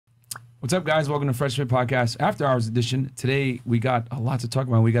What's up, guys? Welcome to Fresh Fit Podcast After Hours edition. Today, we got a lot to talk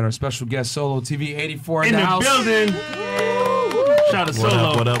about. We got our special guest, SoloTV84 in the house. Building. Shout out to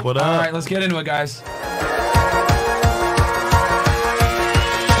Solo. What up? All right, let's get into it, guys.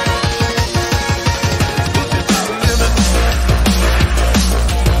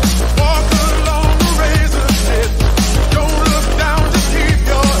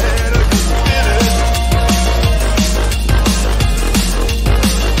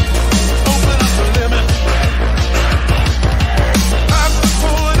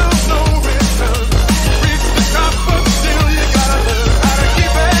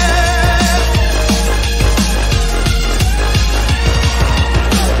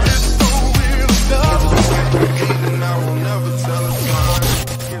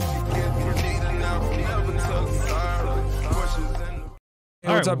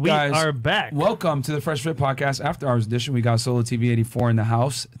 What's up, guys? We are back. Welcome to the Fresh Fit Podcast After Hours edition. We got SoloTV84 in the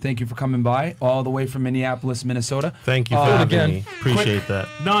house. Thank you for coming by, all the way from Minneapolis, Minnesota. Thank you for having me. Appreciate that.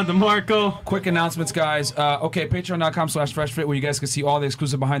 Don DeMarco. Quick announcements, guys. Okay, patreon.com/freshfit, where you guys can see all the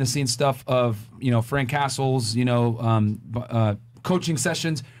exclusive behind-the-scenes stuff of, Frank Castle's, coaching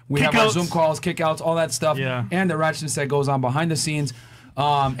sessions. We have our Zoom calls, kickouts, all that stuff. Yeah. And the ratchetness that goes on behind the scenes.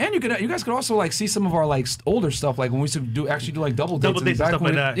 And you guys could also see some of our older stuff, like when we used to do double dates and stuff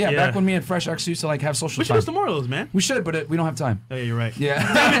like that. Yeah, back when me and Fresh actually used to have social We should do some more of those, man. We should, but we don't have time. Oh yeah, you're right.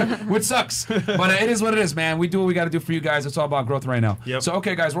 Yeah, which sucks. But it is what it is, man. We do what we got to do for you guys. It's all about growth right now. Yep. So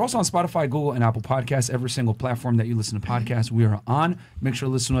okay, guys, we're also on Spotify, Google, and Apple Podcasts. Every single platform that you listen to podcasts, we are on. Make sure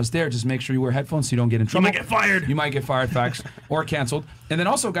to listen to us there. Just make sure you wear headphones so you don't get in trouble. You might get fired. You might get fired, facts, or canceled. And then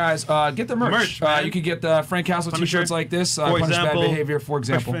also, guys, get the merch. You can get the Frank Castle t-shirts like this. Punish bad behavior, for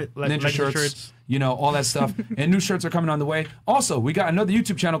example. Ninja shirts, all that stuff. And new shirts are coming on the way. Also, we got another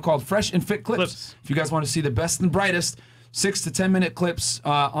YouTube channel called Fresh and Fit Clips. If you guys want to see the best and brightest 6 to 10 minute clips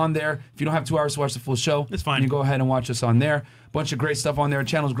on there. If you don't have 2 hours to watch the full show, it's fine. You go ahead and watch us on there. Bunch of great stuff on there.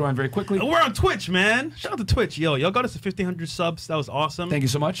 Channel's growing very quickly. And we're on Twitch, man. Shout out to Twitch. Y'all got us to 1,500 subs. That was awesome. Thank you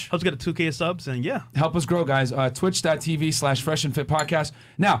so much. Helps get to 2K subs, and yeah. Help us grow, guys. Twitch.tv/Fresh and Fit Podcast.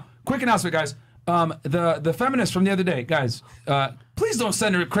 Now, quick announcement, guys. The feminist from the other day, guys, please don't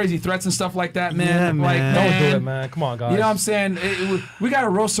send her crazy threats and stuff like that, man. Yeah, man. Don't do it, man. Come on, guys. You know what I'm saying? We got to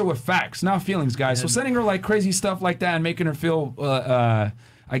roast her with facts, not feelings, guys. So sending her crazy stuff like that and making her feel,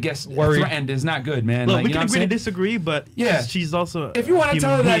 I guess, threatened is not good, man. Look, we can agree to disagree, but she's also if you want to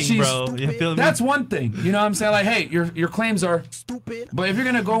tell her that she's stupid, that's one thing. You know what I'm saying? Hey, your claims are stupid. But if you're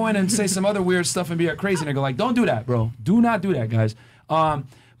going to go in and say some other weird stuff and be a crazy nigga, don't do that, bro. Do not do that, guys.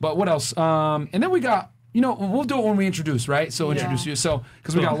 But what else? And then we got, we'll do it when we introduce, right? So introduce you. So,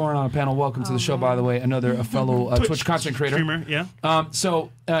 because we got Lauren on the panel. Welcome to the show, by the way. Another fellow Twitch content creator. Streamer, yeah.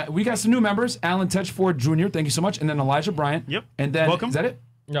 So we got some new members. Alan Tetchford Jr., thank you so much. And then Elijah Bryant. Yep. And then, welcome. Is that it?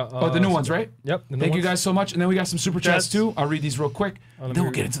 No, the new ones, right? Yep. Thank you guys so much. And then we got some super chats too. I'll read these real quick. Then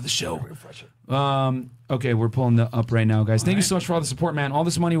we'll get into the show. Okay, we're pulling that up right now, guys. Thank you so much for all the support, man. All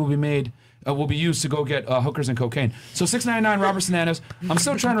this money will be made, will be used to go get hookers and cocaine. So $6.99 Robert Sananas. I'm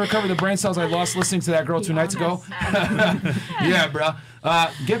still trying to recover the brain cells I lost listening to that girl 2 nights ago. Yeah, bro.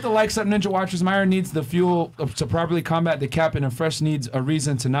 Get the likes up, Ninja Watchers. Myron needs the fuel to properly combat the Captain, and Fresh needs a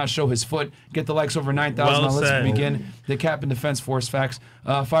reason to not show his foot. Get the likes over 9,000. Now let's begin. The Captain Defense Force facts.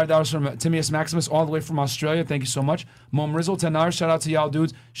 $5 from Timaeus Maximus, all the way from Australia. Thank you so much. Mom Rizzle, $10. Shout out to y'all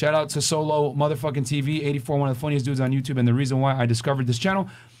dudes. Shout out to Solo motherfucking TV 84, one of the funniest dudes on YouTube, and the reason why I discovered this channel.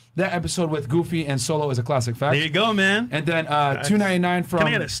 That episode with Goofy and Solo is a classic fact. There you go, man. And then $2.99 from Can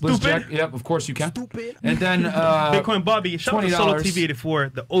I get it? Stupid? Jack. Yep, of course you can. Stupid. And then Bitcoin Bobby. Shout out to $20.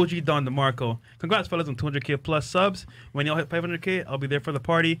 SoloTV84, the OG Don DeMarco. Congrats, fellas, on 200K plus subs. When y'all hit 500K, I'll be there for the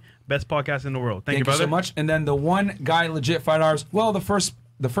party. Best podcast in the world. Thank you, brother. So much. And then the one guy, legit $5. Well, the first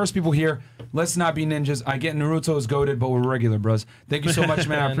people here, let's not be ninjas. I get Naruto's goated, but we're regular, bros. Thank you so much,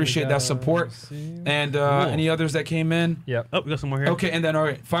 man. I appreciate that support. And any others that came in? Yep. Oh, we got some more here. Okay, and then all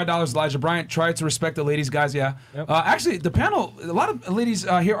right, $5 Elijah Bryant. Try to respect the ladies, guys. Yeah. Yep. Actually, the panel, a lot of ladies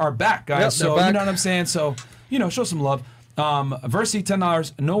here are back, guys. Yep, so back. you know what I'm saying. So show some love. Versi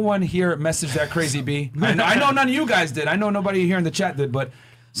 $10. No one here messaged that crazy B. I know none of you guys did. I know nobody here in the chat did, but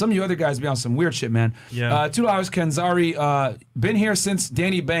some of you other guys be on some weird shit, man. Yeah. $2 Kenzari. Been here since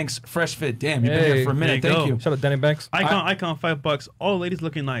Danny Banks, Fresh Fit. Damn, you've been here for a minute. There you Thank go. you. Shout out Danny Banks. Icon, $5. All ladies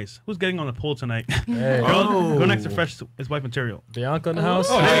looking nice. Who's getting on the poll tonight? Hey. Go next to Fresh, his wife material. Bianca in the house.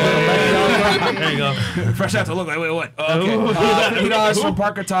 There you go. Fresh out to look like, wait, what? Okay. $3 from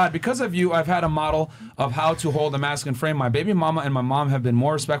Parker Todd. Because of you, I've had a model of how to hold a masculine frame. My baby mama and my mom have been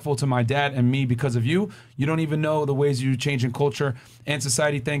more respectful to my dad and me because of you. You don't even know the ways you change in culture and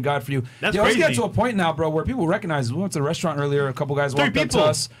society. Thank God for you. That's always crazy. get to a point now, bro, where people recognize. We went to the restaurant earlier. A couple guys walked up to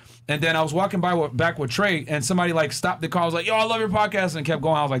us. And then I was walking back with Trey, and somebody like stopped the car. I was like, "Yo, I love your podcast," and kept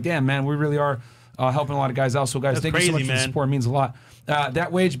going. I was like, "Damn, man, we really are helping a lot of guys out." So, guys, thank you so much for the support. It means a lot.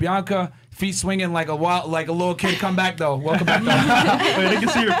 That wage, Bianca, feet swinging like a little kid. Come back though. Welcome back. Wait, they can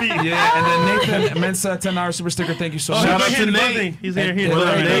see your feet. Yeah, and then Nathan Mensa, $10 super sticker. Thank you so much. Shout out to Nate. He's here.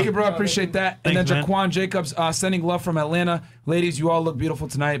 Thank you, bro. Appreciate that. And Thanks, then Jaquan Jacobs sending love from Atlanta. Ladies, you all look beautiful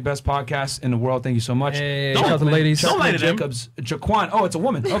tonight. Best podcast in the world. Thank you so much. Hey, shout out to the ladies. Don't lie to them. Jacobs. Jaquan. Oh, it's a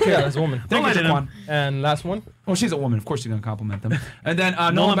woman. Okay. Yeah, it's a woman. Thank you, Jaquan. And last one. Well, she's a woman. Of course, you're going to compliment them. And then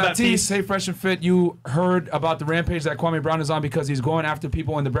Nolan Baptiste. Hey, Fresh and Fit. You heard about the rampage that Kwame Brown is on because he's going after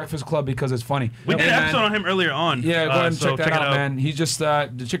people in the Breakfast Club because it's funny. We did an episode on him earlier on. Yeah, go ahead and check that out, man. He's just,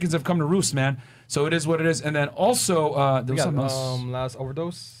 the chickens have come to roost, man. So it is what it is. And then also, there was something else. Last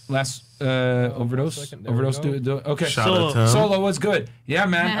overdose. Overdose. Okay. Solo was good. Yeah,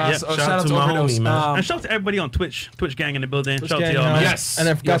 man. Shout Shout out to my Overdose. homie, man. and shout out to everybody on Twitch gang in the building. Shout out to y'all, man. Yes. And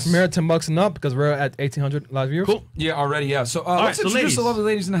then guys, from here, $10 and up because we're at 1,800 live viewers. Cool. Yeah, already. Yeah. So let's so introduce ladies. the lovely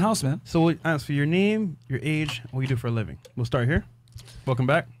ladies in the house, man. So we'll ask for your name, your age, and what you do for a living. We'll start here. Welcome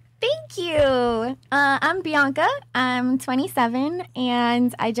back. Thank you. I'm Bianca. I'm 27,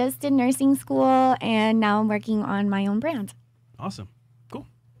 and I just did nursing school, and now I'm working on my own brand. Awesome. Cool.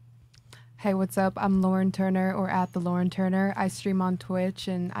 Hey, what's up? I'm Lauren Turner, or at the Lauren Turner. I stream on Twitch,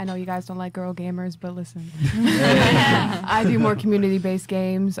 and I know you guys don't like girl gamers, but listen. I do more community-based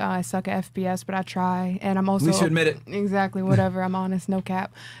games. I suck at FPS, but I try. And I'm also... At least you admit it. Exactly, whatever. I'm honest, no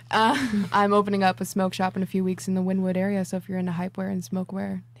cap. I'm opening up a smoke shop in a few weeks in the Wynwood area, so if you're into hypeware and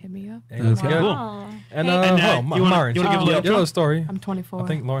smokeware, hit me up. That's good. Cool. And you wanna Myron, give a little your little story. I'm 24. I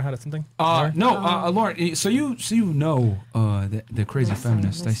think Lauren had something. Lauren. So you know the crazy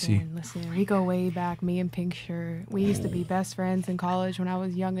feminist. I see. Listen, we go way back. Me and Pink Shirt. We used to be best friends in college when I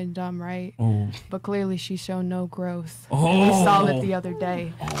was young and dumb, right? Oh. But clearly she's shown no growth. Oh. We saw it the other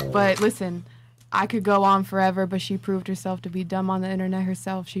day. But listen, I could go on forever, but she proved herself to be dumb on the internet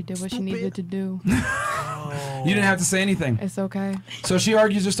herself. She did what she needed to do. You didn't have to say anything. It's okay. So she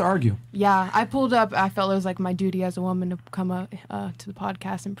argues just to argue. Yeah, I pulled up. I felt it was like my duty as a woman to come up to the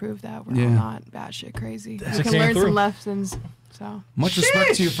podcast and prove that we're all not batshit crazy. We can learn some lessons. So much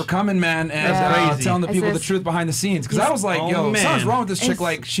respect to you for coming, man, and telling the people the truth behind the scenes. Because I was like, something's wrong with this chick.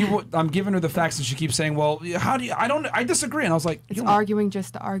 Like I'm giving her the facts, and she keeps saying, "Well, how do you?" I disagree. And I was like, it's arguing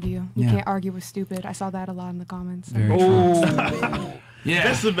just to argue. You can't argue with stupid. I saw that a lot in the comments. Very true. Yeah,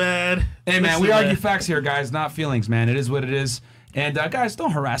 That's the bad. Hey, man, we argue facts here, guys, not feelings, man. It is what it is. And guys, don't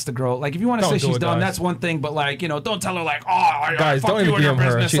harass the girl. Like, if you want to say she's dumb, that's one thing. But like, don't tell her like, guys, don't even DM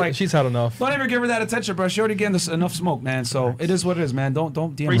her. Like, she's had enough. Don't ever give her that attention, bro. She already getting enough smoke, man. So it is what it is, man. Don't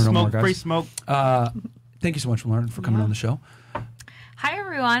DM Free her no more, smoke, guys. free smoke. Thank you so much, Lauren, for coming on the show. Hi,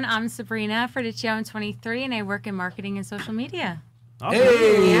 everyone. I'm Sabrina Ferticcio. I'm 23, and I work in marketing and social media. Awesome.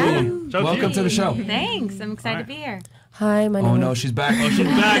 Hey, welcome to the show. Thanks. I'm excited to be here. Hi, my name is... she's back. She's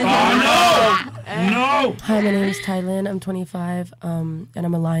back. Oh, no. Hi, my name is Tylin. I'm 25, and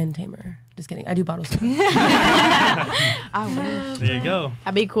I'm a lion tamer. Just kidding. I do bottle service. There you go.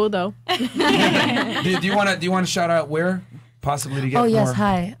 That'd be cool, though. do you want to shout out where? Possibly to get more. Oh, yes.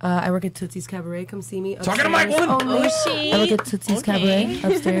 Hi. I work at Tootsie's Cabaret. Come see me upstairs. Talking to my woman. I work at Tootsie's Cabaret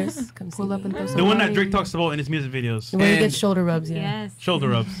upstairs. Come see me. The one that Drake talks about in his music videos. Where you get shoulder rubs, Yes. Shoulder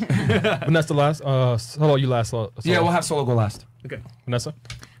rubs. Vanessa last. Solo, you last. Yeah, we'll have Solo go last. Okay. Vanessa?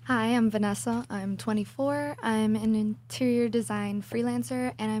 Hi, I'm Vanessa. I'm 24. I'm an interior design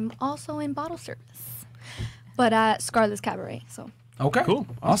freelancer, and I'm also in bottle service, but at Scarlett's Cabaret. So. Okay. Cool.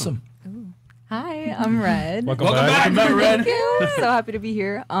 Awesome. Hi, I'm Red. Welcome back. Red. Thank you. So happy to be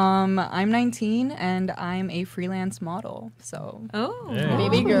here. I'm 19 and I'm a freelance model. So,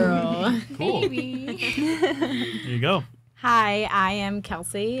 baby girl. Cool. Baby. There you go. Hi, I am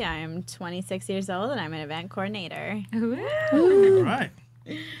Kelsey. I'm 26 years old and I'm an event coordinator. All right.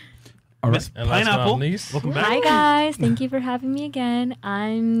 Miss Pineapple. Welcome back. Hi, guys. Thank you for having me again.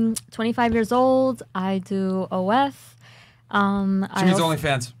 I'm 25 years old. I do OF. She means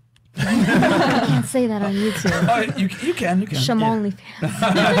OnlyFans. I can't say that on YouTube. You can. Sham OnlyFans.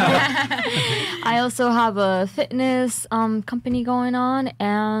 I also have a fitness company going on,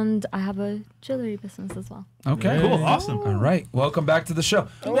 and I have a jewelry business as well. Okay. Cool. Awesome. All right. Welcome back to the show.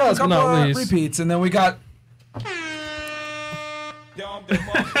 We got a Last but couple not least. repeats, and then we got...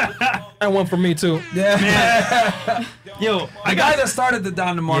 And one for me, too. Yeah. Yo, The guy that started the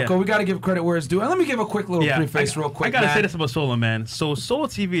Don DeMarco, we got to give credit where it's due. And let me give a quick little preface real quick, I gotta man. say this about Solo, man. So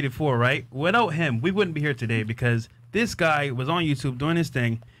SoloTV84, right? Without him, we wouldn't be here today because this guy was on YouTube doing his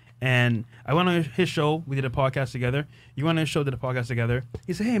thing, and I went on his show. We did a podcast together. You went on his show, did a podcast together.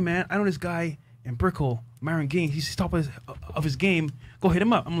 He said, "Hey, man, I know this guy. in Brickle, Myron Gaines, he's top of his game. Go hit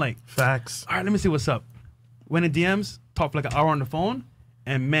him up. I'm like, facts. All right, let me see what's up. Went in DMs, talked for like an hour on the phone,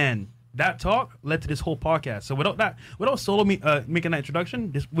 and man, that talk led to this whole podcast. So without Solo making that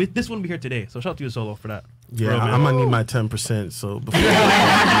introduction, this wouldn't be here today. So shout out to you, Solo, for that. Yeah, I'm gonna need my 10%. So before you know what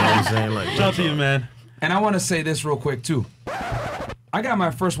I'm saying, like, shout out to you, man. And I want to say this real quick too. I got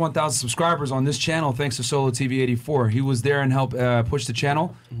my first 1,000 subscribers on this channel thanks to SoloTV84. He was there and helped push the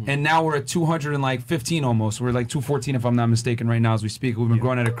channel, and now we're at 215 almost. We're like 214 if I'm not mistaken right now as we speak. We've been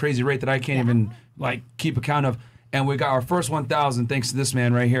growing at a crazy rate that I can't even like keep account of. And we got our first 1,000 thanks to this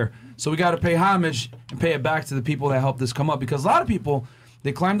man right here. So we got to pay homage and pay it back to the people that helped this come up, because a lot of people,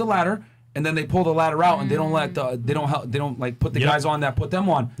 they climb the ladder and then they pull the ladder out and they don't like put the guys on that put them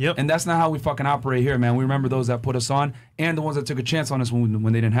on. And that's not how we fucking operate here, man. We remember those that put us on and the ones that took a chance on us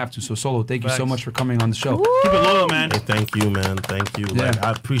when they didn't have to. So Solo, thank you so much for coming on the show. Keep it loyal, man. Hey, thank you, man. Thank you. Yeah. Like,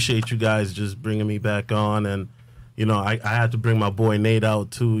 I appreciate you guys just bringing me back on, and you know, I had to bring my boy Nate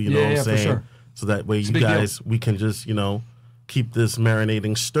out too. You know what I'm saying? For sure. So that way, you guys, we can just, you know, keep this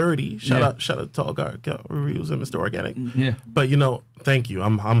marinating sturdy. Shout out to Tall Guard Reviews and Mr. Organic. Yeah. But you know, thank you.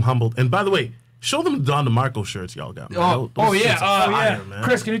 I'm humbled. And by the way, show them the Don DeMarco shirts y'all got. Man.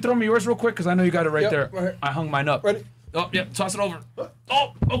 Chris, can you throw me yours real quick? Because I know you got it right there. Right. I hung mine up. Ready? Oh, yeah. Toss it over.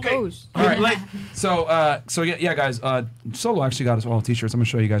 Oh, okay. All right. So yeah, guys. Solo actually got us all t-shirts. I'm gonna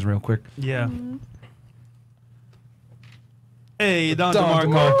show you guys real quick. Yeah. Hey, Don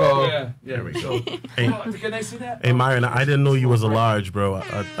DeMarco. Yeah. There we go. Hey, can I see that? Hey, Myron, I didn't know you was a large, bro. I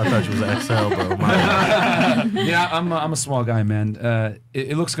thought you was an XL, bro. Yeah, I'm a small guy, man.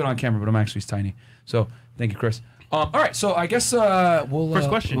 It looks good on camera, but I'm actually tiny. So thank you, Chris. All right, so I guess we'll first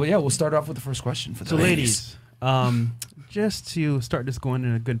question. We'll start off with the first question for the ladies. Just to start this going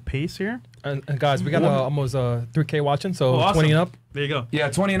in a good pace here. And guys, we got almost 3K watching, so awesome. 20 and up. There you go.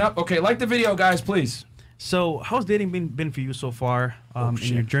 Yeah, 20 and up. Okay, like the video, guys, please. So, how's dating been for you so far in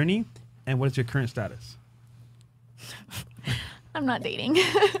your journey, and what is your current status? I'm not dating, so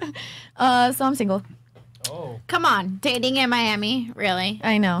I'm single. Oh, come on, dating in Miami, really?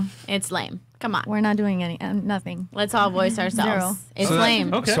 I know it's lame. Come on, we're not doing nothing. Let's all voice ourselves. Zero. It's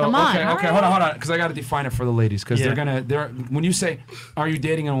lame. Okay, come on. Okay, hold on, because I got to define it for the ladies, because they're when you say, "Are you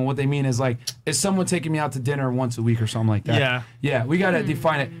dating?" and what they mean is like, is someone taking me out to dinner once a week or something like that? Yeah, we got to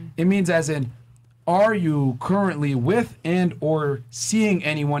define it. It means as in, are you currently with and or seeing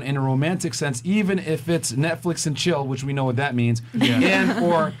anyone in a romantic sense, even if it's Netflix and chill, which we know what that means, and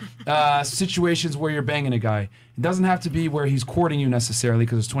or situations where you're banging a guy. It doesn't have to be where he's courting you necessarily,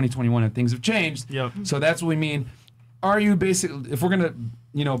 because it's 2021 and things have changed. So that's what we mean. Are you basically, if we're going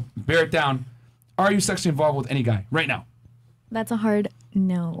to, bear it down, are you sexually involved with any guy right now? That's a hard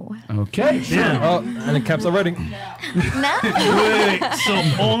no. Okay. Yeah. Oh, and the caps are ready. No. Wait, so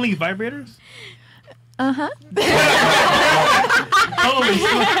only vibrators? Uh-huh. Okay.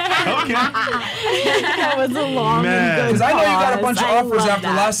 That was a long because I know you got a bunch of offers after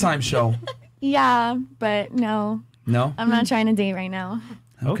last time's show. Yeah, but no. No? I'm not trying to date right now.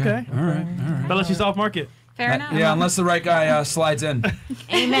 Okay. All right. But unless she's off market. Fair enough. Yeah, unless the right guy slides in.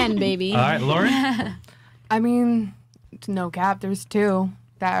 Amen, baby. All right, Lauren? I mean, no cap. There's two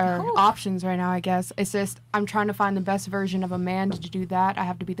that are options right now, I guess. It's just I'm trying to find the best version of a man. To do that, I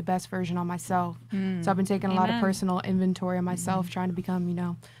have to be the best version of myself. So I've been taking a lot of personal inventory of myself, trying to become,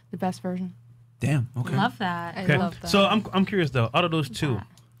 the best version. Damn. Okay. Love that. I love that. So I'm curious though. Out of those two,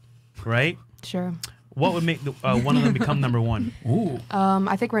 right? Sure. What would make one of them become number one? Ooh.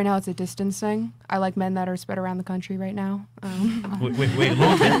 I think right now it's a distance thing. I like men that are spread around the country right now. Wait,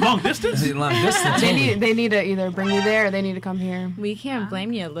 long distance? Long distance. They need to either bring me there or they need to come here. We can't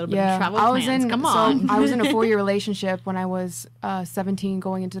blame you. A little bit of travel plans. Come So on. I was in a 4-year relationship when I was 17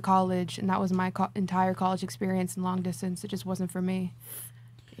 going into college, and that was my entire college experience in long distance. It just wasn't for me.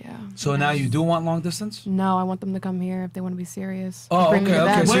 Yeah. So now you do want long distance? No, I want them to come here if they want to be serious. Oh, Bring me to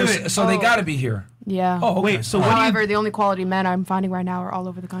them. Wait. So they got to be here. Yeah. Oh, okay. Wait. So however, the only quality men I'm finding right now are all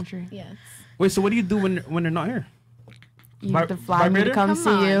over the country. Yes. Wait. So what do you do when they're not here? You have to fly me to come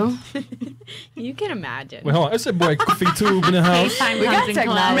see you. You can imagine. Wait, hold on. It's your boy Coffee Tube in the house. We got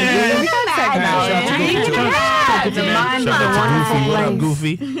technology. Man. We got technology.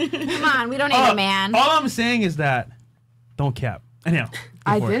 Goofy. Come on, we don't need a man. All I'm saying is that don't cap. Anyhow.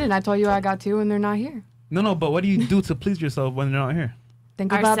 I didn't. I told you I got two and they're not here. No, but what do you do to please yourself when they're not here?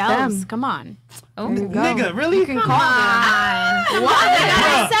 Think about them. Come on. Oh, nigga, really? You can call them. What?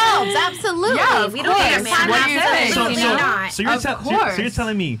 Ourselves, absolutely. Yeah, we don't need a man. What do you think? So you're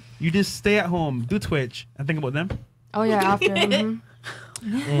telling me you just stay at home, do Twitch, and think about them? Oh yeah, after.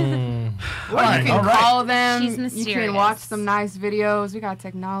 Well, you can call them. She's You mysterious. can watch some nice videos. We got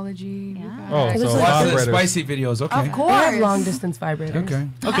technology. Yeah. Spicy videos. Okay. Of course. They have long distance vibrators. Okay.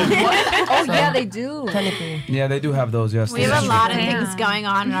 Oh yeah, they do. Technically. Yeah, they do have those. Yes. We have a lot of things going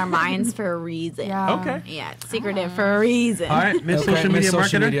on in our minds for a reason. Yeah. Okay. Yeah, it's secretive for a reason. All right, Miss Okay, Social Media Miss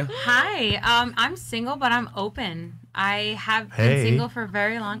Social Marketer. Media. Hi, I'm single, but I'm open. I have been Hey. single for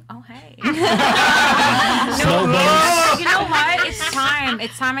very long. Oh, hey. Slow burns. You know what? It's time.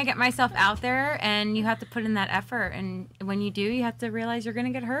 It's time I get myself out there, and you have to put in that effort. And when you do, you have to realize you're going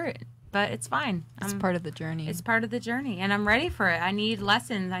to get hurt. But it's fine. It's part of the journey. It's part of the journey, and I'm ready for it. I need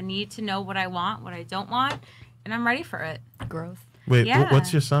lessons. I need to know what I want, what I don't want, and I'm ready for it. Growth. Wait, Yeah.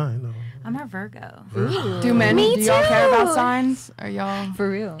 what's your sign? I'm a Virgo. Do men? Me do y'all care about too. signs? Are y'all For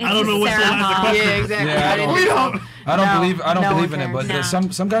real. I don't know what's the Sarah last Hall. question. Yeah, exactly. Yeah, I don't- We don't. I don't No, believe. I don't no believe one in it, but cares.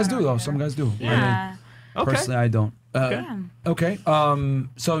 some guys do though. Some guys do. Yeah. Okay. Personally, I don't. Yeah. Okay.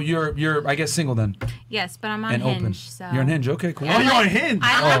 So you're I guess single then Yes, but I'm on and Hinge. open. So You're on Hinge. Okay, cool. Oh, you're on Hinge.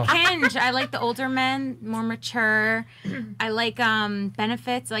 I like Hinge. I like the older men, more mature. I like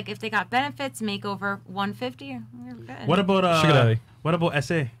benefits. Like if they got benefits, make over 150. We're good. What about Sugar daddy. What about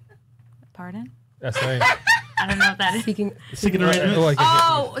SA? Pardon? SA. I don't know what that is. Seeking. Seeking arrangement.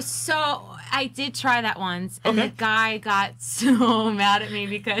 Oh, so I did try that once, and the guy got so mad at me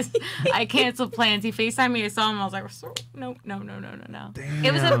because I canceled plans. He FaceTimed me. I saw him. I was like, no. Damn.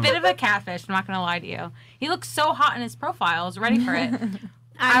 It was a bit of a catfish. I'm not gonna lie to you. He looked so hot in his profile. I was ready for it.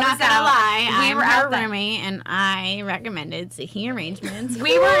 I'm not gonna lie. We were I'm out her that- roommate, and I recommended seeking arrangements.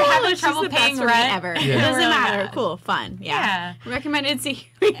 We were having She's trouble the best paying roommate rent. ever. Yeah. It doesn't Really matter. bad. Cool, fun. Yeah. Recommended seeking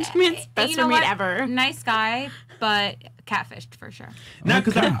arrangements. And Best you know roommate what? ever. Nice guy, but catfished for sure. Now,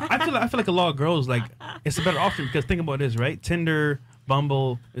 because I feel like a lot of girls like it's a better option because think about this, right? Tinder,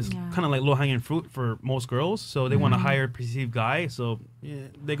 Bumble is kind of like low hanging fruit for most girls, so they want to hire a perceived guy, so yeah,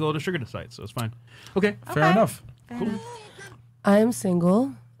 they go to sugar the site, so it's fine. Okay, Fair enough. cool. I am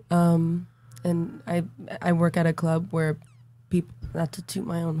single, and I work at a club where people. Not to toot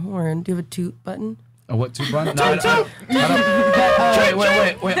my own horn. Do you have a toot button? A what? Two bun? No, I don't.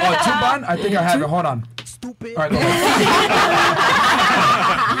 Wait. Oh, two bun? I think I have it. Hold on. Stupid. All right, go ahead.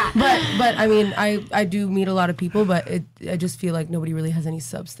 But I mean, I do meet a lot of people, but I just feel like nobody really has any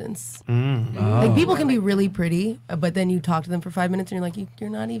substance. Like people can be really pretty, but then you talk to them for 5 minutes and you're like, you're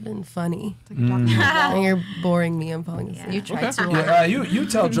not even funny. And you're boring me. I'm falling asleep. You tried to. Yeah, you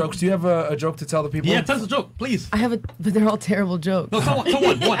tell jokes. Do you have a joke to tell the people? Yeah, tell us a joke, please. I have but they're all terrible jokes. No, tell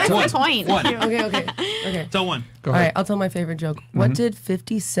one. That's the point. Okay. Tell one. Go All ahead. right, I'll tell my favorite joke. What did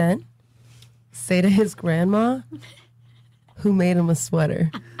 50 Cent say to his grandma who made him a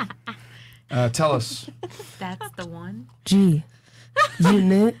sweater? Tell us. That's the one. Gee, you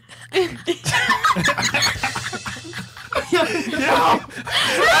knit?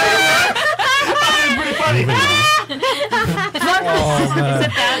 Pretty funny.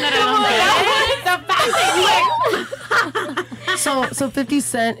 Oh man. So 50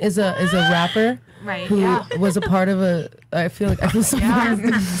 Cent is a rapper Right. who was a part of a. I feel so bad.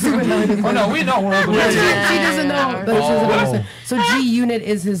 Oh no, we know. She doesn't know, but she doesn't Oh. understand. So G Unit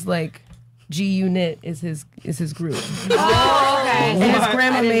is his like. G Unit is his group. Oh, okay. And his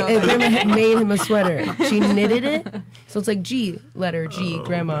grandma made him a sweater. She knitted it, so it's like G letter G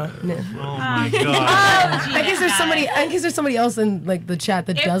grandma knit. Oh my god. I guess there's somebody else in like the chat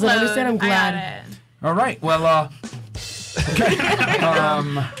that doesn't understand. I'm glad. All right. Well. Okay.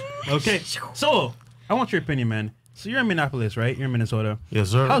 Okay, so I want your opinion, man. So you're in Minneapolis, right? You're in Minnesota. Yes,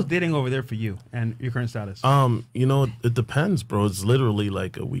 sir. How's dating over there for you and your current status? You know, it depends, bro. It's literally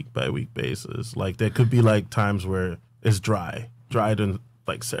like a week by week basis. Like there could be like times where it's dried in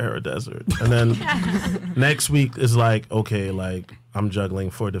like Sahara Desert, and then next week is like okay, like I'm juggling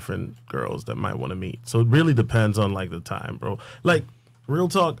 4 different girls that might want to meet. So it really depends on like the time, bro. Like real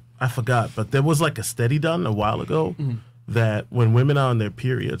talk, I forgot, but there was like a study done a while ago that when women are on their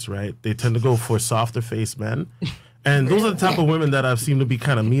periods, right, they tend to go for softer faced men. And those are the type of women that I've seemed to be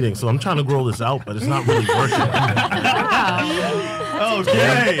kind of meeting. So I'm trying to grow this out, but it's not really working.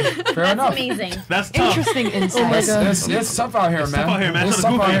 Okay. Fair enough. Amazing. That's tough. Interesting insight. It's tough out here, man. tough out here, man. It's Shout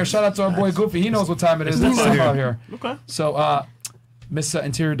out tough out Goofy. here. Shout out to our boy Goofy. He knows what time it is. It's tough out tough here. out here. Okay. So, Miss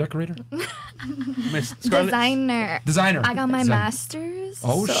Interior Decorator, Miss Scarlett. Designer. I got my Designer. master's.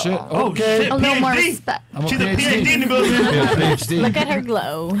 Oh so shit. Oh, Okay. shit. A little more PhD. respect. I'm a She's a PhD in the PhD. building. Yeah, PhD. Look at her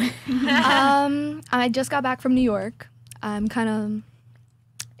glow. I just got back from New York. I'm kind of.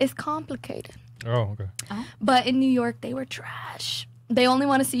 It's complicated. Oh, okay. But in New York, they were trash. They only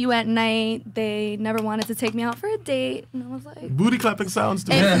want to see you at night. They never wanted to take me out for a date. And I was like, Booty clapping sounds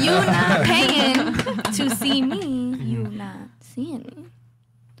to me. if you're not paying to see me, you're not seeing me.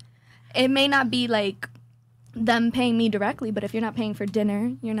 it may not be like them paying me directly, but if you're not paying for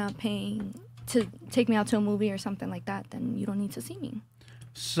dinner, you're not paying to take me out to a movie or something like that, then you don't need to see me.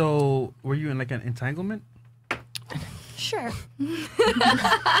 So, were you in like an entanglement? Sure.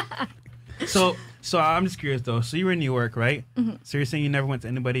 So I'm just curious though. So you were in New York, right? Mm-hmm. So you're saying you never went to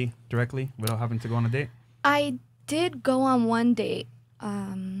anybody directly without having to go on a date? I did go on one date.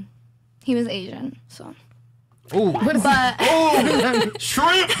 He was Asian, so. Oh, but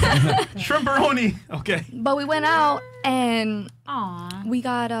shrimp, shrimperoni. Okay. But we went out and we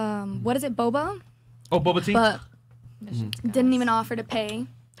got what is it, boba? Oh, boba tea. But didn't even offer to pay.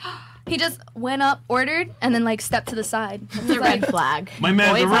 He just went up, ordered, and then like stepped to the side. It's a red flag. My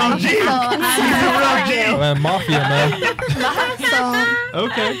man's a real G. He's a real G. Man, mafia, man. So,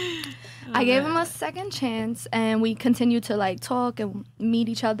 okay. I gave him a second chance, and we continued to like talk and meet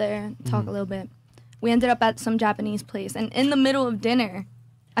each other, talk a little bit. We ended up at some Japanese place, and in the middle of dinner,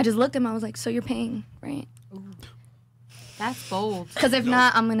 I just looked at him. I was like, "So you're paying, right?" Ooh. That's bold. Because if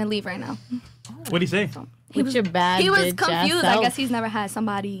not, I'm gonna leave right now. What'd he say? So, he was confused. I guess he's never had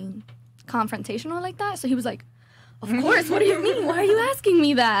somebody confrontational like that. So he was like, "Of course. What do you mean? Why are you asking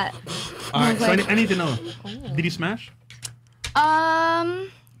me that?" All right. So I need to know. Did you smash?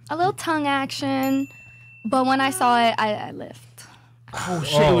 A little tongue action, but when I saw it, I left. Oh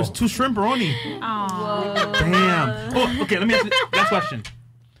shit! It was 2 shrimperoni. Oh. Damn. Oh, okay. Let me ask you last question.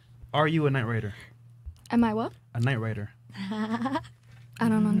 Are you a Knightrider? Am I what? A Knightrider. I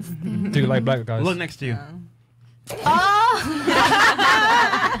don't understand. Do you like black guys? Look next to you. Oh.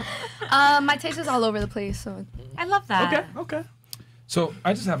 My taste is all over the place, so I love that. Okay. So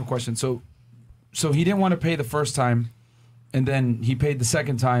I just have a question. So he didn't want to pay the first time, and then he paid the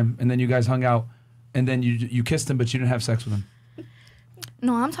second time, and then you guys hung out, and then you kissed him, but you didn't have sex with him.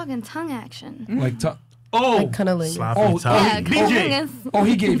 No, I'm talking tongue action. Like like cunnilingus. Oh,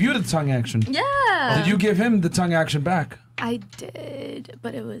 he gave you the tongue action. Yeah. Did you give him the tongue action back? I did,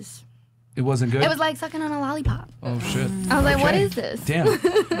 but it wasn't good. It was like sucking on a lollipop. Oh shit. I was like, what is this? Damn.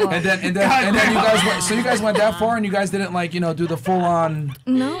 and then you guys went, so you guys went that far, and you guys didn't like do the full on.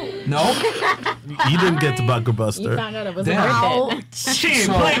 No. You didn't get to Bucker Buster. You found out it was worth it. She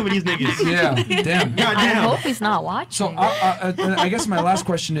ain't playing with these niggas. Yeah. Damn. I hope he's not watching. So I guess my last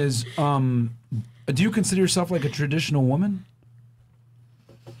question is, do you consider yourself like a traditional woman?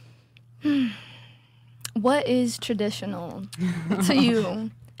 What is traditional to you?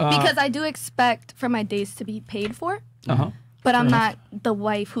 Because I do expect for my dates to be paid for. But I'm not the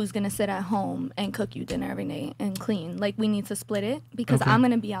wife who's going to sit at home and cook you dinner every day and clean. Like, we need to split it because I'm going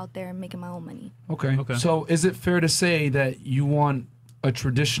to be out there making my own money. Okay. So is it fair to say that you want a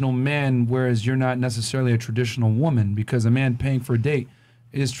traditional man, whereas you're not necessarily a traditional woman? Because a man paying for a date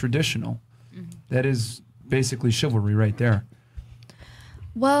is traditional. That is basically chivalry right there.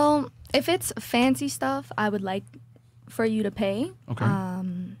 Well, if it's fancy stuff, I would like for you to pay. Okay.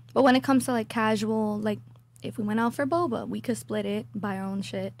 But when it comes to like casual, like if we went out for boba, we could split it, buy our own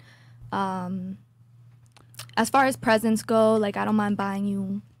shit. As far as presents go, like I don't mind buying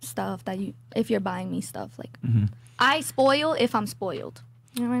you stuff if you're buying me stuff. Like I spoil if I'm spoiled.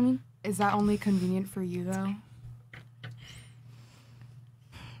 You know what I mean? Is that only convenient for you though?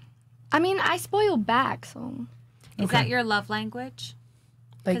 I mean, I spoil back, so. Is that your love language?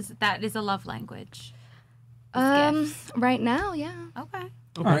 Because that is a love language. Right now, yeah. Okay.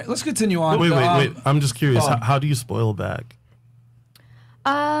 All right, let's continue on. Wait. I'm just curious. How do you spoil back?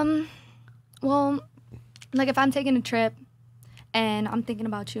 Well, like if I'm taking a trip and I'm thinking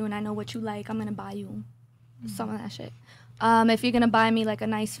about you and I know what you like, I'm gonna buy you some of that shit. If you're gonna buy me like a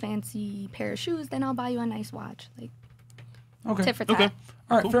nice fancy pair of shoes, then I'll buy you a nice watch. Like, tit for tat. Okay.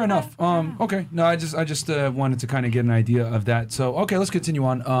 All right, fair enough. Okay. No, I just wanted to kind of get an idea of that. So, okay, let's continue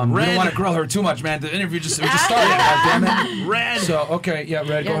on. We don't want to grill her too much, man. The interview just started. God damn it. Red. So, okay, yeah,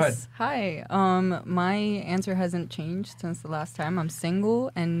 Red, go ahead. Hi. My answer hasn't changed since the last time. I'm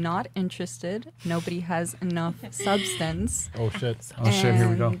single and not interested. Nobody has enough substance. Oh shit. Oh shit. Here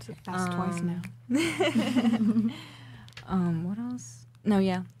we go. That's twice now. What else? No,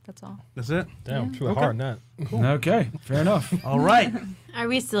 yeah, that's all. That's it? Damn, true hard not. Cool. Okay, fair enough. All right. Are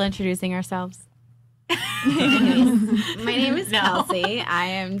we still introducing ourselves? My name is Kelsey. I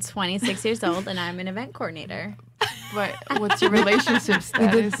am 26 years old and I'm an event coordinator. But what's your relationship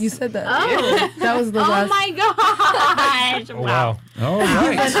status? You said that. Oh, that was the last. Oh my gosh! Oh, wow. All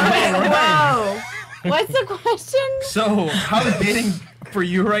right. Whoa. What's the question? So, how's dating for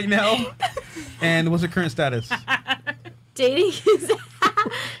you right now? And what's the current status? Dating is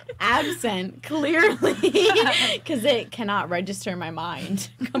absent, clearly, because it cannot register in my mind.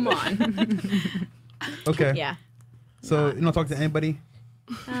 Come on. Okay. Yeah. So, you don't talk to anybody?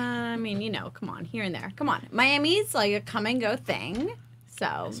 I mean, come on, here and there. Come on. Miami's like a come and go thing.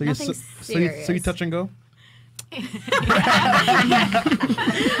 So nothing serious. So you touch and go? All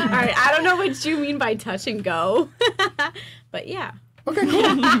right, I don't know what you mean by touch and go. But yeah. Okay,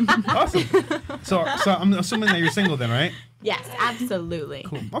 cool. Awesome. So I'm assuming that you're single then, right? Yes, absolutely.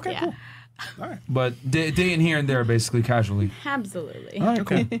 Cool. Okay, cool. All right. But dating here and there, basically, casually. Absolutely. All right,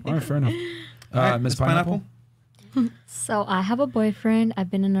 cool. All right, fair enough. Miss Pineapple? So I have a boyfriend.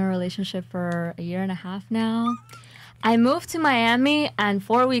 I've been in a relationship for a year and a half now. I moved to Miami, and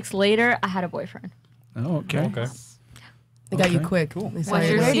 4 weeks later, I had a boyfriend. Oh, okay. They got you quick. Cool.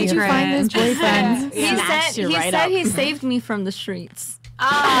 Where did you find this boyfriend? He said he saved me from the streets.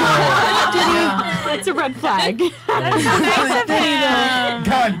 That's a red flag.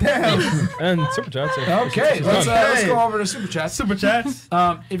 God damn. And Super Chats. Okay, let's go over to Super Chats. Super Chats.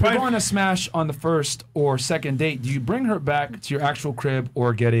 If you're going to smash on the first or second date, do you bring her back to your actual crib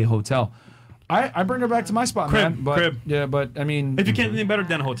or get a hotel? I bring her back to my spot, man. But, yeah, but I mean, if you can't do anything better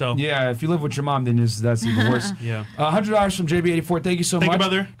than a hotel. Yeah, if you live with your mom, then that's even worse. Yeah. $100 from JB84. Thank you so much. Thank you,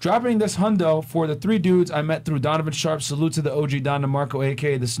 brother. Dropping this hundo for the 3 dudes I met through Donovan Sharp. Salute to the OG Don DeMarco,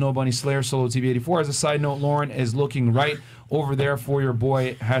 aka the Snow Bunny Slayer, SoloTV84. As a side note, Lauren is looking right over there for your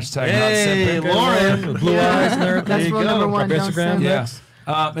boy. Hashtag hey, not Lauren. Blue eyes, nerd. That's rule number one. Instagram. Yeah.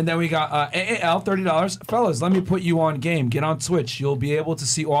 And then we got AAL, $30. Fellas, let me put you on game. Get on Twitch. You'll be able to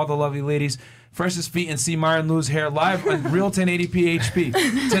see all the lovely ladies, freshest feet, and see Myron lose hair live on real 1080p HP.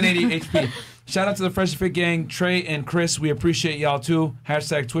 1080 HP. Shout out to the Fresh Fit gang, Trey and Chris. We appreciate y'all too.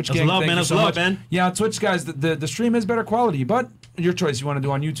 Hashtag Twitch gang. Love, Thank man. you so much. Man. Yeah, Twitch guys, the stream is better quality, but your choice. You want to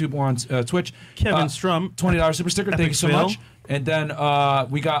do on YouTube or on Twitch. Kevin Strum, $20 super sticker. Thank you so much. And then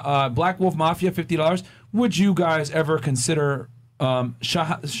we got Black Wolf Mafia, $50. Would you guys ever consider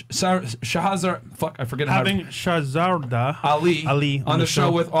Shahazar, I forget having Shahzarda Ali on the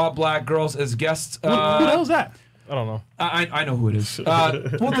show with all black girls as guests. Who the hell's that? I don't know. I know who it is.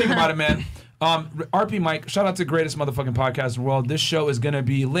 We'll think about it, man. RP Mike, shout out to greatest motherfucking podcast in the world. This show is gonna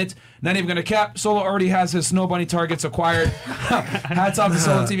be lit. Not even gonna cap. Solo already has his Snow Bunny targets acquired. Hats off to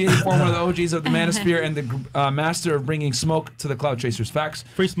SoloTV84, one of the OGs of the Manosphere and the master of bringing smoke to the Cloud Chasers. Facts.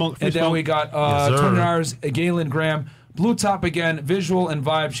 Free smoke. And then we got $20. Galen Graham. Blue top again, visual and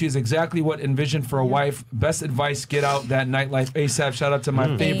vibe. She's exactly what envisioned for a wife. Best advice, get out that nightlife ASAP. Shout out to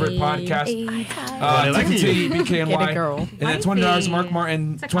my favorite podcast. BKNY. And then $20, Mark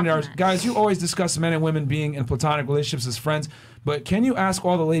Martin, $20. Guys, you always discuss men and women being in platonic relationships as friends, but can you ask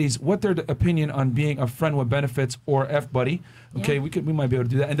all the ladies what their opinion on being a friend with benefits or F-buddy? Okay, we might be able to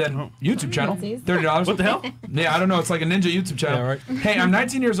do that. And then YouTube channel, $30. What the hell? Yeah, I don't know. It's like a ninja YouTube channel. Yeah, right. Hey, I'm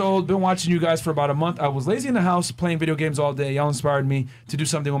 19 years old. Been watching you guys for about a month. I was lazy in the house playing video games all day. Y'all inspired me to do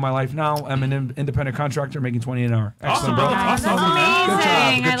something with my life. Now I'm an independent contractor making $20 an hour. Excellent, bro. Awesome.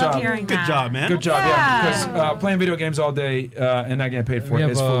 Amazing. I love hearing that. Good job, man. Good job, yeah. Because playing video games all day and not getting paid for it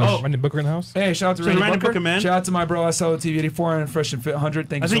is foolish. Randy Booker in the house. Hey, shout out to Randy Booker, man. Shout out to my bro SoloTV84 and Fresh and Fit 100.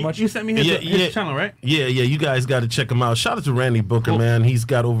 Thank you so much. You sent me his channel, right? Yeah. You guys got to check him out. Shout out to Randy Booker, man. He's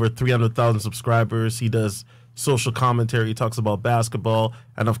got over 300,000 subscribers. He does social commentary. He talks about basketball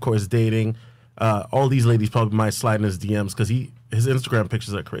and, of course, dating. All these ladies probably might slide in his DMs because his Instagram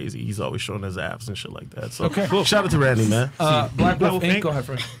pictures are crazy. He's always showing his abs and shit like that. So, shout out to Randy, man. Black Wolf Inc. Go ahead,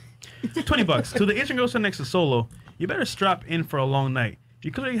 Fresh. $20 to the Asian girl sitting next to Solo. You better strap in for a long night.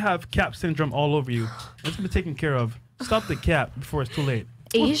 You clearly have cap syndrome all over you. It's gonna be taken care of. Stop the cap before it's too late.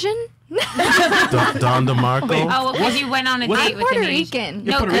 Asian? Don DeMarco. Wait, because you went on a date with Puerto an Rican.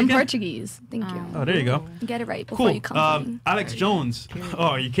 You're Puerto I'm Rican? Portuguese. Thank you. Oh, there you go. Get it right before you come. Alex Jones. Oh,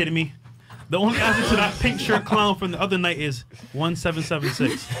 are you kidding me? The only answer to that pink shirt clown from the other night is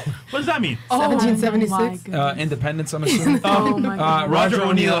 1776. What does that mean? 1776. Independence, I'm assuming. Roger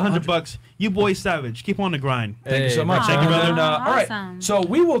O'Neill, $100. You boys savage. Keep on the grind. Thank you so much. Thank you, brother. All right. So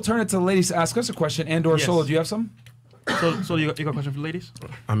we will turn it to the ladies to ask us a question. And/or Solo, do you have some? So you got a question for the ladies?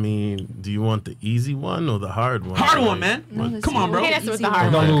 I mean, do you want the easy one or the hard one? Hard one, man. Come on, bro. Hit us with the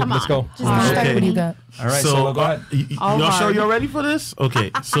hard one. Come on. Let's go. Okay. All right, so Solo, go ahead. Y'all sure y'all ready for this? Okay.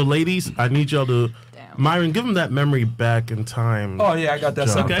 So, ladies, I need y'all to... Myron, give him that memory back in time. Oh, yeah, I got that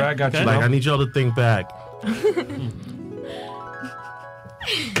sound. I got you. Like, I need y'all to think back.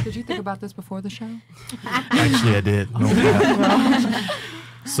 Did you think about this before the show? Actually, I did. No problem.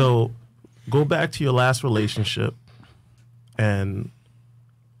 So, go back to your last relationship and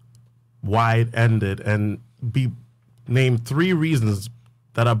why it ended, and name 3 reasons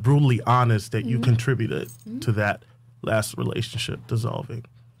that are brutally honest that you contributed to that last relationship dissolving.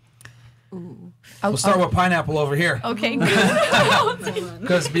 We'll start with Pineapple over here. Okay, good.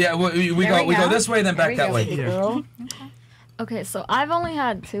 Because we go this way, then back that way. Okay, so I've only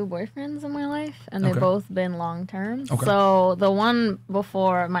had 2 boyfriends in my life, and they've both been long term. Okay. So the one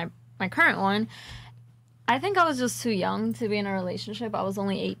before my current one, I think I was just too young to be in a relationship. I was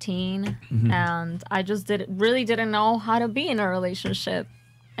only 18, and I just really didn't know how to be in a relationship.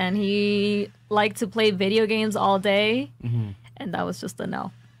 And he liked to play video games all day, and that was just a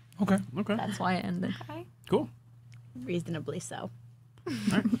no. Okay. That's why I ended. Okay. Cool. Reasonably so. All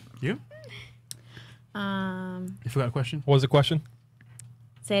right. You? You forgot a question? What was the question?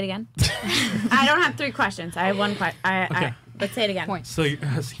 Say it again. I don't have 3 questions. I have 1 question. Okay. But say it again. Point. So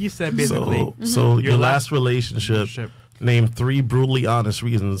he said basically. So your last relationship, name 3 brutally honest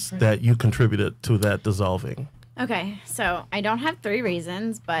reasons that you contributed to that dissolving. Okay, so I don't have 3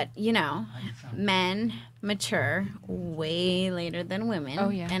 reasons, but you know, men mature way later than women. Oh,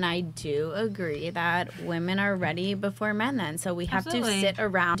 yeah. And I do agree that women are ready before men then. So we have to sit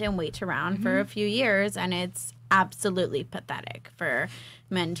around and wait around for a few years, and it's absolutely pathetic for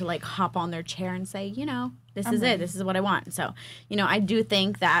men to like hop on their chair and say, you know, this is it. This is what I want. So, you know, I do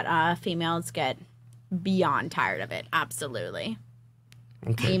think that females get beyond tired of it. Absolutely.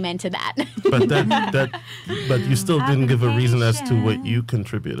 Okay. Amen to that. But you still didn't give a reason as to what you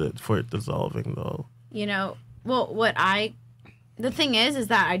contributed for it dissolving, though. You know, well, the thing is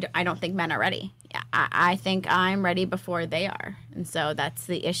that I don't think men are ready. I think I'm ready before they are. And so that's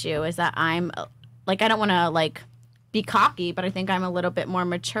the issue, is that I'm, like, I don't want to, like, be cocky, but I think I'm a little bit more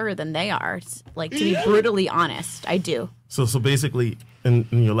mature than they are. Like, to be brutally honest, I do. So basically, in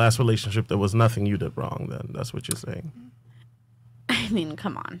your last relationship, there was nothing you did wrong then. That's what you're saying. I mean,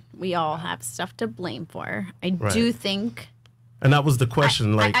 come on. We all have stuff to blame for. I do think... And that was the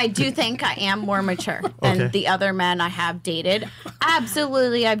question. I do think I am more mature than the other men I have dated.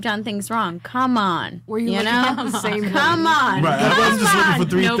 Absolutely, I've done things wrong. Come on. Were you looking at the same Come on. Right, I was just looking for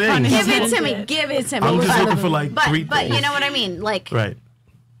 3 things. Give it to me. Give it to me. I'm just looking for like 3 things. But you know what I mean? Like, right.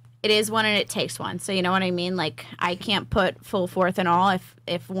 It is one and it takes one. So you know what I mean? Like, I can't put full forth and all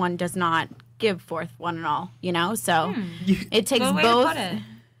if one does not give forth one and all, you know? So it takes Good way both. to put it.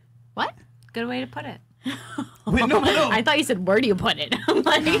 What? Good way to put it. Wait, no. I thought you said, where do you put it? I'm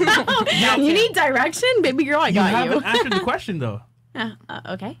like, you need direction? Baby girl, I got you. You haven't answered the question, though.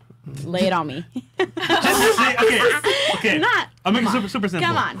 Okay. Lay it on me. Okay. I'll make it super simple.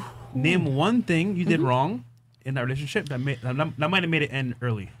 Come on. Name one thing you did wrong in that relationship that might have made it end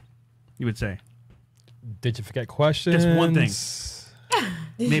early, you would say. Did you forget questions? Just one thing.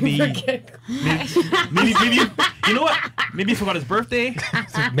 Maybe, you know what? Maybe he forgot his birthday.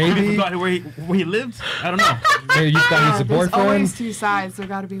 Maybe he forgot where he lived. I don't know. Maybe you thought he's a boyfriend. There's always 2 sides. There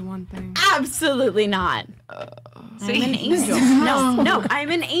got to be one thing. Absolutely not. I'm an angel. No, I'm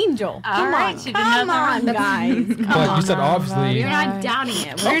an angel. Come on, guys. But you said obviously. We're not downing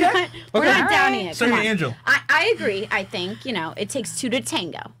it. We're not downing it. So you're an angel. I agree. I think, you know, it takes 2 to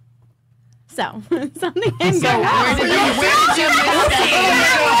tango. So, something can go where did you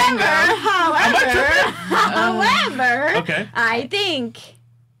However, okay. I think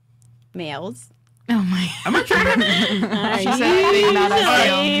males. Oh my! I'm not trying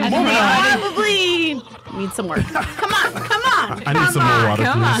probably need some work. Come on. I need some more water,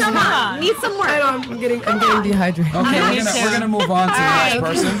 please. Come on. Need some work. I'm getting dehydrated. Okay, we're gonna move on to the next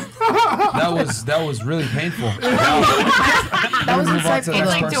person. That was really painful. That was insightful.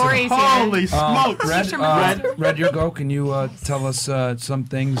 Like Dory's Holy smokes! Red, your go. Can you tell us some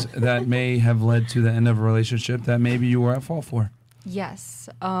things that may have led to the end of a relationship that maybe you were at fault for? Yes.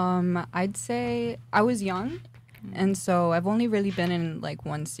 I'd say I was young, and so I've only really been in like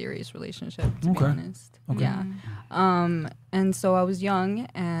one serious relationship, to be honest. Okay. Yeah. And so I was young,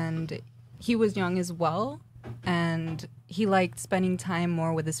 and he was young as well, and he liked spending time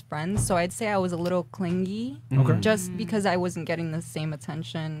more with his friends. So I'd say I was a little clingy, just because I wasn't getting the same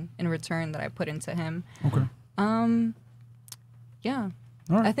attention in return that I put into him. Okay. Yeah.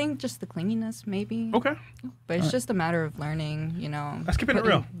 Right. I think just the clinginess, maybe. Okay. But it's just a matter of learning, you know. Let's keep it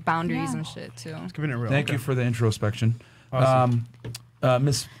real. Boundaries and shit, too. Let's keep it real. Thank you for the introspection. Awesome.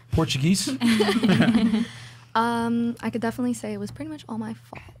 Miss Portuguese? I could definitely say it was pretty much all my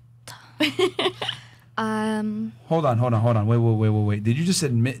fault. Hold on. Wait. Did you just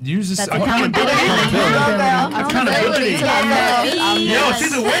admit? Did you just That's accountability. Accountability. Yo,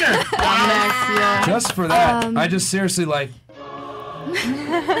 she's a winner. Just for that, I just seriously like.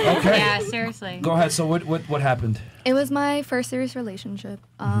 Okay. Yeah, seriously. Go ahead. So what happened? It was my first serious relationship.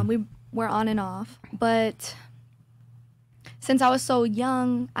 We were on and off, but since I was so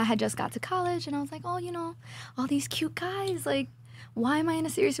young, I had just got to college, and I was like, oh, you know, all these cute guys, like, why am I in a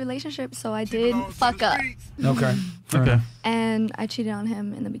serious relationship? So I did fuck up. Okay. And I cheated on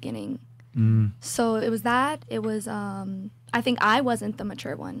him in the beginning. So it was that. It was, I think I wasn't the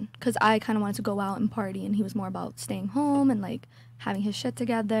mature one because I kind of wanted to go out and party, and he was more about staying home and like having his shit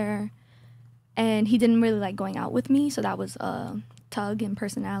together. And he didn't really like going out with me, so that was a tug in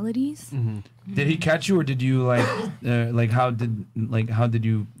personalities. Did he catch you, or did you like how did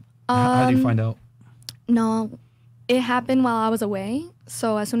you find out? No, it happened while I was away.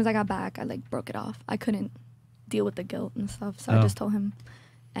 So as soon as I got back, I like broke it off. I couldn't deal with the guilt and stuff, so I just told him,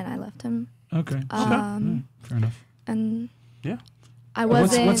 and I left him. Okay. Fair enough. And yeah, I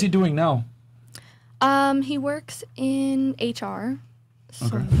wasn't. What's he doing now? He works in HR. So,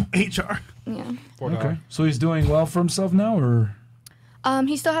 HR. Yeah. Okay. So he's doing well for himself now, or?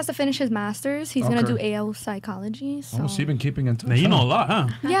 He still has to finish his master's. He's gonna do AL psychology. So. Oh, so you've been keeping in touch. Now, you know a lot, huh?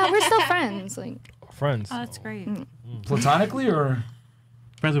 Yeah, we're still friends. Like friends. Oh, that's great. Platonically, or?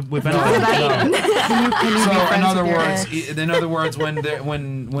 Friends with So in other words,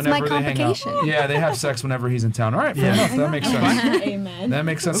 whenever they hang out, yeah, they have sex whenever he's in town. All right, fair enough. That makes sense. Amen. That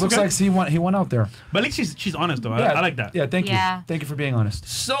makes sense. Looks like he went out there. But at least she's honest though. Yeah, I like that. Yeah, thank you. Thank you for being honest.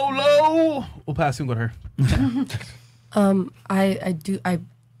 Solo. We'll pass and go to her.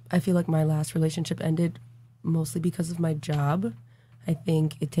 I feel like my last relationship ended mostly because of my job. I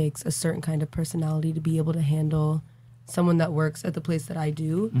think it takes a certain kind of personality to be able to handle someone that works at the place that I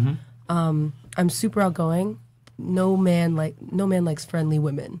do. I'm super outgoing. No man likes friendly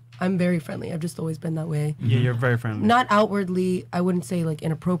women. I'm very friendly. I've just always been that way. Yeah, you're very friendly. Not outwardly, I wouldn't say like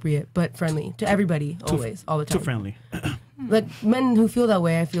inappropriate, but friendly to everybody, always, all the time. Too friendly. Like men who feel that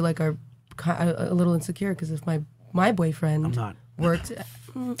way, I feel like are a little insecure because if my boyfriend worked,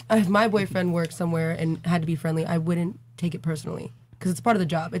 if my boyfriend worked somewhere and had to be friendly, I wouldn't take it personally because it's part of the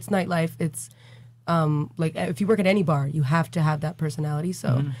job. It's nightlife. It's like if you work at any bar, you have to have that personality.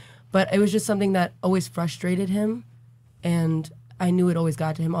 So, but it was just something that always frustrated him, and I knew it always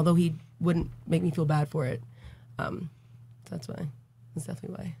got to him. Although he wouldn't make me feel bad for it. So that's why. That's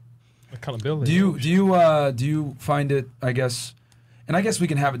definitely why. Accountability. Do you find it? I guess we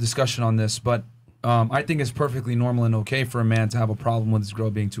can have a discussion on this, but I think it's perfectly normal and okay for a man to have a problem with his girl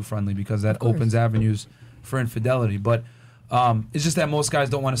being too friendly because that opens avenues for infidelity. But it's just that most guys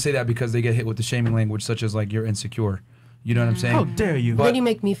don't want to say that because they get hit with the shaming language, such as like you're insecure. You know what I'm saying? How dare you? But then you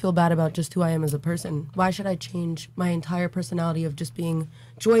make me feel bad about just who I am as a person. Why should I change my entire personality of just being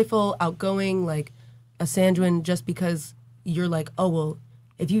joyful, outgoing, like a sanguine, just because you're like, oh, well,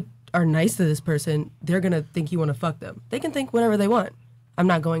 if you are nice to this person, they're going to think you want to fuck them. They can think whatever they want. I'm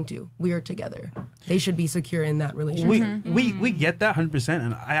not going to. We are together. They should be secure in that relationship. We get that 100%,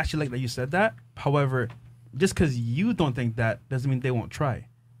 and I actually like that you said that. However, just because you don't think that doesn't mean they won't try.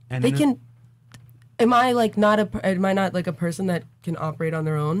 And they can. Am I not like a person that can operate on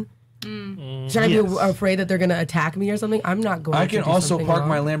their own? Should I be afraid that they're gonna attack me or something? I'm not going. I can also park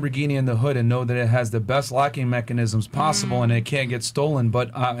my Lamborghini in the hood and know that it has the best locking mechanisms possible and it can't get stolen.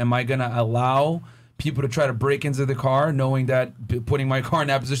 But am I gonna allow people to try to break into the car, knowing that putting my car in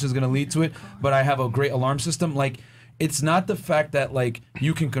that position is gonna lead to it? But I have a great alarm system. Like, it's not the fact that like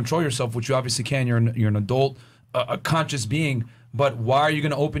you can control yourself, which you obviously can. You're an adult, a conscious being. But why are you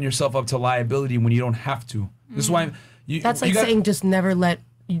going to open yourself up to liability when you don't have to? This is why that's like saying just never let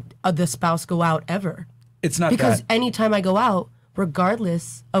the spouse go out ever. It's not because that. anytime I go out,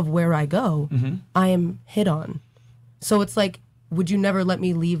 regardless of where I go, I am hit on. So it's like, would you never let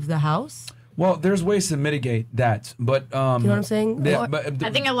me leave the house? Well, there's ways to mitigate that, but you know what I'm saying? I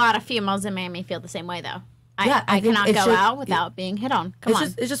think a lot of females in Miami feel the same way, though. I think cannot go out without being hit on.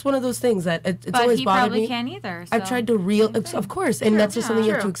 It's just one of those things that it's but always he bothered me. probably can't either. So. I've tried to of course, and that's just something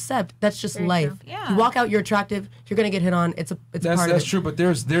you have to accept. That's just life. Yeah. You walk out, you're attractive, you're gonna get hit on. It's a part of it. That's true, but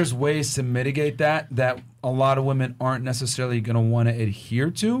there's ways to mitigate that a lot of women aren't necessarily gonna want to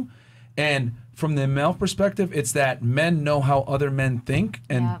adhere to, and from the male perspective, it's that men know how other men think,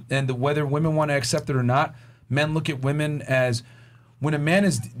 and whether women want to accept it or not, men look at women as. When a man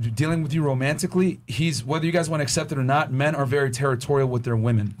is dealing with you romantically, whether you guys want to accept it or not, men are very territorial with their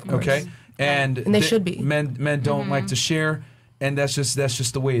women. Okay, and they should be. Men don't like to share, and that's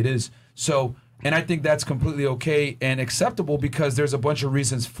just the way it is. So, and I think that's completely okay and acceptable because there's a bunch of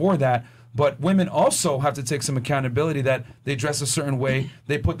reasons for that. But women also have to take some accountability that they dress a certain way,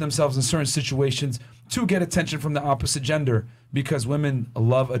 they put themselves in certain situations to get attention from the opposite gender because women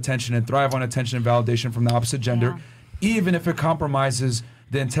love attention and thrive on attention and validation from the opposite gender. Yeah. Even if it compromises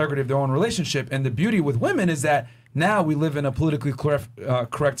the integrity of their own relationship. And the beauty with women is that now we live in a politically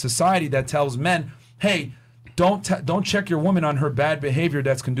correct society that tells men, hey, don't check your woman on her bad behavior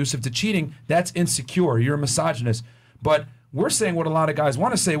that's conducive to cheating. That's insecure. You're a misogynist. But we're saying what a lot of guys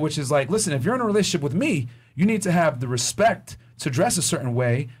want to say, which is like, listen, if you're in a relationship with me You need to have the respect to dress a certain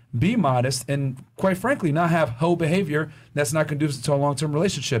way, be modest, and quite frankly, not have hoe behavior that's not conducive to a long-term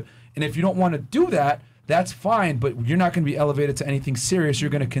relationship. And if you don't want to do that, that's fine, but you're not going to be elevated to anything serious. You're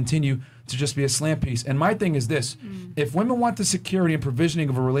going to continue to just be a slam piece. And my thing is this. If women want the security and provisioning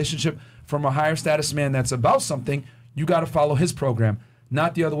of a relationship from a higher status man that's about something, you got to follow his program,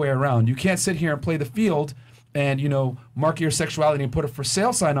 not the other way around. You can't sit here and play the field and, you know, market your sexuality and put a for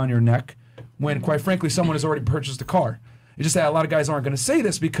sale sign on your neck when, quite frankly, someone has already purchased a car. It's just that a lot of guys aren't going to say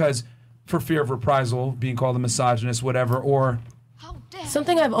this because for fear of reprisal, being called a misogynist, whatever, or...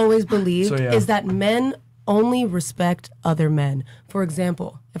 Something I've always believed is that men only respect other men. For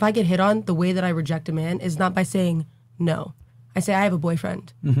example, if I get hit on, the way that I reject a man is not by saying no. I say I have a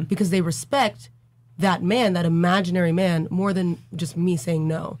boyfriend because they respect that man, that imaginary man, more than just me saying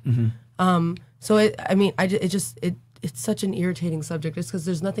no. So it's such an irritating subject just because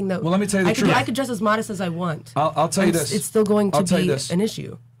there's nothing that... Well, let me tell you the truth. I could dress as modest as I want. I'll tell you this. It's still going to be an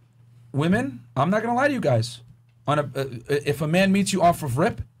issue. Women, I'm not going to lie to you guys. If a man meets you off of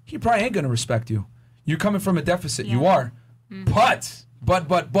rip, he probably ain't going to respect you. You're coming from a deficit. You are. But,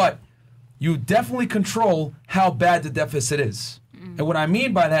 you definitely control how bad the deficit is. And what I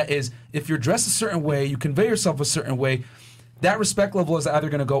mean by that is if you're dressed a certain way, you convey yourself a certain way, that respect level is either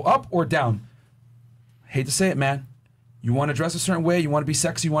going to go up or down. Hate to say it, man. You want to dress a certain way, you want to be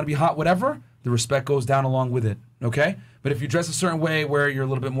sexy, you want to be hot, whatever, the respect goes down along with it, okay? But if you dress a certain way where you're a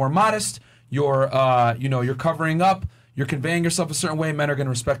little bit more modest, you're covering up, you're conveying yourself a certain way, men are going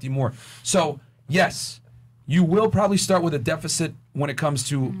to respect you more. So, yes, you will probably start with a deficit when it comes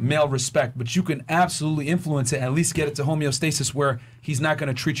to male respect, but you can absolutely influence it, at least get it to homeostasis where he's not going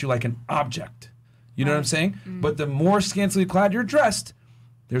to treat you like an object. You know what I'm saying? But the more scantily clad you're dressed,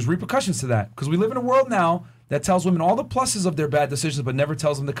 there's repercussions to that. Because we live in a world now that tells women all the pluses of their bad decisions, but never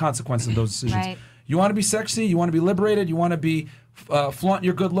tells them the consequences of those decisions. Right. You want to be sexy, you want to be liberated, you want to be flaunt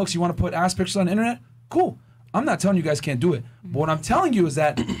your good looks, you want to put ass pictures on the internet? Cool. I'm not telling you guys can't do it. But what I'm telling you is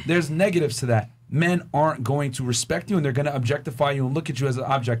that there's negatives to that. Men aren't going to respect you, and they're going to objectify you and look at you as an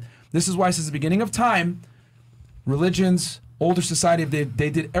object. This is why since the beginning of time, religions, older society, they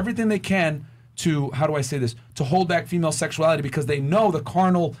did everything they can to, how do I say this, to hold back female sexuality because they know the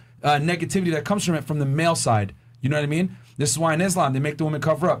carnal negativity that comes from it from the male side. You know what I mean? This is why in Islam they make the woman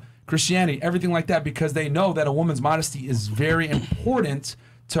cover up. Christianity, everything like that, because they know that a woman's modesty is very important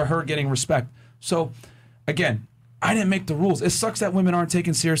to her getting respect. So, again, I didn't make the rules. It sucks that women aren't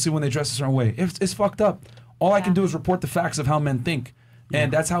taken seriously when they dress a certain way. It's fucked up. All I can do is report the facts of how men think,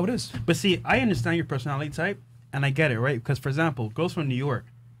 and that's how it is. But see, I understand your personality type, and I get it, right? Because, for example, girls from New York,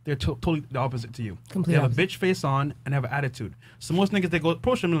 they're totally the opposite to you. Completely. They have a bitch face on and have an attitude. So most niggas, they go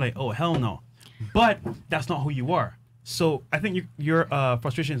approach them and like, oh, hell no. But that's not who you are. So I think your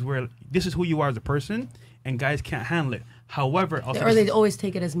frustration is where this is who you are as a person, and guys can't handle it. However, they always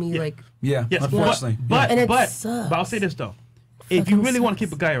take it as me like. Yeah, yes, unfortunately. But sucks. I'll say this though, if you really want to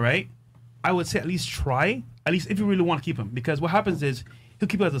keep a guy, right, I would say at least try. At least if you really want to keep him, because what happens is he'll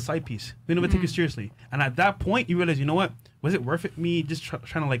keep you as a side piece. They never take you seriously, and at that point you realize, you know what, was it worth it me just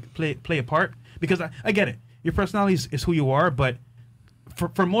trying to like play a part? Because I get it, your personality is who you are, but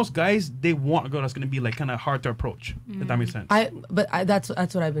for most guys, they want a girl that's going to be like kind of hard to approach. If that makes sense. That's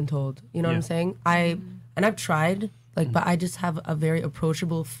what I've been told. You know what I'm saying? I've tried, like, but I just have a very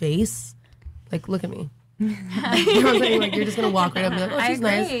approachable face. Like, look at me. You know what I'm saying? Like, you're just gonna walk right up and be like, oh, she's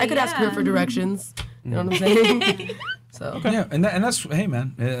nice. I could ask her for directions. You know what I'm saying? So yeah, and that's hey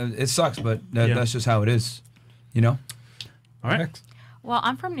man, it sucks, but that's just how it is. You know. All right. Next. Well,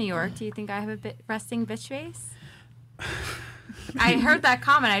 I'm from New York. Do you think I have a resting bitch face? I heard that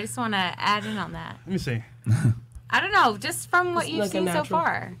comment. I just want to add in on that. Let me see. I don't know. Just from what It's you've like seen so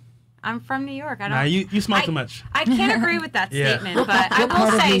far. I'm from New York. I don't. Nah, you smile too much. I can't agree with that statement, but I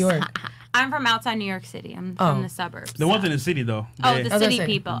will say I'm from outside New York City. I'm from the suburbs. The ones in the city, though. Oh, the city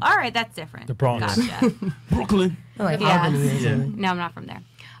people. All right, that's different. The Bronx. Gotcha. Brooklyn. like Albany. No, I'm not from there.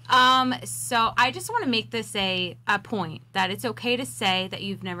 So I just want to make this a point that it's okay to say that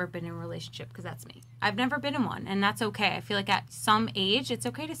you've never been in a relationship, because that's me. I've never been in one, and that's okay. I feel like at some age, it's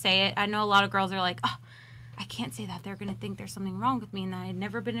okay to say it. I know a lot of girls are like, oh, I can't say that. They're going to think there's something wrong with me and that I've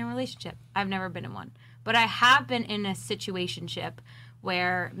never been in a relationship. I've never been in one. But I have been in a situationship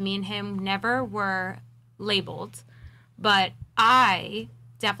where me and him never were labeled, but I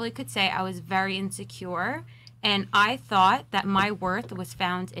definitely could say I was very insecure, and I thought that my worth was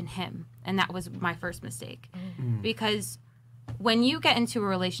found in him, and that was my first mistake. Because when you get into a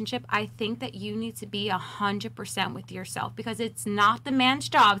relationship, I think that you need to be 100% with yourself, because it's not the man's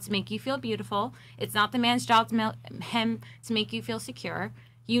job to make you feel beautiful. It's not the man's job to make you feel secure.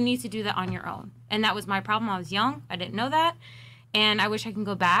 You need to do that on your own. And that was my problem. I was young. I didn't know that. And I wish I can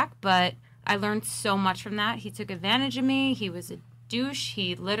go back, but I learned so much from that. He took advantage of me. He was a douche.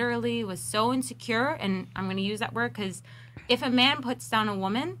 He literally was so insecure. And I'm going to use that word because if a man puts down a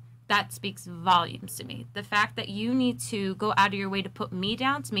woman, that speaks volumes to me. The fact that you need to go out of your way to put me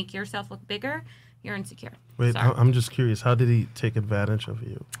down to make yourself look bigger, you're insecure. Wait, I'm just curious. How did he take advantage of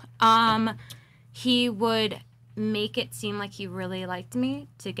you? He would make it seem like he really liked me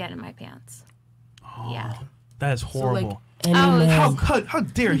to get in my pants. Oh, yeah. That is horrible. So how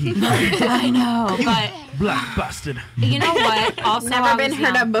dare he? I know, but black bastard. You know what? Also, never been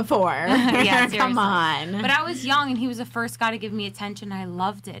heard of before. Yeah, come on. But I was young, and he was the first guy to give me attention. I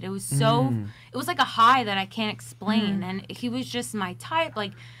loved it. It was so. It was like a high that I can't explain, and he was just my type.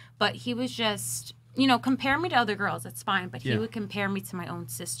 Like, but he was just, compare me to other girls. That's fine, but he would compare me to my own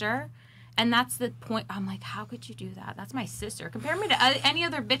sister. And that's the point. I'm like, how could you do that? That's my sister. Compare me to any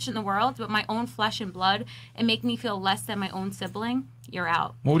other bitch in the world, but my own flesh and blood, and make me feel less than my own sibling. You're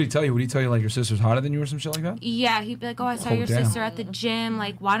out. What would he tell you? Would he tell you like your sister's hotter than you or some shit like that? Yeah, he'd be like, oh, I saw your sister at the gym.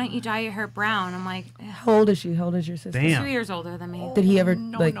 Like, why don't you dye your hair brown? I'm like, how old is she? How old is your sister? Damn. 2 years older than me. Did he ever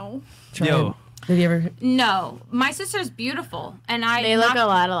try? Yo. Did he ever? No, my sister's beautiful, and They look a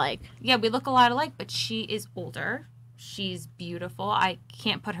lot alike. Yeah, we look a lot alike, but she is older. She's beautiful. I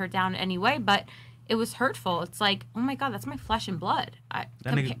can't put her down in any way, but it was hurtful. It's like, oh my God, that's my flesh and blood.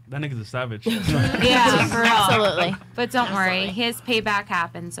 That nigga's a savage. Yeah, for real. Absolutely. But don't worry, his payback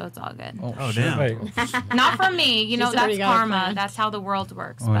happened, so it's all good. Oh damn. Not from me. That's already got karma. planned. That's how the world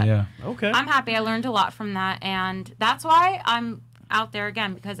works. Oh, but yeah. Okay. I'm happy. I learned a lot from that, and that's why I'm out there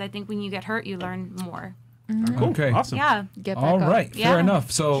again, because I think when you get hurt, you learn more. Cool. Okay. Awesome. Yeah. Get back All up. right. Yeah. Fair enough.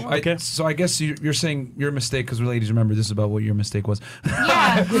 So Okay. I guess you're saying your mistake, because ladies, remember, this is about what your mistake was.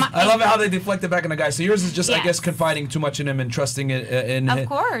 Yeah. I love how they deflect it back on the guy. So yours is just, I Yes. guess, confiding too much in him and trusting it in Of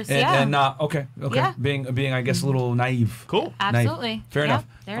course, and, yeah. and not okay. Yeah. Being I guess a little naive. Cool. Absolutely. Naive. Fair Yeah, enough.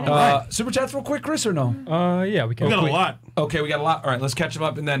 there it is. Super chats real quick, Chris, or no? Yeah, we can. We got a lot. Okay, we got a lot. All right, let's catch them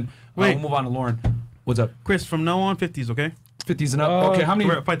up and then Wait. we'll move on to Lauren. What's up? Chris, from now on, 50s, okay? 50s and up. Okay, how many?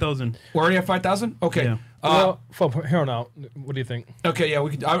 We're at 5,000. We're already at 5,000. Okay. Yeah. Well, from here on out, what do you think? Okay, yeah,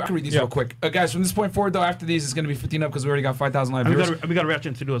 I can read these real quick. Guys, from this point forward, though, after these, it's going to be 15 up because we already got 5,000 live viewers. We got a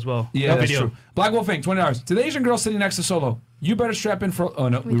reaction to do as well. Yeah, that's Video. true. Black Wolf Inc., $20. To the Asian girl sitting next to Solo, you better strap in for... Oh,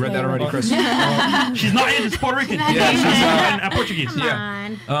 no, we read that already, Chris. She's not Asian, she's Puerto Rican. Yeah, she's Portuguese. Yeah.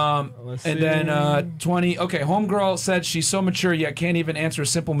 And then 20. Okay, homegirl said she's so mature yet can't even answer a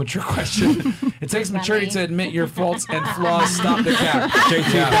simple mature question. It takes maturity to admit your faults and flaws. Stop the cap.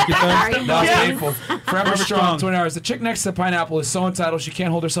 That was painful. Forever strong. 20 hours. The chick next to Pineapple is so entitled she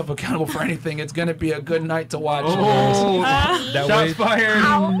can't hold herself accountable for anything. It's gonna be a good night to watch. Shots fired.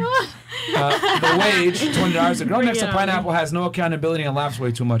 The wage, $20. The girl next to Pineapple has no accountability and laughs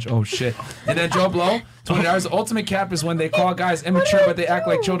way too much. Oh shit. And then Joe Blow, $20. The ultimate cap is when they call guys immature but they act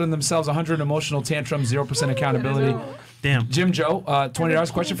like children themselves. 100 emotional tantrums, 0% accountability. Damn. Jim Joe,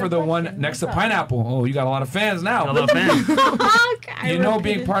 $20. Question for the one next to Pineapple. Oh, you got a lot of fans now. A lot of fans. You know,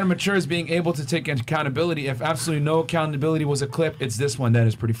 being part of mature is being able to take accountability. If absolutely no accountability was a clip, it's this one. That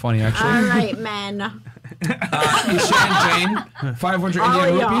is pretty funny, actually. All right, men. Isha and Jane, 500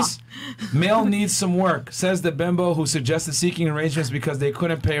 Indian rupees. Male needs some work, says the bimbo who suggested seeking arrangements because they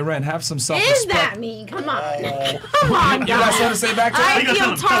couldn't pay rent. Have some self-respect. Is that me? Come on. Come on, You got something to say back to I that?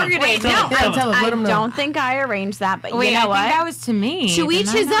 feel targeted. No, I Let him know. don't think I arranged that, but Wait, you know I what? think that was to me. To each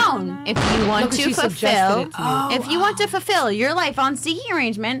his own. If you want 'cause to she suggested fulfill, it to you. if you want to fulfill your life on seeking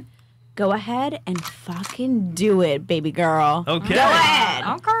arrangement, go ahead and fucking do it, baby girl. Okay. Go ahead.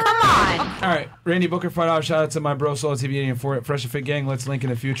 Okay. Come on. All right, Randy Booker, $5. Shout out to my bro, SoloTV84 Fresh and Fit Gang. Let's link in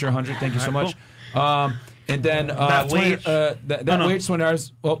the future. 100. Thank you so much. And then That 20, wage. that No, no. wage,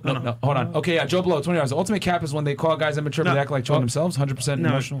 $20. Oh, no, hold on. Okay, yeah, Joe Blow, $20. The ultimate cap is when they call guys immature but they act like children themselves. 100% No.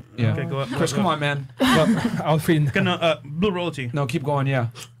 emotional. Yeah. Okay, go up. Chris, come on, man. I was feeding. Blue royalty. No, keep going. Yeah.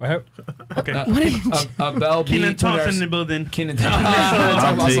 Okay. Bell B, Keenan Thompson in $20. the building. Keenan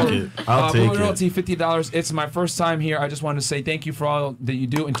I'll take it. I'll take Blue it. Royalty, $50. It's my first time here. I just wanted to say thank you for all that you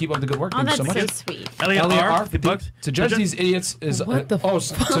do and keep up the good work. Oh, Thank you that's so much. so sweet. Elliot R, $50. To judge these idiots is What the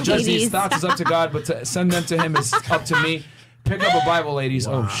to judge these Ladies. thoughts is up to God, but to send them to Him is up to me. Pick up a Bible, ladies.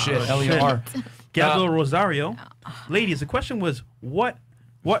 Oh shit, Elliot R. Gabriel Rosario. Ladies, the question was what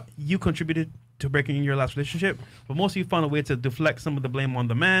you contributed to breaking your last relationship, but most of you found a way to deflect some of the blame on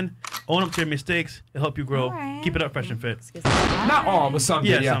the man. Own up to your mistakes. It'll help you grow. Alright. Keep it up, fresh and fit. Not all, but some did,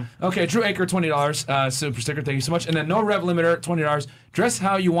 Yeah, yeah. some. Okay, Drew Aker, $20. Super sticker, thank you so much. And then no rev limiter, $20. Dress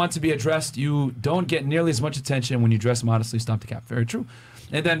how you want to be addressed. You don't get nearly as much attention when you dress modestly. Stop the cap. Very true.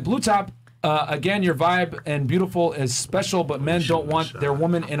 And then Blue Top, Again, your vibe and beautiful is special, but men don't want their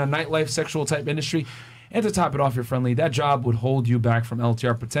woman in a nightlife sexual type industry. And to top it off, you're friendly. That job would hold you back from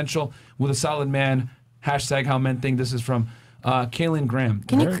LTR potential. With a solid man, hashtag how men think. This is from Kaylin Graham.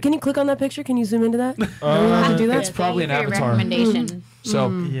 Can you click on that picture? Can you zoom into that? Are we allowed to do that? It's probably an avatar. Recommendation. So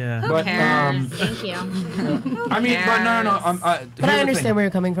yeah, Who cares? Thank you. I mean, but no. But I understand where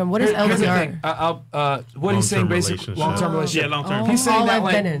you're coming from. What is LTR? What he's saying, basically, long-term relationship. Yeah, long-term. He's saying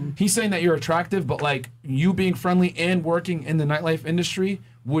that he's saying that you're attractive, but like you being friendly and working in the nightlife industry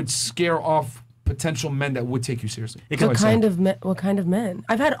would scare off potential men that would take you seriously. What kind of men?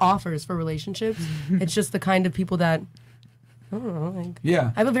 I've had offers for relationships. It's just the kind of people that I don't know. Like,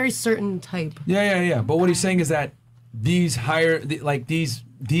 yeah, I have a very certain type. Yeah. But what he's saying is that these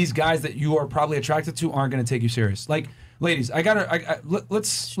these guys that you are probably attracted to aren't going to take you serious. Like, ladies,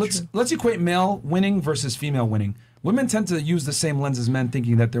 let's equate male winning versus female winning. Women tend to use the same lens as men,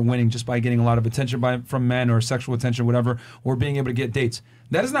 thinking that they're winning just by getting a lot of attention from men or sexual attention, whatever, or being able to get dates.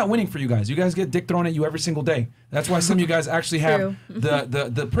 That is not winning for you guys. You guys get dick thrown at you every single day. That's why some of you guys actually have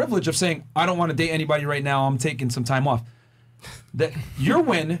the privilege of saying, I don't want to date anybody right now. I'm taking some time off. That your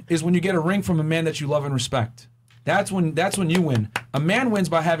win is when you get a ring from a man that you love and respect. That's when you win. A man wins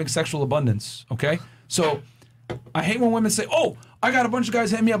by having sexual abundance. Okay, so I hate when women say, "Oh, I got a bunch of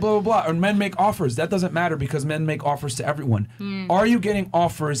guys hitting me up, blah blah blah," or men make offers. That doesn't matter because men make offers to everyone. Are you getting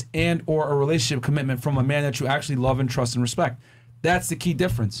offers and or a relationship commitment from a man that you actually love and trust and respect? That's the key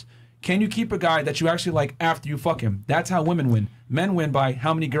difference. Can you keep a guy that you actually like after you fuck him? That's how women win. Men win by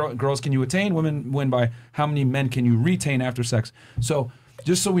how many girls can you attain. Women win by how many men can you retain after sex. So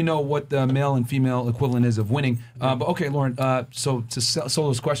just so we know what the male and female equivalent is of winning. But okay, Lauren, so to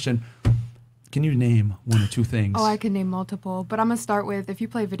Solo's question, can you name one or two things? Oh, I can name multiple, but I'm going to start with, if you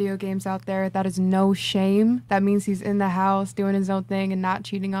play video games out there, that is no shame. That means he's in the house doing his own thing and not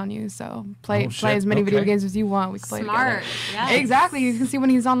cheating on you. So play as many video games as you want. We can play together. Yes. Exactly. You can see when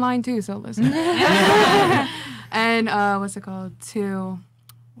he's online too, so listen. And what's it called? What was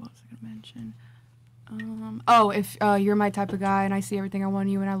I going to mention? If you're my type of guy and I see everything I want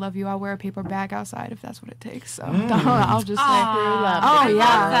in you and I love you, I'll wear a paper bag outside if that's what it takes. So I'll just say,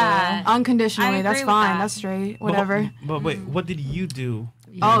 unconditionally. That's fine. That's straight. Whatever. But wait, what did you do?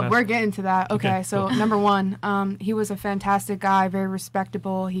 We're getting to that. Okay, so number one, he was a fantastic guy, very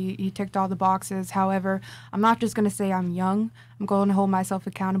respectable. He ticked all the boxes. However, I'm not just going to say I'm young. I'm going to hold myself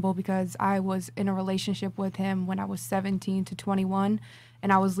accountable because I was in a relationship with him when I was 17 to 21.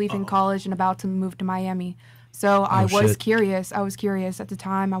 And I was leaving college and about to move to Miami. So I was curious. I was curious at the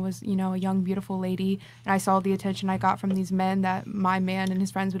time. I was, a young, beautiful lady. And I saw the attention I got from these men that my man and his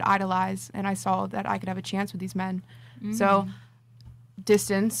friends would idolize. And I saw that I could have a chance with these men. So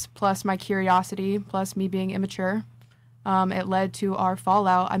distance plus my curiosity plus me being immature, it led to our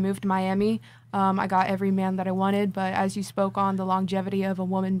fallout. I moved to Miami. I got every man that I wanted. But as you spoke on, the longevity of a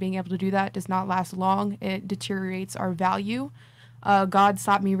woman being able to do that does not last long. It deteriorates our value. God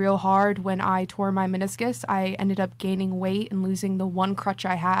stopped me real hard when I tore my meniscus. I ended up gaining weight and losing the one crutch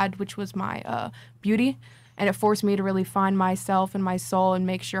I had, which was my beauty. And it forced me to really find myself and my soul and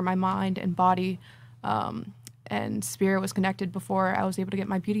make sure my mind and body and spirit was connected before I was able to get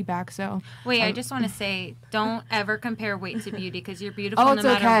my beauty back. So wait, I just want to say, don't ever compare weight to beauty because you're beautiful no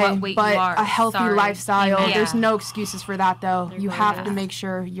matter what weight you are. A healthy lifestyle. Yeah. There's no excuses for that, though. You have to make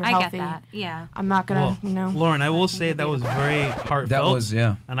sure you're healthy. I get that. Yeah. I'm not gonna, Lauren, I will say that was very heartfelt. That was,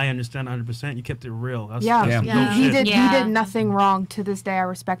 and I understand 100%. You kept it real. That's He did nothing wrong. To this day, I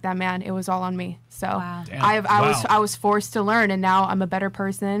respect that man. It was all on me. So I was forced to learn, and now I'm a better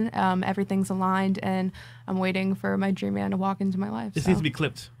person. Everything's aligned, and I'm waiting for my dream man to walk into my life. This needs to be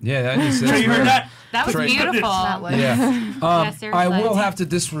clipped. Yeah, that needs to you heard that? That was beautiful. I will have to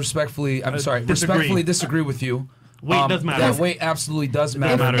respectfully disagree with you. Weight does matter. That weight absolutely does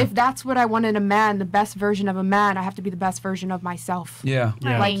matter. If that's what I want in a man, the best version of a man, I have to be the best version of myself. Yeah.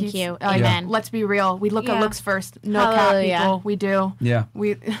 Thank you. Amen. Let's be real. We look at looks first. No cap, people. We do. Yeah.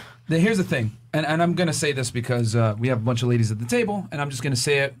 Here's the thing, and I'm going to say this because we have a bunch of ladies at the table, and I'm just going to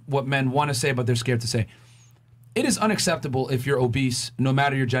say it what men want to say, but they're scared to say. It is unacceptable if you're obese, no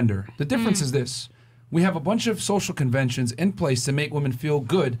matter your gender. The difference is this. We have a bunch of social conventions in place to make women feel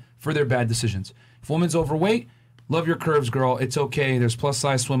good for their bad decisions. If a woman's overweight, love your curves, girl. It's okay. There's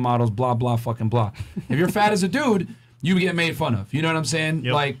plus-size swim models, blah, blah, fucking blah. If you're fat as a dude, you get made fun of. You know what I'm saying?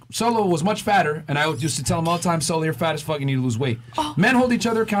 Yep. Like, Solo was much fatter, and I used to tell him all the time, Solo, you're fat as fuck, you need to lose weight. Men hold each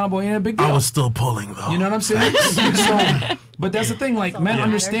other accountable, ain't a big deal. I was still pulling, though. You know what I'm saying? So, but that's the thing, like, men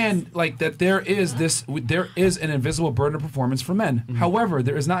understand, like, that there is an invisible burden of performance for men. However,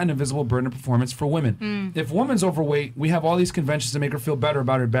 there is not an invisible burden of performance for women. If a woman's overweight, we have all these conventions to make her feel better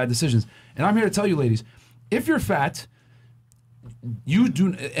about her bad decisions. And I'm here to tell you, ladies, if you're fat,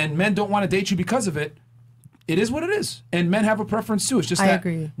 and men don't want to date you because of it, it is what it is, and men have a preference too. It's just that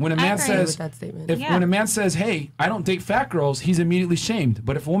when a man says, when a man says, "Hey, I don't date fat girls," he's immediately shamed.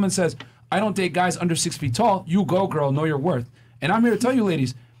 But if a woman says, "I don't date guys under 6 feet tall," you go, girl, know your worth. And I'm here to tell you,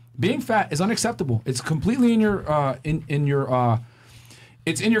 ladies, being fat is unacceptable. It's completely in your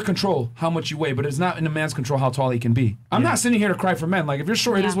it's in your control how much you weigh, but it's not in a man's control how tall he can be. I'm not sitting here to cry for men. Like, if you're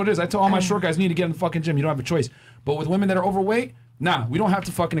short, it is what it is. I tell all my short guys, you need to get in the fucking gym. You don't have a choice. But with women that are overweight, nah, we don't have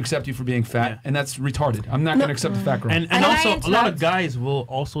to fucking accept you for being fat, and that's retarded. I'm not going to accept a fat girl. And also, a lot of guys will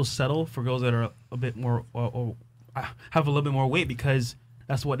also settle for girls that are a bit more, or have a little bit more weight because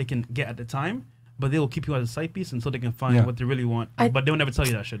that's what they can get at the time. But they will keep you as a side piece until they can find what they really want. But they'll never tell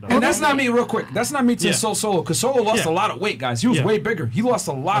you that shit, though. And that's not me, real quick. That's not me to Solo, because Solo lost a lot of weight, guys. He was way bigger. He lost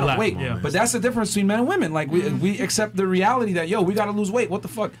a lot of weight. But that's the difference between men and women. Like, we accept the reality that, yo, we got to lose weight. What the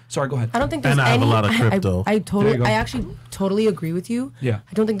fuck? Sorry, go ahead. I don't think there's I have a lot of crypto. I actually totally agree with you. Yeah.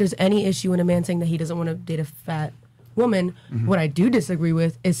 I don't think there's any issue in a man saying that he doesn't want to date a fat woman. What I do disagree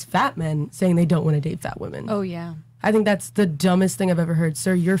with is fat men saying they don't want to date fat women. Oh, yeah. I think that's the dumbest thing I've ever heard.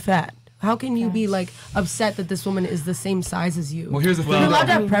 Sir, you're fat. How can you be like upset that this woman is the same size as you? Well, here's the thing. You're allowed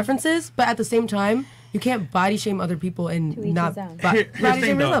to have preferences, but at the same time, you can't body shame other people and not body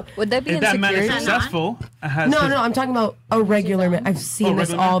shame yourself. Would that be if that man is successful, no, I'm talking about a regular man. I've seen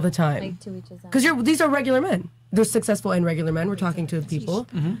this all the time. Because these are regular men. They're successful and regular men. We're talking to people.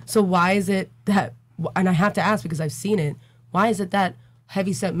 So why is it that? And I have to ask because I've seen it. Why is it that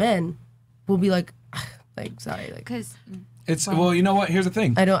heavy-set men will be like sorry, like because. It's well, you know what? Here's the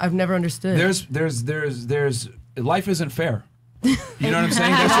thing. I've never understood. There's life isn't fair. You know what I'm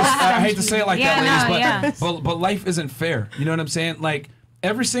saying? I hate to say it like that, ladies, but life isn't fair. You know what I'm saying? Like,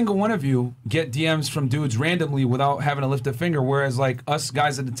 every single one of you get DMs from dudes randomly without having to lift a finger, whereas like us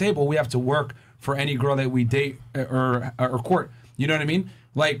guys at the table, we have to work for any girl that we date or court. You know what I mean?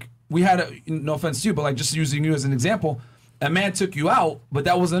 Like, we had no offense to you, but like, just using you as an example, a man took you out, but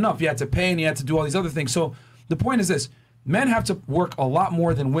that wasn't enough. You had to pay and you had to do all these other things. So the point is this. Men have to work a lot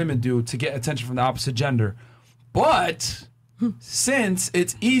more than women do to get attention from the opposite gender. But since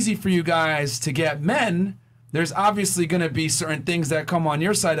it's easy for you guys to get men, there's obviously going to be certain things that come on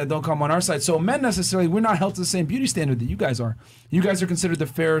your side that don't come on our side. So men necessarily, we're not held to the same beauty standard that you guys are. You guys are considered the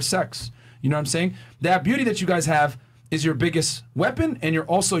fairer sex. You know what I'm saying? That beauty that you guys have is your biggest weapon and you're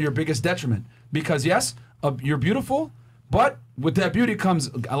also your biggest detriment. Because yes, you're beautiful, but with that beauty comes,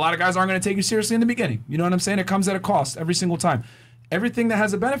 a lot of guys aren't going to take you seriously in the beginning. You know what I'm saying? It comes at a cost every single time. Everything that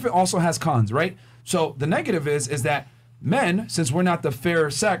has a benefit also has cons, right? So the negative is that men, since we're not the fair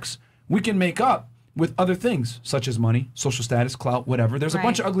sex, we can make up with other things, such as money, social status, clout, whatever. There's a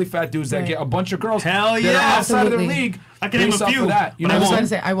bunch of ugly fat dudes that get a bunch of girls that are outside of their league. I can name a few. That, you know I was what trying to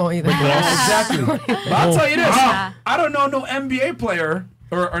say, I won't either. Exactly. But I'll tell you this. I don't know no NBA player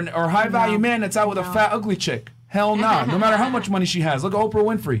or high-value man that's out with a fat, ugly chick. Hell nah. No matter how much money she has. Look at Oprah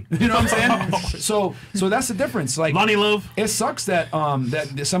Winfrey. You know what I'm saying? So that's the difference. Like, Lonnie Love. It sucks that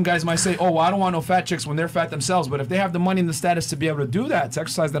that some guys might say, oh, well, I don't want no fat chicks when they're fat themselves. But if they have the money and the status to be able to do that, to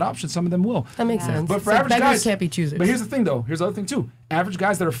exercise that option, some of them will. That makes sense. But for average guys, can't be choosers. But here's the thing, though. Here's the other thing too. Average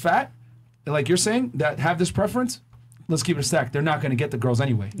guys that are fat, like you're saying, that have this preference, let's keep it a stack. They're not going to get the girls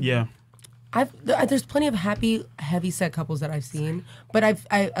anyway. Yeah. There's plenty of heavy set couples that I've seen, but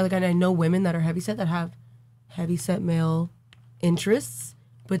I know women that are heavy set that have heavy set male interests,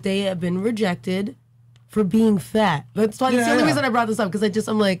 but they have been rejected for being fat. That's why that's the only reason I brought this up, because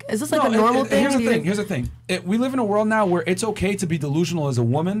I'm like, is this like a normal thing? Here's the thing. We live in a world now where it's okay to be delusional as a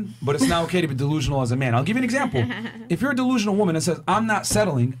woman, but it's not okay to be delusional as a man. I'll give you an example. If you're a delusional woman that says, I'm not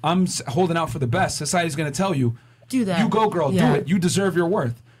settling, I'm holding out for the best, society's going to tell you, do that. You go, girl, do it. You deserve your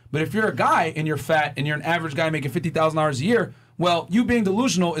worth. But if you're a guy and you're fat and you're an average guy making $50,000 a year, well, you being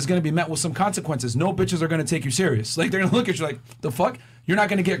delusional is going to be met with some consequences. No bitches are going to take you serious. Like, they're going to look at you like, the fuck? You're not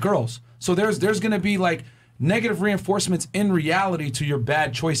going to get girls. So there's going to be like negative reinforcements in reality to your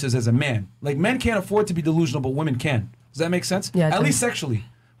bad choices as a man. Like, men can't afford to be delusional, but women can. Does that make sense? Yeah. At least sexually,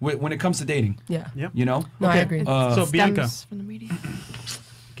 when it comes to dating. Yeah. Yep. You know? No, I agree. So Bianca, from the media.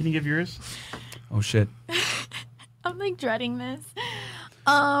 Can you give yours? Oh shit. I'm like dreading this.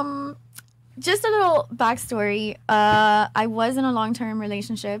 Just a little backstory. I was in a long-term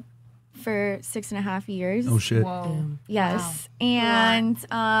relationship for 6.5 years. Oh shit. Whoa. Yes. Wow. And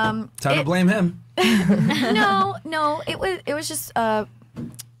time to blame him. No, it was just a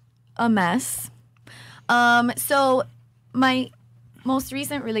mess. So my most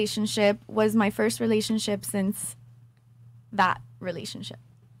recent relationship was my first relationship since that relationship.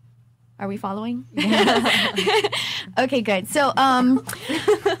 Are we following? Okay, good. So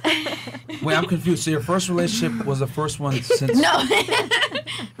wait, I'm confused. So your first relationship was the first one since? No.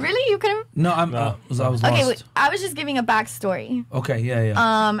 Really? You couldn't? No, I was lost. Okay, wait, I was just giving a backstory. Okay,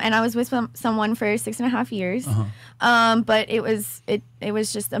 yeah. And I was with someone for 6.5 years. But it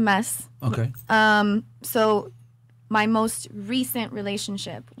was just a mess. Okay. So my most recent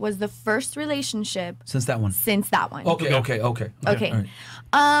relationship was the first relationship since that one. Okay. Right.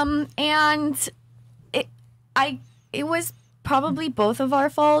 And it was probably both of our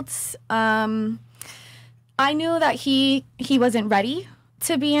faults. I knew that he wasn't ready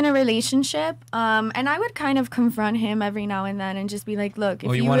to be in a relationship. And I would kind of confront him every now and then and just be like, look,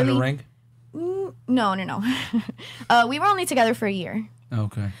 if you wanted a ring? No. We were only together for a year.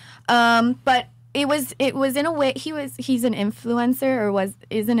 Okay. But it was in a way he's an influencer or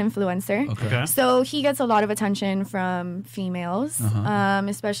is an influencer. Okay. So he gets a lot of attention from females,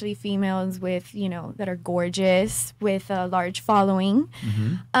 especially females with that are gorgeous with a large following.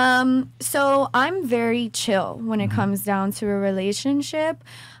 So I'm very chill when it comes down to a relationship.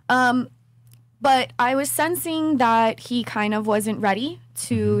 But I was sensing that he kind of wasn't ready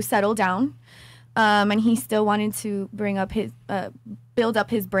to settle down. And he still wanted to build up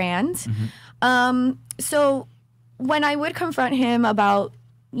his brand. So when I would confront him about,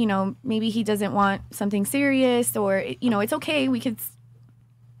 maybe he doesn't want something serious or, it's okay.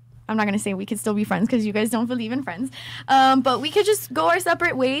 I'm not going to say we could still be friends because you guys don't believe in friends. But we could just go our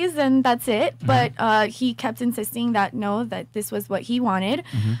separate ways and that's it. But he kept insisting that that this was what he wanted.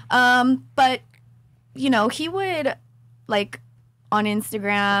 But, he would on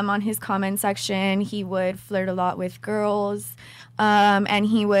Instagram, on his comment section, he would flirt a lot with girls, and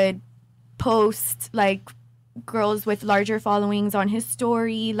he would post girls with larger followings on his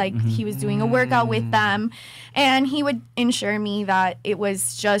story, he was doing a workout with them, and he would ensure me that it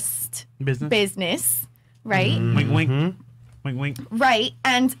was just business, right? Wink, wink. Wink, wink. Right,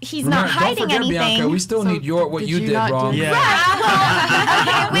 and he's not hiding don't forget, anything. Bianca, we still need what you did wrong. Yeah.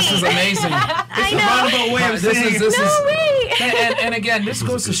 Right. This is amazing. I know. Way of saying this is wait. and again, this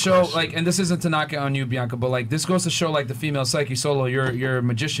goes to show and this isn't to knock it on you, Bianca, but this goes to show the female psyche. Solo, you're a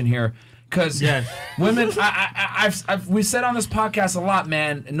magician here. Because women, we said on this podcast a lot,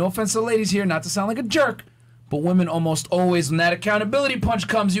 man. And no offense to the ladies here, not to sound like a jerk, but women almost always, when that accountability punch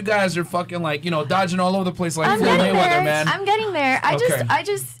comes, you guys are fucking dodging all over the place like Floyd Mayweather, man. I'm getting there. I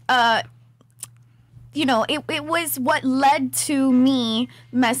just it was what led to me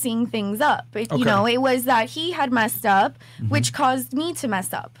messing things up. It was that he had messed up, which caused me to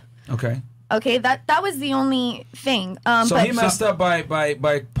mess up. Okay, that was the only thing. So he messed up by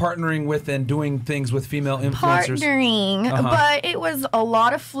partnering with and doing things with female influencers. But it was a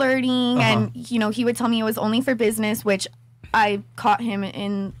lot of flirting, and he would tell me it was only for business, which I caught him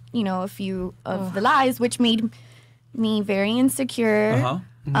in a few of the lies, which made me very insecure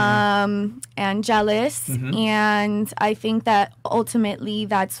and jealous. And I think that ultimately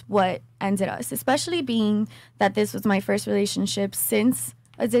that's what ended us, especially being that this was my first relationship since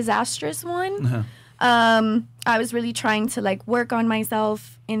a disastrous one. I was really trying to work on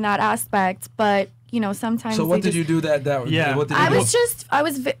myself in that aspect, but sometimes. So what did you do that? What did I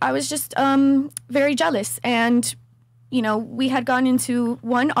was just very jealous, and we had gone into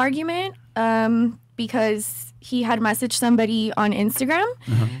one argument because he had messaged somebody on Instagram,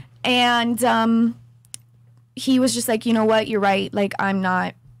 and he was just like, you know what, you're right, I'm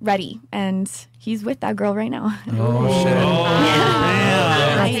not ready, and he's with that girl right now. Oh shit!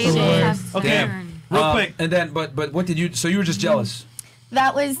 Okay, real quick. And then, but what did you? So you were just jealous?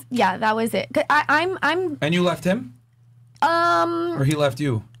 That was it. I'm. And you left him? Or he left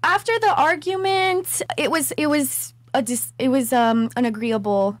you? After the argument, it was an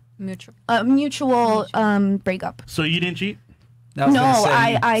agreeable mutual breakup. So you didn't cheat? No,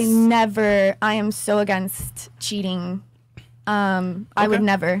 I never. I am so against cheating. I would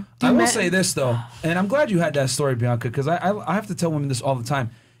never. I will say this though, and I'm glad you had that story, Bianca, because I have to tell women this all the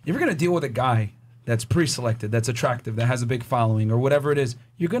time. If you're gonna deal with a guy that's pre-selected, that's attractive, that has a big following, or whatever it is,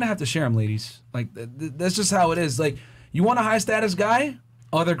 you're gonna have to share him, ladies. That's just how it is. You want a high status guy,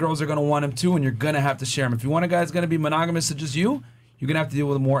 other girls are gonna want him too, and you're gonna have to share him. If you want a guy that's gonna be monogamous to just you, you're gonna have to deal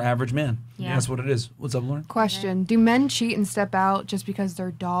with a more average man. Yeah. That's what it is. What's up, Lauren? Question: do men cheat and step out just because they're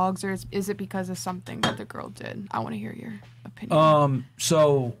dogs, or is it because of something that the girl did? I want to hear your opinion.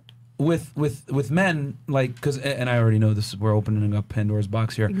 So with men, like, because, and I already know this, we're opening up Pandora's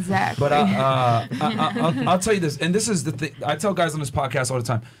box here. Exactly. But I'll tell you this, and this is the thing I tell guys on this podcast all the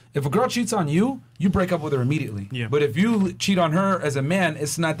time. If a girl cheats on you, you break up with her immediately. Yeah. But if you cheat on her as a man,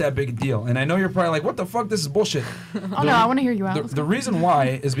 it's not that big a deal. And I know you're probably like, what the fuck? This is bullshit. Oh, no, I want to hear you out. The reason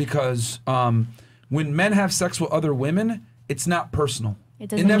why is because when men have sex with other women, it's not personal. It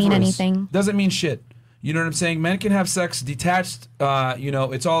doesn't mean anything. Doesn't mean shit. You know what I'm saying? Men can have sex detached.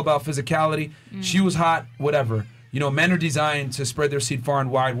 It's all about physicality. She was hot, whatever. Men are designed to spread their seed far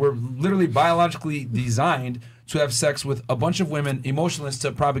and wide. We're literally biologically designed to have sex with a bunch of women, emotionless,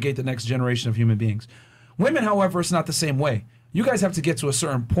 to propagate the next generation of human beings. Women, however, it's not the same way. You guys have to get to a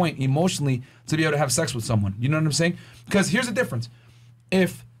certain point emotionally to be able to have sex with someone. You know what I'm saying? Because here's the difference.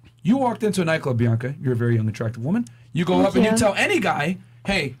 If you walked into a nightclub, Bianca, you're a very young, attractive woman, you go up and you tell any guy,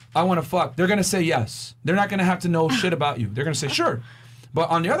 hey, I want to fuck, they're going to say yes. They're not going to have to know shit about you. They're going to say, sure. But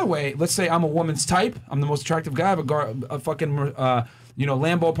on the other way, let's say I'm a woman's type. I'm the most attractive guy. I have a fucking...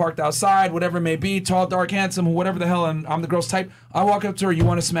 Lambo parked outside, whatever it may be, tall, dark, handsome, whatever the hell, and I'm the girl's type. I walk up to her, you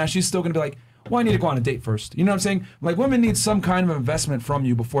want to smash, she's still going to be like, well, I need to go on a date first. You know what I'm saying? Like, women need some kind of investment from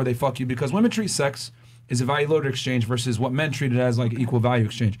you before they fuck you, because women treat sex as a value-loaded exchange versus what men treat it as, like, equal value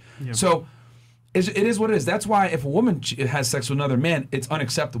exchange. Yep. So, it is what it is. That's why if a woman has sex with another man, it's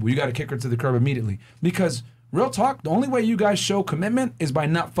unacceptable. You got to kick her to the curb immediately. Because, real talk, the only way you guys show commitment is by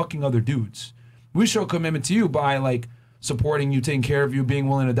not fucking other dudes. We show commitment to you by, like, supporting you, taking care of you, being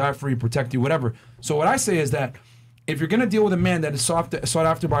willing to die for you, protect you, whatever. So what I say is that if you're going to deal with a man that is sought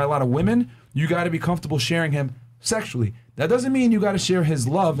after by a lot of women, you got to be comfortable sharing him sexually. That doesn't mean you got to share his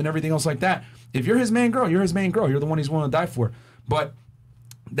love and everything else like that. If you're his main girl, you're his main girl. You're the one he's willing to die for. But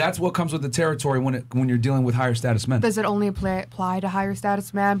that's what comes with the territory when you're dealing with higher status men. Does it only apply to higher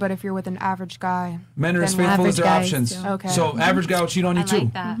status men? But if you're with an average guy, men are as faithful as their options. Okay. So average guy will cheat on you too.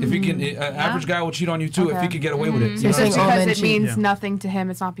 Like that. If he can, average guy will cheat on you too if he can get away with it. So it's because it means nothing to him.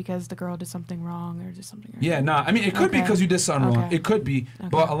 It's not because the girl did something wrong or just something. Yeah, nah. I mean, it could be because you did something wrong. It could be,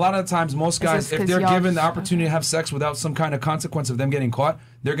 but a lot of the times, most guys, if they're given the opportunity to have sex without some kind of consequence of them getting caught,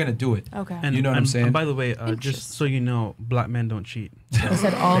 they're gonna do it. Okay. And you know what I'm saying? And by the way, just so you know, black men don't cheat. I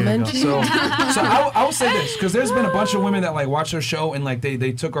said all men cheat. So I will say this, because there's been a bunch of women that like watch our show and like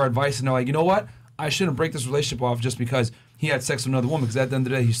they took our advice and they're like, you know what? I shouldn't break this relationship off just because he had sex with another woman, because at the end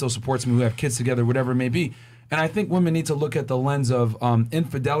of the day, he still supports me. We have kids together, whatever it may be. And I think women need to look at the lens of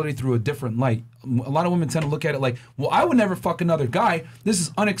infidelity through a different light. A lot of women tend to look at it like, well, I would never fuck another guy. This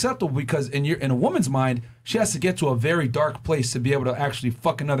is unacceptable, because in a woman's mind, she has to get to a very dark place to be able to actually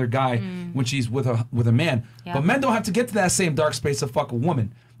fuck another guy when she's with a man. Yeah. But men don't have to get to that same dark space to fuck a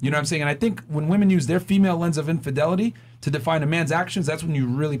woman. You know what I'm saying? And I think when women use their female lens of infidelity to define a man's actions, that's when you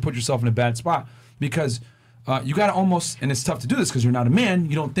really put yourself in a bad spot. Because you got to almost, and it's tough to do this because you're not a man,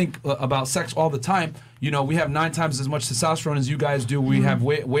 you don't think about sex all the time. You know, we have 9 times as much testosterone as you guys do. We have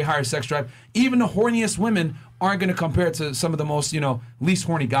way higher sex drive. Even the horniest women aren't going to compare to some of the most, least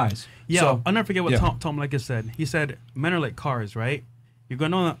horny guys. Yeah, so, I'll never forget what Tom Leggett said. He said, men are like cars, right? You're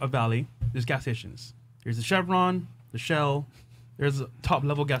going down a valley, there's gas stations. There's the Chevron, the Shell, there's top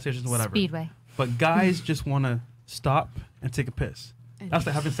level gas stations, whatever. Speedway. But guys just want to stop and take a piss. That's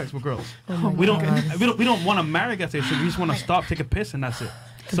like having sex with girls. We don't want to marry a gas station. We just want to stop, take a piss, and that's it.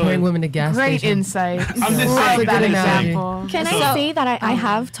 Comparing women to gas great stations. Insight. I'm just saying. That example. Can I say that I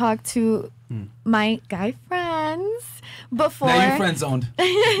have talked to my guy friends before? Now you friend zoned.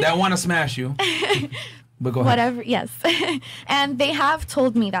 That want to smash you. But go ahead. Whatever, yes. And they have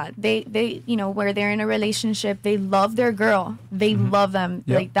told me that they where they're in a relationship, they love their girl. They love them.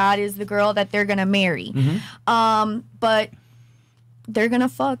 Yep. Like, that is the girl that they're gonna marry. But they're gonna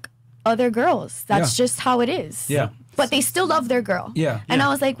fuck other girls. That's just how it is. Yeah. But they still love their girl. Yeah. And I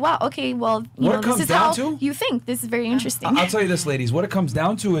was like, wow, okay, well, this is how you think. This is very interesting. I'll tell you this, ladies. What it comes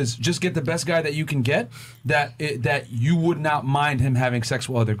down to is just get the best guy that you can get that you would not mind him having sex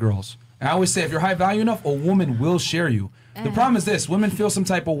with other girls. And I always say, if you're high value enough, a woman will share you. The problem is this: women feel some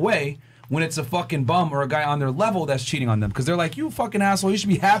type of way when it's a fucking bum or a guy on their level that's cheating on them, because they're like, you fucking asshole, you should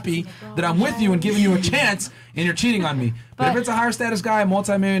be happy that I'm with you and giving you a chance, and you're cheating on me. But if it's a higher status guy, a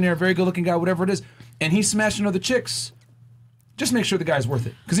multimillionaire, very good looking guy, whatever it is, and he's smashing other chicks, just make sure the guy's worth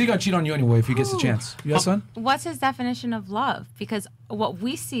it, because he's gonna cheat on you anyway if he gets the chance. You got son? What's his definition of love? Because what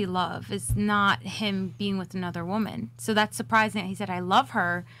we see love is not him being with another woman. So that's surprising that he said, I love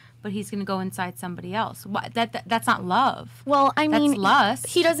her, but he's going to go inside somebody else. That's not love. Well, I mean, that's lust.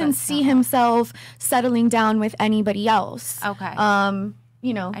 He doesn't see himself settling down with anybody else. Okay.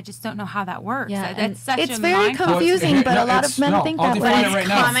 I just don't know how that works. Yeah, That's such it's a very confusing, but a lot of men think that way. It's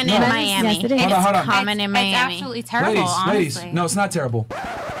common in Miami. Yes, it is. It's common in Miami. It's absolutely terrible, honestly. Ladies, no, it's not terrible.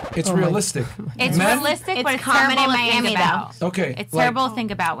 It's realistic. It's realistic, but it's common terrible in to think Miami, about. Okay. It's terrible to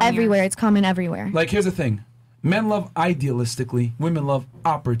think about. When Everywhere. It's common everywhere. Like, here's the thing. Men love idealistically. Women love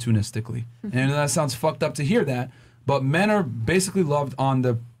opportunistically. And that sounds fucked up to hear that. But men are basically loved on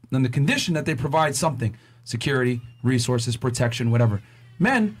the condition that they provide something. Security, resources, protection, whatever.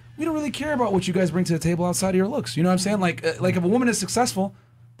 Men, we don't really care about what you guys bring to the table outside of your looks. You know what I'm saying? Like if a woman is successful,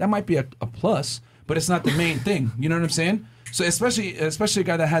 that might be a plus, but it's not the main thing. You know what I'm saying? So especially a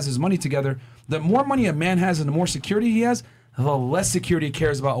guy that has his money together, the more money a man has and the more security he has, the less security he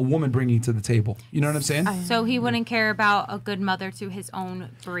cares about a woman bringing to the table. You know what I'm saying? So he wouldn't care about a good mother to his own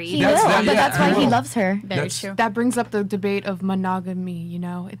breed. He will, but that's why he loves her. Very true. That brings up the debate of monogamy. You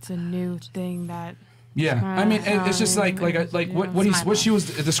know, it's a new thing that. Yeah, I mean, it's just like what she was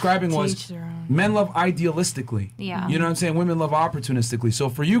describing was men love idealistically. Yeah. You know what I'm saying? Women love opportunistically. So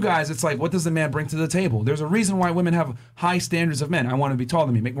for you guys, it's like, what does the man bring to the table? There's a reason why women have high standards of men. I want to be taller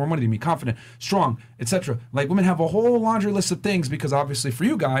than me, make more money than me, confident, strong, etc. Like, women have a whole laundry list of things because obviously for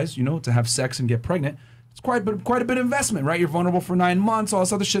you guys, you know, to have sex and get pregnant, it's quite a bit of investment, right? You're vulnerable for 9 months, all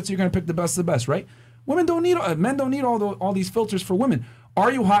this other shit, so you're gonna pick the best of the best, right? Men don't need all these filters for women.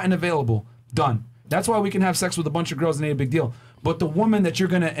 Are you hot and available? Done. That's why we can have sex with a bunch of girls and it ain't a big deal. But the woman that you're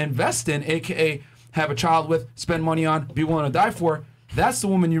going to invest in, a.k.a. have a child with, spend money on, be willing to die for, that's the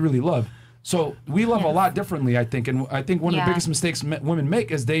woman you really love. So we love a lot differently, I think. And I think one of the biggest mistakes women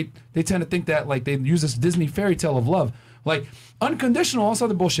make is they tend to think that, like, they use this Disney fairy tale of love. Like, unconditional, all this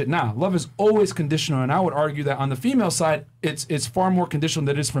other bullshit. Nah, love is always conditional. And I would argue that on the female side, it's far more conditional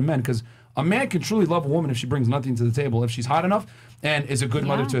than it is for men. Because a man can truly love a woman if she brings nothing to the table, if she's hot enough and is a good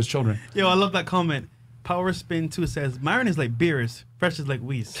mother to his children. Yo, I love that comment. Power Spin 2 says, Myron is like beers, fresh is like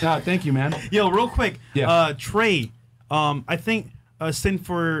Weiss. Thank you, man. Yo, real quick. Yeah. Trey, I think Sin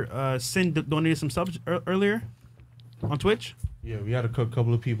donated some subs earlier on Twitch. Yeah, we had a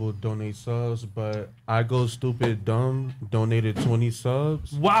couple of people donate subs, but I Go Stupid Dumb donated 20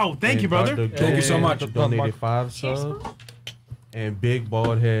 subs. Wow, thank you, brother. Thank you so much. Donated 5 subs. And Big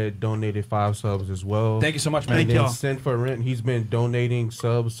Bald Head donated 5 subs as well. Thank you so much, man. And then Send for Rent, he's been donating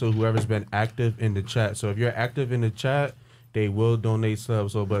subs to whoever's been active in the chat. So if you're active in the chat, they will donate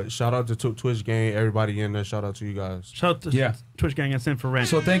subs. So, but shout out to Twitch Gang, everybody in there. Shout out to you guys. Shout out to Twitch Gang and Send for Rent.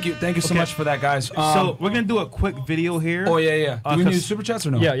 So thank you so much for that, guys. So we're gonna do a quick video here. Oh yeah. Do we need super chats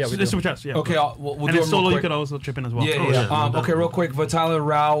or no? Yeah, we do super chats. Yeah. Okay, we'll and do it Solo, real quick. you could also chip in as well. Yeah. Okay, real quick. Vitala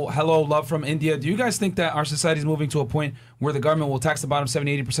Rao, hello, love from India. Do you guys think that our society is moving to a point where the government will tax the bottom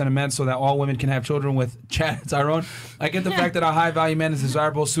 70-80% of men so that all women can have children with Chad Tyrone? I get the fact that a high value man is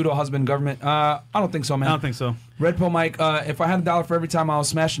desirable, pseudo husband government. I don't think so, man. I don't think so. Red Pill Mike, if I had $1 for every time I was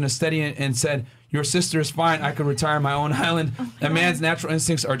smashing a steady and said, your sister is fine, I could retire my own island. A man's natural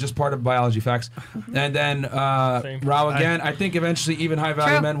instincts are just part of biology, facts. And then Rao again, I think eventually even high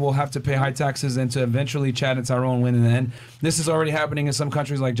value men will have to pay high taxes and to eventually Chad and Tyrone win in the end. This is already happening in some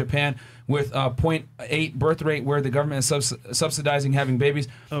countries like Japan with 0.8 birth rate where the government is subsidizing having babies.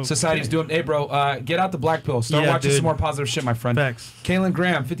 Society's doing, hey bro, get out the black pill. Start watching some more positive shit, my friend. Facts. Kaylin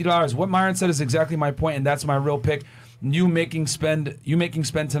Graham, $50. What Myron said is exactly my point, and that's my real pick. You making spend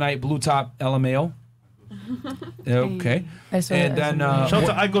tonight, blue top, LMAO. Okay. And then shout out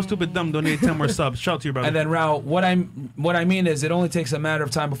to I Go Stupid Dumb, donate 10 more subs. Shout out to you, brother. And then Rao, what I mean is it only takes a matter of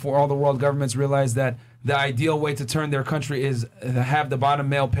time before all the world governments realize that the ideal way to turn their country is to have the bottom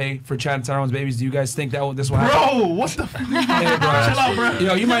male pay for Chad and Tyrone's babies. Do you guys think that this will happen? Bro, what the Hey, bro. Chill out, bro.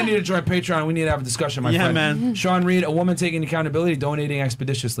 Yo, you might need to join Patreon. We need to have a discussion, my friend. Yeah, man. Sean Reed, a woman taking accountability, donating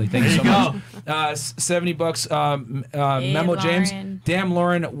expeditiously. Thank you so much. $70. Memo James. Damn,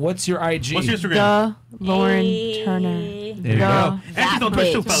 Lauren, what's your IG? What's your Instagram? Lauren Turner. There you go. And she's on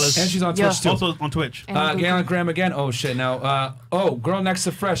Twitch too, fellas. And she's on Twitch too. Also on Twitch. Galen Graham again. Oh shit. Now, girl next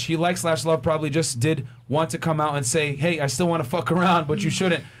to Fresh. He likes /love. Probably just did want to come out and say, hey, I still want to fuck around, but you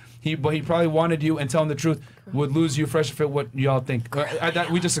shouldn't. But he probably wanted you and tell him the truth would lose you. Fresh Fit. What y'all think?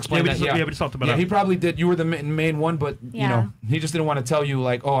 We just explained that. Yeah, we just talked about that. He probably did. You were the main one, but you know, he just didn't want to tell you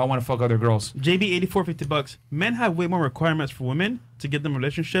like, oh, I want to fuck other girls. JB84 $50. Men have way more requirements for women to get them a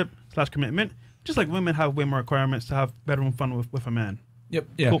relationship / commitment. Just like women have way more requirements to have bedroom fun with a man. Yep.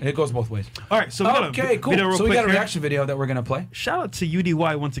 Yeah. Cool. It goes both ways. All right. So we got cool. So we got a reaction video that we're gonna play. Shout out to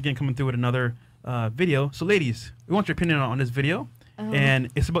UDY once again coming through with another video. So ladies, we want your opinion on this video,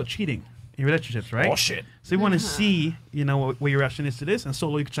 and it's about cheating in relationships, right? Oh shit. So we want to see, you know, what your reaction is to this, and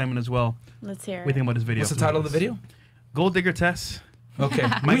Solo, you can chime in as well. Let's hear it. What do you think about this video? What's the title of the video? Gold Digger Test. Okay.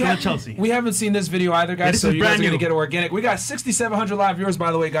 Michael and Chelsea. We haven't seen this video either, guys. So you guys are gonna get organic. We got 6,700 live viewers,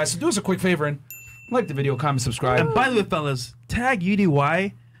 by the way, guys. So do us a quick favor and like the video, comment, subscribe. And by the way, fellas, tag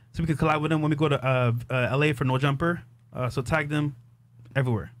UDY so we can collab with them when we go to LA for No Jumper. So tag them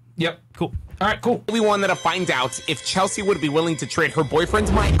everywhere. Yep. Cool. All right, cool. We wanted to find out if Chelsea would be willing to trade her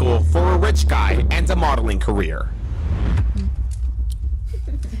boyfriend Michael for a rich guy and a modeling career.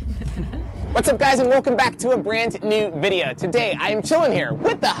 What's up, guys, and welcome back to a brand new video. Today, I am chilling here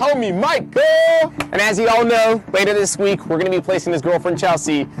with the homie Michael. And as you all know, later this week, we're gonna be placing his girlfriend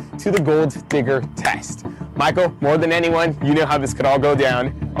Chelsea to the gold digger test. Michael, more than anyone, you know how this could all go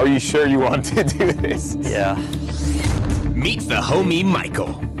down. Are you sure you want to do this? Yeah. Meet the homie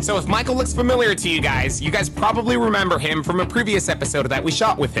Michael. So if Michael looks familiar to you guys probably remember him from a previous episode that we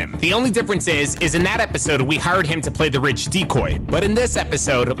shot with him. The only difference is in that episode, we hired him to play the rich decoy. But in this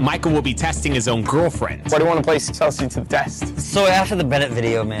episode, Michael will be testing his own girlfriend. Why do you want to place Chelsea to the test? So after the Bennett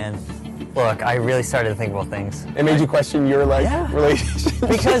video, man, look, I really started to think about things. It made you question your relationship?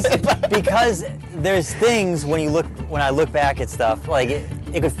 because there's things when I look back at stuff, like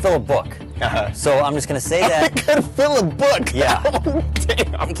it could fill a book. So I'm just gonna say that. It could fill a book? Yeah. Oh,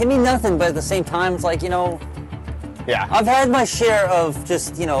 damn. It can be nothing, but at the same time, it's like, yeah. I've had my share of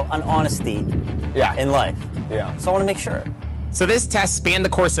just, an honesty in life. Yeah. So I wanna make sure. So this test spanned the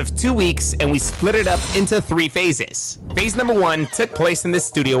course of 2 weeks, and we split it up into 3 phases. Phase number 1 took place in this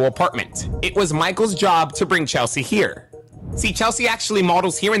studio apartment. It was Michael's job to bring Chelsea here. See, Chelsea actually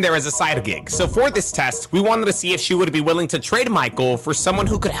models here and there as a side gig, so for this test, we wanted to see if she would be willing to trade Michael for someone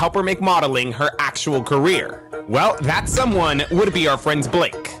who could help her make modeling her actual career. Well, that someone would be our friend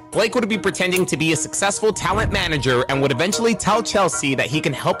Blake. Blake would be pretending to be a successful talent manager and would eventually tell Chelsea that he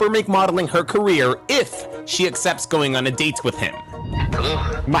can help her make modeling her career if she accepts going on a date with him.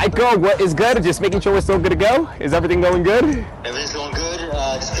 Hello? Michael, what is good? Just making sure we're still good to go. Is everything going good? Everything's going good.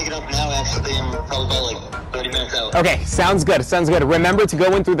 Just picking up now. Actually, I'm probably about 30 minutes out. Okay, sounds good. Sounds good. Remember to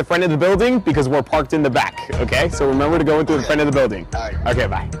go in through the front of the building because we're parked in the back. Okay, so remember to go in through the front of the building. All right. Okay,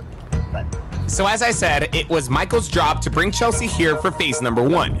 bye. So as I said, it was Michael's job to bring Chelsea here for phase number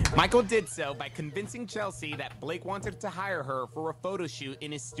 1. Michael did so by convincing Chelsea that Blake wanted to hire her for a photo shoot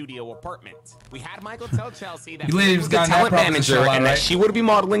in his studio apartment. We had Michael tell Chelsea that Blake was the talent manager and that she would be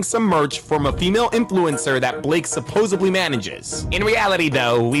modeling some merch from a female influencer that Blake supposedly manages. In reality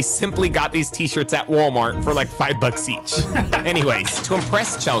though, we simply got these t-shirts at Walmart for like $5 each. Anyways, to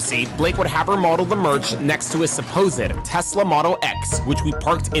impress Chelsea, Blake would have her model the merch next to his supposed Tesla Model X, which we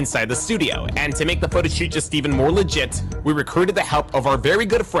parked inside the studio. And to make the photo shoot just even more legit, we recruited the help of our very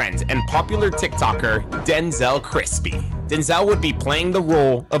good friend and popular TikToker, Denzel Crispy. Denzel would be playing the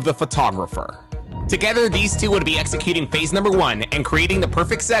role of the photographer. Together, these two would be executing phase number 1 and creating the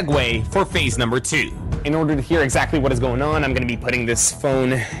perfect segue for phase number 2. In order to hear exactly what is going on, I'm going to be putting this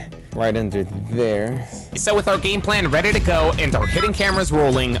phone right under there. So with our game plan ready to go and our hidden cameras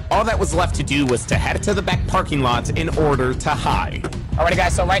rolling, all that was left to do was to head to the back parking lot in order to hide. Alrighty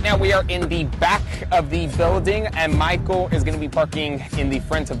guys, so right now we are in the back of the building and Michael is going to be parking in the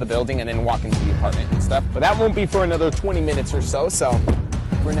front of the building and then walk into the apartment and stuff. But that won't be for another 20 minutes or so, so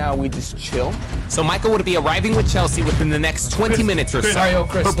for now we just chill. So Michael would be arriving with Chelsea within the next 20 minutes or so. Sorry,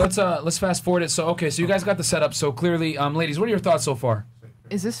 Chris, let's fast forward it. So so you guys got the setup, so clearly, ladies, what are your thoughts so far?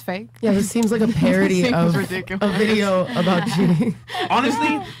 Is this fake? Yeah, this seems like a parody of ridiculous. a video about cheating.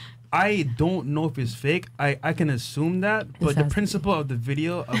 Honestly, I don't know if it's fake. I can assume that, but the principle of the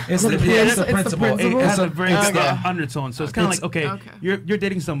video it's the principle. It has a very big undertone. So it's kind of like, okay, you're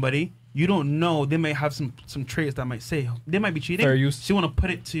dating somebody, you don't know, they may have some traits that might say they might be cheating. Fair use. So you want to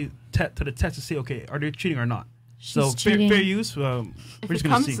put it to the test to say, okay, are they cheating or not? She's fair use. We're just gonna see. If it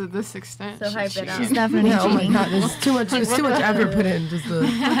comes to this extent, So hype it up. She's definitely Oh my cheating. god, there's too much effort put in. Just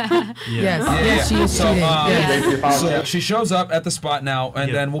the Yeah. she is cheating. So she shows up at the spot now,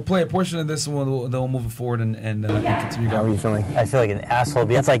 and then we'll play a portion of this, and then we'll move it forward and continue. How are you feeling? I feel like an asshole.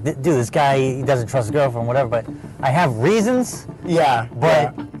 It's like, dude, this guy, he doesn't trust his girlfriend, whatever. But I have reasons. Yeah.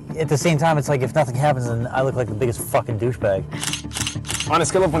 But at the same time, it's like if nothing happens, then I look like the biggest fucking douchebag. On a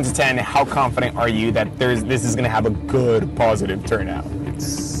scale of 1 to 10, how confident are you that this is going to have a good, positive turnout?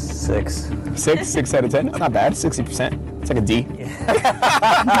 6. 6 out of 10? That's not bad. 60%. It's like a D.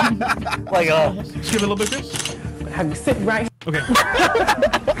 Like Just give it a little bit, Chris. Have you sit right? Okay.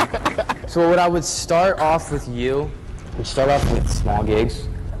 So what I would start off with we'd start off with small gigs,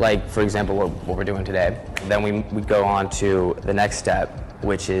 like for example what we're doing today. Then we go on to the next step,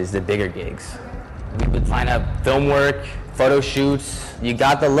 which is the bigger gigs. We would line up film work, photo shoots. You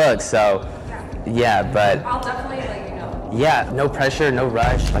got the look, so yeah, but I'll definitely let you know. yeah, no pressure, no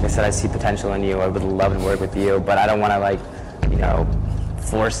rush. Like I said, I see potential in you. I would love to work with you, but I don't want to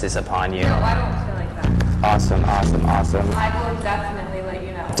force this upon you. No, I don't feel like that. Awesome. I will definitely let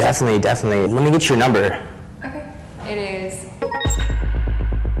you know. Definitely. Let me get your number. Okay. It is.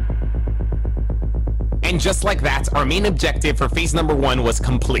 And just like that, our main objective for phase number 1 was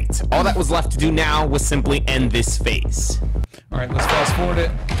complete. All that was left to do now was simply end this phase. All right, let's fast forward it.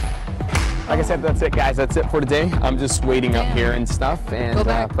 Like I said, that's it, guys. That's it for today. I'm just waiting up here and stuff, and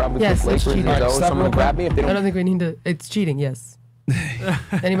probably Yes, Blake it's ready to cheating. go. Stop Someone will grab me if they I don't. don't think we need to. It's cheating. Yes.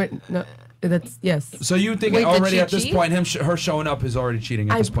 Anybody? No. That's yes. So you think Wait, did already she at this cheat? point, her showing up is already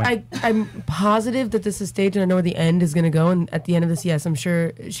cheating at this point? I'm positive that this is staged, and I know where the end is gonna go. And at the end of this, yes, I'm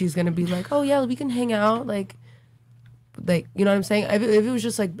sure she's gonna be like, "Oh yeah, we can hang out." Like you know what I'm saying? If it was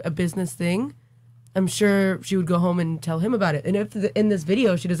just like a business thing, I'm sure she would go home and tell him about it. And if in this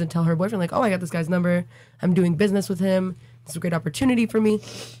video she doesn't tell her boyfriend, like, "Oh, I got this guy's number. I'm doing business with him. It's a great opportunity for me,"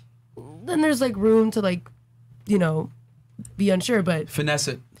 then there's like room to like, you know, be unsure. But finesse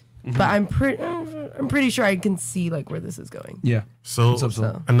it. But I'm pretty sure I can see like where this is going. Yeah. So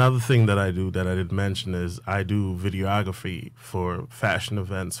another thing that I do that I didn't mention is I do videography for fashion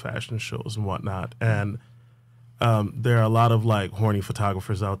events, fashion shows, and whatnot. And there are a lot of like horny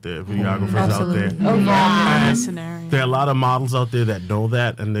photographers out there, videographers out there. Oh, yeah. And Scenario. there are a lot of models out there that know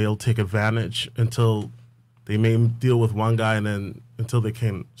that, and they'll take advantage until they may deal with one guy, and then until they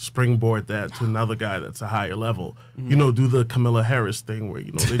can springboard that to another guy that's a higher level. You know, do the Camilla Harris thing where,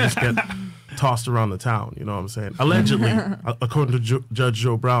 you know, they just get tossed around the town. You know what I'm saying? Allegedly, according to Judge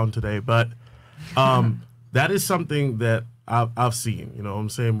Joe Brown today. But that is something that I've seen. You know what I'm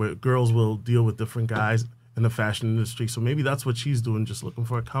saying? Where girls will deal with different guys in the fashion industry. So maybe that's what she's doing, just looking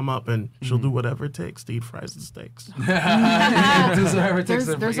for a come up, and she'll do whatever it takes to eat fries and steaks.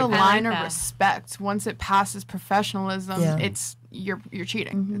 There's a line of respect. Once it passes professionalism, it's you're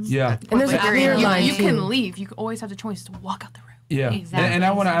cheating. It's Yeah. and there's a clear line, you too. can leave. You always have the choice to walk out the room. Yeah, Exactly. and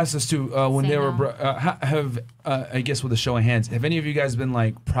I want to ask this too. When they were, I guess with a show of hands, have any of you guys been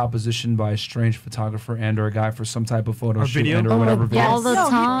like propositioned by a strange photographer and/or a guy for some type of photo Or shoot video? and/or whatever? Video? All the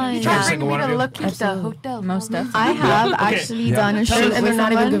time. You tried to bring me to look at the hotel. Most definitely. I have actually done a shoot and with they're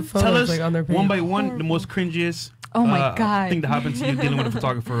not even someone. good photos Tell us like on their page. one by one the most cringiest Oh my God. thing that happened to you dealing with a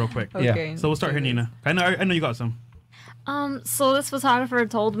photographer real quick. Okay. So we'll start here, Nina. I know you got some. So this photographer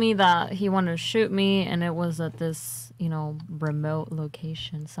told me that he wanted to shoot me, and it was at this, you know, remote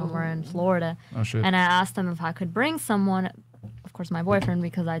location somewhere in Florida. Oh, shit. And I asked him if I could bring someone, of course my boyfriend,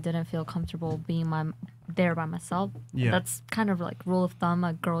 because I didn't feel comfortable being there by myself. Yeah. That's kind of like rule of thumb.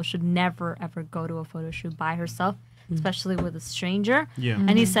 A girl should never ever go to a photo shoot by herself, especially with a stranger. Yeah.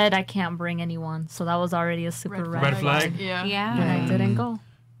 And he said I can't bring anyone, so that was already a super red flag. Yeah. Yeah. And I didn't go.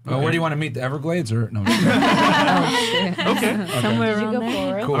 Where do you want to meet? The Everglades or no? Okay. Somewhere Did you around go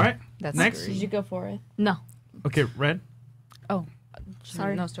there. for it? Cool. All right. That's Next. Did you go for it? No. Okay, Red. Oh,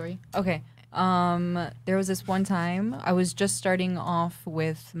 Sorry. no story. Okay. There was this one time I was just starting off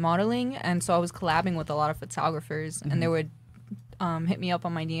with modeling, and so I was collabing with a lot of photographers, and they would hit me up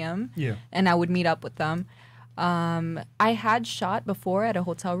on my DM, Yeah. and I would meet up with them. I had shot before at a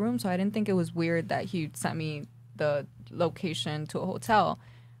hotel room, so I didn't think it was weird that he sent me the location to a hotel.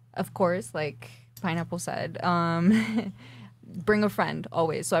 Of course, like Pineapple said, bring a friend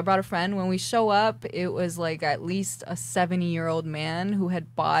always. So I brought a friend. When we show up, it was like at least a 70-year-old man who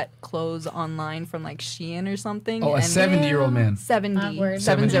had bought clothes online from like Shein or something. Oh, a and 70-year-old man. 70.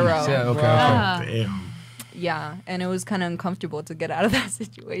 70. Yeah, okay. Damn. Yeah, and it was kind of uncomfortable to get out of that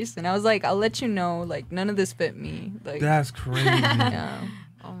situation. I was like, I'll let you know, like, none of this fit me. Like, That's crazy. yeah.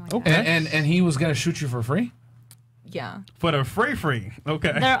 Oh my Okay. And he was gonna shoot you for free? Yeah. For the free.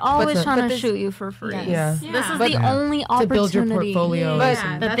 Okay. They're always the- trying but to this- shoot you for free. Yeah. This is But- the only To opportunity build your portfolio. But-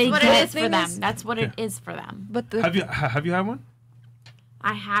 Yeah, that that's they what get. it is for them. That's what it is for them. But the Have you had one?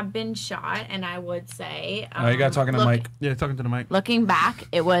 I have been shot, and I would say. You got talking to Mike. Yeah, talking to the mic. Looking back,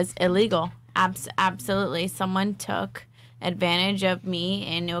 it was illegal. Absolutely. Someone took advantage of me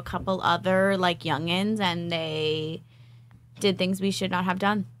and a couple other like youngins, and they did things we should not have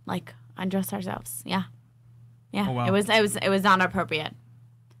done, like undress ourselves. Yeah. Yeah. Oh, wow. It was not appropriate.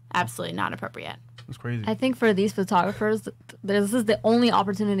 Absolutely not appropriate. That's crazy. I think for these photographers, this is the only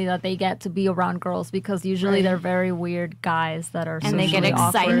opportunity that they get to be around girls, because usually they're very weird guys that are And they get socially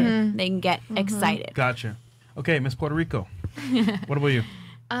awkward. excited. They can get excited. Gotcha. Okay, Miss Puerto Rico. What about you?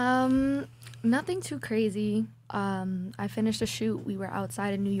 Nothing too crazy. I finished a shoot. We were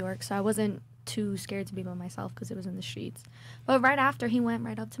outside in New York, so I wasn't too scared to be by myself because it was in the streets. But right after, he went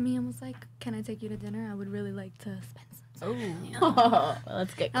right up to me and was like, "Can I take you to dinner? I would really like to spend some." Oh,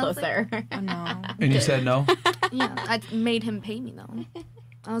 let's get I was like, closer. oh no. And you said no? Yeah, I made him pay me though.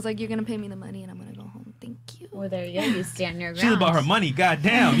 I was like, "You're gonna pay me the money, and I'm gonna go home. Thank you." Well, there you go. You stand your ground. She's about her money. God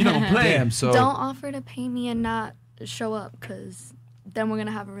damn, you don't play. Damn, so Don't offer to pay me and not show up, because then we're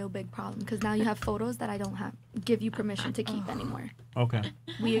gonna have a real big problem because now you have photos that I don't give you permission to keep anymore. Okay.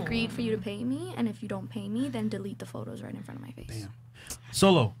 We agreed for you to pay me, and if you don't pay me, then delete the photos right in front of my face. Damn.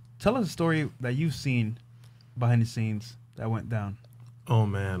 Solo, tell us a story that you've seen behind the scenes that went down. Oh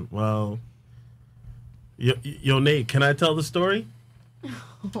man, well, yo Nate, can I tell the story?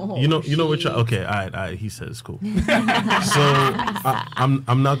 You know which. Okay, all right. He said it's cool. So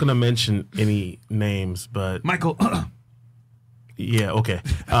I'm not gonna mention any names, but Michael. Yeah, okay.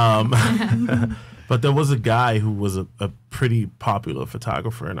 But there was a guy who was a pretty popular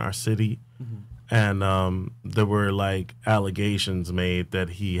photographer in our city, and there were like allegations made that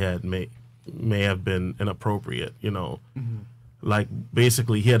he had may have been inappropriate. Like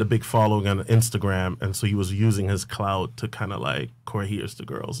basically he had a big following on Instagram, and so he was using his clout to kind of like coerce the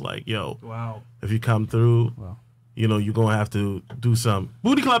girls, like, yo, wow, if you come through, you're gonna have to do some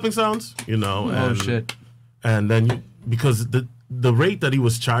booty clapping sounds, Oh shit. And then because the rate that he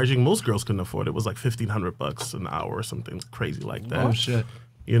was charging, most girls couldn't afford it. It was like $1,500 an hour or something crazy like that. Oh shit.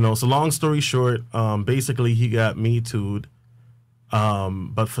 So long story short, basically he got Me Too'd,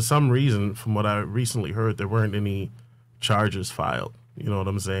 but for some reason, from what I recently heard, there weren't any charges filed. You know what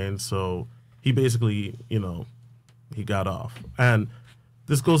I'm saying? So he basically, he got off. And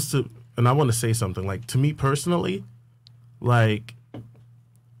this goes to, and I want to say something, like, to me personally, like,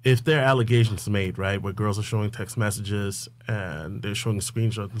 if there are allegations made, right, where girls are showing text messages and they're showing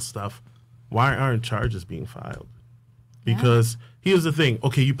screenshots and stuff, why aren't charges being filed? Because here's the thing.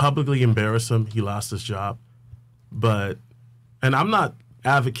 Okay, you publicly embarrass him. He lost his job. And I'm not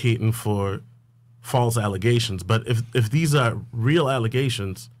advocating for false allegations, but if these are real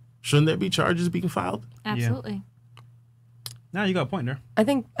allegations, shouldn't there be charges being filed? Absolutely. Now you got a point there. I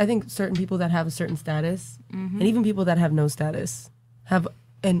think certain people that have a certain status, and even people that have no status, have,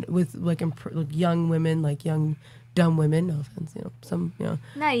 and with like young women, like young dumb women, no offense, some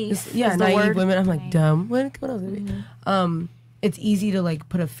naive. Naive women. I'm like, dumb. What else? It's easy to like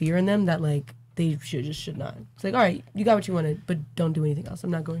put a fear in them that like they should not. It's like, all right, you got what you wanted, but don't do anything else.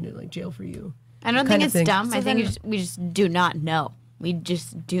 I'm not going to like jail for you. I don't think it's dumb. So I think we just do not know. We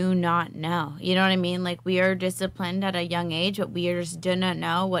just do not know. You know what I mean? Like, we are disciplined at a young age, but we just do not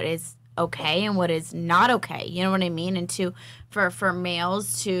know what is okay and what is not okay. You know what I mean? And for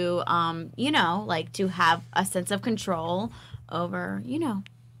males to like to have a sense of control over,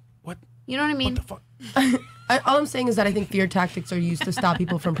 what? You know what I mean? What the fuck? All I'm saying is that I think fear tactics are used to stop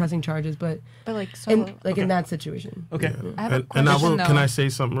people from pressing charges, but like in that situation. Okay. Yeah. I have a question, can I say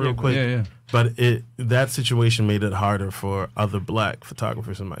something real quick? Yeah. But that situation made it harder for other black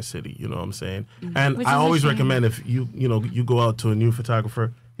photographers in my city. You know what I'm saying? And I always recommend, if you go out to a new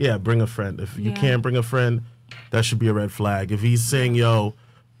photographer, bring a friend. If you can't bring a friend, that should be a red flag. If he's saying, yo,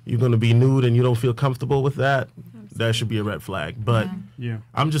 you're going to be nude and you don't feel comfortable with that, that should be a red flag. But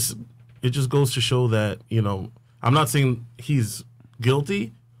it just goes to show that, I'm not saying he's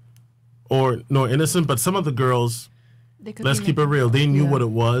guilty nor innocent, but some of the girls, let's keep it real, they knew what it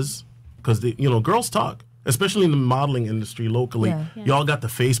was, because girls talk, especially in the modeling industry locally. Y'all got the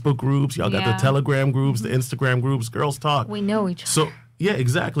Facebook groups, y'all got the Telegram groups, the Instagram groups. Girls talk. We know each other. So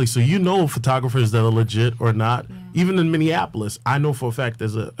exactly. So photographers that are legit or not. Even in Minneapolis, I know for a fact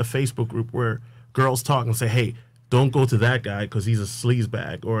there's a Facebook group where girls talk and say, hey, don't go to that guy because he's a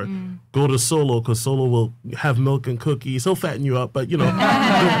sleazebag, or go to Solo because Solo will have milk and cookies. He'll fatten you up, but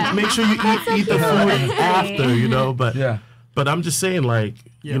make sure you eat the food after. But I'm just saying, like,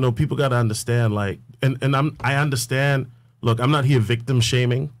 people got to understand, like, and I understand. Look, I'm not here victim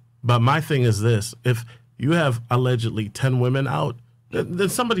shaming, but my thing is this: if you have allegedly 10 women out, then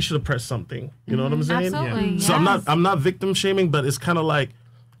somebody should have pressed something. You know what I'm saying? Absolutely. So I'm not victim shaming, but it's kind of like,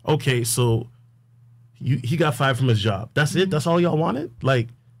 okay, so. He got fired from his job. That's it? That's all y'all wanted? Like,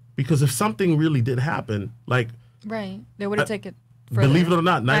 because if something really did happen, like... Right. They would have taken it further. Believe it or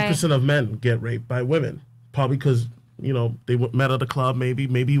not, 9% of men get raped by women. Probably because, they met at a club maybe.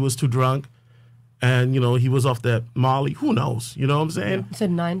 Maybe he was too drunk. And, he was off that Molly. Who knows? You know what I'm saying? You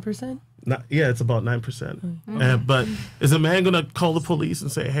said 9%? It's about 9%. But is a man going to call the police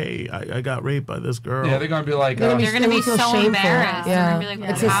and say, hey, I got raped by this girl? Yeah, they're going to be like... they're going to be so embarrassed. Yeah. They're gonna be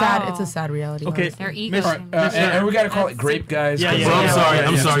like, it's a sad reality. Okay. Their ego. And we got to call it grape, guys.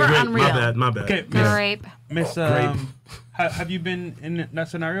 I'm sorry. Grape. My bad. Okay, grape. Miss, have you been in that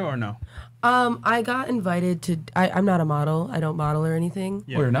scenario or no? I got invited to. I'm not a model. I don't model or anything.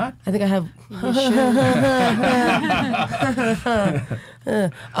 Yeah. Oh, you're not? I think I have.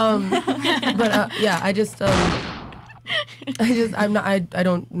 I'm not. I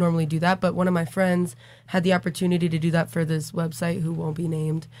don't normally do that. But one of my friends had the opportunity to do that for this website, who won't be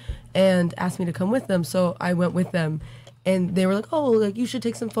named, and asked me to come with them. So I went with them, and they were like, oh, like you should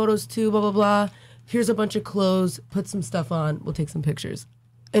take some photos too, blah blah blah. Here's a bunch of clothes, put some stuff on, we'll take some pictures.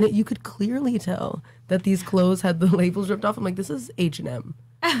 And you could clearly tell that these clothes had the labels ripped off. I'm like, this is H&M.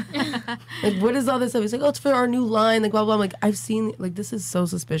 Like, what is all this stuff? He's like, oh, it's for our new line, like blah blah. I'm like, I've seen, like, this is so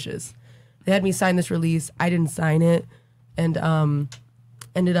suspicious. They had me sign this release, I didn't sign it, and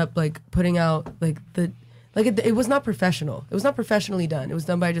ended up like putting out like it was not professional. It was not professionally done. It was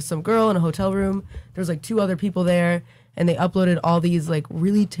done by just some girl in a hotel room. There was like 2 other people there, and they uploaded all these like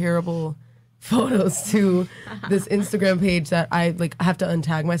really terrible photos to this Instagram page that I like have to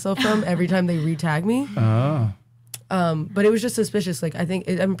untag myself from every time they retag me. Oh. But it was just suspicious. Like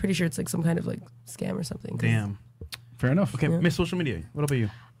I'm pretty sure it's like some kind of like scam or something. Damn. Fair enough. Okay, Miss Social Media. What about you?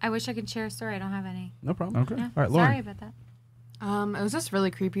 I wish I could share a story. I don't have any. No problem. Okay. Yeah. All right, Lauren. Sorry about that. It was just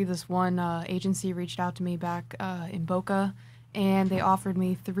really creepy. This one agency reached out to me back in Boca, and they offered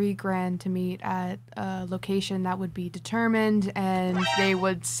me $3,000 to meet at a location that would be determined, and they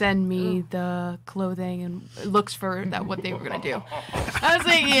would send me the clothing and looks for that what they were gonna do. I was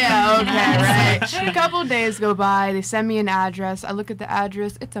like, yeah, okay, right. A couple of days go by. They send me an address. I look at the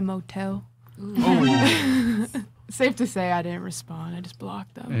address. It's a motel. Safe to say I didn't respond. I just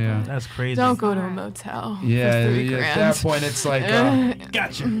blocked them. Yeah. That's crazy. Don't go to a motel. Yeah, for yeah, $3,000. at that point it's like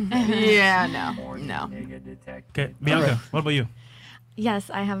gotcha. Yeah, no. Okay, Bianca, what about you? Yes,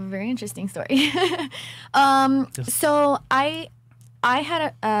 I have a very interesting story. So I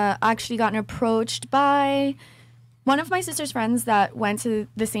had actually gotten approached by one of my sister's friends that went to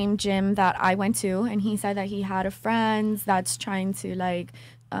the same gym that I went to, and he said that he had a friend that's trying to like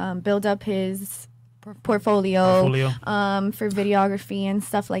build up his portfolio for videography and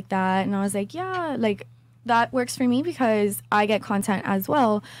stuff like that. And I was like, yeah, like that works for me because I get content as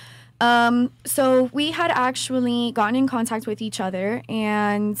well. So we had actually gotten in contact with each other,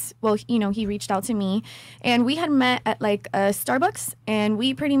 and well, you know, he reached out to me, and we had met at like a Starbucks, and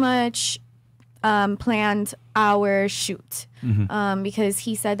we pretty much planned our shoot because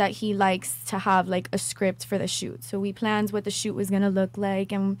he said that he likes to have like a script for the shoot. So we planned what the shoot was gonna look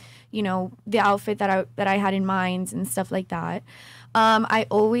like, and you know, the outfit that I had in mind and stuff like that. I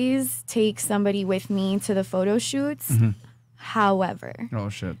always take somebody with me to the photo shoots. However, oh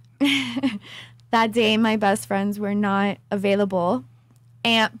shit, that day my best friends were not available,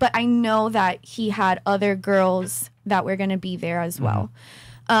 but I know that he had other girls that were gonna be there as well.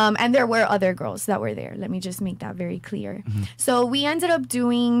 And there were other girls that were there. Let me just make that very clear. So we ended up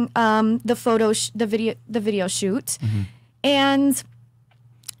doing the video shoot, and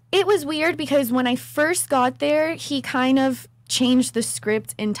it was weird because when I first got there, he kind of changed the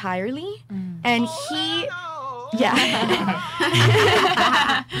script entirely, and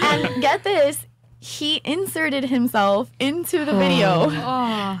and get this. He inserted himself into the video.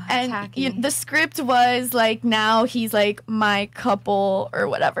 And the script was like, now he's like my couple or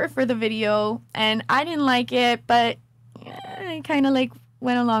whatever for the video. And I didn't like it, but I kind of like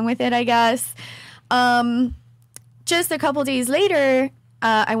went along with it, I guess. Just a couple days later,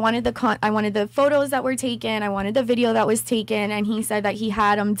 I wanted the photos that were taken. I wanted the video that was taken, and he said that he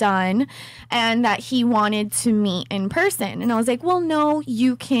had them done and that he wanted to meet in person. And I was like, well, no,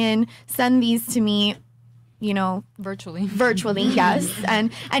 you can send these to me, you know, virtually, yes.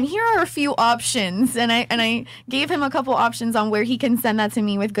 And here are a few options. And I gave him a couple options on where he can send that to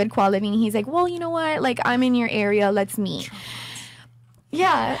me with good quality. And he's like, well, you know what? Like, I'm in your area. Let's meet.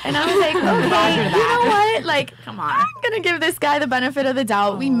 Yeah, and I was like, okay, you know what? Like, come on, I'm gonna give this guy the benefit of the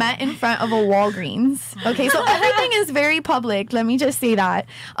doubt. We met in front of a Walgreens. Okay, so everything is very public. Let me just say that.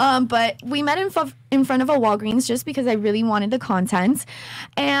 But we met in front of a Walgreens just because I really wanted the content.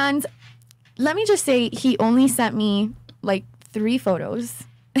 And let me just say, he only sent me like 3 photos.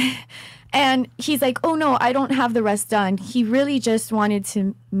 And he's like, oh no, I don't have the rest done. He really just wanted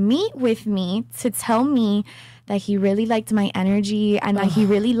to meet with me to tell me that he really liked my energy and that he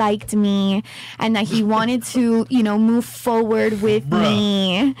really liked me and that he wanted to, you know, move forward with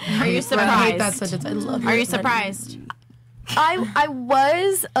me. Are you surprised? I hate that sentence. I love it. Are you surprised? I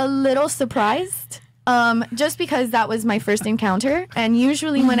was a little surprised. Just because that was my first encounter, and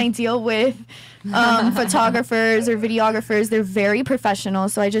usually when I deal with photographers or videographers, they're very professional.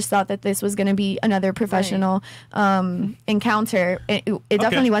 So I just thought that this was going to be another professional encounter. It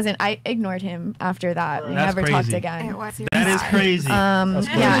definitely wasn't. I ignored him after that. We never talked again. That is crazy. Yeah,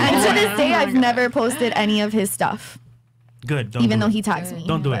 and to this day, I've never posted any of his stuff. Good. Even though he tags me.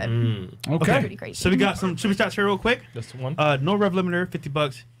 Don't do it. Okay. Pretty crazy. So we got some super chats here real quick. Just one. No rev limiter,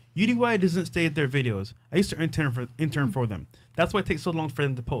 $50. UDY doesn't stay at their videos. I used to intern for them. That's why it takes so long for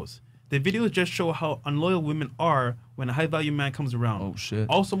them to post. The videos just show how unloyal women are when a high-value man comes around. Oh, shit.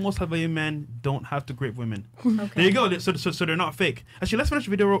 Also, most high-value men don't have to grape women. Okay. There you go. So they're not fake. Actually, let's finish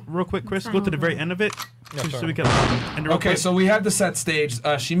the video real quick, Chris. Go to the very end of it. So we can end it real quick. So we had the set stage.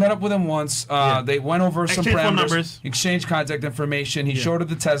 She met up with him once. They went over some parameters. Exchanged contact information. He showed her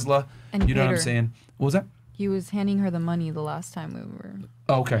the Tesla. And you know what I'm saying? What was that? He was handing her the money the last time we were.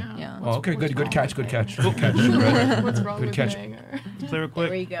 Oh, okay. Yeah. Oh, okay. Good catch. Good catch. Good catch. What's wrong Good with catch. Play real quick.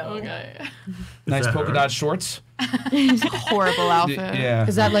 There we go. Okay. Nice polka dot shorts. Horrible outfit. Yeah.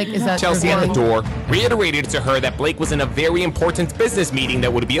 Is that Chelsea at the door reiterated to her that Blake was in a very important business meeting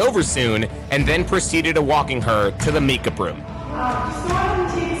that would be over soon, and then proceeded to walking her to the makeup room. Just go ahead and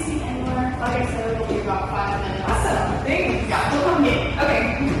take a seat anywhere. Like I said, it'll be about 5 minutes. Awesome. Thanks. Yeah, we'll come get.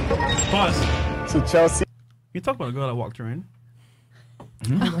 Okay. Pause. So Chelsea. You talk about a girl that walked her in. Oh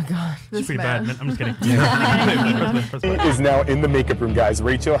my god. It's pretty bad, man. I'm just kidding. Is now in the makeup room, guys.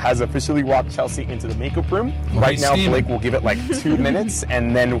 Rachel has officially walked Chelsea into the makeup room. Right now, Blake will give it like 2 minutes,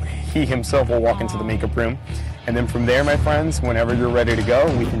 and then he himself will walk into the makeup room. And then from there, my friends, whenever you're ready to go,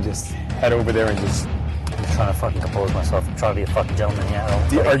 we can just head over there and just... I'm trying to fucking compose myself. I'm trying to be a fucking gentleman,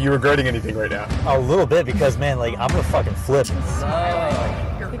 yeah. Are you regretting anything right now? A little bit, because, man, like, I'm gonna fucking flip.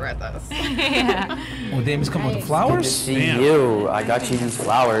 Regret this. Yeah. Well, Damon's coming with the flowers. Good to see you. I got you these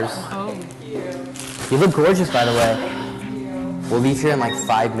flowers. Oh, You look gorgeous, by the way. We'll leave here in like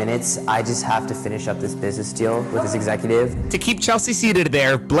 5 minutes. I just have to finish up this business deal with this executive. To keep Chelsea seated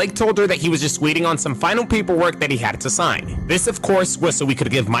there, Blake told her that he was just waiting on some final paperwork that he had to sign. This, of course, was so we could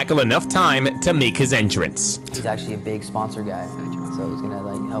give Michael enough time to make his entrance. He's actually a big sponsor guy, so he's gonna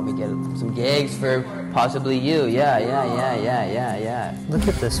like help me get some gigs for possibly you. Yeah. Look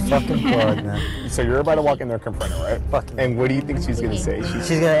at this fucking plug, man. So you're about to walk in there, confront her, right? Fucking. And what do you think she's gonna say?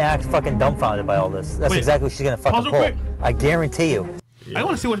 She's gonna act fucking dumbfounded by all this. That's exactly what she's gonna fucking pull. Quick. I guarantee you. I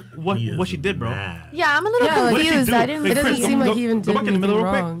want to see what she did, bro. Yeah, I'm a little confused. I didn't. It doesn't seem like he even did back in the middle real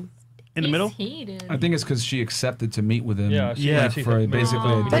wrong. quick. In the middle. I think it's because she accepted to meet with him. Yeah, for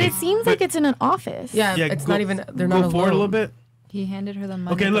basically. But it seems like it's in an office. Yeah, it's not even. They're not Go forward a alone. little bit. He handed her the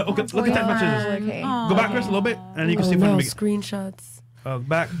money. Okay, look at that messages. Okay. Go back, Chris, a little bit, and you can see no, from the screenshots.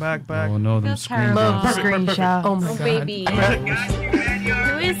 back. Oh no, them screenshots. Love Perfect. screenshot. Oh my god. Baby.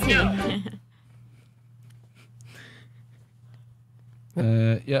 Who is he?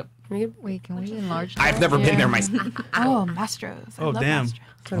 Yep. Wait, can we enlarge that? I've never been there myself. Oh, Mastros. I Oh, love damn.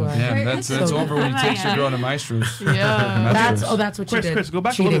 Mastros. Damn, that's over when you take your girl to Maestros. Yeah. That's what you did. Chris, go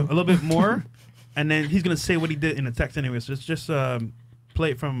back a little bit more, and then he's gonna say what he did in the text anyway. So just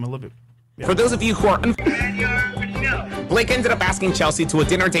play it from a little bit. Yeah. For those of you who are Blake ended up asking Chelsea to a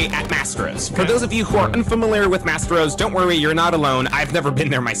dinner date at Mastro's. For those of you who are unfamiliar with Mastro's, don't worry, you're not alone. I've never been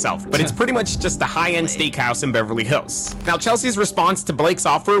there myself, but it's pretty much just a high-end steakhouse in Beverly Hills. Now, Chelsea's response to Blake's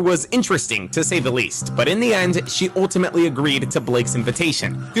offer was interesting, to say the least, but in the end, she ultimately agreed to Blake's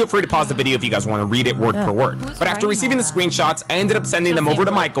invitation. Feel free to pause the video if you guys want to read it word for word. But after receiving the screenshots, I ended up sending them over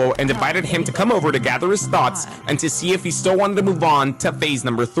to Michael and invited him to come over to gather his thoughts and to see if he still wanted to move on to phase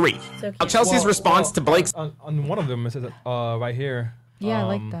number 3. Now, Chelsea's response to Blake's... On one of them, it says right here. Yeah, I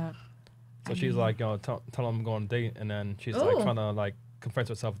like that. So she's like, tell him I'm going on a date, and then she's like trying to like confront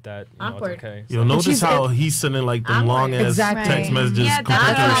herself that it's okay. You'll notice how he's sending like the long ass text messages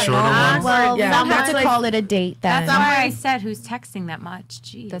compared to the shorter ones. Well, that's to call it a date then. That's why I said who's texting that much.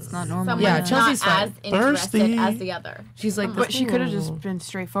 Jeez. That's not normal. Someone Yeah, Chelsea's not as fine. interested as the other. She's like, But she could have just been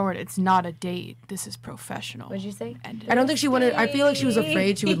straightforward. It's not a date. This is professional. What'd you say? I don't think she wanted. I feel like she was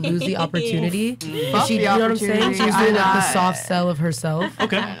afraid she would lose the opportunity. Fuck She, the you know what I'm opportunity. saying? She was doing like the I- soft sell of herself.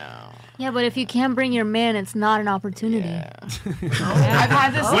 Okay. Yeah, but if you can't bring your man, it's not an opportunity. I've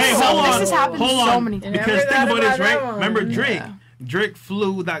had this. Wait, hold on. This has happened Hold so on. many times. Because think about this, right? Remember Drake? Yeah. Drake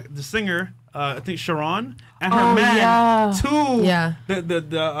flew the singer, I think Sharon, and her Oh, man yeah. to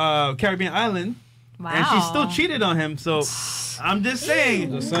the Caribbean island. And she still cheated on him. So I'm just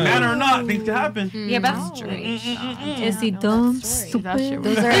saying, man or not, things can happen. Yeah, but that's Drake. Is he dumb? Stupid?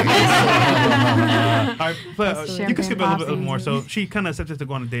 Those are All right, but, you can skip a little bit more. So she kind of accepted to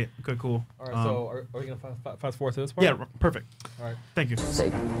go on a date. Okay, cool. All right, so are we gonna fast forward to this part? Yeah, perfect. All right. Thank you.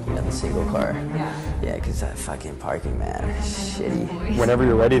 You got the single car. Yeah, because that fucking parking, man, shitty. Whenever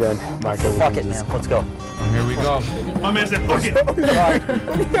you're ready, then, Michael. Fuck it, man. Let's go. Here we go. My man said, fuck it.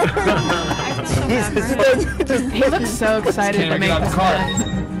 He looks so excited to make this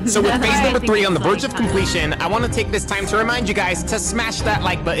happen. So with phase number 3 on the verge of completion, I want to take this time to remind you guys to smash that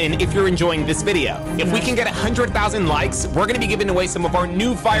like button if you're enjoying this video. If we can get 100,000 likes, we're going to be giving away some of our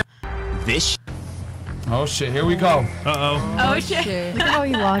new fire... This Oh shit, here we go. Uh-oh. Oh, shit. Look at how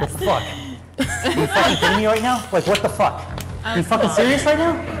he What walks. the fuck? Are you fucking kidding me right now? Like, what the fuck? Are you fucking serious right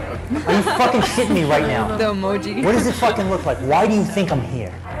now? Are you fucking shitting me right now? The emoji. What does it fucking look like? Why do you think I'm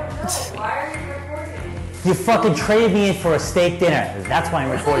here? You fucking traded me in for a steak dinner. That's why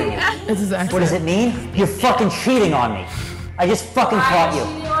I'm reporting you. What does it mean? You're fucking cheating on me. I just fucking caught you.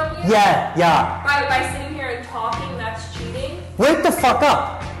 Yeah. By sitting here and talking, that's cheating? Wake the fuck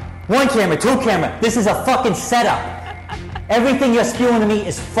up. 1 camera, 2 camera. This is a fucking setup. Everything you're spewing to me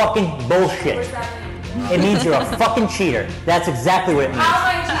is fucking bullshit. It means you're a fucking cheater. That's exactly what it means. How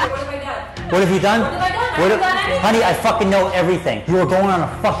am I cheating? What have I done? What have you done? What have I done? Have you done anything? Honey, I fucking know everything. You were going on a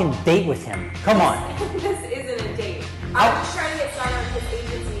fucking date with him. Come on. This isn't a date. I'm just trying to get started on his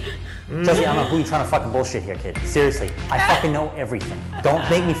agency. Jesse, I don't know who you're trying to fucking bullshit here, kid. Seriously, I fucking know everything. Don't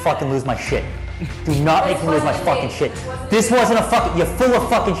make me fucking lose my shit. Do not make me lose my fucking shit. This wasn't a fucking, you're full of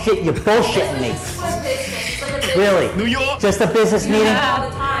fucking shit. You're bullshitting me. Really? New York? Just a business meeting? All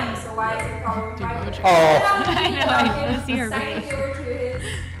the time, so why is it a problem? Oh. I know. I see her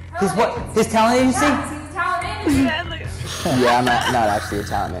His what? His talent agency? Yeah, I'm not actually a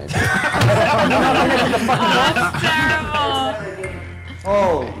talent manager.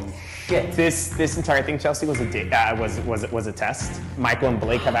 Holy shit! This entire thing, Chelsea, was a test. Michael and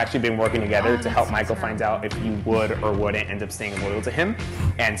Blake have actually been working together to help Michael find out if you would or wouldn't end up staying loyal to him.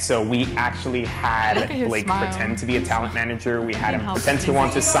 And so we actually had Blake pretend to be a talent manager. We had him pretend to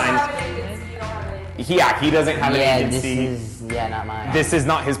want to sign. Yeah, he doesn't have an agency. Not mine. This is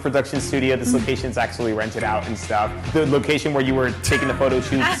not his production studio. This location's actually rented out and stuff. The location where you were taking the photo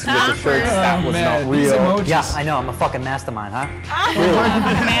shoots with the shirts, that was not real. Yeah, I know. I'm a fucking mastermind, huh? Really?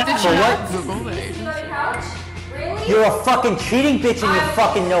 For what? You're a fucking cheating bitch and you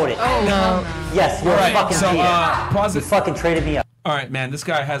fucking know it. Oh, no. Yes, you're a fucking cheater. Pause it. You fucking traded me up. All right, man. This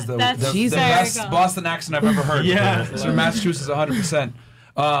guy has the That's best Boston accent I've ever heard. Yeah. Sir Massachusetts 100%.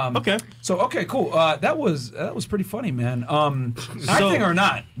 Okay. So cool. That was pretty funny, man. Acting or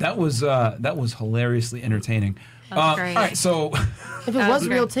not, that was hilariously entertaining. All right, so if it was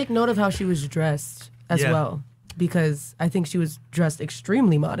real, take note of how she was dressed as well, because I think she was dressed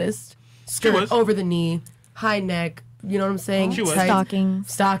extremely modest. Skirt over the knee, high neck. You know what I'm saying? She was.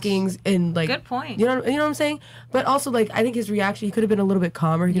 Stockings, and like. Good point. You know what I'm saying? But also, like, I think his reaction, he could have been a little bit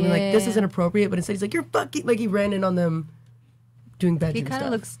calmer. He could be like, "This is inappropriate," but instead he's like, "You're fucking," like he ran in on them. Doing bedroom He kind stuff.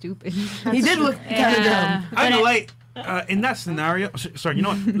 of looks stupid. He did look kind of dumb. I know, like in that scenario. Sorry, you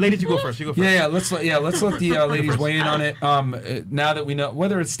know what? Ladies, you go first. You go first. Yeah. Let's let the ladies weigh in on it. Now that we know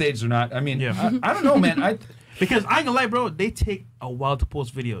whether it's staged or not. I mean, I don't know, man. Because I ain't gonna lie, bro. They take a while to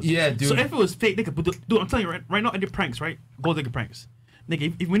post videos. Yeah, dude. So if it was fake, they could do. I'm telling you right now, I did pranks, right? Gold digger pranks.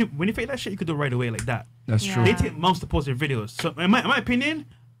 Nigga, when you fake that shit, you could do it right away like that. That's true. They take months to post their videos. So in my opinion,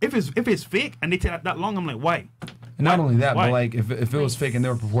 if it's fake and they take that long, I'm like, why? And not only that, but like if it was fake and they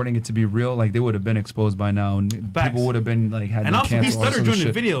were purporting it to be real, like they would have been exposed by now, and people would have been like had. And also, he cancel stuttered during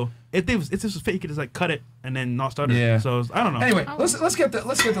the video. If this was fake, he could just like cut it and then not stutter. Yeah. So I don't know. Anyway, let's get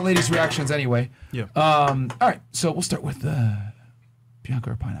the ladies' reactions anyway. Yeah. All right. So we'll start with Bianca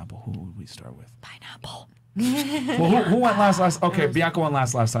or Pineapple. Who would we start with? Pineapple. Well, who went last? Okay, Bianca went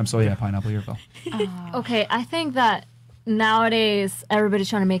last time. So yeah, Pineapple, your go. Okay, I think that nowadays everybody's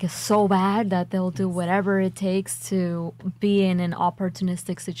trying to make it so bad that they'll do whatever it takes to be in an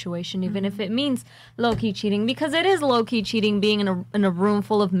opportunistic situation, even if it means low-key cheating, because it is low-key cheating being in a room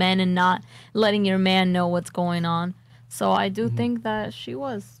full of men and not letting your man know what's going on. So I do think that she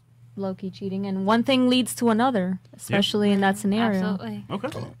was low-key cheating, and one thing leads to another, especially in that scenario. Absolutely. Okay.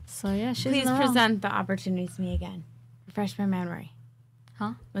 So yeah, she's Please in the wrong. present the opportunity to me again. Refresh my memory.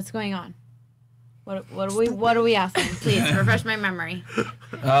 Huh? What's going on? What are we asking? Please refresh my memory.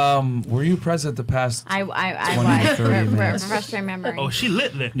 Were you present the past? I 20, 30 minutes? Refresh my memory. Oh, she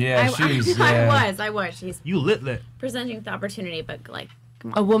lit. Yeah, I was. She's you lit. presenting the opportunity, but like,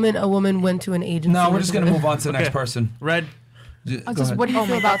 come on. A woman went to an agency. No, we're just gonna move on to the next person. Red. Just what do you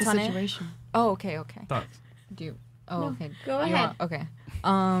feel about the situation? Oh, okay. Thoughts? Do you? Oh, okay. Go ahead. Okay.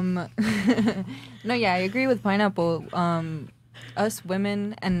 No, yeah, I agree with Pineapple. Us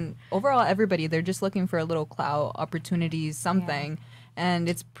women and overall everybody, they're just looking for a little clout, opportunities, something. And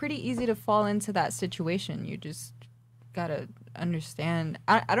it's pretty easy to fall into that situation. You just gotta understand.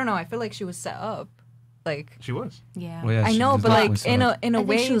 I don't know. I feel like she was set up. Like she was. Yeah. Well, yeah, I know, but like in a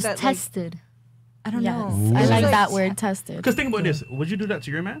way she was that tested. I don't know. I like that word, tested. Because think about this. Would you do that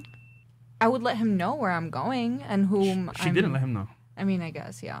to your man? I would let him know where I'm going and whom. She didn't let him know. I mean, I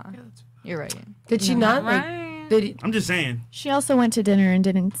guess, yeah. You're right. Did she not? Right. I'm just saying. She also went to dinner and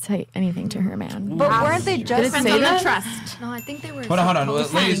didn't say anything to her man. But weren't they just Did it say that? Trust. No, I think they were. Hold on.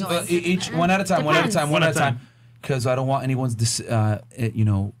 Ladies, each one at a time. Because I don't want anyone's, I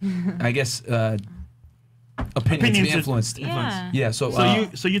guess, opinion to be influenced. Yeah.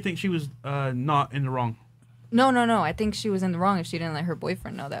 So you think she was not in the wrong? No. I think she was in the wrong if she didn't let her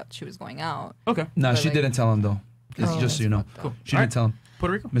boyfriend know that she was going out. Okay. No, she didn't tell him though. Just so you know. Cool. She didn't tell him.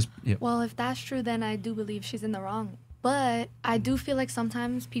 Puerto Rico? Well, if that's true, then I do believe she's in the wrong. But I do feel like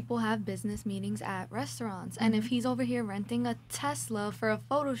sometimes people have business meetings at restaurants. And if he's over here renting a Tesla for a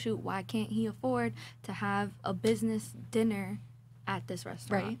photo shoot, why can't he afford to have a business dinner at this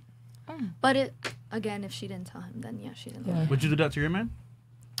restaurant? Right. But again, if she didn't tell him, then yeah, she didn't. Yeah. Would you do that to your man?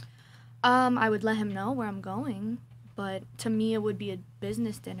 I would let him know where I'm going. But to me, it would be a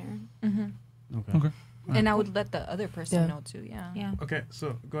business dinner. Okay. And I would let the other person know too. Yeah. Okay,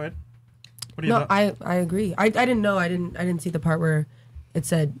 so go ahead. What do you No, I agree. I didn't know. I didn't see the part where it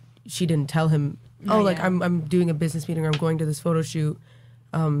said she didn't tell him. I'm doing a business meeting or I'm going to this photo shoot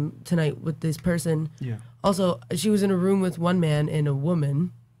tonight with this person. Yeah. Also, she was in a room with one man and a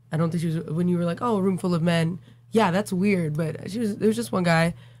woman. I don't think she was when you were like, oh, a room full of men. Yeah, that's weird. But there was just one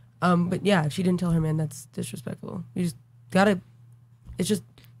guy. But yeah, if she didn't tell her man, that's disrespectful. You just gotta. It's just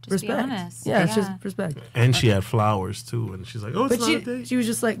respect. Be honest. Yeah, it's just respect. And she had flowers too, and she's like, "Oh, it's not a date." She was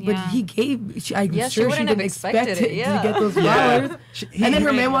just like, but he gave. I'm sure she wouldn't didn't have expect expected it it, to get those flowers. And then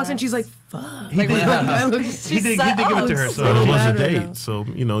her man walks in, she's like, "Fuck." He did give it to her, so it was a date. So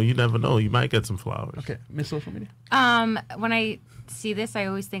you never know. You might get some flowers. Okay, Miss Social Media. When I see this, I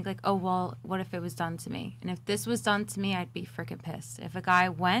always think like, oh well, what if it was done to me? And if this was done to me, I'd be freaking pissed. If a guy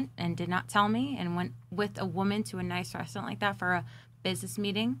went and did not tell me and went with a woman to a nice restaurant like that for a business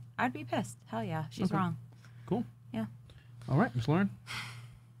meeting, I'd be pissed. Hell yeah, she's wrong. Cool. Yeah. All right, Miss Lauren.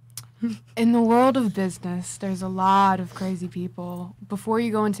 In the world of business, there's a lot of crazy people. Before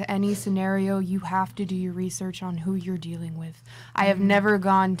you go into any scenario, you have to do your research on who you're dealing with. I have never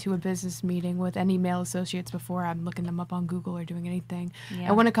gone to a business meeting with any male associates before. I'm looking them up on Google or doing anything. Yeah.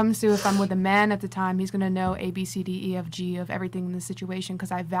 And when it comes to if I'm with a man at the time, he's going to know A, B, C, D, E, F, G of everything in the situation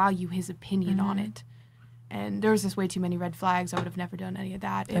because I value his opinion on it. And there was just way too many red flags. I would have never done any of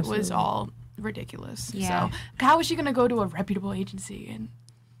that. Absolutely. It was all ridiculous. Yeah. So how is she going to go to a reputable agency and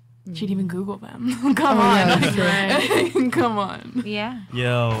she'd even Google them? Come on. Come on. Yeah.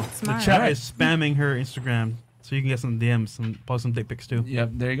 Yo, Smart. the chat is spamming her Instagram so you can get some DMs and post some dick pics too. Yep,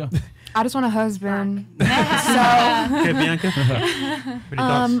 there you go. I just want a husband. Okay, Bianca.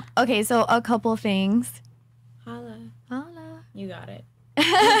 Okay, so a couple things. Holla. You got it. Let's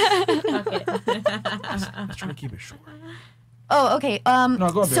try to keep it short. Oh, okay. go on,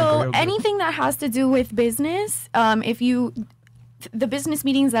 Bianca, So okay. anything that has to do with business, the business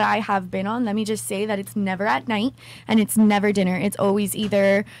meetings that I have been on, let me just say that it's never at night and it's never dinner. It's always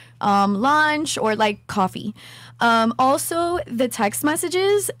either lunch or like coffee. Also, the text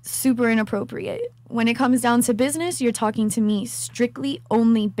messages, super inappropriate. When it comes down to business, you're talking to me strictly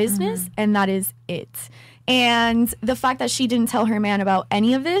only business, and that is it. And the fact that she didn't tell her man about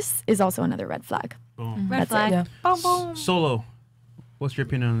any of this is also another red flag. Boom. Red flag. Yeah. Boom, boom. Solo. What's your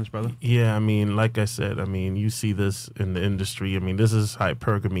opinion on this, brother? Yeah, I mean, like I said, I mean, you see this in the industry. I mean, this is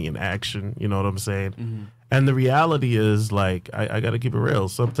hypergamy in action. You know what I'm saying? And the reality is, like, I got to keep it real.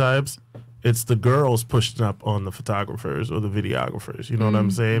 Sometimes it's the girls pushing up on the photographers or the videographers. You know what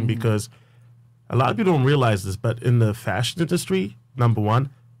I'm saying? Because a lot of people don't realize this, but in the fashion industry, number one,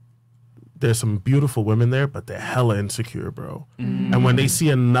 there's some beautiful women there, but they're hella insecure, bro. And when they see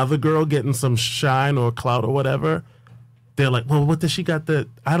another girl getting some shine or clout or whatever, they're like, well, what does she got that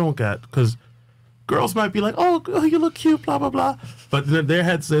I don't got? Because girls might be like, oh, you look cute, blah, blah, blah. But in their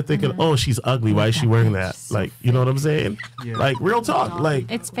heads, they're thinking, oh, she's ugly. Why is she wearing that? Like, you know what I'm saying? Yeah. Like, real talk. Like,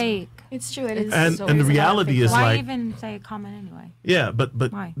 It's fake. It's true. It is. and the reality is Why like, even say a comment anyway? yeah, but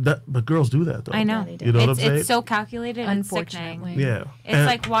Why? but girls do that though. I know. You know what I'm saying? It's so calculated and sickening. Yeah. It's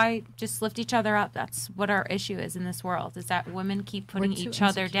like, why just lift each other up? That's what our issue is in this world, is that women keep putting each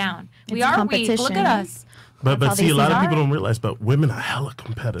other down. We are weak. Look at us. But see, a lot of people don't realize, but women are hella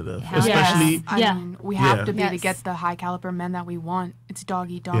competitive, especially. I mean, we have to be to get the high caliber men that we want. It's dog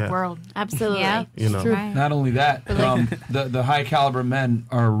eat dog world. Absolutely. Yeah. You know. Right. Not only that, the high caliber men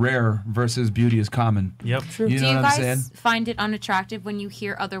are rare versus beauty is common. Yep. True. You know Do you what I'm saying? guys find it unattractive when you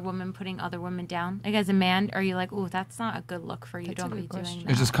hear other women putting other women down? Like as a man, are you like, oh, that's not a good look for you? Don't be doing that.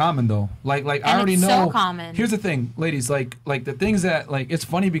 It's just common though. Like I And already it's know. so common. Here's the thing, ladies. Like the things that like it's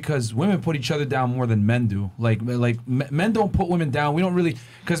funny because women put each other down more than men do. Like men don't put women down. We don't really,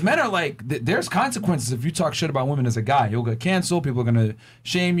 because men are like there's consequences if you talk shit about women as a guy. You'll get canceled. People are gonna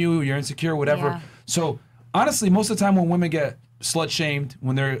shame you. You're insecure. Whatever. Yeah. So honestly, most of the time when women get slut shamed,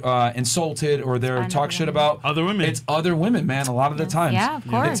 when they're insulted, or they're talk shit about other women. It's other women, man. A lot of the times, Yeah, of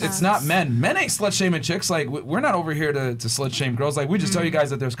course. It's not men. Men ain't slut shaming chicks. Like we're not over here to slut shame girls. Like we just tell you guys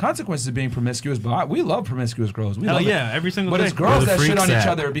that there's consequences to being promiscuous. But we love promiscuous girls. We love it. every single But day. it's girls that shit on each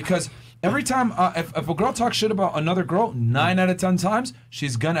other because every time if a girl talks shit about another girl, 9 out of 10 times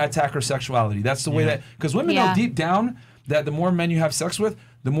she's gonna attack her sexuality. That's the way that, because women know deep down that the more men you have sex with,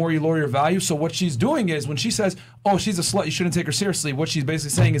 the more you lower your value. So what she's doing is, when she says, oh, she's a slut, you shouldn't take her seriously, what she's basically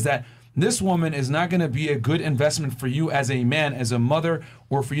saying is that this woman is not going to be a good investment for you as a man, as a mother,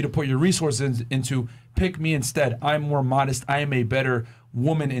 or for you to put your resources into. Pick me instead. I'm more modest. I am a better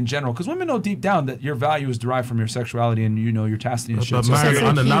woman in general. Because women know deep down that your value is derived from your sexuality and, you know, your chastity and shit. But Myron,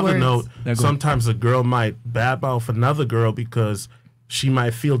 on another note, sometimes a girl might badmouth another girl because she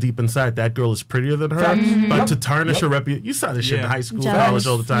might feel deep inside that girl is prettier than her, but to tarnish her reputation, you saw this shit in high school, college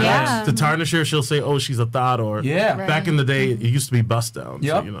all the time. To tarnish her, she'll say, "Oh, she's a thought," or back in the day, it used to be bust down.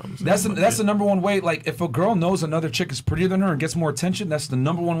 Yep. So, you know, that's the number one way. Like, if a girl knows another chick is prettier than her and gets more attention, that's the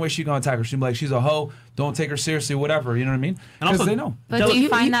number one way she's gonna attack her. She'll be like, "She's a hoe. Don't take her seriously. Whatever." You know what I mean? Because they know. But do you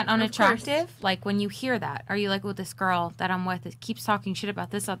find that unattractive? Like, when you hear that, are you like, "Well, this girl that I'm with keeps talking shit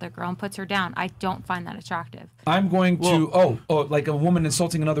about this other girl and puts her down"? I don't find that attractive. I'm going to like a woman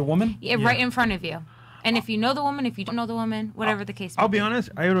insulting another woman? Yeah, right in front of you. And if you know the woman, if you don't know the woman, whatever the case may I'll be honest,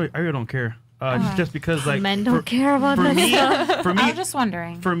 I really don't care. Just because, like, men don't care about that stuff. For me, I was just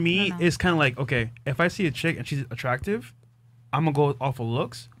wondering. For me, it's kind of like, okay, if I see a chick and she's attractive, I'm gonna go off of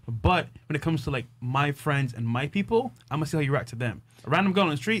looks. But when it comes to like my friends and my people, I'm gonna see how you react to them. A random girl on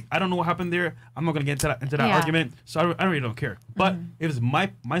the street, I don't know what happened there. I'm not gonna get into that argument. So I really don't care. But if it's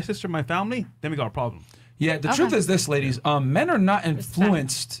my sister, my family, then we got a problem. Yeah, the truth is this, ladies. Men are not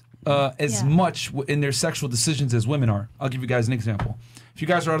influenced as much in their sexual decisions as women are. I'll give you guys an example. If you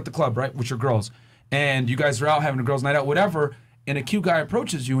guys are out at the club, right, with your girls, and you guys are out having a girls' night out, whatever, and a cute guy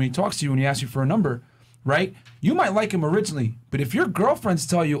approaches you and he talks to you and he asks you for a number, right? You might like him originally, but if your girlfriends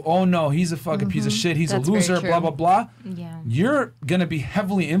tell you, "Oh no, he's a fucking piece of shit, he's a loser, blah blah blah," you're gonna be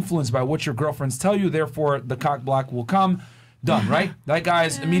heavily influenced by what your girlfriends tell you. Therefore, the cock block will come. Done, right? That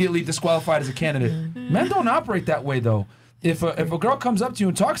guy's immediately disqualified as a candidate. Men don't operate that way, though. If a girl comes up to you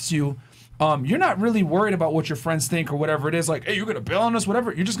and talks to you, you're not really worried about what your friends think or whatever it is. Like, hey, you're gonna bail on us,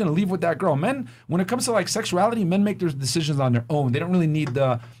 whatever. You're just gonna leave with that girl. Men, when it comes to like sexuality, men make their decisions on their own. They don't really need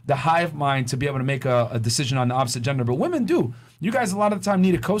the hive mind to be able to make a decision on the opposite gender. But women do. You guys a lot of the time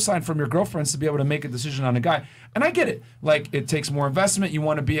need a cosign from your girlfriends to be able to make a decision on a guy. And I get it. Like, it takes more investment. You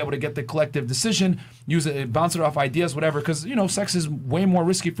want to be able to get the collective decision, use it, bounce it off ideas, whatever, because, you know, sex is way more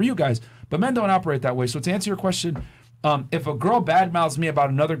risky for you guys. But men don't operate that way. So to answer your question, if a girl badmouths me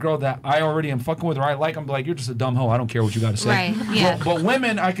about another girl that I already am fucking with or I like, I'm like, you're just a dumb hoe. I don't care what you got to say. Right, yeah. But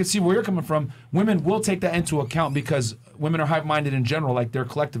women, I can see where you're coming from. Women will take that into account because women are hive-minded in general. Like, they're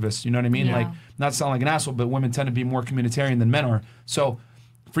collectivists. You know what I mean? Yeah. Like, not to sound like an asshole, but women tend to be more communitarian than men are. So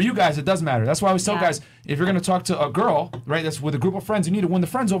for you guys, it does matter. That's why I always tell guys, if you're going to talk to a girl, right, that's with a group of friends, you need to win the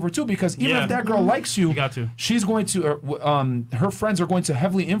friends over too, because even if that girl likes you, she's going to, her friends are going to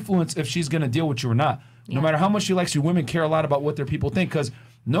heavily influence if she's going to deal with you or not. No matter how much she likes you, women care a lot about what their people think, because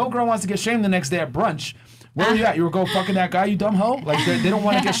no girl wants to get shamed the next day at brunch. Where are you at? You were going fucking that guy, you dumb hoe? Like, they don't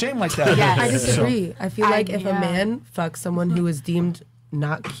want to get shamed like that. I disagree. I feel like if a man fucks someone who is deemed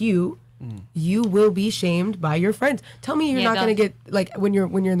not cute, you will be shamed by your friends. Tell me you're not gonna get, like, when you're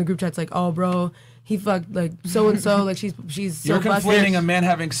in the group chat, it's like, "Oh, bro, he fucked like so and so, like she's so You're conflating busted." a man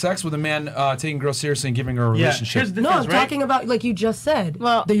having sex with a man taking girls seriously and giving her a relationship. No, I'm talking about, like you just said,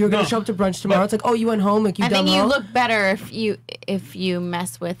 that you're gonna show up to brunch tomorrow. It's like, "Oh, you went home, like you I dumb think you hoe." look better if you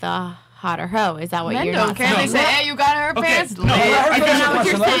mess with a hotter hoe. Is that what Men you're don't not care. saying? They say, "Hey, you got her pants." No, let her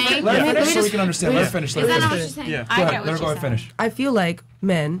finish the question. Let her finish so we can understand. Let her finish. Is that not what you're saying? Yeah. Go ahead. Let her go ahead and finish. I feel like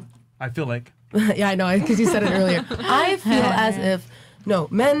men. I feel like. Yeah, I know, because you said it earlier. I feel as if,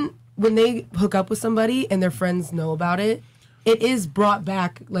 men, when they hook up with somebody and their friends know about it, it is brought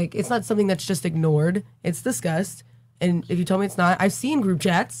back. Like, it's not something that's just ignored. It's discussed. And if you told me it's not, I've seen group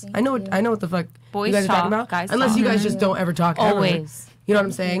chats. I know what the fuck Boys you guys are talk, talking about. guys Unless talk. you guys just don't ever talk ever. Always. You know what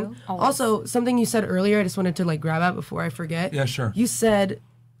I'm saying? Also, something you said earlier, I just wanted to like grab at before I forget. Yeah, sure. You said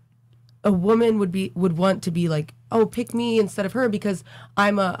a woman would want to be like, "Oh, pick me instead of her because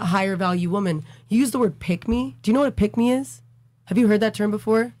I'm a higher value woman." You use the word "pick me." Do you know what a pick me is? Have you heard that term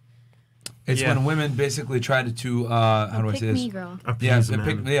before? It's when women basically try to how do I say this? me girl. Appease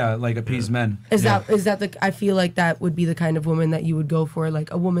men. Like appease men. Is that the? I feel like that would be the kind of woman that you would go for,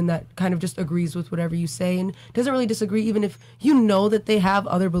 like a woman that kind of just agrees with whatever you say and doesn't really disagree, even if you know that they have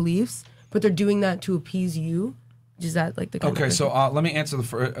other beliefs, but they're doing that to appease you. Is that like the kind okay? Of So let me answer the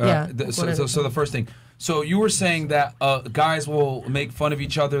first. So the first thing. So you were saying that guys will make fun of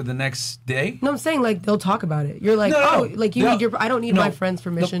each other the next day? No, I'm saying like they'll talk about it. You're like, like you need your. I don't need my friend's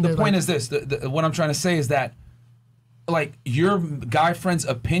permission. The point is this. What I'm trying to say is that, like, your guy friend's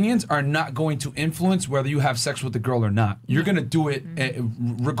opinions are not going to influence whether you have sex with the girl or not. You're gonna do it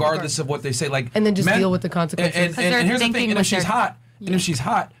regardless of what they say. Like, and then just deal with the consequences. And here's the thing. And if she's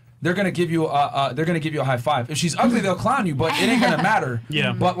hot, they're gonna give you a high five. If she's ugly, they'll clown you, but it ain't gonna matter.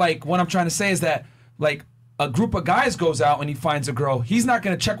 Yeah. But like, what I'm trying to say is that, like, a group of guys goes out and he finds a girl. He's not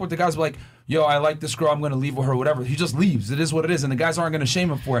gonna check with the guys like, yo, I like this girl, I'm gonna leave with her, whatever. He just leaves. It is what it is, and the guys aren't gonna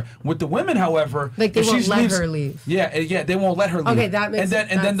shame him for it. With the women, however, like they won't let her leave. Yeah, they won't let her leave. Okay, that makes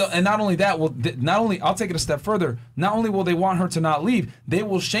sense. And not only that, I'll take it a step further. Not only will they want her to not leave, they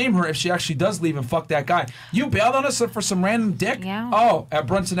will shame her if she actually does leave and fuck that guy. You bailed on us for some random dick? Yeah. Oh, at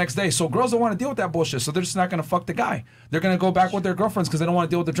brunch the next day. So girls don't want to deal with that bullshit, so they're just not gonna fuck the guy. They're gonna go back with their girlfriends because they don't want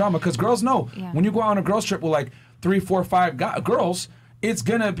to deal with the drama. Because girls know when you go out on a girls trip with like 3, 4, 5 girls, it's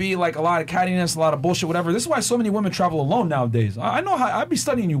gonna be like a lot of cattiness, a lot of bullshit, whatever. This is why so many women travel alone nowadays. I know how I'd be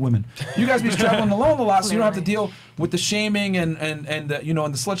studying you women. You guys be traveling alone a lot, so you don't have to deal with the shaming and the, you know,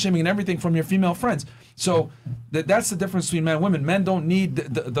 and the slut shaming and everything from your female friends. So that's the difference between men and women. Men don't need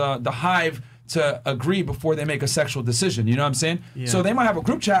the hive to agree before they make a sexual decision. You know what I'm saying? Yeah. So they might have a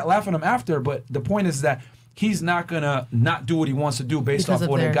group chat, laugh at him after, but the point is that he's not gonna not do what he wants to do based off of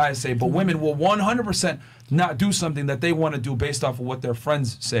what the guys say. But women will 100% not do something that they want to do based off of what their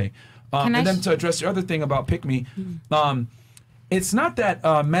friends say. And then to address the other thing about pick me, it's not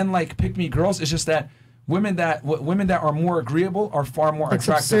that men like pick me girls. It's just that women that are more agreeable are far more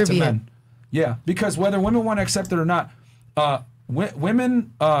attractive to men. Yeah, because whether women want to accept it or not,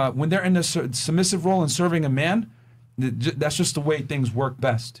 women when they're in the submissive role and serving a man, that's just the way things work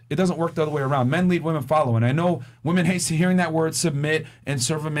best. It doesn't work the other way around. Men lead, women follow. And I know women hate hearing that word, submit and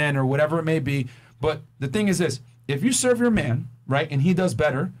serve a man or whatever it may be. But the thing is this, if you serve your man, right, and he does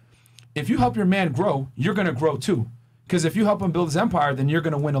better, if you help your man grow, you're going to grow too. Because if you help him build his empire, then you're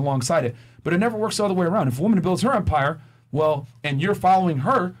going to win alongside it. But it never works the other way around. If a woman builds her empire, well, and you're following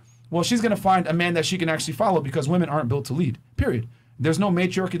her, well, she's going to find a man that she can actually follow because women aren't built to lead, period. There's no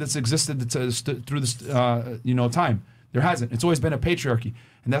matriarchy that's existed through this, time. There hasn't. It's always been a patriarchy.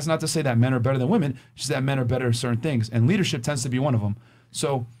 And that's not to say that men are better than women, it's just that men are better at certain things. And leadership tends to be one of them.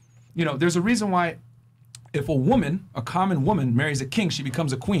 So, there's a reason why if a woman, a common woman, marries a king, she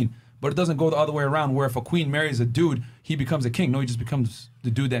becomes a queen. But it doesn't go the other way around where if a queen marries a dude, he becomes a king. No, he just becomes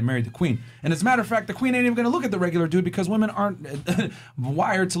the dude that married the queen. And as a matter of fact, the queen ain't even going to look at the regular dude because women aren't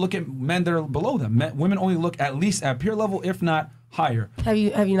wired to look at men that are below them. Women only look at least at peer level, if not higher. Have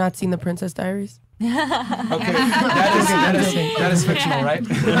you not seen The Princess Diaries? Okay, that is fictional, right?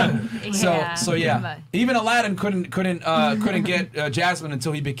 So yeah. Even Aladdin couldn't get Jasmine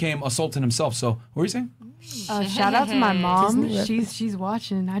until he became a sultan himself. So what were you saying? Shout out to my mom. She's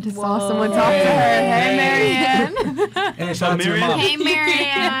watching. I just saw someone talk to her. Hey, Marianne. Hey, shout out to your mom. Hey,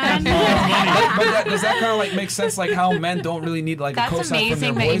 Marianne. But does that kind of like make sense? Like how men don't really need like a cosign from their boys? That's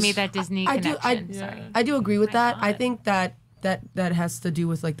amazing that you made that Disney connection. I do agree with that. I think that has to do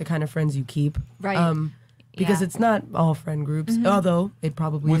with like the kind of friends you keep, right? Because it's not all friend groups, although it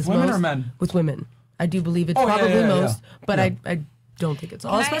probably with is women most. Or men? With women, I do believe it's probably most, but I don't think it's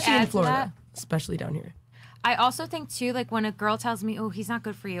all, Can especially I in add Florida, especially down here. I also think too, like when a girl tells me, "Oh, he's not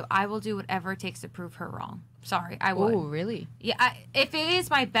good for you," I will do whatever it takes to prove her wrong. Sorry, I would. Oh, really? Yeah. If it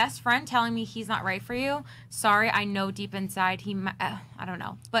is my best friend telling me he's not right for you, sorry, I know deep inside I don't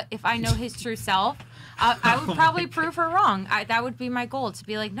know. But if I know his true self, I would probably prove her wrong. That would be my goal, to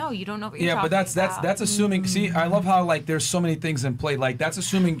be like, no, you don't know what you're talking about. Yeah, but that's assuming. See, I love how like there's so many things in play. Like that's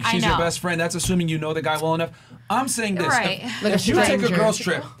assuming she's your best friend. That's assuming you know the guy well enough. I'm saying this. Right. If you take a girls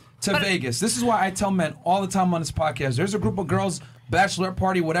trip to Vegas, this is why I tell men all the time on this podcast, there's a group of girls, bachelor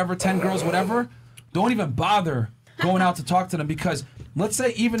party, whatever, 10 girls, whatever, don't even bother going out to talk to them, because let's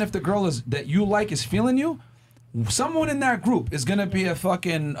say even if the girl that you like is feeling you, someone in that group is going to be a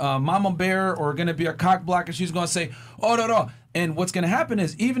fucking mama bear or going to be a cock block, and she's going to say, oh, no. And what's going to happen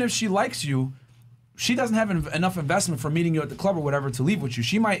is even if she likes you, she doesn't have enough investment for meeting you at the club or whatever to leave with you.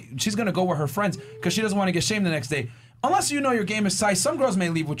 She's going to go with her friends because she doesn't want to get shamed the next day. Unless you know your game is tight, some girls may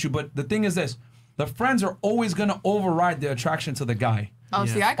leave with you, but the thing is this, the friends are always going to override the attraction to the guy. Oh,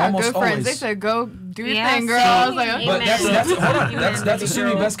 see, I got good friends. They said, "Go do your thing, girl." I was like, okay. But that's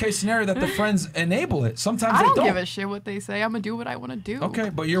assuming best case scenario that the friends enable it. Sometimes I they don't give a shit what they say. I'm gonna do what I want to do. Okay,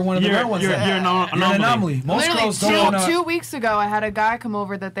 but you're one of the rare ones. You're an anomaly. Most Literally, girls don't want to. 2 weeks ago, I had a guy come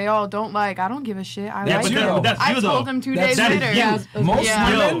over that they all don't like. I don't give a shit. I like you. I told him 2 days later. Most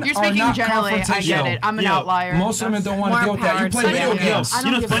women you're speaking generally. I get it. I'm an outlier. Most women don't want to deal with that. You play video games.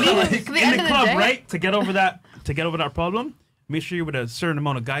 You know what's funny? In the club, right? To get over that problem. Make sure you're with a certain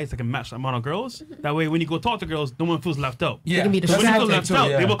amount of guys that can match the amount of girls. That way, when you go talk to girls, no one feels left out. Yeah, when you feel left out,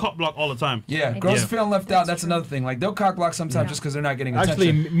 they will cock block all the time. Yeah, girls feeling left out. That's another thing. Like they'll cock block sometimes just because they're not getting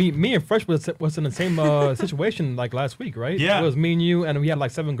attention. Actually, me and Fresh was in the same situation like last week, right? Yeah, it was me and you, and we had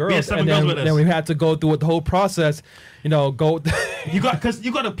like 7 girls. We had 7 girls with us. Then we had to go through the whole process. You know, you got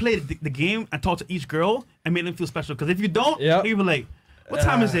to play the game and talk to each girl and make them feel special. Because if you don't, you'll be like, "What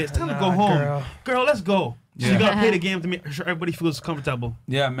time is it? It's time to go home, girl. Let's go." So you gotta play the game to make sure everybody feels comfortable.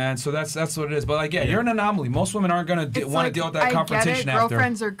 Yeah, man. So that's what it is. But like, you're an anomaly. Most women aren't gonna want to deal with that confrontation I get it. after.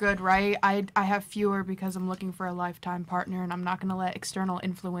 Girlfriends are good, right? I have fewer because I'm looking for a lifetime partner, and I'm not gonna let external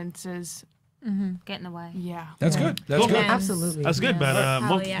influences get in the way. Yeah, that's good. That's good. Absolutely, that's good. But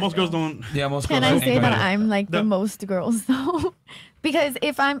most girls don't. Yeah, most girls. Can I say that I'm like the most girls though? Because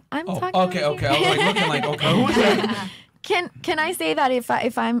if I'm talking. Okay. I was like looking like okay. Can I say that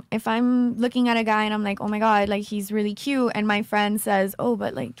if I'm looking at a guy and I'm like, oh my god, like he's really cute, and my friend says, oh,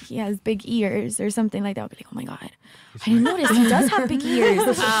 but like he has big ears or something like that, I'll be like, oh my god, I didn't notice he does have big ears.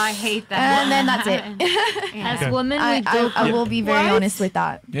 Oh, I hate that. And then that's it. As women, I will be very honest with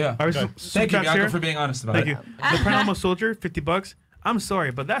that. Yeah. Thank you, Bianca, for being honest about it. Thank you. The Paranormal Soldier, $50. I'm sorry,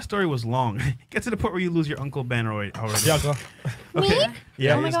 but that story was long. Get to the point where you lose your Uncle Ben already. Me?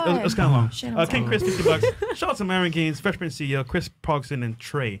 Yeah, Oh my God. it was kind of long. Shit, I'm King sorry. Chris, $50. Shout out to Myron Gaines, Freshman CEO, Chris Pogson, and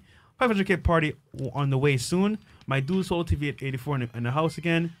Trey. 500K party on the way soon. My dude SoloTV84 in the house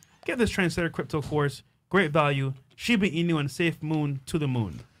again. Get this Trendsetter crypto course. Great value. Shiba Inu and Safe Moon to the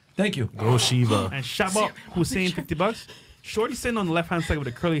moon. Thank you. Go Shiba. And Shabbat Hussein, $50. Shorty sitting on the left-hand side with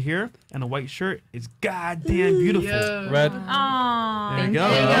a curly hair and a white shirt is goddamn beautiful. Red. Aww. There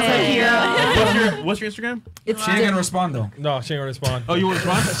you go. What's your Instagram? She ain't gonna respond though. No, she ain't gonna respond. Oh, you want to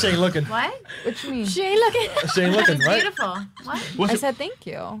respond? She ain't looking. What? What you mean? She ain't looking. She ain't looking, right? Beautiful. What? I said thank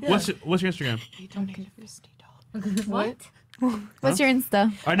you. What's your Instagram? What? What's your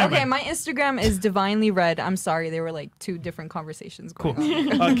Insta? Okay, my Instagram is divinely red. I'm sorry, there were like 2 different conversations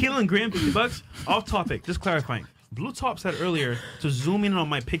going on. Keelan Graham, $50. Off topic, just clarifying. Blue Top said earlier to zoom in on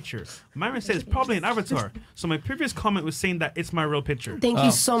my picture. Myron said it's probably an avatar. So my previous comment was saying that it's my real picture. Thank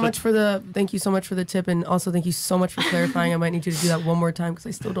you so much for the tip, and also thank you so much for clarifying. I might need you to do that one more time because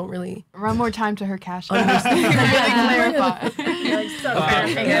I still don't really. Run more time to her cash. Understand. Really clarify.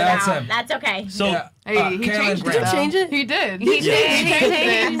 That's him. That's okay. So Hey, he changed it. Did you change it? He did. He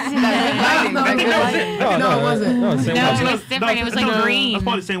changed it. No, it wasn't. No, it was different. It was like green. That's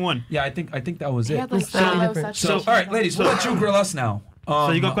probably the same one. Yeah, I think that was it. Yeah, like So all right, ladies, we'll let you grill us now.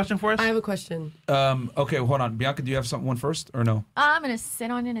 So you got a question for us? I have a question. Okay, hold on. Bianca, do you have one first or no? I'm gonna sit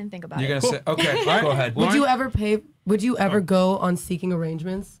on it and think about You're it. gonna sit. Okay, go ahead. Would you ever pay? Would you ever go on Seeking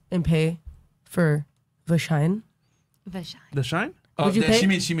Arrangements and pay for vagine? The shine? Would you pay?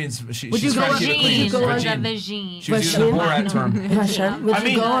 She means Would you she's go trying on to keep it clean. Vagine. Vagine. She was using the Borat term. Vagine? Would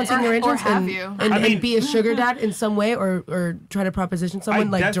you go on Seeking Arrangements have and, you? and be a sugar dad in some way, or try to proposition someone I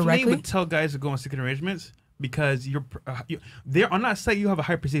like definitely directly? would tell guys to go on secret arrangements because they're on that site. You have a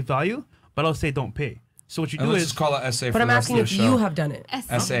high perceived value, but I'll say don't pay. So what you do Let's is just call it essay. But for I'm the rest asking of if the show. you have done it.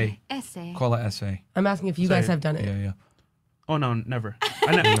 Essay. Essay. Call it essay. I'm asking if you guys have done it. Yeah. Oh no, never.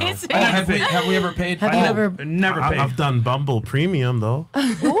 I never. Have we ever paid? Have you ever? Never paid. I've done Bumble Premium though. She's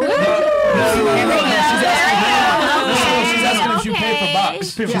asking if you pay for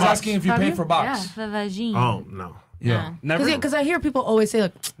box. She's asking if you pay for box. For vagine. Oh no. Yeah. Never. Because I hear people always say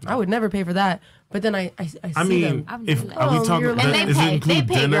like, I would never pay for that, but then I see I mean, them. if are we talking? And they Does pay. it include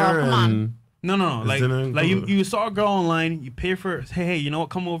They pay, dinner girl, come on. and? No. Is dinner Like included? you saw a girl online, you pay for. Hey, you know what?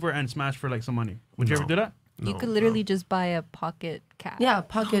 Come over and smash for like some money. Would you ever do that? You could literally just buy a pocket cat. Yeah,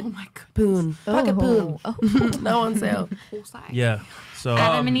 pocket poon. Pocket poon. Now on sale. Yeah. So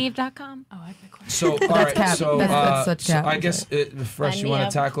AdamandEve.com. Oh, I have a question. So all right. cap. So That's such cap. I guess Fresh, you want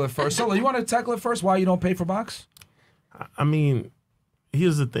to tackle it first. Solo, you want to tackle it first? Why you don't pay for box? I mean,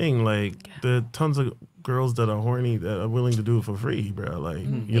 here's the thing. Like, there are tons of girls that are horny that are willing to do it for free, bro. Like,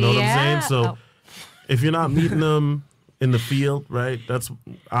 you know what I'm saying? So, if you're not meeting them in the field, right? That's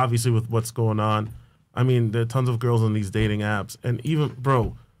obviously with what's going on. I mean, there are tons of girls on these dating apps. And even,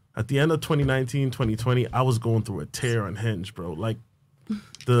 bro, at the end of 2019, 2020, I was going through a tear on Hinge, bro. Like,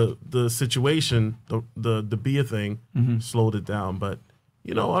 the situation, the beer thing slowed it down. But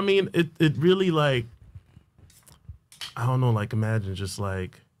you know, I mean, it really like, I don't know, like imagine just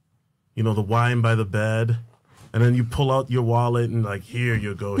like, you know, the wine by the bed. And then you pull out your wallet and like, here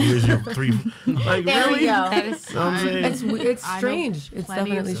you go. Here's your 3. Like, there really? we go. That is It's strange. It's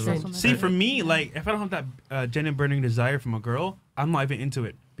definitely strange. See, for me, like, if I don't have that genuine burning desire from a girl, I'm not even into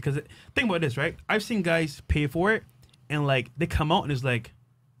it. Because think about this, right? I've seen guys pay for it, and like they come out and it's like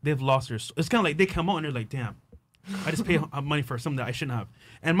they've lost their. It's kind of like they come out and they're like, damn, I just paid money for something that I shouldn't have.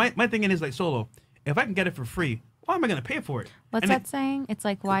 And my thing is like, Solo, if I can get it for free, why am I gonna pay for it? What's and that saying? It's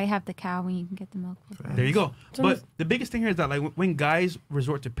like, why have the cow when you can get the milk? There you go. But the biggest thing here is that like when guys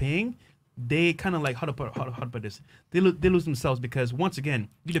resort to paying, they kind of like how to put this. They lose themselves because once again,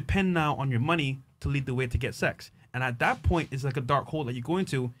 you depend now on your money to lead the way to get sex, and at that point, it's like a dark hole that you go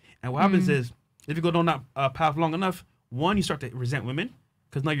into. And what happens is, if you go down that path long enough, one, you start to resent women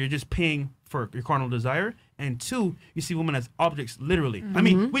because now you're just paying for your carnal desire, and two, you see women as objects, literally. I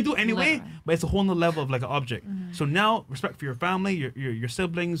mean, we do anyway, but it's a whole nother level of like an object. So now, respect for your family, your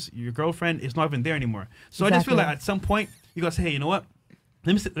siblings, your girlfriend is not even there anymore. So I just feel like at some point, you gotta say, hey, you know what?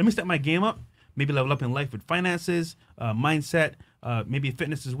 Let me step my game up. Maybe level up in life with finances, mindset, maybe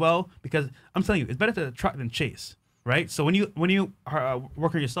fitness as well. Because I'm telling you, it's better to attract than chase. Right, so when you are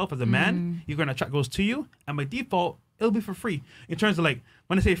working on yourself as a man, you're gonna attract girls to you, and by default, it'll be for free. In terms of like,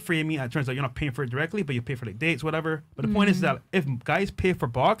 when I say free, I mean it turns out you're not paying for it directly, but you pay for like dates, whatever. But the point is that if guys pay for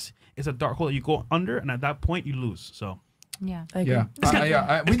box, it's a dark hole that you go under, and at that point you lose. So yeah, we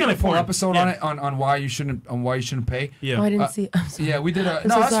did a full episode on it on why you shouldn't pay. Yeah, I didn't see. I'm sorry. Yeah, we did a. I'm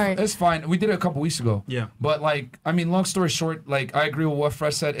so sorry. It's fine. We did it a couple weeks ago. Yeah, but like, I mean, long story short, like I agree with what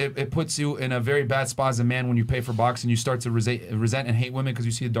Fresh said. It puts you in a very bad spot as a man when you pay for box and you start to resent and hate women because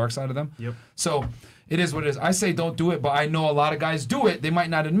you see the dark side of them. Yep. So it is what it is. I say don't do it, but I know a lot of guys do it. They might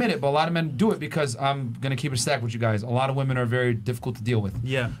not admit it, but a lot of men do it because I'm gonna keep it stacked with you guys. A lot of women are very difficult to deal with.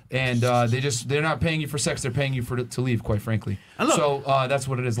 Yeah. And they're not paying you for sex. They're paying you to leave, quite frankly. And look, so that's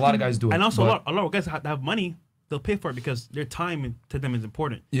what it is. A lot of guys do it. And also, a lot of guys have money. They'll pay for it because their time to them is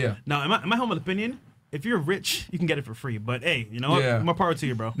important. Yeah. Now, in my humble opinion, if you're rich, you can get it for free. But hey, you know what? More power to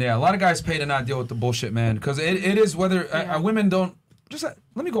you, bro. Yeah, a lot of guys pay to not deal with the bullshit, man. Because it is whether women don't. Just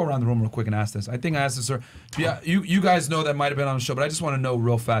let me go around the room real quick and ask this. I think I asked this, sir. Yeah, you guys know that might have been on the show, but I just want to know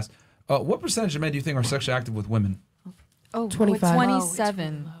real fast. What percentage of men do you think are sexually active with women? Oh, 25.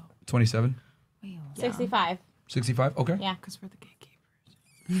 27. 27? 65. 65? Okay. Yeah. Because we're the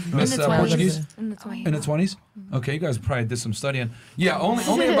gatekeepers. Miss Portuguese? In the 20s. In the 20s? Okay, you guys probably did some studying. Yeah,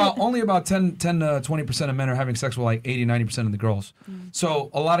 only about 10 to 20% of men are having sex with like 80, 90% of the girls. So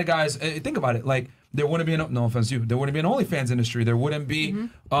a lot of guys, think about it, like there wouldn't be no offense to you, there wouldn't be an OnlyFans industry, there wouldn't be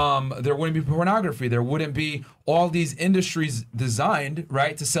pornography, there wouldn't be all these industries designed,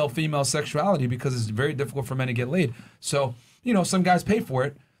 right, to sell female sexuality because it's very difficult for men to get laid. So, some guys pay for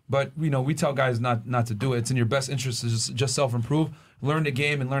it, but we tell guys not to do it. It's in your best interest to just self-improve, learn the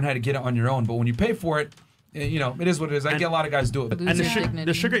game and learn how to get it on your own. But when you pay for it, it is what it is. I get a lot of guys do it. And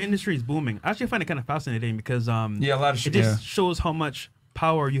the sugar industry is booming. I actually find it kind of fascinating because a lot of it just shows how much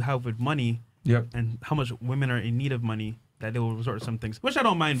power you have with money. Yep. And how much women are in need of money that they will resort to some things, which I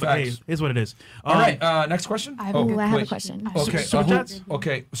don't mind, but hey, it's what it is. All right, next question. I have a question. Okay, Super chats?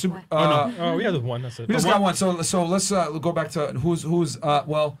 Okay, we have one. That's it. We just got one. So let's go back to who's I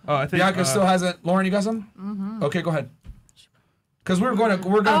think Bianca still hasn't. Lauren, you got some? Okay, go ahead. Because we're gonna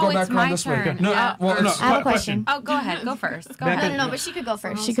go back around this way. No, I have a question. Oh, go ahead. Go first. Go No, ahead. but she could go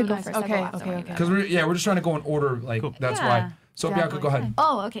first. She could go first. Okay. Because we're just trying to go in order. Like that's why. So Bianca, go ahead.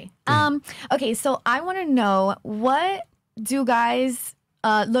 Oh, okay. Okay, so I want to know, what do guys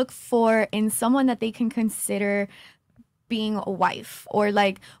look for in someone that they can consider being a wife? Or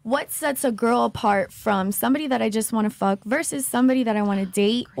like, what sets a girl apart from somebody that I just want to fuck versus somebody that I want to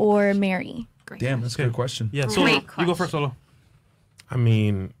date or marry? Damn, that's a good question. Yeah, so you go first, Solo. I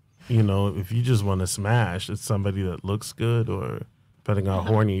mean, if you just want to smash, it's somebody that looks good, or depending on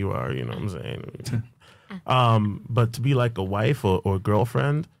how horny you are, you know what I'm saying? But to be like a wife or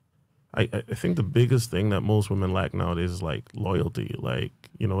girlfriend, I think the biggest thing that most women lack nowadays is like loyalty. Like,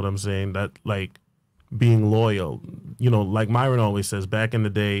 you know what I'm saying? That like being loyal, like Myron always says, back in the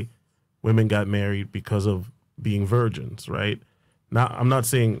day, women got married because of being virgins, right? Now, I'm not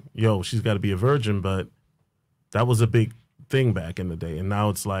saying, she's got to be a virgin, but that was a big thing back in the day. And now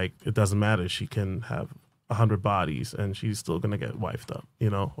it's like, it doesn't matter. She can have 100 bodies and she's still going to get wifed up,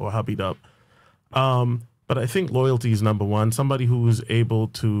 or hubbied up. But I think loyalty is number one. Somebody who is able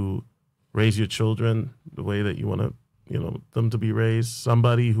to raise your children the way that you want to, them to be raised.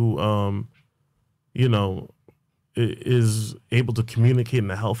 Somebody who, is able to communicate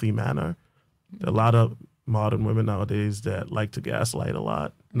in a healthy manner. A lot of modern women nowadays that like to gaslight a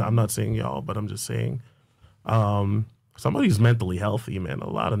lot. No, I'm not saying y'all, but I'm just saying somebody who's mentally healthy, man. A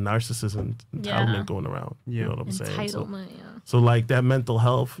lot of narcissism, entitlement going around. You know what I'm saying? Entitlement, so like that mental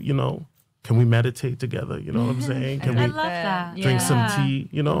health, you know, can we meditate together? You know what I'm saying? Can I we love that. drink some tea?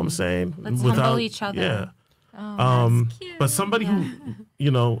 You know what I'm saying? Let's humble each other. Yeah. Oh, that's cute. But somebody who,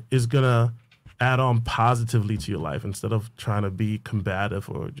 you know, is gonna add on positively to your life instead of trying to be combative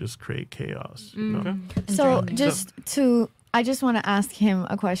or just create chaos. You know? So I just want to ask him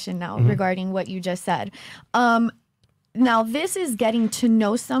a question now regarding what you just said. Now this is getting to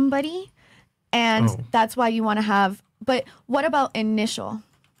know somebody, and that's why you want to have. But what about initial?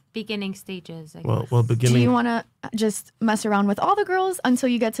 Beginning stages, I guess. Well, beginning. Do you want to just mess around with all the girls until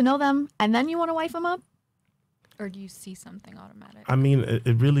you get to know them, and then you want to wife them up? Or do you see something automatic? I mean,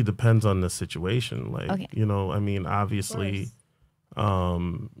 it really depends on the situation. Like, Okay. you know, I mean, obviously,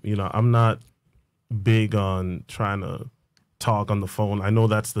 you know, I'm not big on trying to talk on the phone. I know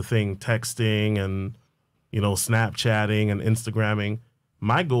that's the thing, texting and, you know, Snapchatting and Instagramming.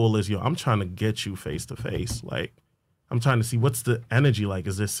 My goal is, I'm trying to get you face to face. Like, I'm trying to see what's the energy like.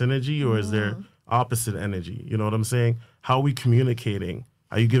 Is there synergy or is there opposite energy? You know what I'm saying? How are we communicating?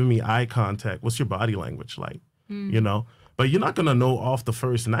 Are you giving me eye contact? What's your body language like? You know, but you're not going to know off the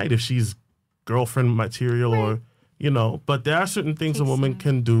first night if she's girlfriend material or, you know, but there are certain things a woman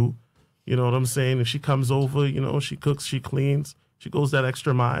can do. You know what I'm saying? If she comes over, you know, she cooks, she cleans, she goes that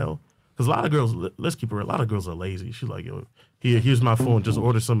extra mile. Because a lot of girls, let's keep it real, a lot of girls are lazy. She's like, yo, here's my phone, just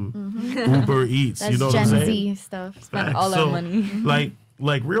order some Uber Eats. That's you know what Gen I'm saying? Z stuff. Spend all our money.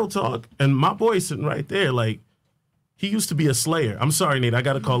 like real talk. And my boy's sitting right there, like, he used to be a slayer. I'm sorry, Nate, I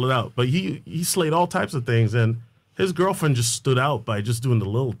got to call it out. But he slayed all types of things. And his girlfriend just stood out by just doing the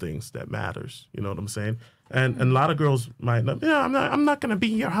little things that matters. You know what I'm saying? And a lot of girls might not, I'm not going to be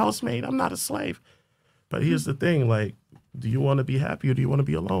your housemaid. I'm not a slave. But here's the thing, like, do you want to be happy or do you want to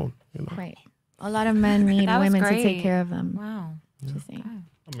be alone? You know? Right. A lot of men need women to take care of them. Wow. Just saying.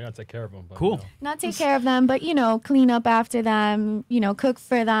 I mean, I take care of them. But, cool. You know. Not take care of them, but, you know, clean up after them, you know, cook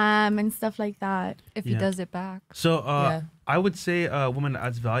for them and stuff like that. If he does it back. So I would say a woman that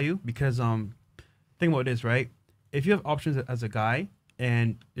adds value because think about this, right? If you have options as a guy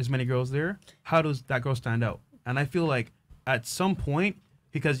and there's many girls there, how does that girl stand out? And I feel like at some point,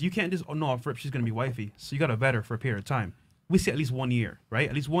 because you can't just, no, off rip, she's going to be wifey. So you got to vet her for a period of time. We say at least 1 year, right?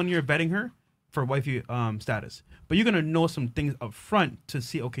 At least 1 year vetting her for wifey status. But you're going to know some things up front to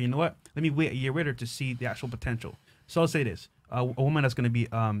see, okay, you know what? Let me wait a year with her to see the actual potential. So I'll say this, a woman that's going to be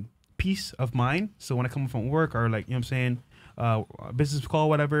peace of mind. So when I come from work or like, you know what I'm saying, business call,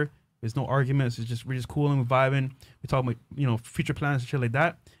 whatever, there's no arguments. It's just, we're just cooling, we're vibing. We're talking about, you know, future plans and shit like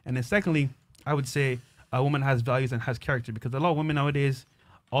that. And then secondly, I would say a woman has values and has character because a lot of women nowadays,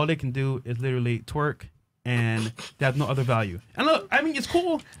 all they can do is literally twerk and they have no other value. And look, I mean, it's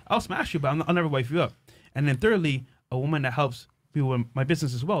cool. I'll smash you, but I'll never wife you up. And then thirdly, a woman that helps me with my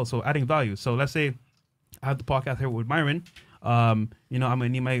business as well. So adding value. So let's say I have the podcast here with Myron. You know, I'm gonna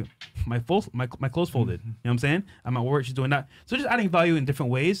need my clothes folded. You know what I'm saying? I'm at work, she's doing that. So just adding value in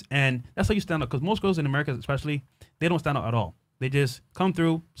different ways, and that's how you stand out. Because most girls in America, especially, they don't stand out at all. They just come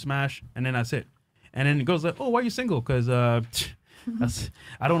through, smash, and then that's it. And then the girl's like, "Oh, why are you single?" Because I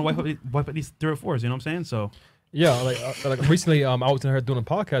don't want to wipe at least 3 or 4s. You know what I'm saying? So. Yeah, like recently, I was in her doing a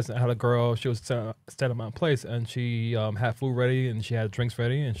podcast and I had a girl. She was standing at my place and she had food ready and she had drinks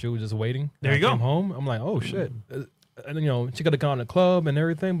ready and she was just waiting. There you go. Came home. I'm like, oh shit. And then, you know, she could have gone to the club and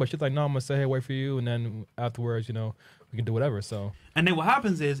everything, but she's like, no, I'm gonna say hey, wait for you, and then afterwards, you know, we can do whatever. So. And then what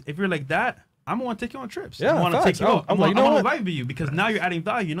happens is, if you're like that, I'm gonna want to take you on trips. Yeah, I want to take you out. I'm like, you know I want what? to vibe with you because now you're adding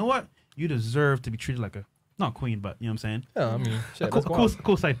value. You know what? You deserve to be treated like a not queen, but you know what I'm saying. Yeah, I mean, shit, a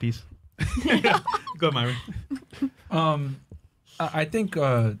cool side piece. Go, Myron. I think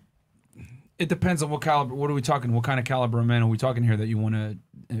it depends on what caliber. What are we talking? What kind of caliber of men are we talking here that you want to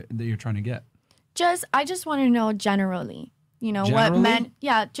that you're trying to get? I just want to know generally. You know Generally? what men?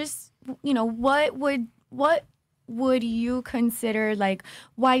 Yeah, just you know what would you consider like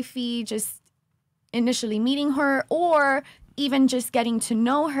wifey? Just initially meeting her, or even just getting to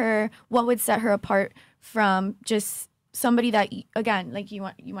know her. What would set her apart from just somebody that again, like you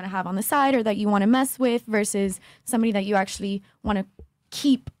want to have on the side or that you want to mess with versus somebody that you actually want to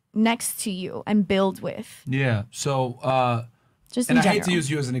keep next to you and build with? Yeah. So just and in I hate general. to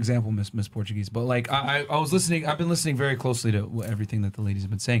use you as an example, Miss Portuguese, but like I was listening. I've been listening very closely to everything that the ladies have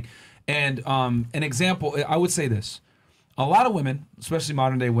been saying, and an example. I would say this: a lot of women, especially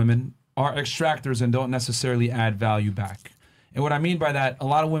modern day women, are extractors and don't necessarily add value back. And what I mean by that, a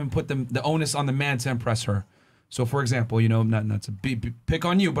lot of women put the onus on the man to impress her. So, for example, you know, not to pick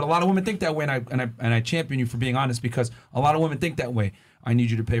on you, but a lot of women think that way, and I champion you for being honest, because a lot of women think that way. I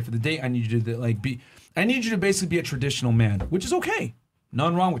need you to pay for the date. I need you to I need you to basically be a traditional man, which is okay.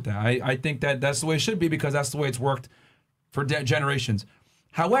 Nothing wrong with that. I think that that's the way it should be, because that's the way it's worked for generations.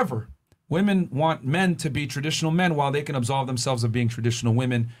 However, women want men to be traditional men while they can absolve themselves of being traditional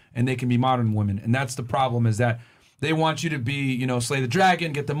women, and they can be modern women. And that's the problem, is that they want you to be, you know, slay the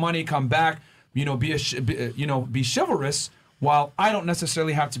dragon, get the money, come back, you know, be chivalrous, while I don't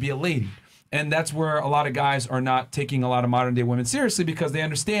necessarily have to be a lady. And that's where a lot of guys are not taking a lot of modern day women seriously, because they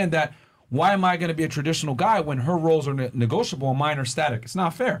understand that, why am I going to be a traditional guy when her roles are negotiable and mine are static? It's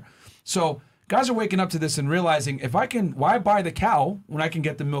not fair. So guys are waking up to this and realizing, why buy the cow when I can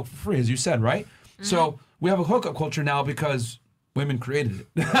get the milk for free, as you said, right? Mm-hmm. So we have a hookup culture now because women created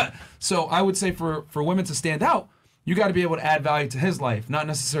it. So I would say for women to stand out, you got to be able to add value to his life, not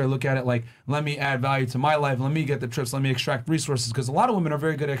necessarily look at it like, let me add value to my life, let me get the trips, let me extract resources, because a lot of women are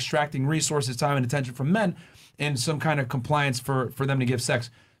very good at extracting resources, time, and attention from men in some kind of compliance for them to give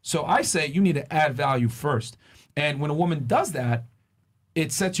sex. So I say you need to add value first. And when a woman does that,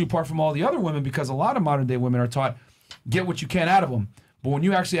 it sets you apart from all the other women, because a lot of modern day women are taught, get what you can out of him. But when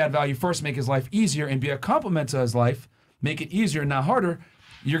you actually add value first, make his life easier and be a compliment to his life, make it easier and not harder,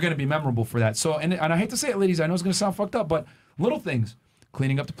 you're going to be memorable for that. So, and I hate to say it, ladies, I know it's going to sound fucked up, but little things,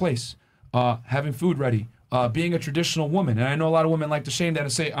 cleaning up the place, having food ready, being a traditional woman. And I know a lot of women like to shame that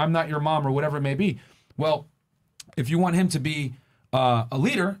and say, I'm not your mom, or whatever it may be. Well, if you want him to be a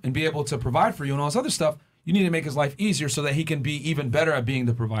leader and be able to provide for you and all this other stuff, you need to make his life easier so that he can be even better at being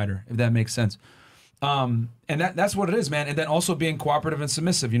the provider, if that makes sense. And that's what it is, man. And then also being cooperative and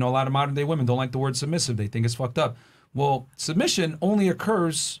submissive. You know, a lot of modern day women don't like the word submissive. They think it's fucked up. Well, submission only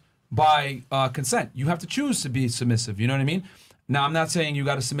occurs by consent. You have to choose to be submissive. You know what I mean? Now, I'm not saying you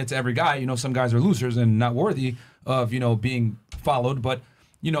got to submit to every guy. You know, some guys are losers and not worthy of, you know, being followed. But,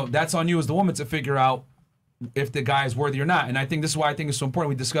 you know, that's on you as the woman to figure out if the guy is worthy or not. And I think this is why I think it's so important.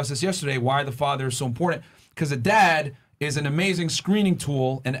 We discussed this yesterday, why the father is so important. Because the dad is an amazing screening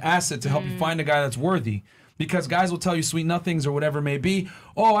tool, an asset to help you find a guy that's worthy. Because guys will tell you sweet nothings or whatever it may be.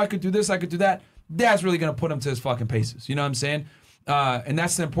 Oh, I could do this, I could do that. Dad's really going to put him to his fucking paces. You know what I'm saying? And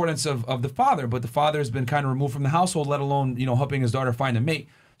that's the importance of the father. But the father has been kind of removed from the household, let alone, you know, helping his daughter find a mate.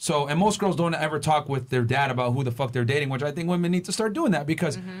 So, and most girls don't ever talk with their dad about who the fuck they're dating, which I think women need to start doing that,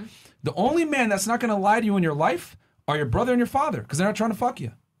 because the only man that's not going to lie to you in your life are your brother and your father, because they're not trying to fuck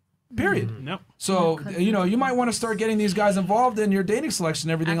you. Period. Nope. So, you know, you might want to start getting these guys involved in your dating selection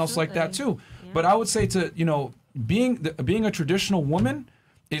and everything else like that too. Yeah. But I would say to, you know, being a traditional woman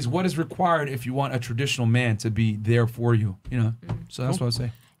is what is required if you want a traditional man to be there for you, you know. So that's what I would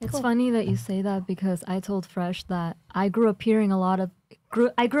say. It's funny that you say that, because I told Fresh that I grew up hearing a lot of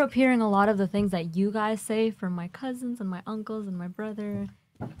the things that you guys say from my cousins and my uncles and my brother.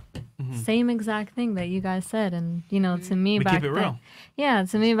 Same exact thing that you guys said. And, you know, to me back then,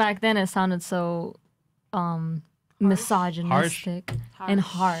 to me back then it sounded so misogynistic and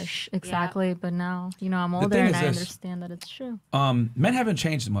harsh, exactly. Yeah. But now, you know, I'm older and I understand that it's true. Men haven't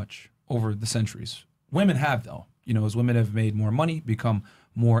changed much over the centuries. Women have, though. You know, as women have made more money, become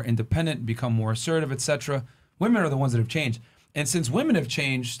more independent, become more assertive, etc. Women are the ones that have changed. And since women have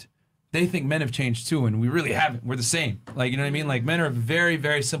changed, they think men have changed too, and we really haven't. We're the same. Like, you know what I mean? Like, men are very,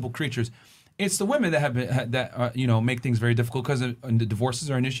 very simple creatures. It's the women that have been, you know, make things very difficult, because the divorces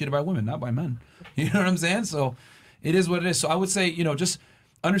are initiated by women, not by men. You know what I'm saying? So it is what it is. So I would say, you know, just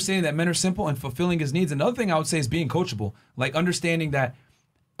understanding that men are simple and fulfilling his needs. Another thing I would say is being coachable, like understanding that,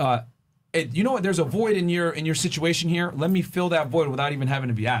 you know what, there's a void in your situation here. Let me fill that void without even having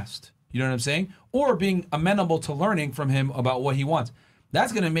to be asked. You know what I'm saying? Or being amenable to learning from him about what he wants.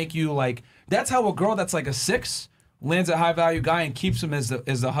 That's going to make you like, that's how a girl that's like a 6 lands a high value guy and keeps him as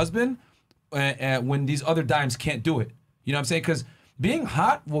the husband when these other dimes can't do it. You know what I'm saying? Because being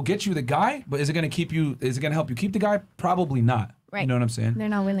hot will get you the guy, but is it going to help you keep the guy? Probably not. Right. You know what I'm saying? They're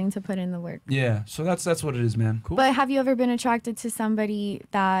not willing to put in the work. Yeah. So that's what it is, man. Cool. But have you ever been attracted to somebody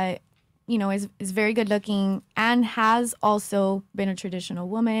that, you know, is very good looking and has also been a traditional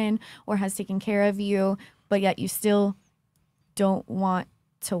woman or has taken care of you, but yet you still don't want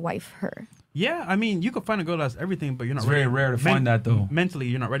to wife her? Yeah, I mean, you could find a girl that's everything, but you're not ready. It's very rare to find that, though. Mentally,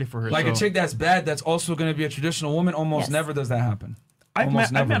 you're not ready for her. Like a chick that's bad, that's also going to be a traditional woman, almost never does that happen. I've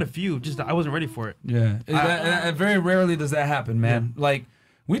met a few, just that I wasn't ready for it. Yeah. Very rarely does that happen, man. Yeah. Like,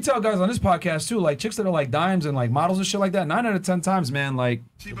 we tell guys on this podcast, too, like, chicks that are, like, dimes and, like, models and shit like that, 9 out of 10 times, man, like...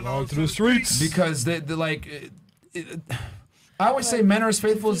 She belongs to the streets. Because, they're like... I always say men are as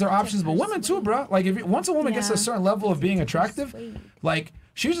faithful as their options, but women, too, bro. Like, once a woman gets to a certain level of being attractive, like...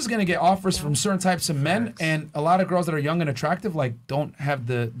 she's just gonna get offers from certain types of men, and a lot of girls that are young and attractive like don't have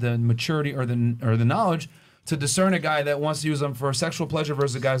the maturity or the knowledge to discern a guy that wants to use them for sexual pleasure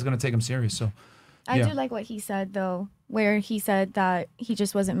versus a guy who's gonna take them serious. So I do like what he said though, where he said that he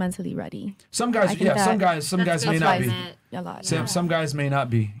just wasn't mentally ready. Some guys, some guys may not be. A lot. Some guys may not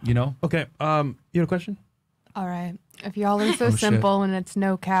be. You know. Okay. You have a question? All right. If y'all are so simple and it's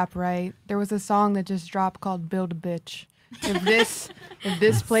no cap, right? There was a song that just dropped called "Build a Bitch." If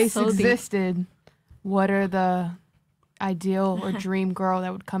this place existed, what are the ideal or dream girl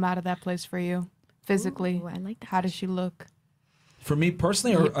that would come out of that place for you physically? Ooh, I like that. How does she look? For me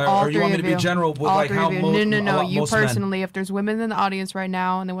personally, or you want me to be general with like how most No. You most personally. men. If there's women in the audience right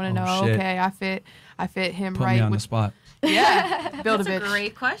now and they want to know, shit. okay, I fit him Put right. me on the spot. Yeah, build a bitch. That's a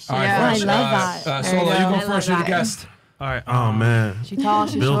great question. All right, I first, love that. Solo, you go first. You're the guest. All right. Oh man. She tall,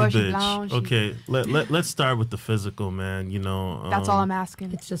 she Build short, a she bitch. blonde. Okay, let's start with the physical, man. You know. That's all I'm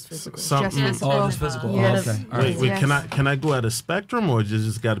asking. It's just physical. Just physical. Oh, just physical. Yes. Oh, okay. All right. Wait, can I go at a spectrum or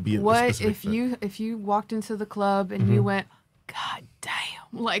just got to be a What specific if you walked into the club and you went, God damn,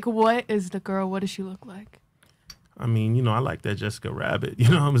 like what is the girl? What does she look like? I mean, you know, I like that Jessica Rabbit. You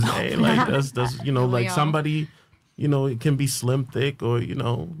know what I'm saying? Like that's you know, like somebody, you know, it can be slim thick or, you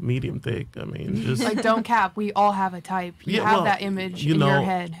know, medium thick. I mean, just Like don't cap. We all have a type. You Yeah, have well, that image you in know- your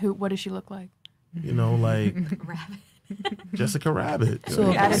head. What does she look like? you know, like Jessica Rabbit. You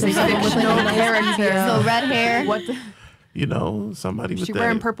know, As a fictional character. So red hair. What the, you know, somebody with she that.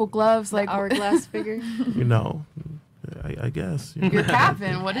 wearing purple gloves like Hourglass figure. You know, I guess. You know. You're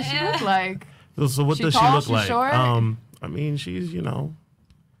capping. What does she look like? So what She does tall, she look she like? short? I mean, she's, you know,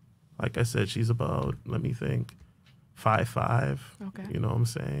 like I said, she's about, let me think, 5'5". Okay. You know what I'm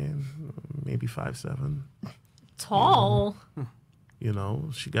saying? Maybe 5'7". Tall. You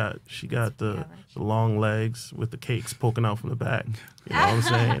know, she got the long legs with the cakes poking out from the back. You know what I'm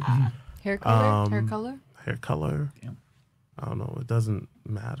saying? Hair color? Hair color? Hair color. I don't know. It doesn't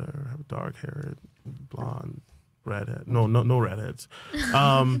matter. Have dark hair, blonde, redhead. No redheads.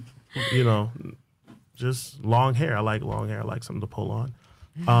 You know, just long hair. I like long hair. I like something to pull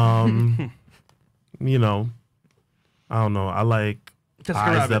on. You know, I don't know. I like Jessica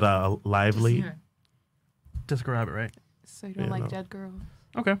eyes Rabbit. that are lively. Jessica Rabbit, right? So you don't like dead girls?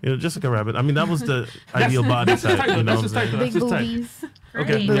 Okay. You know, Jessica Rabbit. I mean, that was the ideal body type. You know what I'm saying? Big boobies.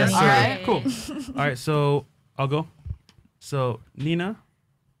 Okay. Great. Yes, All sir. right. Cool. All right. So I'll go. So Nina,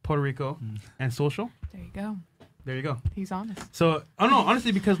 Puerto Rico, and social. There you go. There you go. He's honest. So I don't know,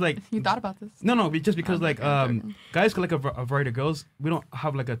 honestly, because like You thought about this? no, just because like guys could like a variety of girls. We don't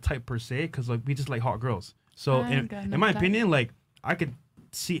have like a type per se because like we just like hot girls. So I ain't got no in my type. opinion, like I could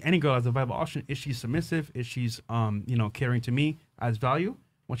see any girl as a viable option if she's submissive, if she's you know, caring to me as value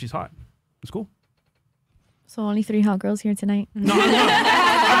when she's hot. It's cool. So only 3 hot girls here tonight. No,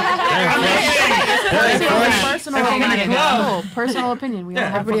 Personal opinion. Cool. Personal opinion. We all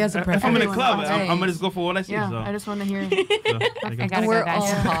have Everybody has a preference. If I'm in a club, Everyone. I'm gonna just go for what I see. Yeah, so. I just want to hear. So, I gotta We're go, guys.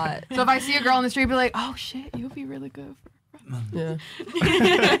 all hot. So if I see a girl on the street, be like, "Oh shit, you'll be really good." Yeah.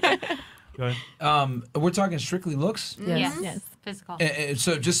 Go ahead. We're talking strictly looks. Yes. Physical.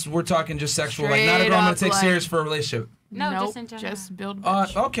 So we're talking just sexual, like not a girl I'm gonna take serious for a relationship. No, Nope, just in general. just build.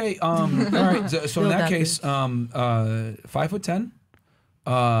 Okay. All right. So in Build that that case, 5'10",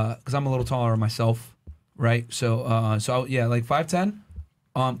 because I'm a little taller myself, right? So yeah, like 5'10".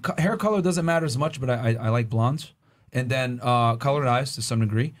 Hair color doesn't matter as much, but I like blondes, and then colored eyes to some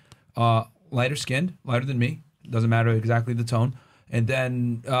degree, lighter skinned, lighter than me. Doesn't matter exactly the tone. And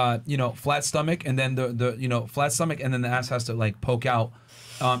then you know, flat stomach, and then the you know, flat stomach, and then the ass has to like poke out,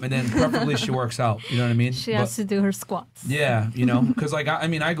 and then preferably she works out. You know what I mean? She has to do her squats. Yeah, you know, because like I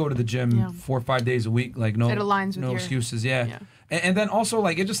mean, I go to the gym 4 or 5 days a week, like no, It aligns with no your- excuses. Yeah. And then also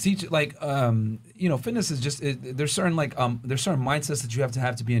like it just teaches like you know, fitness is just there's certain like there's certain mindsets that you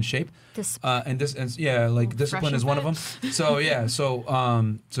have to be in shape. And yeah, like discipline is one of them. So yeah, so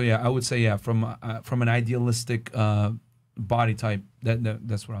yeah, I would say yeah, from an idealistic body type,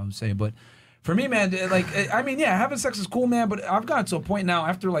 that's what I would say. But for me, man, like I mean, yeah, having sex is cool, man. But I've gotten to a point now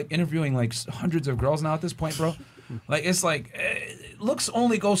after like interviewing like hundreds of girls now at this point, bro. Like it's like looks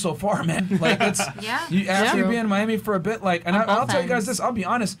only go so far, man. Like it's after you be in Miami for a bit, like, and I'll tell you guys this. I'll be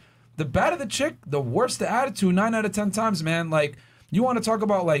honest. The badder the chick, the worse the attitude. 9 out of 10 times, man. Like you want to talk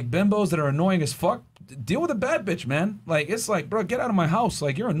about like bimbos that are annoying as fuck. Deal with a bad bitch, man. Like it's like, bro, get out of my house.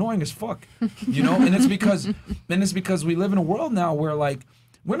 Like you're annoying as fuck, you know. And it's because we live in a world now where like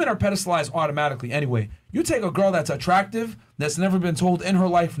women are pedestalized automatically. Anyway, you take a girl that's attractive, that's never been told in her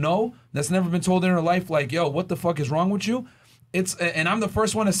life no, that's never been told in her life like, yo, what the fuck is wrong with you? And I'm the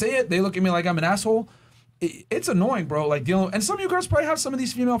first one to say it. They look at me like I'm an asshole. it's annoying, bro. Like dealing, and some of you girls probably have some of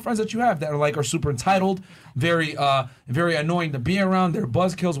these female friends that you have that are super entitled, very annoying to be around. They're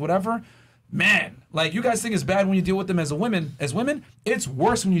buzzkills, whatever. Man, like you guys think it's bad when you deal with them as women. It's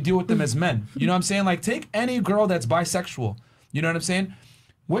worse when you deal with them as men. You know what I'm saying? Like take any girl that's bisexual. You know what I'm saying?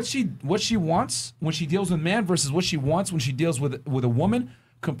 What she wants when she deals with a man versus what she wants when she deals with a woman,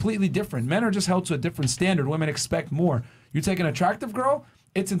 completely different. Men are just held to a different standard. Women expect more. You take an attractive girl,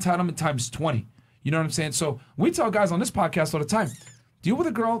 it's entitlement times 20. You know what I'm saying? So we tell guys on this podcast all the time, deal with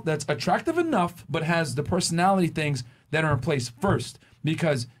a girl that's attractive enough but has the personality things that are in place first.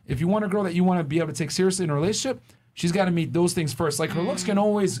 Because if you want a girl that you want to be able to take seriously in a relationship, she's got to meet those things first. Like her looks can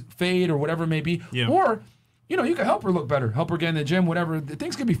always fade or whatever it may be. Yeah. Or you know, you can help her look better, help her get in the gym, whatever.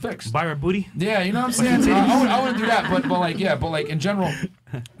 Things can be fixed. Buy her booty. Yeah, you know what I'm saying. I wouldn't do that, but like in general,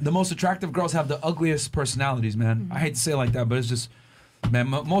 the most attractive girls have the ugliest personalities, man. I hate to say it like that, but it's just, man,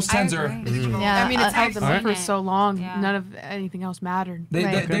 most tens are. Yeah, I mean, it's held them for so long. None of anything else mattered.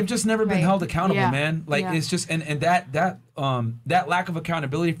 They've just never been held accountable, man. Like it's just and that lack of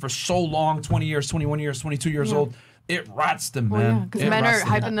accountability for so long, 20 years, 21 years, 22 years old. It rots them, man. Because men are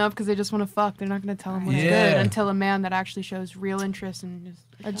hyping up because they just want to fuck. They're not going to tell them what's good until a man that actually shows real interest and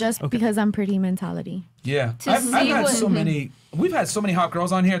just because I'm pretty mentality. Yeah, I've had so many. We've had so many hot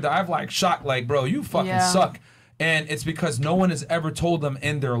girls on here that I've like shocked. Like, bro, you fucking suck. And it's because no one has ever told them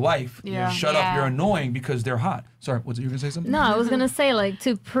in their life, shut up, you're annoying because they're hot. Sorry, you were going to say something? No, I was going to say, like,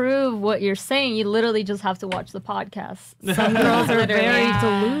 to prove what you're saying, you literally just have to watch the podcast. Some girls are very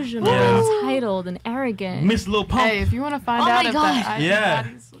delusional, entitled, and arrogant. Miss Lil Pump. Hey, if you want to find out if that...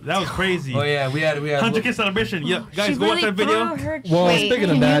 That was crazy. Oh yeah, we had 100K celebration. Yeah, guys, go watch that video. Well,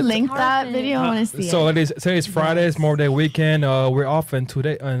 speaking of that, you link that video? I want to see it. So today is Friday. It's Memorial Day weekend. We're off on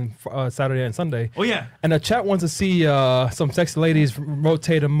Saturday and Sunday. Oh yeah. And the chat wants to see some sexy ladies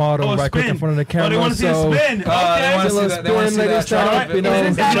rotate a model right quick in front of the camera. Oh, they want to see a spin. They want to see that. They want to see that.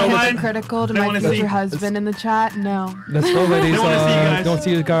 Is that critical to my future husband in the chat? No. Let's go, ladies. Don't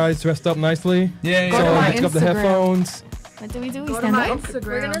see you guys dressed up nicely. Yeah. So pick up the headphones. What do we do? We stand up?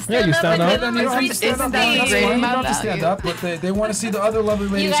 We're gonna stand you stand up. You don't have to stand up. You don't have to stand up, but they want to see the other lovely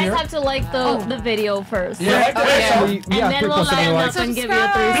ladies here. You guys have to like the video first. Yeah. And then we'll line up and give you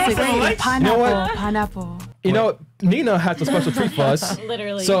a 360. Pineapple. You know, Nina has a special treat for us.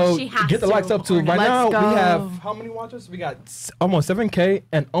 Literally. So She has get the likes up to right now. Let's go. We have how many watchers? We got almost 7K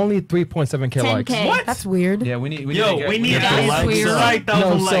and only 3.7K likes. What? That's weird. Yeah, we need we need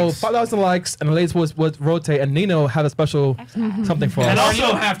 5,000 likes. So 5,000 likes, and the ladies would rotate, and Nino had a special something for us. And also, you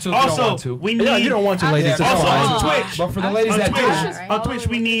don't have to. Also, we need. Yeah, you don't want to, ladies. Also on Twitch, but for the ladies that do, on Twitch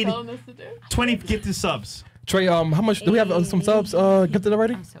we need 20 gifted subs. Trey, how much do we have some subs gifted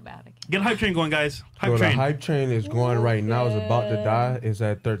already? I'm so bad. Get hype train going, guys. Hype The train. hype train is going right now. It's about to die. It's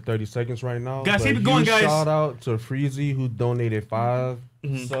at 30 seconds right now. Guys, But keep it going, guys. Shout out to Freezy who donated 5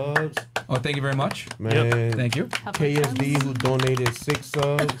 subs. Oh, thank you very much. Man, thank you. KSD who donated 6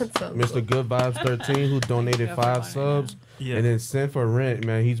 subs. Mr. Good Vibes 13 who donated 5 subs. Yeah. And then Send for Rent,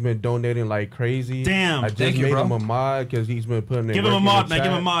 man, he's been donating like crazy. Damn. I just Thank you, made bro. him a mod because he's been putting in Give him work a in mod, the man. Give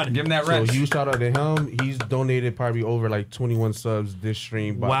him a chat. mod. Give him that So wrench. huge shout out to him. He's donated probably over like 21 subs this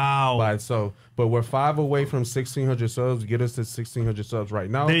stream. By itself. But we're 5 away from 1,600 subs. Get us to 1,600 subs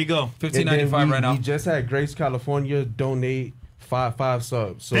right now. There you go. $15.95 right now. We just had Grace, California donate 5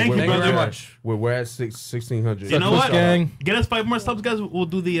 subs. So Thank you very brother. much. We're at 1,600. You know what? Gang. Get us 5 more subs, guys. We'll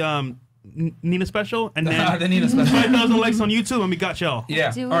do the Nina special, and then The Nina special. 5,000 likes on YouTube, and we got y'all.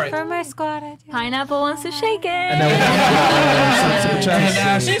 Yeah. Do All it right. for my squad. I do. Pineapple wants to shake it. And then we got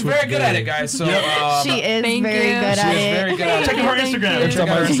And she's very good at it, guys. So She is Thank very you. good she at is it. very good at Check it. her Instagram. It's on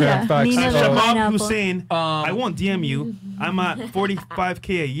my Instagram. Facts. Nina the Shabab pineapple. Hussein, I won't DM you. I'm at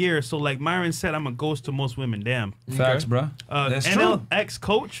 45K a year, so like Myron said, I'm a ghost to most women. Damn. Facts, bro. That's true. NLX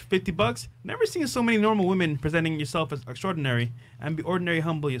coach, $50. Never seen so many normal women presenting yourself as extraordinary, and be ordinary,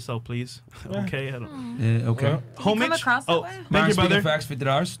 humble yourself, please. Okay. I don't. Okay. Homage. across that way? Thank Myron, you, speaking brother. of facts,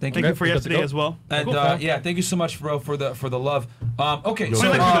 $50. Thank Thank you. you for yesterday as well. And yeah, thank you so much, bro, for the love. Okay, Yo,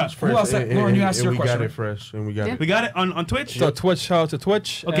 so French who else? Lauren, you asked your we question. got it fresh, and we got it. We got it on Twitch. So Twitch, shout out to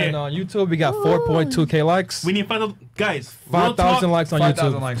Twitch. Okay. And on YouTube, we got 4.2K likes. We need 5,000 guys. 5,000 likes on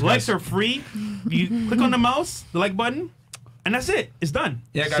 5,000 YouTube. likes. Likes are free. You click on the mouse, the like button, and that's it. It's done.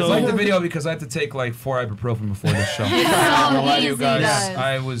 Yeah, guys, So- like the video because I had to take like 4 ibuprofen before this show. It's I'm so gonna lie to you easy, guys.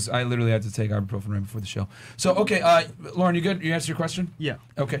 guys. I literally had to take ibuprofen right before the show. So okay, Lauren, you good? You answered your question? Yeah.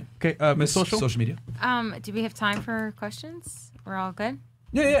 Okay. Okay. Miss Social media. Do we have time for questions? We're all good?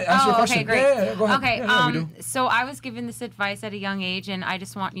 Yeah, answer your question. Okay, great. Yeah, go ahead. Okay, Yeah, we do. so I was given this advice at a young age, and I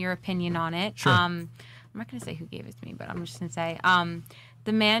just want your opinion on it. Sure. I'm not going to say who gave it to me, but I'm just going to say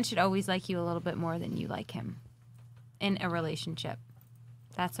The man should always like you a little bit more than you like him in a relationship.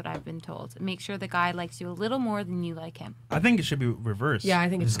 That's what I've been told. Make sure the guy likes you a little more than you like him. I think it should be reversed. Yeah, I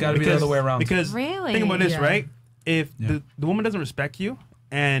think it's got to be the other way around. Because really, think about this, right? If the woman doesn't respect you,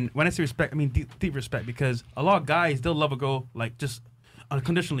 and when I say respect, I mean deep respect, because a lot of guys, they'll love a girl like just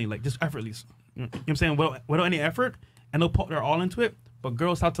unconditionally, like just effortlessly. You know what I'm saying? Without any effort, and they'll put their all into it. But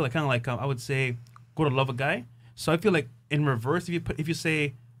girls have to like kind of like I would say go to love a guy. So I feel like in reverse, if you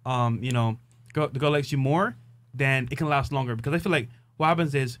say you know the girl likes you more, then it can last longer. Because I feel like what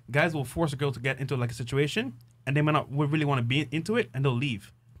happens is guys will force a girl to get into like a situation, and they might not really want to be into it, and they'll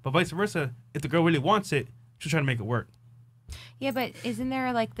leave. But vice versa, if the girl really wants it, she'll try to make it work. Yeah, but isn't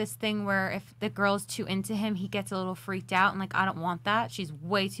there like this thing where if the girl's too into him, he gets a little freaked out and like, I don't want that. She's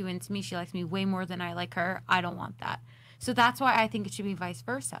way too into me. She likes me way more than I like her. I don't want that. So that's why I think it should be vice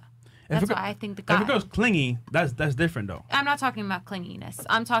versa. That's why I think the guy. If a girl's clingy, that's different though. I'm not talking about clinginess.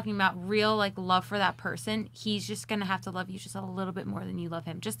 I'm talking about real like love for that person. He's just gonna have to love you just a little bit more than you love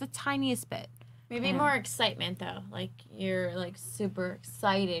him, just the tiniest bit. Maybe more excitement though. Like you're like super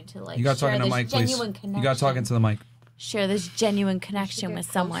excited to like You got share talking to this Mike, please. genuine connection. You got talking to the mic. Share this genuine connection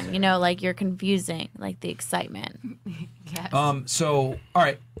with someone. You know, like you're confusing like the excitement. Yes. So all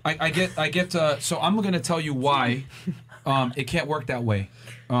right, I get. So I'm gonna tell you why. It can't work that way.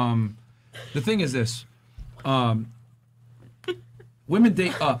 The thing is this. Women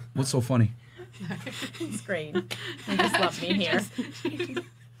date up. What's so funny? It's great. You just love me here.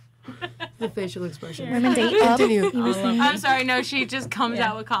 The facial expression. Women date up. Continue. I'm sorry. No, she just comes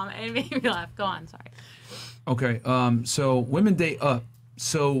out with comment and made me laugh. Go on. Sorry. Okay. So women date up.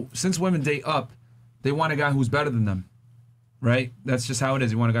 So since women date up, they want a guy who's better than them, right? That's just how it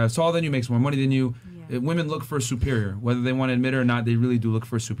is. You want a guy who's taller than you, makes more money than you. Women look for a superior, whether they want to admit it or not. They really do look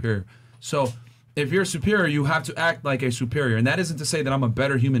for a superior. So if you're a superior, you have to act like a superior, and that isn't to say that I'm a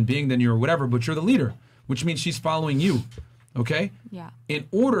better human being than you or whatever. But you're the leader, which means she's following you. Okay? Yeah. In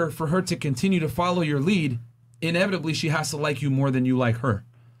order for her to continue to follow your lead, inevitably she has to like you more than you like her.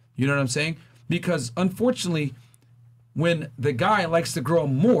 You know what I'm saying? Because unfortunately, when the guy likes the girl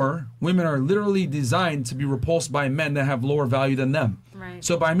more, women are literally designed to be repulsed by men that have lower value than them. Right.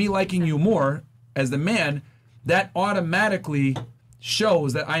 So by me liking you more as the man, that automatically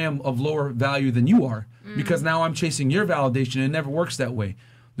shows that I am of lower value than you are. Because now I'm chasing your validation, and it never works that way.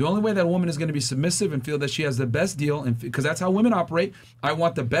 The only way that a woman is going to be submissive and feel that she has the best deal, and because that's how women operate, I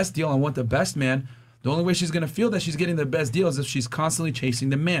want the best deal, I want the best man. The only way she's going to feel that she's getting the best deal is if she's constantly chasing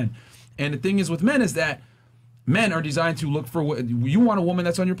the man. And the thing is with men is that men are designed to look for what you want, a woman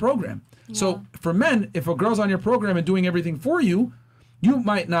that's on your program. Yeah. So for men, if a girl's on your program and doing everything for you, you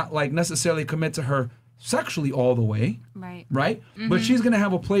might not like necessarily commit to her sexually all the way. Right. Right? But she's going to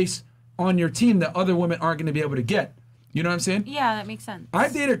have a place on your team that other women aren't going to be able to get. You know what I'm saying? Yeah, that makes sense. I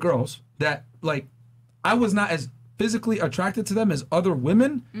dated girls that, like, I was not as physically attracted to them as other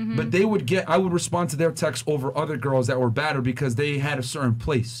women, but they would I would respond to their texts over other girls that were better because they had a certain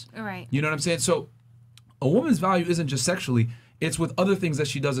place. Right. You know what I'm saying? So a woman's value isn't just sexually, it's with other things that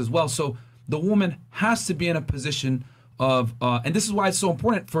she does as well. So the woman has to be in a position of, and this is why it's so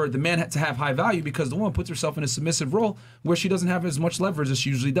important for the man to have high value, because the woman puts herself in a submissive role where she doesn't have as much leverage as she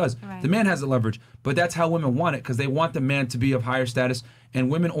usually does. Right. The man has the leverage, but that's how women want it, because they want the man to be of higher status,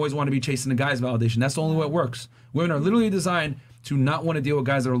 and women always want to be chasing the guy's validation. That's the only way it works. Women are literally designed to not want to deal with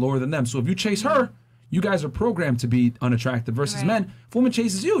guys that are lower than them. So if you chase her, you guys are programmed to be unattractive versus men. If a woman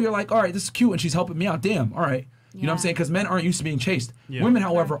chases you, you're like, all right, this is cute, and she's helping me out. Damn, all right. You know what I'm saying? Because men aren't used to being chased. Women,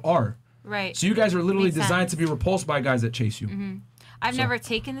 however, are. Right. So you guys are literally designed to be repulsed by guys that chase you. I've never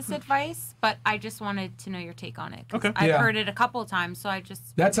taken this advice, but I just wanted to know your take on it. Okay. I've heard it a couple of times, so I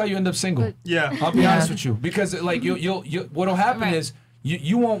just. That's how you end up single. I'll be honest with you, because like what'll happen is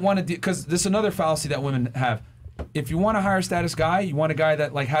you won't want to because there's another fallacy that women have. If you want a higher status guy, you want a guy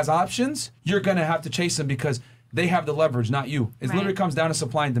that like has options, you're gonna have to chase him because they have the leverage, not you. It literally comes down to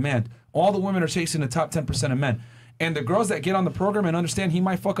supply and demand. All the women are chasing the top 10% of men. And the girls that get on the program and understand he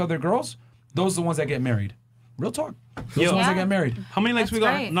might fuck other girls, those are the ones that get married. Real talk. Those are the ones that get married. How many likes we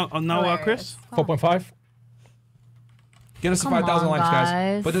got now, Chris? 4.5. Get us to 5,000 likes,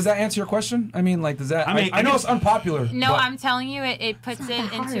 guys. But does that answer your question? I mean, like, does that? I know it's unpopular. No, I'm telling you, it puts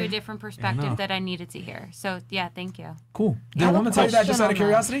it into a different perspective that I needed to hear. So, yeah, thank you. Cool. Did a woman tell you that just out of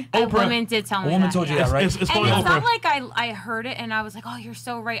curiosity? A woman did tell me that. A woman told you that, right? And it's not like I heard it and I was like, oh, you're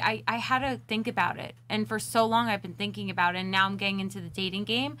so right. I had to think about it. And for so long, I've been thinking about it. And now I'm getting into the dating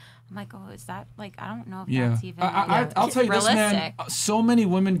game. I'm like, oh, is that, like, I don't know if that's even I'll tell you this, man. So many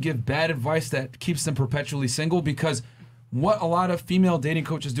women give bad advice that keeps them perpetually single, because what a lot of female dating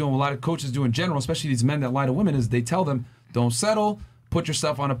coaches do, and a lot of coaches do in general, especially these men that lie to women, is they tell them, don't settle, put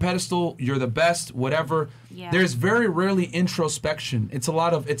yourself on a pedestal. You're the best, whatever. Yeah. There's very rarely introspection. It's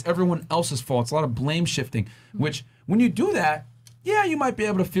everyone else's fault. It's a lot of blame shifting, which when you do that, yeah, you might be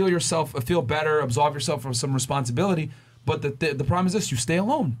able to feel better, absolve yourself from some responsibility. But the problem is this: you stay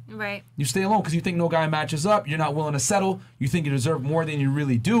alone. Right. You stay alone because you think no guy matches up. You're not willing to settle. You think you deserve more than you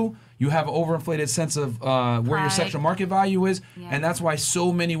really do. You have an overinflated sense of where your sexual market value is. Yeah. And that's why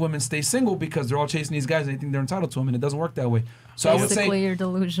so many women stay single, because they're all chasing these guys and they think they're entitled to them, and it doesn't work that way. So I would say you're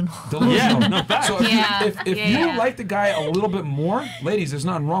delusional. Yeah, no, so if you like the guy a little bit more, ladies, there's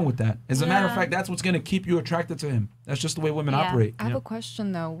nothing wrong with that. As a matter of fact, that's what's going to keep you attracted to him. That's just the way women operate. I have a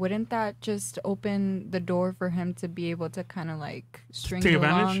question though. Wouldn't that just open the door for him to be able to kind of like string you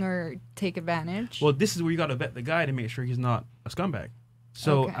along or take advantage? Well, this is where you got to vet the guy to make sure he's not a scumbag.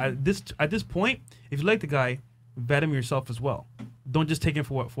 So at this point, if you like the guy, vet him yourself as well. Don't just take him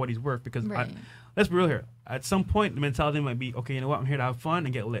for what he's worth, because let's be real here. At some point, the mentality might be, okay, you know what? I'm here to have fun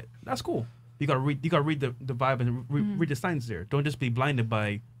and get lit. That's cool. You gotta read the vibe and read the signs there. Don't just be blinded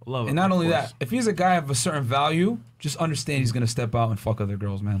by love. And not only that, if he's a guy of a certain value, just understand he's gonna step out and fuck other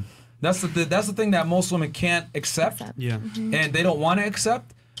girls, man. That's the thing that most women can't accept. Yeah. And they don't want to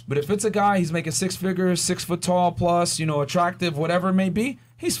accept. But if it's a guy, he's making 6 figures, 6 foot tall plus, attractive, whatever it may be,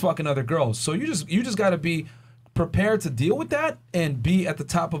 he's fucking other girls. So you just gotta be prepared to deal with that and be at the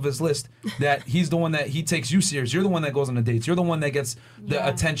top of his list, that he's the one that he takes you serious. You're the one that goes on the dates. You're the one that gets the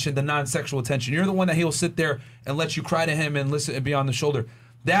attention, the non-sexual attention. You're the one that he'll sit there and let you cry to him and listen and be on the shoulder.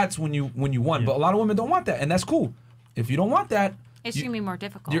 That's when you won. But a lot of women don't want that, and that's cool. If you don't want that, it's going to be more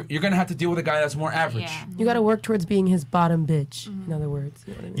difficult. You're going to have to deal with a guy that's more average. Yeah. You got to work towards being his bottom bitch, in other words.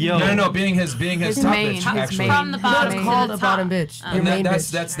 You know what I mean? No, being his top bitch, actually. From the bottom it's called a bottom bitch. And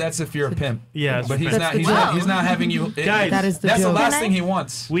that's if you're a pimp. Yeah, but he's not having you. Guys, that's the last thing he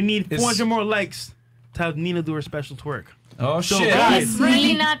wants. We need 400 more likes to have Nina do her special twerk. Oh shit! It's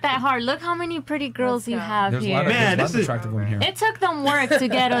really not that hard. Look how many pretty girls you have here. Man, this is attractive women here. It took them work to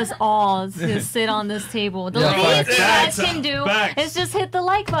get us all to sit on this table. The least you guys can do is just hit the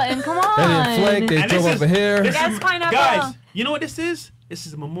like button. Come on. They didn't flake. They drove over here. That's pineapple. Guys, you know what this is? This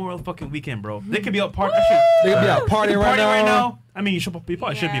is a Memorial fucking weekend, bro. They could be out partying. They could be out partying right now. I mean, you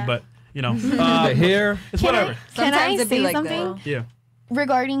probably should be, but they're here. It's whatever. Can I say something? Yeah.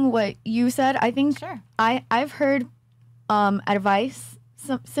 Regarding what you said, I think I've heard advice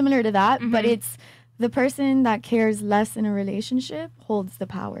similar to that, but it's the person that cares less in a relationship holds the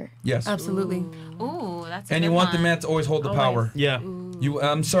power. Yes, absolutely. Ooh, that's. And you want the man to always hold the power. Yeah.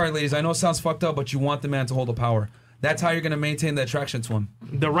 I'm sorry, ladies. I know it sounds fucked up, but you want the man to hold the power. That's how you're gonna maintain the attraction to him.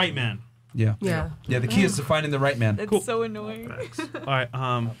 The right man. Yeah. The key is to finding the right man. That's so annoying. All right.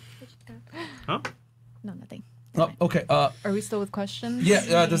 Huh? No, nothing. Oh, okay. Are we still with questions?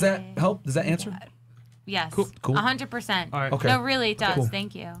 Yeah. Does that help? Does that answer? Yes. Cool. 100%. All right. Okay. No, really, it does. Cool.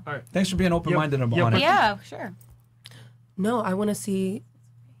 Thank you. All right. Thanks for being open-minded about it. Yeah, sure. No, I want to see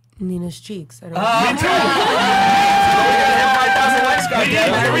Nina's cheeks. I don't We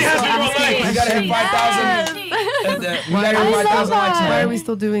gotta hit 5,000. Why are we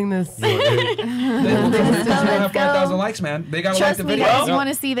still doing this? They don't have 5,000 likes, man. They gotta like the video. Trust me, guys want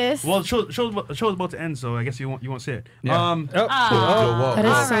to see this. Well, the show's about to end, so I guess you won't see it. Yeah. That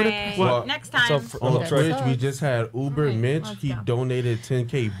is so Well, next time. On Twitch, we just had Uber Mitch. He donated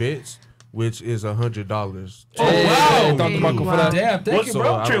 10K bits, which is $100. Oh wow! Dr. Michael for that. Damn, thank you,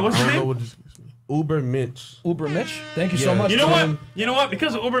 bro. What's his name? Uber Mitch. Uber Mitch. Thank you so much. You know what?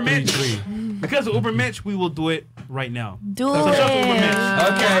 Because of Uber Mitch, we will do it right now. Do it. Okay.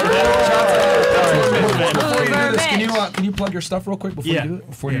 Before you do this, can you plug your stuff real quick before you do it?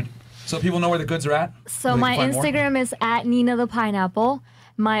 Before you, so people know where the goods are at. So my Instagram is at Nina the Pineapple.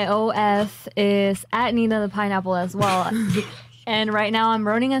 My OF is at Nina the Pineapple as well. And right now I'm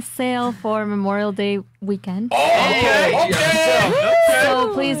running a sale for Memorial Day weekend. Okay.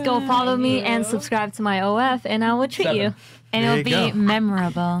 So please go follow me and subscribe to my OF, and I will treat you. And it'll be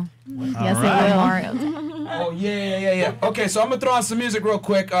memorable. Yes, it will. Oh yeah. Okay, so I'm gonna throw on some music real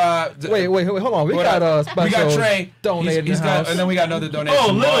quick. Wait, hold on. We got a special. We got Trey donated. And then we got another donation.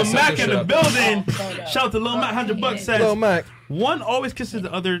 Oh, Lil Mac in the building. Shout out to Lil Mac. $100 says. Lil Mac. One always kisses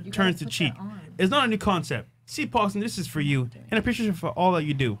the other, turns the cheek. It's not a new concept. See, Paulson, this is for you, and appreciation for all that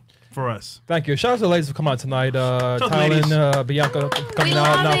you do for us. Thank you. Shout out to the ladies who come out tonight. Tylen, Bianca coming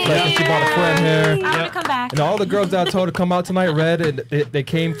out. Now she brought a friend here. I'm gonna come back. And all the girls that I told to come out tonight, Red, and they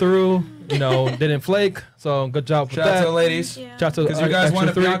came through. They didn't flake. So good job for that. Shout out to the ladies. Shout out to because you guys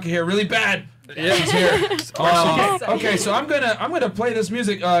wanted Bianca here really bad. Yeah, he's here. Okay, so I'm gonna play this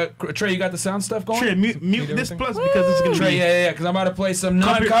music. Trey, you got the sound stuff going? Trey, mute this plus because it's gonna Trey, be. yeah, because I'm about to play some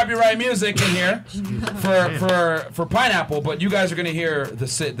non-copyright music in here for Pineapple, but you guys are gonna hear the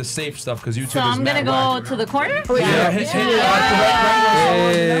safe stuff because YouTube. So I'm gonna go to the corner. Yeah, hit Hey.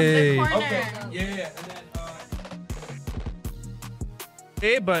 Okay. Yeah.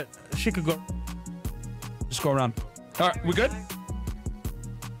 Hey, but she could go. Just go around. All right, we good?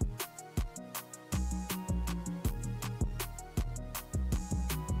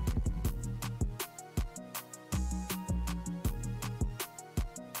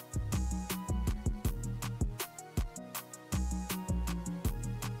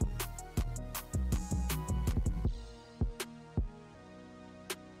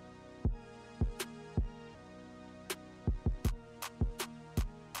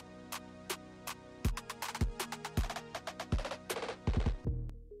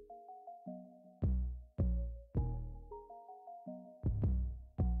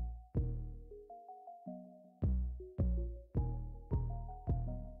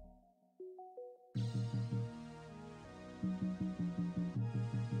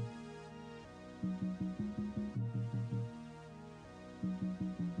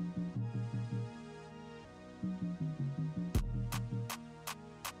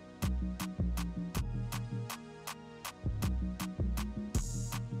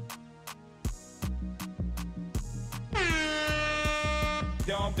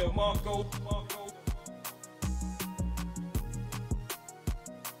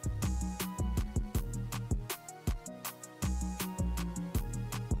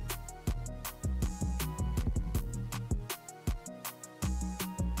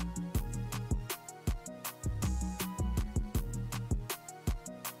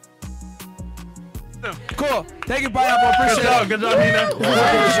 Cool. Thank you, Pineapple. Appreciate it. Good job, Nina.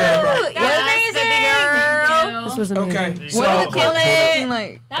 This was amazing. Okay. So, That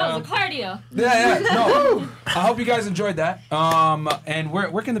was a cardio. Yeah. No. I hope you guys enjoyed that. And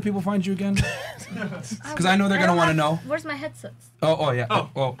where can the people find you again? Because I know they're gonna want to know. Where's my headsets? Oh yeah.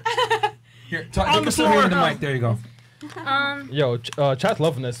 Oh. Here, take a silver in the mic. There you go. Yo, chat's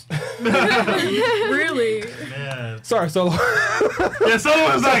loving this. Really? Man. Sorry, Solo. Yeah,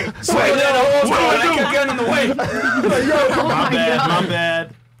 Solo was like, What do I kept getting in the way. My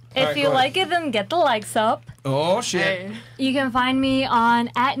bad. If you like it, then get the likes up. Oh shit. You can find me on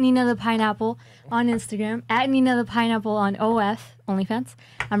 @NinaThePineapple on Instagram, @NinaThePineapple on OF OnlyFans.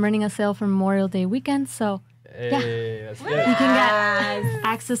 I'm running a sale for Memorial Day weekend, so yeah, you can get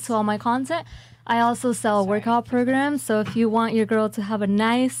access to all my content. I also sell a workout program, so if you want your girl to have a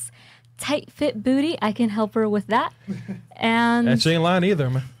nice, tight fit booty, I can help her with that. And she ain't lying either,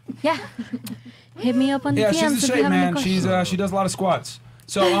 man. yeah, hit me up on the DMs she's in if shape, you have any man. questions. She does a lot of squats.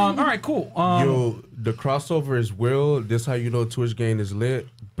 So all right, cool. Yo, the crossover is real. This how you know Twitch game is lit.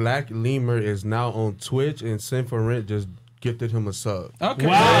 Black Lemur is now on Twitch, and Sin for Rent just gifted him a sub. Okay.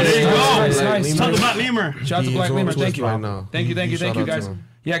 Wow, there you go. Nice. Shout out to Black Lemur. Shout out to Black Lemur. Thank you. Right now. Thank you, Shout out guys. to him.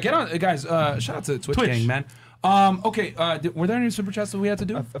 Yeah, get on, guys. Shout out to Twitch gang, man. Okay. Were there any super chats that we had to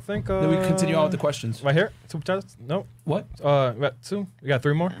do? I think. Then we continue on with the questions. Right here, super chats. No. What? We got 2. We got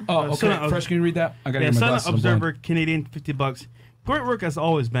 3 more. Oh, okay. Fresh, can you read that? I gotta get my Sun glasses. I'm Observer, blind. Canadian, $50. Great work as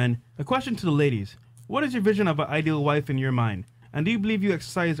always, Ben. A question to the ladies: what is your vision of an ideal wife in your mind? And do you believe you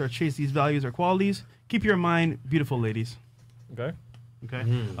exercise or chase these values or qualities? Keep your mind beautiful, ladies. Okay.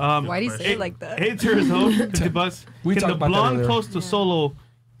 Why do you say it like that? Haters, $50. We Can talked the about that blonde earlier. close to Solo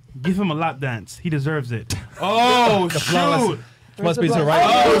give him a lap dance? He deserves it. Oh, shoot. Must be to the right.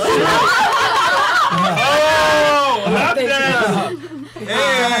 Oh, lap dance.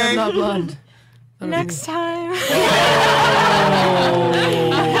 I'm not blonde. Next time. Okay.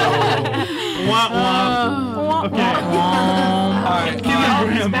 All right.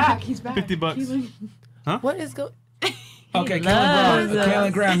 Keelan Graham. He's back. $50. Huh? What is going? Okay,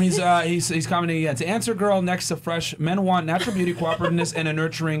 Kalen Graham, he's commenting again. To answer girl next to Fresh, men want natural beauty, cooperativeness, and a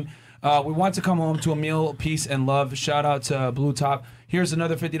nurturing. We want to come home to a meal, peace, and love. Shout out to Blue Top. Here's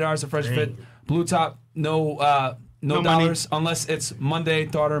another $50 to Fresh Fit. Blue Top, no dollars unless it's Monday,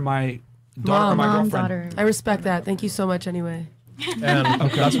 daughter, my daughter, or my girlfriend. Daughter. I respect that. Thank you so much anyway. And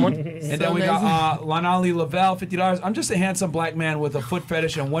that's one. And then we got Lanali Lavelle, $50. I'm just a handsome black man with a foot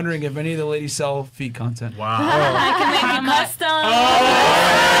fetish and wondering if any of the ladies sell feet content. Wow. I can make you custom.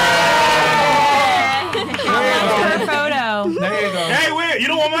 Her photo. There you go. Hey, wait, you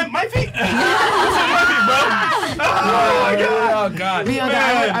don't want my feet? Oh, God.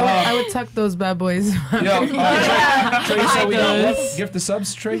 I would tuck those bad boys. Yo, Trey, so we got gift the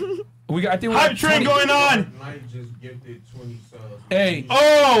subs, Trey? I think hype train going on. Knight just gifted 20 subs. Hey,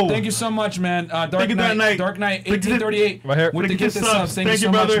 thank you so much, man. Dark Knight 1838 right here with the gifted subs. Thank you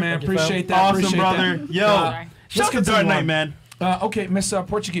so brother. much, man. Appreciate that. Awesome, Appreciate brother. that. Yo, shout out to Dark Knight, man. Okay, Miss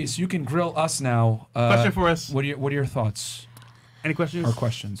Portuguese, you can grill us now. Question for us. What are your thoughts? Any questions? Or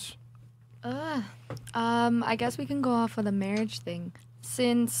questions? I guess we can go off of the marriage thing.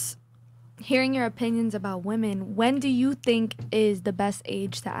 Since hearing your opinions about women, when do you think is the best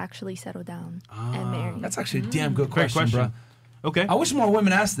age to actually settle down and marry? That's actually a damn good question, bro. Okay. I wish more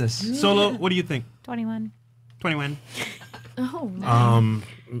women asked this. Solo, what do you think? 21. 21. Oh, man.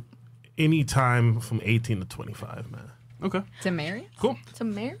 Any time from 18 to 25, man. Okay. To marry? Cool. To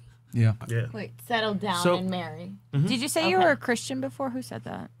marry? Yeah. Yeah. Wait, settle down So- and marry. Did you say you were a Christian before? Who said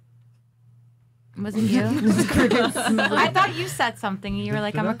that? Was it you? I thought you said something. You were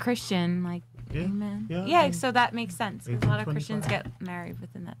like, I'm a Christian. Like, amen. Yeah, so that makes sense. 'Cause a lot of Christians get married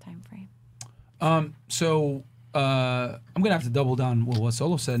within that time frame. So I'm gonna have to double down with what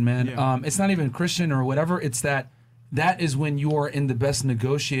Solo said, man. Yeah. It's not even Christian or whatever. It's that is when you are in the best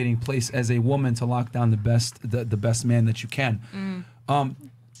negotiating place as a woman to lock down the best man that you can.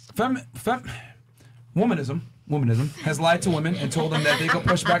 Womanism has lied to women and told them that they can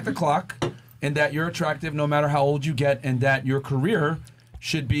push back the clock and that you're attractive no matter how old you get and that your career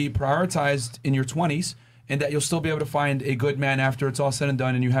should be prioritized in your 20s and that you'll still be able to find a good man after it's all said and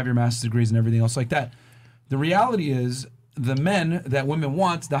done and you have your master's degrees and everything else like that. The reality is the men that women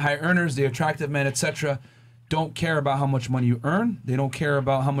want, the high earners, the attractive men, etc., don't care about how much money you earn. They don't care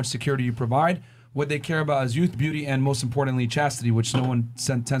about how much security you provide. What they care about is youth, beauty, and most importantly, chastity, which no one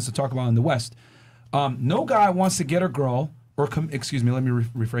tends to talk about in the West. No guy wants to get a girl, or excuse me, let me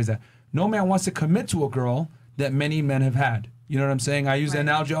rephrase that. No man wants to commit to a girl that many men have had. You know what I'm saying? I use the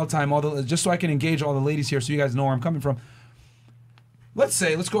analogy all the time, just so I can engage all the ladies here, so you guys know where I'm coming from. Let's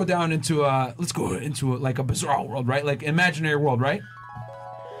go into like a bizarre world, right? Like imaginary world, right?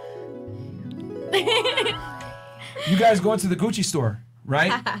 You guys go into the Gucci store,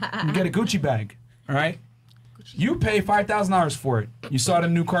 right? You get a Gucci bag, all right? You pay $5,000 for it. You saw the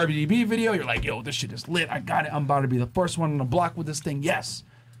new Cardi B video. You're like, yo, this shit is lit. I got it. I'm about to be the first one on the block with this thing. Yes.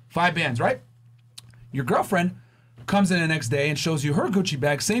 5 bands, right? Your girlfriend comes in the next day and shows you her Gucci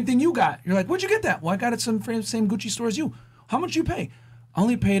bag. Same thing you got. You're like, where'd you get that? Well, I got it from the same Gucci store as you. How much you pay? I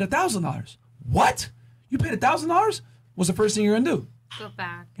only paid $1,000. What? You paid $1,000? What's the first thing you're going to do? Go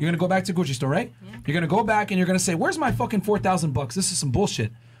back. You're going to go back to Gucci store, right? Yeah. You're going to go back and you're going to say, where's my fucking $4,000? This is some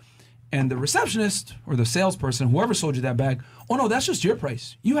bullshit. And the receptionist or the salesperson, whoever sold you that bag, oh no, that's just your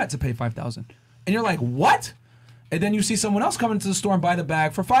price. You had to pay $5,000. And you're like, what? And then you see someone else come into the store and buy the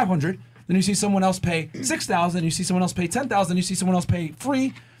bag for $500. Then you see someone else pay $6,000. You see someone else pay $10,000. You see someone else pay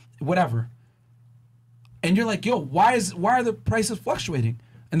free, whatever. And you're like, yo, why are the prices fluctuating?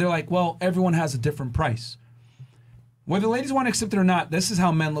 And they're like, well, everyone has a different price. Whether ladies want to accept it or not, this is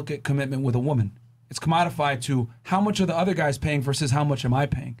how men look at commitment with a woman. It's commodified to how much are the other guys paying versus how much am I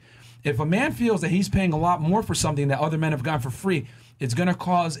paying. If a man feels that he's paying a lot more for something that other men have gotten for free, it's going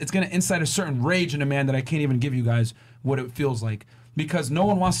to incite a certain rage in a man that I can't even give you guys what it feels like. Because no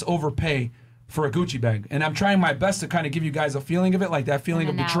one wants to overpay for a Gucci bag. And I'm trying my best to kind of give you guys a feeling of it, like that feeling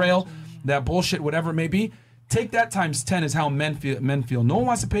of betrayal, that bullshit, whatever it may be. Take that times 10 is how men feel. No one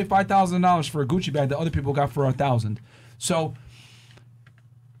wants to pay $5,000 for a Gucci bag that other people got for $1,000. So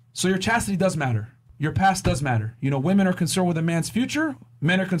your chastity does matter. Your past does matter. You know, women are concerned with a man's future.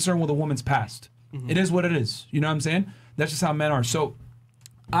 Men are concerned with a woman's past. It is what it is. You know what I'm saying? That's just how men are. So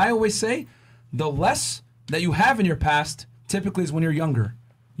I always say the less that you have in your past typically is when you're younger,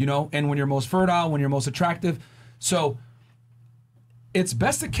 you know, and when you're most fertile, when you're most attractive. So it's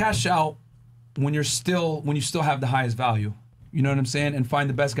best to cash out when you still have the highest value. You know what I'm saying? And find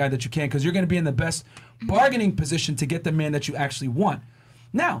the best guy that you can, because you're going to be in the best bargaining position to get the man that you actually want.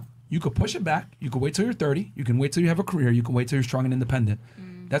 Now, you could push it back. You could wait till you're 30. You can wait till you have a career. You can wait till you're strong and independent.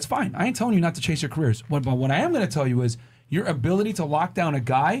 That's fine. I ain't telling you not to chase your careers. But what I am going to tell you is your ability to lock down a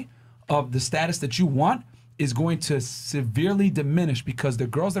guy of the status that you want is going to severely diminish, because the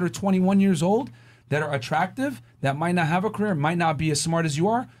girls that are 21 years old, that are attractive, that might not have a career, might not be as smart as you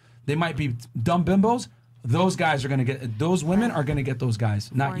are, they might be dumb bimbos. Those women are going to get those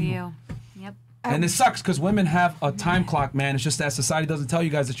guys, not you. Yep. And it sucks because women have a time clock, man. It's just that society doesn't tell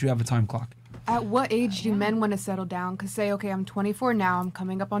you guys that you have a time clock. At what age do men want to settle down? Because say, okay, I'm 24 now, I'm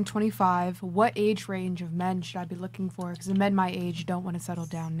coming up on 25. What age range of men should I be looking for? Because the men my age don't want to settle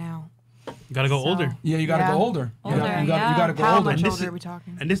down now. You gotta go older. Yeah, you gotta go older. You gotta go How older. much older are we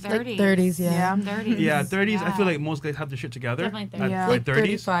talking? And this 30s. 30s, yeah. 30s. Yeah, 30s. I feel like most guys have their shit together. Definitely 30s. At 30s.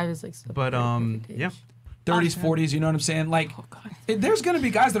 35 is like. But yeah. 30s, 40s. You know what I'm saying? Like, there's gonna be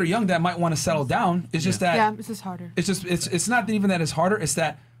guys that are young that might want to settle down. It's just that it's just harder. It's not even that it's harder. It's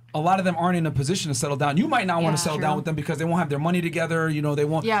that a lot of them aren't in a position to settle down. You might not want to settle down with them because they won't have their money together. You know, they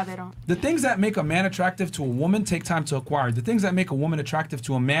won't. Yeah, they don't. The things that make a man attractive to a woman take time to acquire. The things that make a woman attractive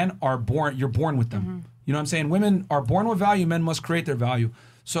to a man are born. You're born with them. You know what I'm saying? Women are born with value. Men must create their value.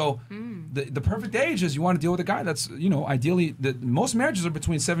 So the perfect age is you want to deal with a guy that's, you know, ideally, most marriages are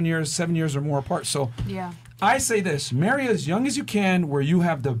between 7 years or more apart. So yeah, I say this: marry as young as you can, where you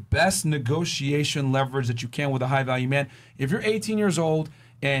have the best negotiation leverage that you can with a high value man. If you're 18 years old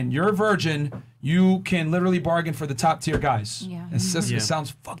and you're a virgin, you can literally bargain for the top tier guys. Yeah. It's just, it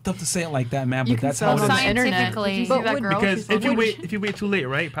sounds fucked up to say it like that, man, You but can that's how sell it on is. the internet. Did you see that girl? Because She's if you wait too late,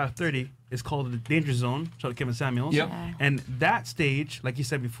 right, past 30, it's called the danger zone. Shout out to Kevin Samuels. Yep. And that stage, like you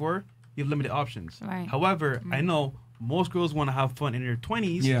said before, you have limited options. Right. However, I know most girls want to have fun in their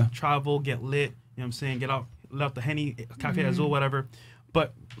 20s, Yeah. travel, get lit, you know what I'm saying, get out, let out the Henny, Cafe Azul, whatever.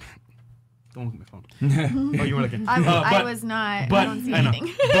 But don't look at my phone. Oh, you were looking. I was not. I don't see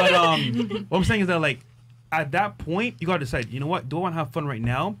anything. But what I'm saying is that, like, at that point, you got to decide, you know what, do I want to have fun right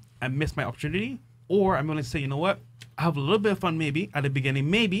now and miss my opportunity? Or I'm going to say, you know what, I have a little bit of fun maybe at the beginning,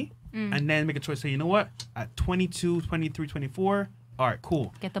 maybe, and then make a choice, say, you know what, at 22, 23, 24, all right,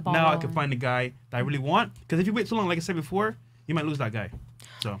 cool. Get the ball now I rolling. can find the guy that I really want. Because if you wait too long, like I said before, you might lose that guy.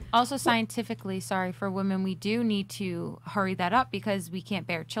 So Also, scientifically, for women, we do need to hurry that up because we can't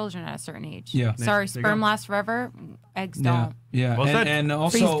bear children at a certain age. Yeah. Sorry, There you sperm go. lasts forever. Eggs Yeah, don't. yeah, Well said. and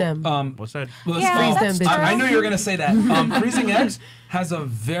Freeze also, them. well said. Yeah, that's true. I knew you were gonna say that. Freezing eggs has a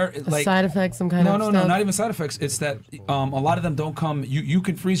very like side effect, some kind no, of no, stuff. no, not even side effects. It's that a lot of them don't come. You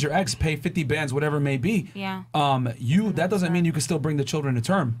can freeze your eggs, pay 50 bands, whatever it may be. Yeah. That doesn't mean you can still bring the children to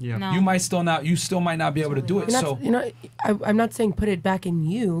term. Yeah. No. You might still not. You still might not be able to do it. So I'm not saying put it back in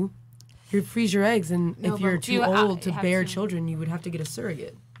you. You freeze your eggs, and No, if you're but too you old to have bear to- children, you would have to get a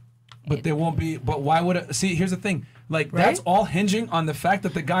surrogate. But they won't be. But why would it? See, here's the thing. Like Right? that's all hinging on the fact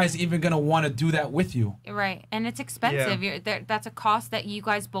that the guy's even gonna want to do that with you. Right, and it's expensive. That's a cost that you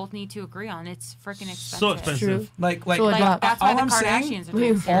guys both need to agree on. It's freaking expensive. So expensive. Like So a lot. That's why all the I'm saying. Kardashians are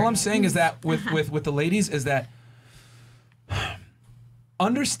doing All I'm saying is that with the ladies is that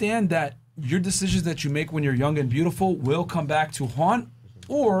understand that your decisions that you make when you're young and beautiful will come back to haunt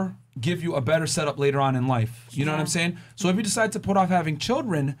or give you a better setup later on in life. You know what I'm saying? So if you decide to put off having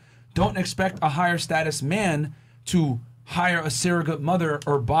children, don't expect a higher status man to hire a surrogate mother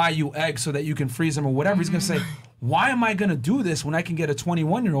or buy you eggs so that you can freeze them or whatever. He's going to say, why am I going to do this when I can get a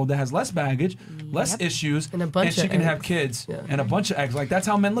 21-year-old that has less baggage, less issues, And a bunch and she of can have eggs. kids Yeah. and a bunch of eggs? Like, that's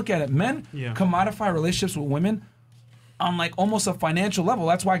how men look at it. Men commodify relationships with women on like almost a financial level.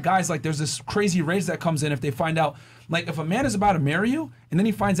 That's why guys, like, there's this crazy raise that comes in if they find out, like, if a man is about to marry you and then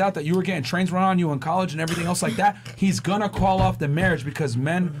he finds out that you were getting trains run on you in college and everything else like that, he's gonna call off the marriage because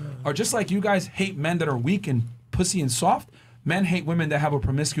men are just like you guys hate men that are weak and pussy and soft. Men hate women that have a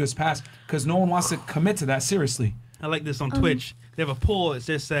promiscuous past because no one wants to commit to that seriously. I like this on Twitch. They have a poll that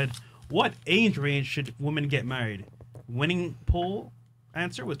just said, what age range should women get married? Winning poll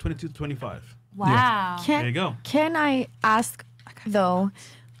answer was 22 to 25. Wow. There you go. Can I ask, though,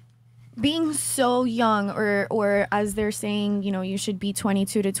 being so young, or as they're saying, you know, you should be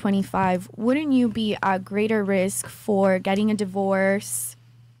 22 to 25, wouldn't you be at greater risk for getting a divorce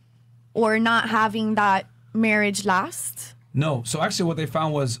or not having that marriage last? No. So actually what they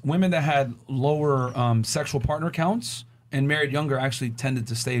found was women that had lower sexual partner counts and married younger actually tended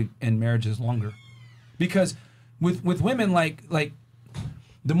to stay in marriages longer. Because with women, like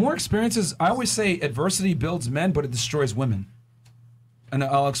the more experiences, I always say adversity builds men, but it destroys women. And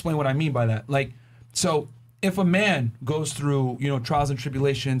I'll explain what I mean by that. Like, so if a man goes through, you know, trials and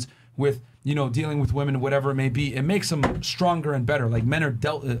tribulations with, you know, dealing with women, whatever it may be, it makes them stronger and better. Like, men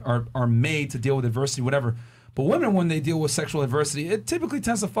are made to deal with adversity, whatever. But women, when they deal with sexual adversity, it typically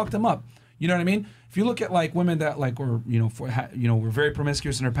tends to fuck them up. You know what I mean? If you look at like women that like were, you know, were very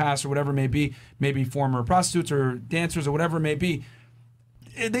promiscuous in their past or whatever it may be, maybe former prostitutes or dancers or whatever it may be,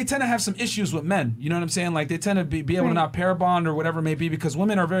 they tend to have some issues with men. You know what I'm saying? Like, they tend to be able to not pair bond or whatever it may be because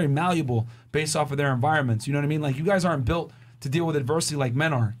women are very malleable based off of their environments. You know what I mean? Like, you guys aren't built to deal with adversity like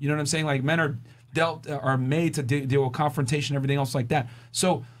men are. You know what I'm saying? Like, men are made to deal with confrontation, everything else like that.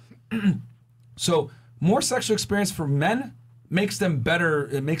 So, more sexual experience for men makes them better.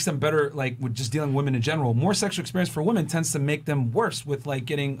 It makes them better, like, with just dealing with women in general. More sexual experience for women tends to make them worse with like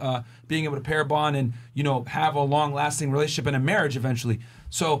getting, being able to pair bond and, you know, have a long lasting relationship and a marriage eventually.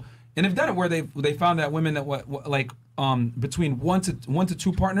 So, and they've done it where they found that women that between one to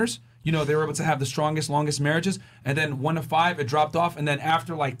two partners you know, they were able to have the strongest, longest marriages. And then 1 to 5, it dropped off. And then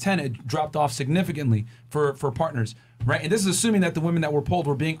after like 10, it dropped off significantly for partners, right? And this is assuming that the women that were polled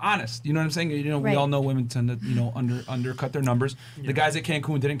were being honest. You know what I'm saying? You know, we all know women tend to, you know, undercut their numbers. Yeah. The guys at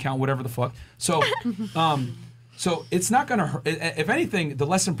Cancun didn't count, whatever the fuck. So, so it's not gonna hurt. If anything, the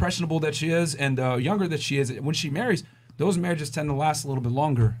less impressionable that she is and the younger that she is, when she marries, those marriages tend to last a little bit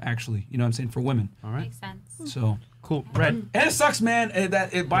longer, actually. You know what I'm saying? For women. All right. Makes sense. So cool. Red. And it sucks, man,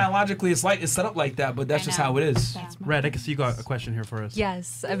 that it biologically it's set up like that, but that's just how it is. Red, I can see you got a question here for us.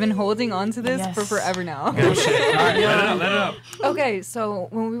 Yes, I've been holding on to this for forever now. Oh, shit. All right, let it up. Okay, so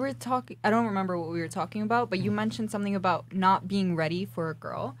when we were talking, I don't remember what we were talking about, but you mentioned something about not being ready for a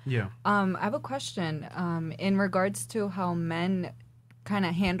girl. Yeah. I have a question in regards to how men kind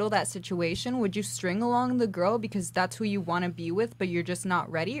of handle that situation. Would you string along the girl because that's who you want to be with, but you're just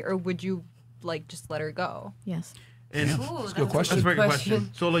not ready, or would you like just let her go? Yes. That's a good question. That's a very good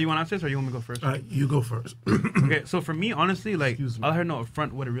question. Solo, you want to answer this, or you want me to go first? You go first. Okay, so for me, honestly, like I'll let her know up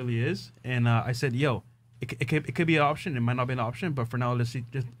front what it really is, and I said, yo, it could be an option. It might not be an option, but for now, let's see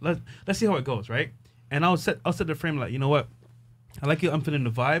how it goes, right? And I'll set the frame like, you know what, I like you, I'm feeling the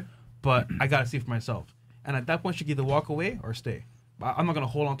vibe, but I gotta see for myself. And at that point, she can either walk away or stay. I'm not gonna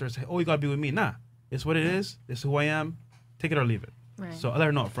hold on to her and say, oh, you gotta be with me. Nah, it's what it is. It's who I am. Take it or leave it. Right. So I'll let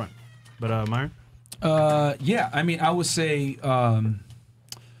her know up front. But Myron? Yeah, I mean, I would say,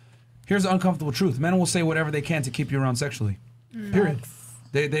 here's the uncomfortable truth. Men will say whatever they can to keep you around sexually. Period.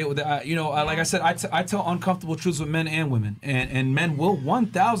 They you know, like I said, I tell uncomfortable truths with men and women, and men will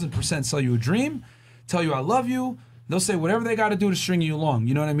 1,000% sell you a dream, tell you I love you. They'll say whatever they got to do to string you along.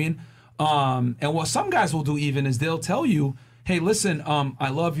 You know what I mean? And what some guys will do even is they'll tell you, hey, listen, I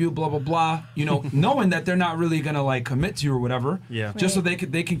love you, blah, blah, blah, you know, knowing that they're not really going to, like, commit to you or whatever. Yeah. Just so they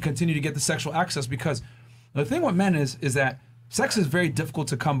can continue to get the sexual access, because the thing with men is that sex is very difficult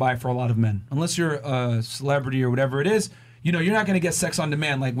to come by for a lot of men. Unless you're a celebrity or whatever it is, you know, you're not going to get sex on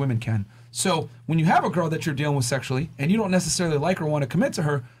demand like women can. So when you have a girl that you're dealing with sexually and you don't necessarily like her or want to commit to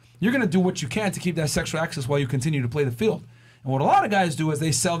her, you're going to do what you can to keep that sexual access while you continue to play the field. And what a lot of guys do is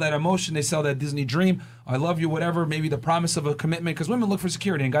they sell that emotion, they sell that Disney dream, I love you, whatever, maybe the promise of a commitment, because women look for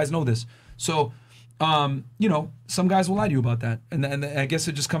security, and guys know this. So, you know, some guys will lie to you about that. And I guess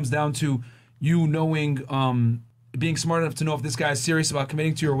it just comes down to you knowing, being smart enough to know if this guy is serious about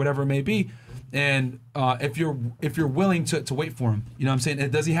committing to you or whatever it may be, and if you're willing to wait for him. You know what I'm saying?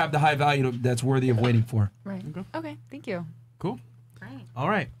 And does he have the high value that's worthy of waiting for? Right. Okay, thank you. Cool. Great. All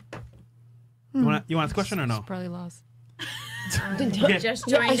right. You want to ask a question or no? Probably lost. Just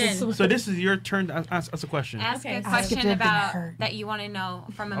joined in. So this is your turn to ask a question. Ask a question about that you want to know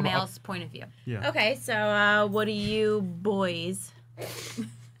from a male's point of view. Yeah. Okay, so what do you boys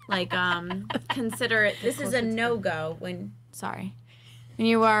like consider it? This is a no-go when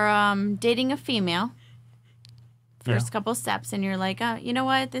you are dating a female. First couple steps, and you're like, you know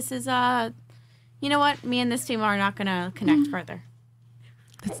what? This is you know what? Me and this female are not gonna connect further.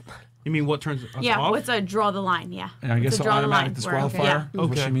 You mean what turns us off? Yeah, what's a draw the line? Yeah. And I guess an automatic disqualifier is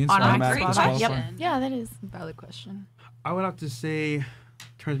what she means. Automatic disqualifier. Yep. Yeah, that is a valid question. I would have to say,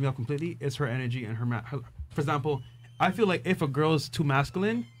 turns me off completely. It's her energy and her for example, I feel like if a girl's too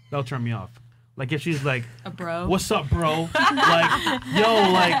masculine, that'll turn me off. Like if she's like, a bro. What's up, bro? Like,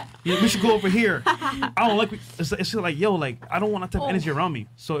 yo, like we should go over here. I don't like. It's just like, yo, like I don't want that type of energy around me.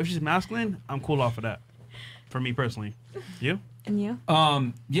 So if she's masculine, I'm cool off of that. For me personally, you. And you?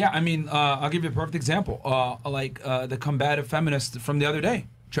 Yeah, I mean, I'll give you a perfect example. Like the combative feminist from the other day.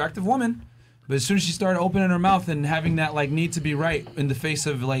 Attractive woman, but as soon as she started opening her mouth and having that like need to be right in the face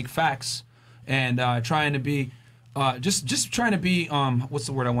of like facts, and trying to be, just trying to be, what's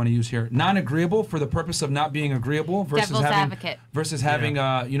the word I want to use here? Non-agreeable for the purpose of not being agreeable versus Devil's having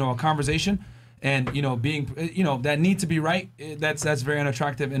advocate. You know, a conversation, and you know, being, you know, that need to be right. That's very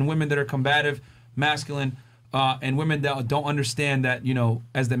unattractive. And women that are combative, masculine. And women that don't understand that, you know,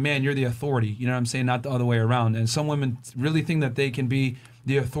 as the man, you're the authority. You know what I'm saying? Not the other way around. And some women really think that they can be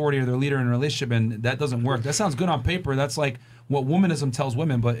the authority or the leader in a relationship, and that doesn't work. That sounds good on paper. That's like what womanism tells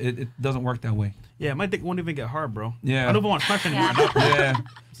women, but it doesn't work that way. Yeah, my dick won't even get hard, bro. Yeah. I don't even want to smash anymore.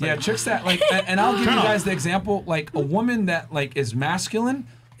 Yeah, chicks that, like, and I'll give you guys the example, like, a woman that, like, is masculine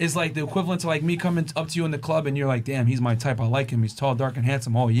is like the equivalent to like me coming up to you in the club and you're like, damn, he's my type. I like him. He's tall, dark, and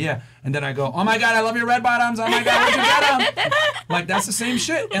handsome. Oh, yeah. And then I go, oh, my God, I love your red bottoms. Oh, my God, where'd you get them? Like, that's the same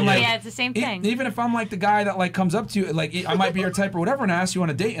shit. And like, yeah, it's the same thing. Even if I'm like the guy that like comes up to you, like I might be your type or whatever, and I ask you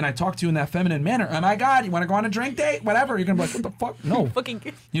on a date and I talk to you in that feminine manner. Oh, my God, you want to go on a drink date? Whatever. You're going to be like, what the fuck? No.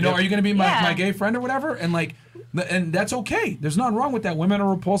 You know, are you going to be my gay friend or whatever? And like, and that's okay. There's nothing wrong with that. Women are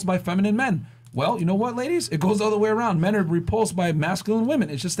repulsed by feminine men. Well, you know what, ladies? It goes the other way around. Men are repulsed by masculine women.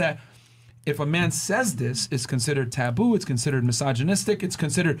 It's just that if a man says this, it's considered taboo. It's considered misogynistic. It's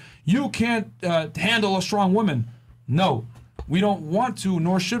considered, you can't handle a strong woman. No, we don't want to,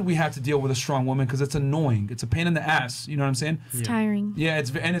 nor should we have to deal with a strong woman because it's annoying. It's a pain in the ass. You know what I'm saying? It's tiring. Yeah, it's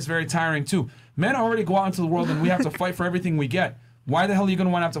very tiring too. Men already go out into the world and we have to fight for everything we get. Why the hell are you going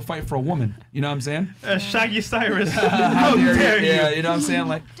to want to have to fight for a woman? You know what I'm saying? Shaggy Cyrus. How dare you? Yeah, you know what I'm saying?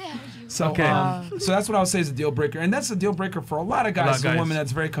 Like, so, Okay. So that's what I would say is a deal breaker. And that's a deal breaker for a lot of guys. A woman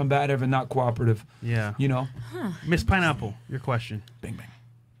that's very combative and not cooperative. Yeah. You know? Miss Pineapple, your question. Bang,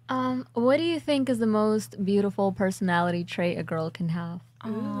 bang. What do you think is the most beautiful personality trait a girl can have?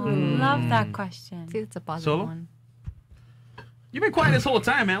 Love that question. See, it's a positive Solo? one. You've been quiet this whole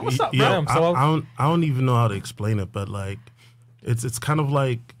time, man. What's up, bro? Yeah, I don't even know how to explain it, but like, it's kind of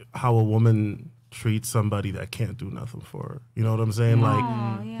like how a woman treats somebody that can't do nothing for her. You know what I'm saying?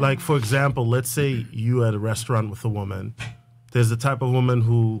 Like for example, let's say you at a restaurant with a woman. There's the type of woman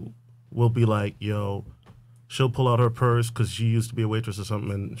who will be like, yo, she'll pull out her purse because she used to be a waitress or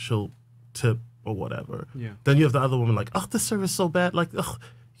something, and she'll tip or whatever. Yeah. Then you have the other woman like, oh, this service is so bad. Like, oh,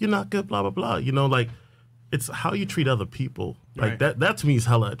 you're not good, blah, blah, blah. You know, like, it's how you treat other people. Like, that to me is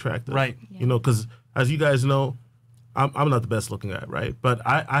hella attractive. Right. You know, because as you guys know, I'm not the best looking guy, right? But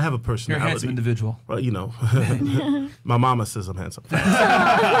I have a personality. You're a handsome individual. Well, you know, my mama says I'm handsome.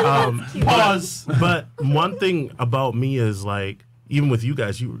 Pause. But one thing about me is like, even with you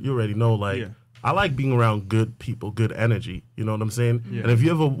guys, you already know, like, I like being around good people, good energy. You know what I'm saying? Yeah. And if you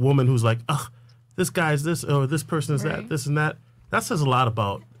have a woman who's like, ugh, this guy's this, or this person is that, this and that says a lot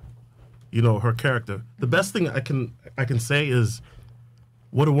about, you know, her character. The best thing I can say is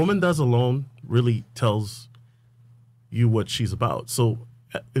what a woman does alone really tells you what she's about. So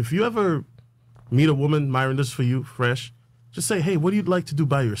if you ever meet a woman, Myron, this is for you, fresh, just say, hey, what do you like to do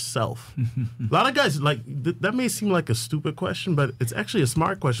by yourself? A lot of guys, like, that may seem like a stupid question, but it's actually a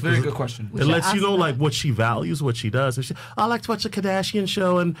smart question. Very good question. It lets you know, like, what she values, what she does. If she, I like to watch the Kardashian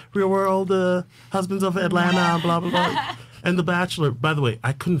show and Real World, Husbands of Atlanta, and blah, blah, blah. And The Bachelor. By the way,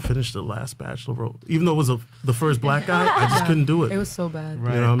 I couldn't finish the last Bachelor role. Even though it was the first black guy, I just couldn't do it. It was so bad.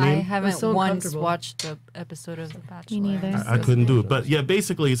 Right. You know what I mean? I haven't so once watched the episode of The Bachelor. Me neither. I couldn't do it. But yeah,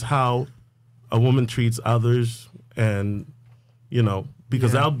 basically it's how a woman treats others, and, you know,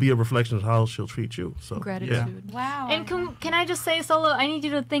 because that'll be a reflection of how she'll treat you. So Gratitude. Yeah. Wow. And can I just say, Solo, I need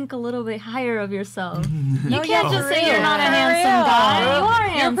you to think a little bit higher of yourself. No, You can't yeah, just for say you're real. not a For handsome real. guy. You are Your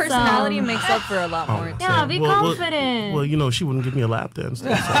handsome. personality makes up for a lot more. Yeah, be confident. Well, you know, she wouldn't give me a lap dance.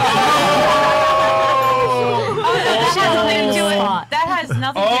 That has nothing to do with that. Has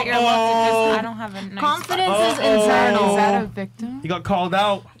nothing to do with your looks. It's just I don't have a nice Confidence is internal. Is that a victim? You got called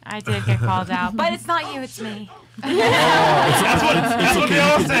out. I did get called out, but it's not you, it's me. That's what they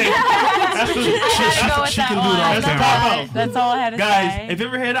all say. That's all I had to Guys, say. if you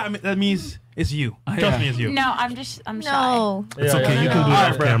ever hear that, that means it's you. Trust me, it's you. No, I'm shy. It's okay. You can do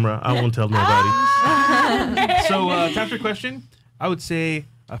that off camera. I won't tell nobody. So, to answer your question, I would say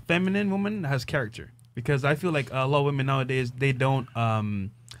a feminine woman has character, because I feel like a lot of women nowadays, they don't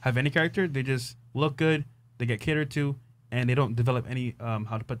have any character. They just look good, they get catered to, and they don't develop any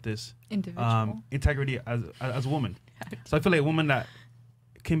how to put this integrity as a woman. So I feel like a woman that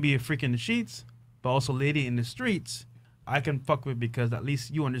can be a freak in the sheets, but also lady in the streets, I can fuck with, because at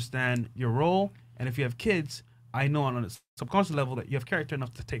least you understand your role. And if you have kids, I know on a subconscious level that you have character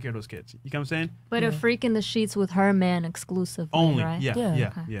enough to take care of those kids. You know what I'm saying? But a freak in the sheets with her man exclusively, Only, right?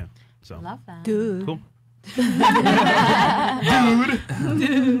 yeah. Okay. So love that. Dude. Cool. Dude.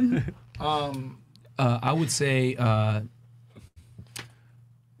 I would say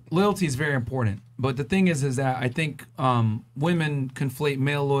loyalty is very important. But the thing is that I think women conflate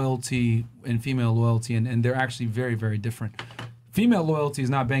male loyalty and female loyalty, and they're actually very, very different. Female loyalty is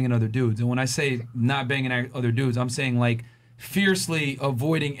not banging other dudes. And when I say not banging other dudes, I'm saying like fiercely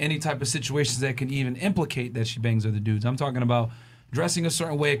avoiding any type of situations that can even implicate that she bangs other dudes. I'm talking about dressing a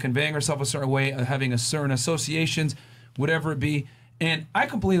certain way, conveying herself a certain way, having a certain associations, whatever it be. And I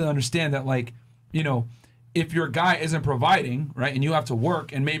completely understand that, like, you know, if your guy isn't providing, right, and you have to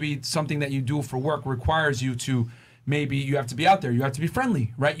work, and maybe something that you do for work requires you to, maybe you have to be out there, you have to be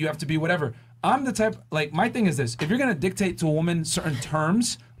friendly, right, you have to be whatever. I'm the type, like, my thing is this: if you're gonna dictate to a woman certain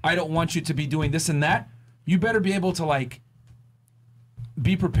terms, I don't want you to be doing this and that, you better be able to, like,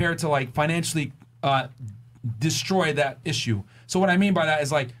 be prepared to, like, financially destroy that issue. So what I mean by that is,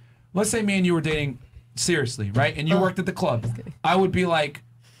 like, let's say me and you were dating seriously, right, and you worked at the club. I would be like,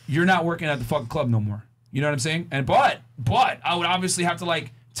 you're not working at the fucking club no more. You know what I'm saying? And but I would obviously have to,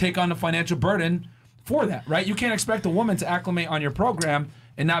 like, take on the financial burden for that, right? You can't expect a woman to acclimate on your program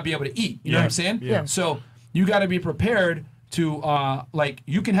and not be able to eat. You know what I'm saying? Yeah. So you got to be prepared to like,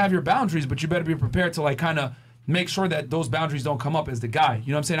 you can have your boundaries, but you better be prepared to like kind of make sure that those boundaries don't come up as the guy.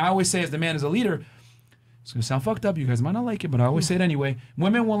 You know what I'm saying? I always say as the man, as a leader, it's going to sound fucked up. You guys might not like it, but I always say it anyway.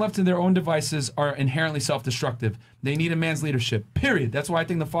 Women, when left to their own devices, are inherently self-destructive. They need a man's leadership, period. That's why I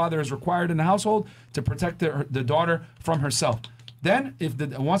think the father is required in the household to protect the daughter from herself. Then,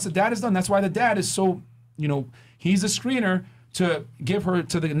 once the dad is done, that's why the dad is so, you know, he's a screener to give her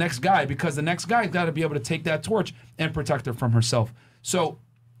to the next guy, because the next guy's got to be able to take that torch and protect her from herself. So,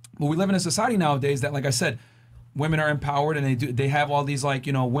 but we live in a society nowadays that, like I said, women are empowered and they have all these, like,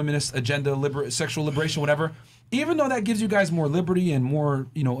 you know, womanist agenda, sexual liberation, whatever. Even though that gives you guys more liberty and more,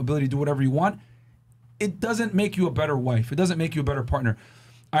 you know, ability to do whatever you want, it doesn't make you a better wife. It doesn't make you a better partner.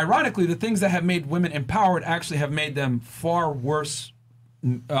 Ironically, the things that have made women empowered actually have made them far worse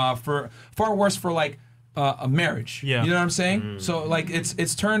for like a marriage. Yeah. You know what I'm saying? So like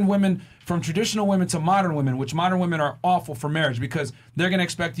it's turned women from traditional women to modern women, which modern women are awful for marriage because they're going to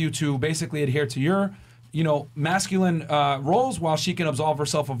expect you to basically adhere to your, you know, masculine roles while she can absolve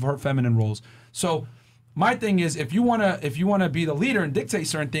herself of her feminine roles. So my thing is, if you wanna be the leader and dictate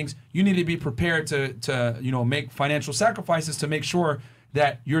certain things, you need to be prepared to you know, make financial sacrifices to make sure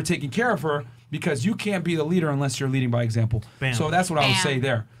that you're taking care of her, because you can't be the leader unless you're leading by example. Bam. So that's what I would say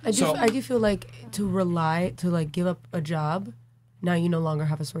there. I do feel like to give up a job, now you no longer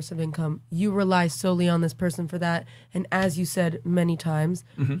have a source of income. You rely solely on this person for that. And as you said many times,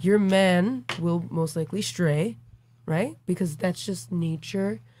 your man will most likely stray, right? Because that's just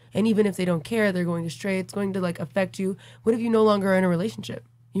nature. And even if they don't care, they're going to stray. It's going to like affect you. What if you no longer are in a relationship?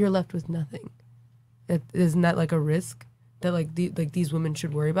 You're left with nothing. Isn't that like a risk that like these women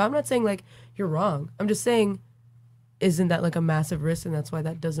should worry about? I'm not saying like you're wrong. I'm just saying, isn't that like a massive risk, and that's why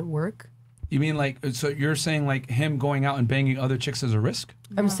that doesn't work? You mean like, so you're saying like him going out and banging other chicks is a risk?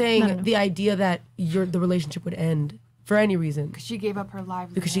 I'm saying the idea that the relationship would end for any reason. Because she gave up her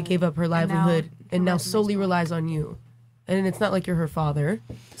livelihood. Because she gave up her livelihood and now solely relies on you. And it's not like you're her father.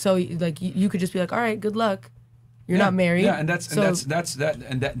 So like you could just be like, all right, good luck. You're not married. Yeah, and that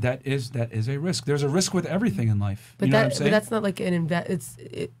is a risk. There's a risk with everything in life. But you know what I'm saying? But that's not like an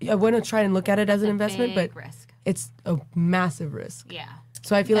I want to try and look at it as an investment, but it's a massive risk. Yeah.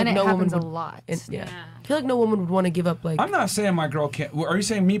 So I feel like no woman would. a lot. I feel like no woman would want to give up like. I'm not saying my girl can't. Are you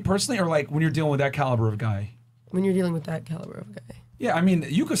saying me personally, or like when you're dealing with that caliber of guy? When you're dealing with that caliber of guy. Yeah, I mean,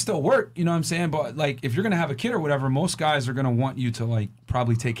 you could still work, you know what I'm saying? But, like, if you're going to have a kid or whatever, most guys are going to want you to, like,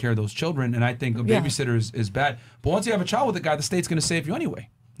 probably take care of those children. And I think a babysitter is bad. But once you have a child with a guy, the state's going to save you anyway.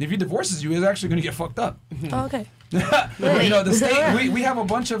 If he divorces you, he's actually going to get fucked up. Oh, okay. You know, the state, we have a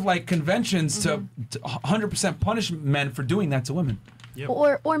bunch of, like, conventions to 100% punish men for doing that to women. Yep.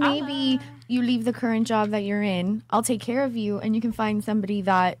 Or maybe you leave the current job that you're in, I'll take care of you, and you can find somebody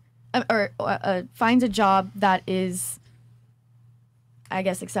that, finds a job that is, I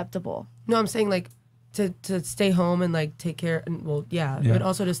guess, acceptable. No, I'm saying like to stay home and like take care. And but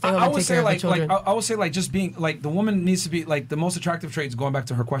also to stay home and take care of the children. I would say like just being like the woman needs to be like the most attractive traits. Going back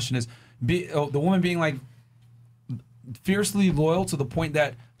to her question is the woman being like fiercely loyal to the point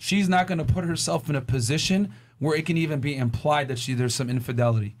that she's not going to put herself in a position where it can even be implied that there's some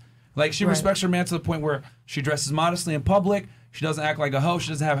infidelity. Like she respects her man to the point where she dresses modestly in public. She doesn't act like a hoe. She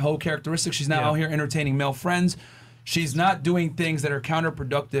doesn't have hoe characteristics. She's not out here entertaining male friends. She's not doing things that are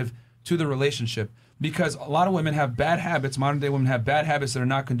counterproductive to the relationship, because a lot of women have bad habits. Modern day women have bad habits that are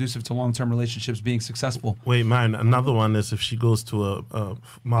not conducive to long-term relationships being successful. Wait, man, another one is if she goes to a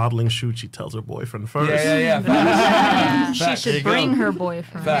modeling shoot, she tells her boyfriend first. Yeah. She should bring her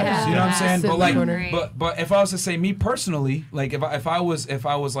boyfriend. Facts. You know what I'm saying? But like, but if I was to say me personally, like if I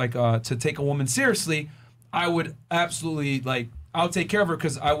was like to take a woman seriously, I would absolutely like. I'll take care of her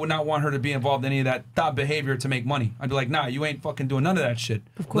because I would not want her to be involved in any of that thought behavior to make money. I'd be like, nah, you ain't fucking doing none of that shit.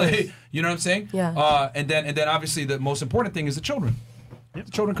 Of course. Like, you know what I'm saying? Yeah. And then obviously the most important thing is the children. Yep.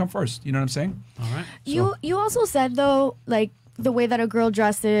 The children come first. You know what I'm saying? All right. You also said though, like the way that a girl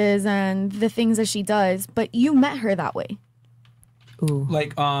dresses and the things that she does, but you met her that way. Ooh.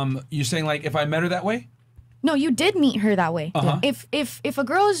 Like you're saying like if I met her that way? No, you did meet her that way. Uh-huh. If a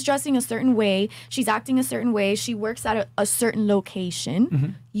girl is dressing a certain way, she's acting a certain way, she works at a certain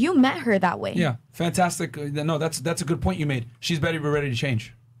location, you met her that way. Yeah, fantastic. No, that's a good point you made. She's better be ready to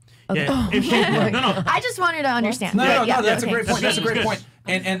change. Okay. Yeah. I just wanted to understand. No, that's a great point. That's a great point.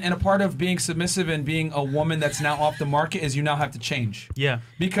 And a part of being submissive and being a woman that's now off the market is you now have to change. Yeah.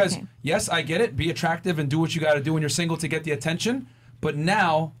 Because yes, I get it. Be attractive and do what you got to do when you're single to get the attention. But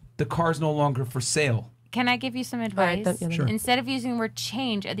now the car's no longer for sale. Can I give you some advice? Sure. Instead of using the word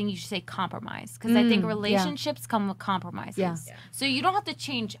change, I think you should say compromise. Because I think relationships come with compromises. Yeah. So you don't have to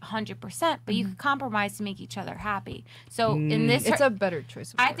change 100%, but you can compromise to make each other happy. So in this... It's a better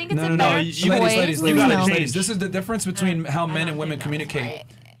choice. I think it's a No. better choice. Ladies, this is the difference between how men and women communicate.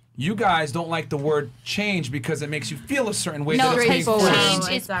 You guys don't like the word change because it makes you feel a certain way. No, that it's because being change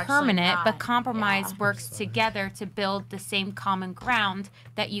forced. is permanent, but compromise works together to build the same common ground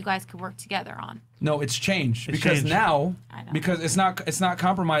that you guys could work together on. No, it's change It's because change. now, because it's not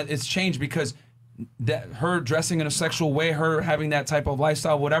compromise. It's change because that her dressing in a sexual way, her having that type of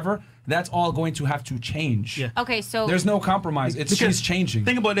lifestyle, whatever, that's all going to have to change. Yeah. Okay, so there's no compromise. It's Because she's changing.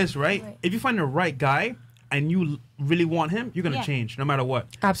 Think about this, right? If you find the right guy and you really want him, you're gonna change no matter what.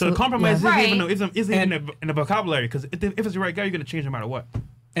 Absolutely. So the compromise Yeah. isn't even in the vocabulary, because if it's the right guy, you're gonna change no matter what.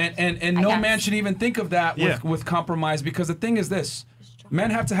 And no man should even think of that with compromise, because the thing is this: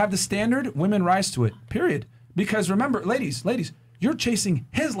 men have to have the standard, women rise to it. Period. Because remember, ladies, you're chasing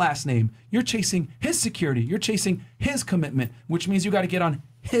his last name, you're chasing his security, you're chasing his commitment, which means you got to get on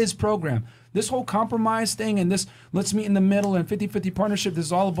his program. This whole compromise thing and this let's meet in the middle and 50-50 partnership, this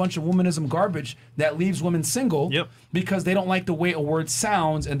is all a bunch of womanism garbage that leaves women single because they don't like the way a word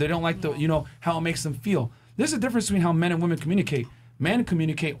sounds and they don't like the how it makes them feel. There's a difference between how men and women communicate. Men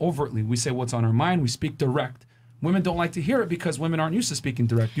communicate overtly. We say what's on our mind, we speak direct. Women don't like to hear it because women aren't used to speaking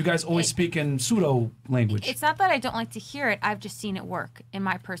direct. You guys always speak in pseudo language. It's not that I don't like to hear it. I've just seen it work in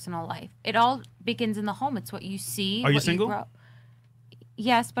my personal life. It all begins in the home. It's what you see. Are you what single? grow.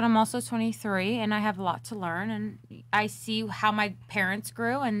 Yes, but I'm also 23 and I have a lot to learn, and I see how my parents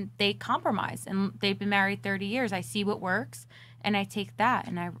grew and they compromise and they've been married 30 years. I see what works and I take that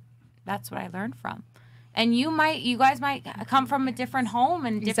and that's what I learned from. And you guys might come from a different home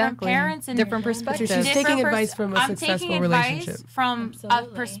and different parents and different perspectives. She's taking advice from a successful relationship. From a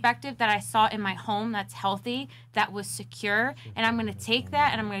perspective that I saw in my home that's healthy, that was secure, and I'm going to take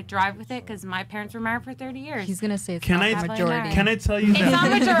that and I'm going to drive with it because my parents were married for 30 years. He's going to say it's Can not I majority. Can I tell you that? It's not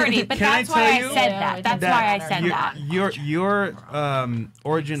majority, but Can that's I why tell I you said that. That's why I said that. Your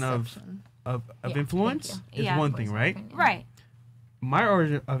origin of influence is one thing, right? Right. My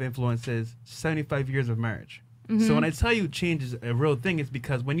origin of influence is 75 years of marriage. So when I tell you change is a real thing, it's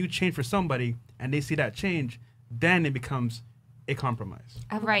because when you change for somebody and they see that change, then it becomes a compromise.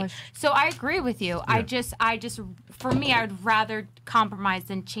 Right. So I agree with you. I just, for me, I would rather compromise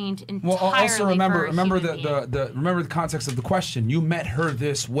than change entirely. Well, also remember the remember the context of the question. You met her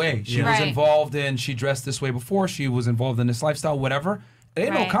this way. She was Right. involved in. She dressed this way before. She was involved in this lifestyle. Whatever. It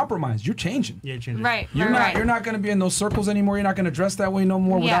ain't no compromise. You're changing. Yeah, changing. Right. You're not going to be in those circles anymore. You're not going to dress that way no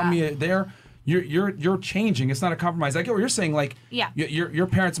more without me there. You're changing. It's not a compromise. I get what you're saying. Like, your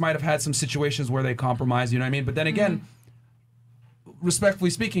parents might have had some situations where they compromise. You know what I mean? But then again, respectfully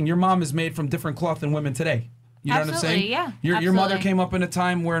speaking, your mom is made from different cloth than women today. You know what I'm saying? Yeah. Your mother came up in a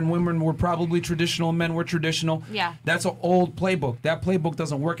time where women were probably traditional, men were traditional. Yeah. That's an old playbook. That playbook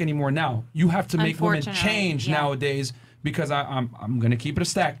doesn't work anymore now. You have to make women change nowadays because I'm going to keep it a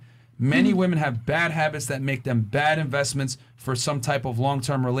stack. Many women have bad habits that make them bad investments for some type of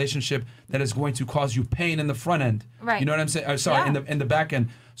long-term relationship that is going to cause you pain in the front end. Right. You know what I'm saying? In the back end.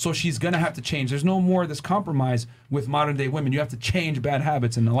 So she's going to have to change. There's no more of this compromise with modern-day women. You have to change bad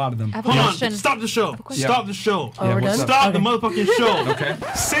habits in a lot of them. Hold on. Stop the show. Stop the show. Yeah, we're done? Stop the motherfucking show. Okay.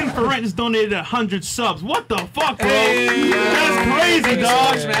 Sin for Rent has donated 100 subs. What the fuck, bro? Hey, That's crazy, thank you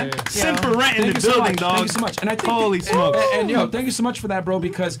dog. so much, man. Sin for Rent in Thank the you so building, much. dog. Thank you so much. And I think holy smokes. And thank you so much for that, bro,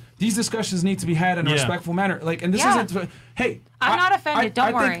 because these discussions need to be had in a respectful manner. Like, and this isn't. Hey, I'm not offended.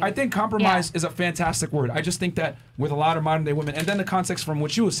 Don't worry. I think compromise is a fantastic word. I just think that with a lot of modern day women, and then the context from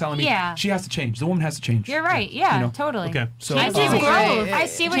what you was telling me, she has to change. The woman has to change. You're right. Yeah, totally. Okay. So I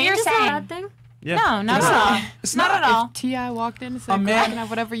see what you're saying. Yeah. No, not at all. It's not at all. If T.I. walked in and said, man- "Girl, can I have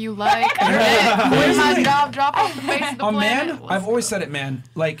whatever you like?" Where's my job? Drop off the face of the planet. I've always said it, man.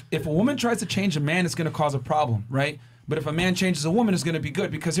 Like, if a woman tries to change a man, it's going to cause a problem, right? But if a man changes a woman, it's going to be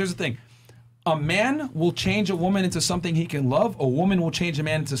good. Because here's the thing. A man will change a woman into something he can love. A woman will change a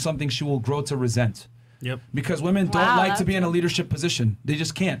man into something she will grow to resent. Yep. Because women don't like to be in a leadership position. They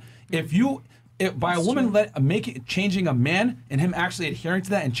just can't. If by a woman changing a man and him actually adhering to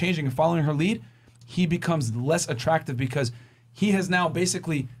that and changing and following her lead, he becomes less attractive because he has now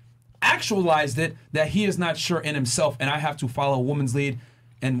basically actualized it that he is not sure in himself and I have to follow a woman's lead.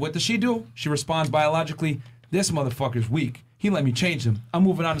 And what does she do? She responds biologically, this motherfucker's weak. He let me change him. I'm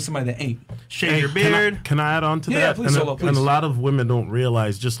moving on to somebody that ain't. Shave your beard. Can I add on to that? Yeah, please, Solo, please. And a lot of women don't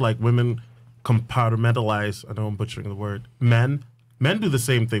realize, just like women compartmentalize, I know I'm butchering the word, men do the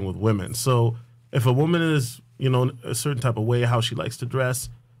same thing with women. So if a woman is, a certain type of way, how she likes to dress,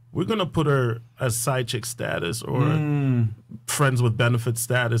 we're going to put her as side chick status or friends with benefit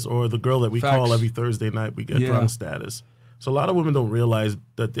status or the girl that we call every Thursday night we get drunk status. So a lot of women don't realize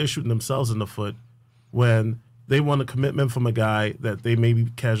that they're shooting themselves in the foot when they want a commitment from a guy that they may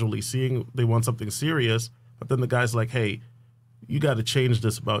be casually seeing. They want something serious, but then the guy's like, hey, you got to change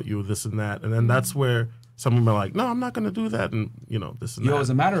this about you, this and that. And then that's where some women are like, no, I'm not going to do that. And, you know, this and that.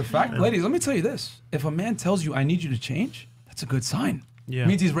 As a matter of fact, ladies, let me tell you this. If a man tells you, I need you to change, that's a good sign. Yeah. It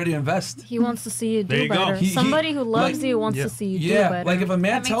means he's ready to invest. He wants to see you do better. Somebody who loves you wants to see you do better. Like if a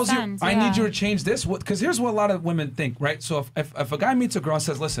man tells you, I need you to change this, because here's what a lot of women think, right? So if a guy meets a girl and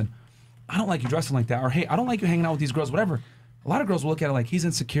says, listen, I don't like you dressing like that, or hey, I don't like you hanging out with these girls, whatever. A lot of girls will look at it like he's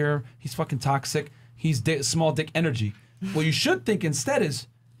insecure, he's fucking toxic, he's small dick energy. What you should think instead is,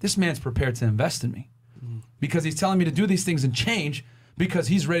 this man's prepared to invest in me. Because he's telling me to do these things and change, because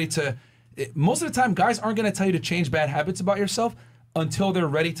he's ready to. Most of the time, guys aren't going to tell you to change bad habits about yourself until they're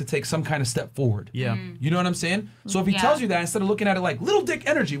ready to take some kind of step forward. Yeah. You know what I'm saying? So if he tells you that, instead of looking at it like, little dick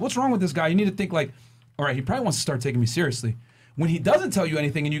energy, what's wrong with this guy? You need to think like, all right, he probably wants to start taking me seriously. When he doesn't tell you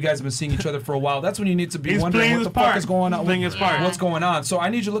anything and you guys have been seeing each other for a while, that's when you need to be wondering what the fuck is going on. What's going on? So I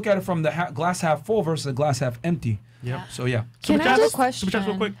need you to look at it from the glass half full versus the glass half empty. Yeah. So yeah. Can I have a question? Super chats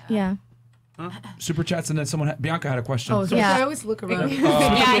real quick. Yeah. Super chats, and then Bianca had a question. Oh, yeah. I always look around.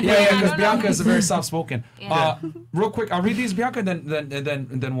 Because Bianca is very soft spoken. Real quick, I'll read these, Bianca, and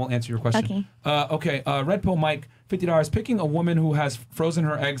then we'll answer your question. Okay. Red Pill Mike, $50. Picking a woman who has frozen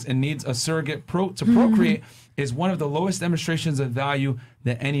her eggs and needs a surrogate to procreate is one of the lowest demonstrations of value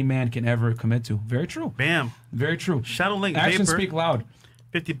that any man can ever commit to. Very true. Bam. Very true. Shadow Link Actions Vapor, speak loud.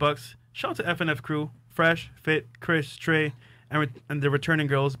 $50. Shout out to FNF crew, Fresh, Fit, Chris, Trey, and the returning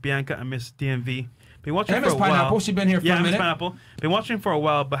girls, Bianca and Miss DMV. Been watching for a Pineapple, while. She's been here for a minute. Pineapple. Been watching for a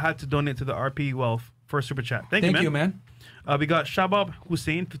while, but had to donate to the RP Wealth for a super chat. Thank you, man. We got Shabab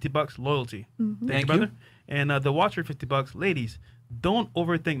Hussein, $50, loyalty. Thank you, brother. And the Watcher, $50. Ladies, don't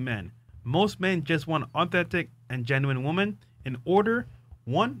overthink men. Most men just want authentic and genuine woman. In order,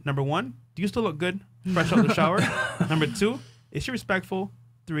 number one, do you still look good, fresh out the shower? Number two, is she respectful?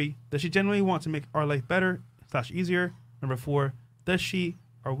 3, does she genuinely want to make our life better / easier? Number 4, does she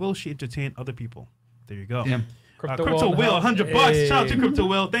or will she entertain other people? There you go. Yeah. Crypto Will, $100. Hey. Shout out to Crypto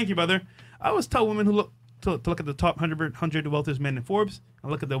Will. Thank you, brother. I always tell women who look to look at the top 100 wealthiest men in Forbes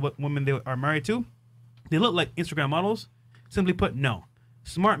and look at the women they are married to. They look like Instagram models. Simply put, no.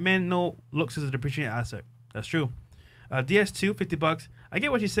 Smart men know looks is a depreciating asset. That's true. DS2, $50. I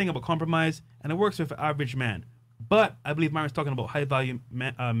get what she's saying about compromise, and it works with an average man. But I believe Myron's talking about high-value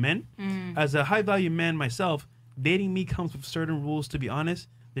men. As a high-value man myself, dating me comes with certain rules, to be honest.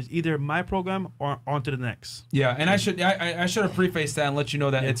 There's either my program or on to the next. Yeah, and I should have prefaced that and let you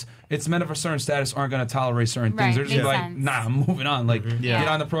know that it's men of a certain status aren't going to tolerate certain things. They're just like, nah, I'm moving on. Like, get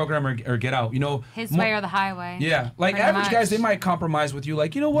on the program or get out. You know, his way or the highway. Yeah, like average guys, they might compromise with you.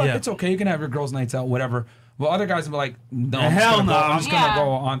 Like, you know what? It's okay. You can have your girls' nights out, whatever. Well, other guys will be like, no, I'm just gonna go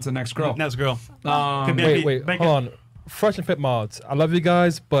on to the next girl. Next girl. Wait, hold on. Fresh and Fit mods, I love you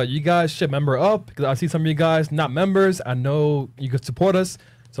guys, but you guys should member up because I see some of you guys not members. I know you could support us,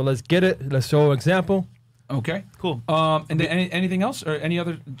 so let's get it. Let's show an example. Okay, cool. And then anything else or any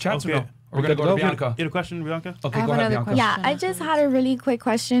other chats? Okay. Or no? We're gonna go to Bianca. You had a question, Bianca? Okay, go ahead, Bianca. Yeah, I just had a really quick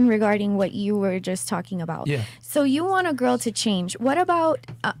question regarding what you were just talking about. Yeah. So you want a girl to change. What about,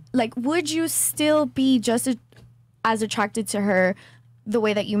 would you still be just as attracted to her the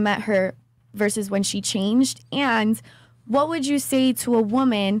way that you met her versus when she changed? And what would you say to a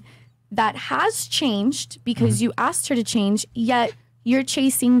woman that has changed because you asked her to change, yet you're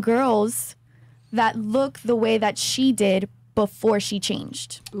chasing girls that look the way that she did before she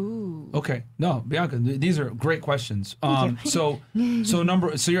changed? Ooh. Okay. No, Bianca, these are great questions. So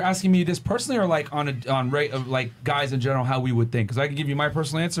you're asking me this personally or like on rate of like guys in general how we would think? Because I can give you my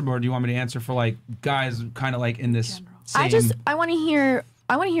personal answer, or do you want me to answer for like guys kind of like in this same... I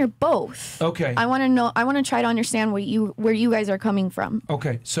want to hear both. Okay. I want to know. I want to try to understand where you guys are coming from.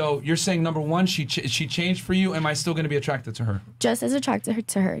 Okay. So you're saying number one, she changed for you. Am I still going to be attracted to her? Just as attracted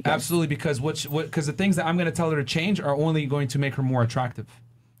to her. Yes. Absolutely, because because the things that I'm going to tell her to change are only going to make her more attractive.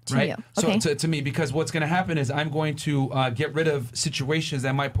 Right. You. Okay. So to me, because what's going to happen is I'm going to get rid of situations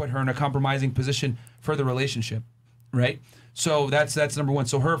that might put her in a compromising position for the relationship. Right. So that's number one.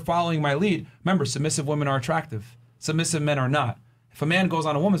 So her following my lead. Remember, submissive women are attractive. Submissive men are not. If a man goes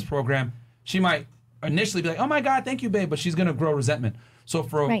on a woman's program, she might initially be like, "Oh my God, thank you, babe," but she's gonna grow resentment. So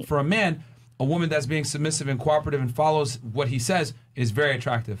for a man, a woman that's being submissive and cooperative and follows what he says is very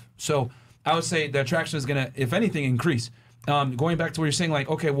attractive. So I would say the attraction is gonna, if anything, increase. Going back to where you're saying, like,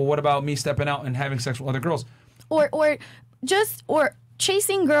 okay, well, what about me stepping out and having sex with other girls? Or just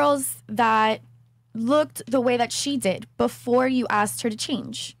chasing girls that looked the way that she did before you asked her to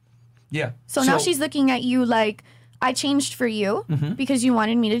change. Yeah. So now she's looking at you like, I changed for you because you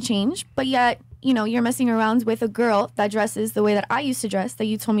wanted me to change, but yet, you know, you're messing around with a girl that dresses the way that I used to dress that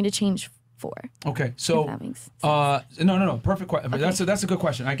you told me to change for. Okay, so that makes no, perfect question. Okay. That's a good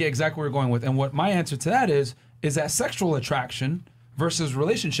question. I get exactly where you're going with, and what my answer to that is that sexual attraction versus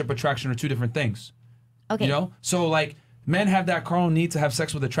relationship attraction are two different things. Okay. You know, so like men have that carnal need to have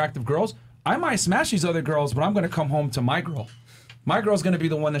sex with attractive girls. I might smash these other girls, but I'm going to come home to my girl. My girl's going to be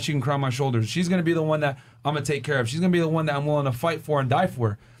the one that she can cry on my shoulders. She's going to be the one that I'm going to take care of. She's going to be the one that I'm willing to fight for and die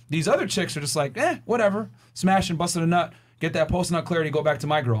for. These other chicks are just like, whatever. Smash and busted a nut. Get that post-nut clarity, go back to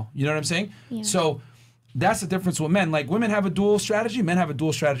my girl. You know what I'm saying? Yeah. So that's the difference with men. Like, women have a dual strategy. Men have a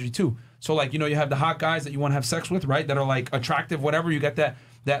dual strategy, too. So, like, you know, you have the hot guys that you want to have sex with, right? That are, like, attractive, whatever. You get that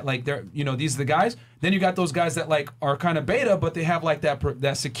like, they're, you know, these are the guys. Then you got those guys that, like, are kind of beta, but they have, like,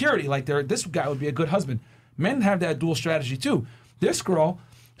 that security. Like, this guy would be a good husband. Men have that dual strategy, too. This girl,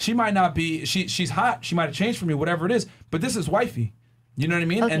 she might not be, she's hot, she might have changed for me, whatever it is, but this is wifey. You know what I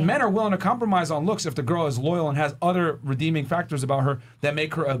mean? Okay. And men are willing to compromise on looks if the girl is loyal and has other redeeming factors about her that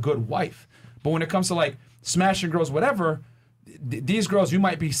make her a good wife. But when it comes to like smashing girls, whatever, these girls, you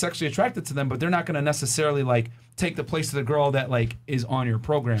might be sexually attracted to them, but they're not going to necessarily like take the place of the girl that like is on your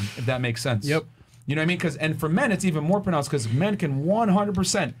program, if that makes sense. Yep. You know what I mean? And for men, it's even more pronounced because men can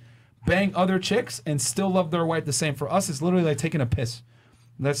 100% bang other chicks and still love their wife the same. For us, it's literally like taking a piss.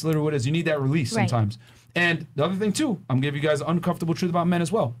 That's literally what it is. You need that release sometimes. And the other thing too, I'm giving you guys an uncomfortable truth about men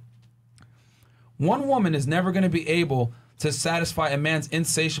as well. One woman is never going to be able to satisfy a man's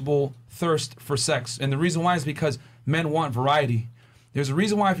insatiable thirst for sex. And the reason why is because men want variety. There's a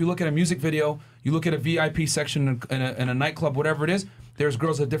reason why if you look at a music video, you look at a VIP section in a nightclub, whatever it is, there's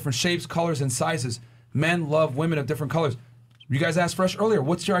girls of different shapes, colors, and sizes. Men love women of different colors. You guys asked Fresh earlier,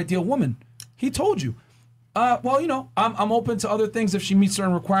 what's your ideal woman? He told you. Well, you know, I'm open to other things if she meets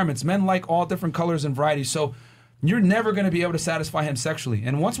certain requirements. Men like all different colors and varieties, so you're never going to be able to satisfy him sexually.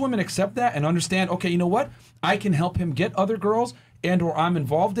 And once women accept that and understand, okay, you know what? I can help him get other girls and or I'm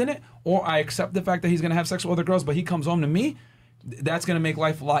involved in it, or I accept the fact that he's going to have sex with other girls, but he comes home to me, that's going to make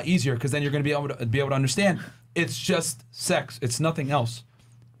life a lot easier because then you're going to be able to understand it's just sex. It's nothing else.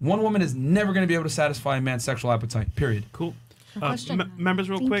 One woman is never going to be able to satisfy a man's sexual appetite, period. Cool. Members,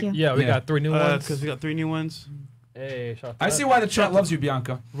 real quick. Yeah, we got 3 new ones. Because we got 3 new ones. Hey, I see why the chat loves you,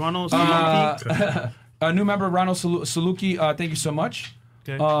 Bianca. Ronald Saluki. A new member, Ronald Saluki, thank you so much.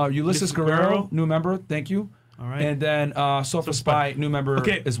 Okay. Ulysses Guerrero, new member, thank you. All right. And then Sofa Spy, new member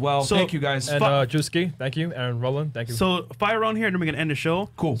as well. So, thank you, guys. And Juski, thank you. And Roland, thank you. So, fire on here, and then we're going to end the show.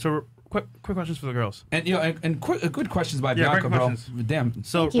 Cool. So, quick questions for the girls. And you know, and good questions by Bianca, bro. Damn.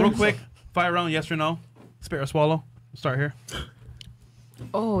 So, real quick, fire round, yes or no? Spit or swallow? Start here.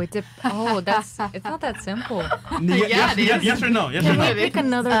 That's it's not that simple. Yes or no? Yes or no? Can we pick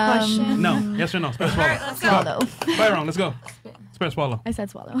another question? No. Yes or no? Spit or swallow. Let's go. Fire round. Let's go. Spit or swallow. I said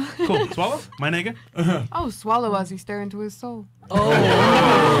swallow. Cool. Swallow. My nigga. Oh, swallow as he stare into his soul. Oh.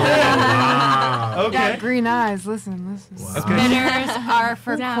 Okay. Got green eyes. Listen. Wow. Spinners are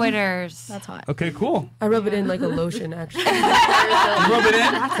for quitters. That's hot. Okay, cool. I rub it in like a lotion, actually. You rub it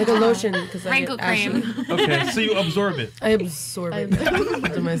in? Like a lotion. Wrinkle cream. Okay, so you absorb it. I absorb it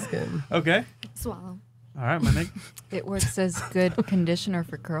into my skin. Okay. Swallow. All right, my nigga. It works as good conditioner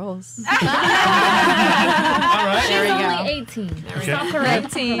for girls. All right. She's only 18.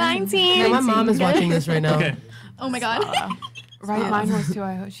 Okay. 19. Yeah, my mom is watching this right now. Okay. Oh my god. Right, mine was too.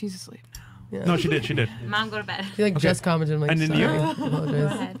 I hope she's asleep. Yeah. No, she did. Mom, go to bed. She just commented. I'm like, And then sorry. you? I apologize. Go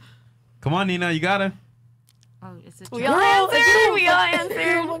ahead. Come on, Nina, you gotta. Oh, is it We all answered. We all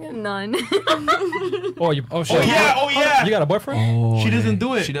answered. None. Shit. Yeah. You got a boyfriend? Oh, She doesn't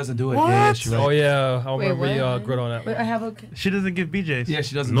do it. She doesn't do it. What? Yeah, she's right. Oh yeah, I Wait, remember we what? agreed on that. But I have a. She doesn't give BJs. Yeah,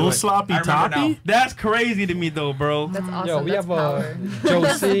 she doesn't. No do it. sloppy I remember toppy? now. That's crazy to me, though, bro. That's awesome. Yo, we That's have power. Joe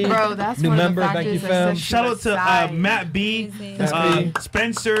C, Bro, that's new one of the member. Thank you, factors that fam. sets you Shout out to aside. Matt B, Amazing.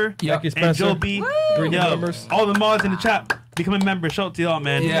 Spencer, Thank you, and Joe Spencer. B. 3 new Yo, members. all the mods in the chat. Become a member. Shout out to y'all,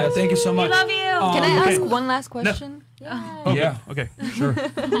 man. Yeah, thank you so much. We love you. Can I okay. ask one last question? Yeah. Okay. Sure.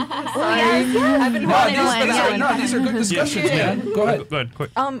 I've been wanting to No, these are good discussions, man. Go ahead. Go ahead,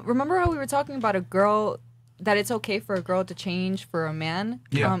 quick. Remember how we were talking about a girl, that it's okay for a girl to change for a man?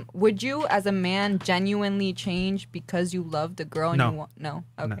 Yeah. Would you, as a man, genuinely change because you love the girl and No. you want? No.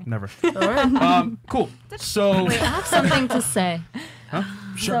 Okay. Never. All right. Cool. So. Wait, I have something to say. Huh?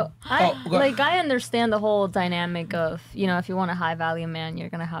 Sure. So I understand the whole dynamic of, you know, if you want a high value man, you're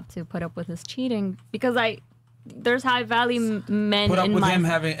gonna have to put up with his cheating, because I there's high value men Put up in with my him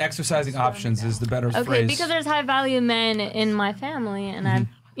having exercising options is the better phrase. because there's high value men in my family, and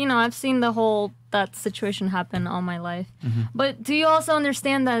I've seen that situation happen all my life. But do you also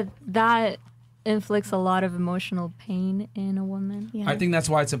understand that inflicts a lot of emotional pain in a woman? Yeah. I think that's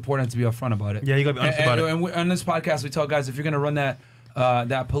why it's important to be upfront about it. Yeah, you gotta be honest about it. And on this podcast, we tell guys, if you're gonna run that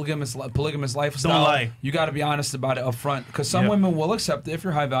polygamous lifestyle, don't lie. You got to be honest about it up front, because some women will accept it if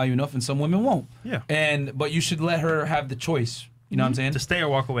you're high value enough, and some women won't. Yeah. But you should let her have the choice. You know what I'm saying? To stay or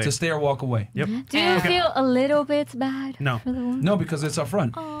walk away. To stay or walk away. Yep. Do you feel a little bit bad? No. For the woman? No, because it's up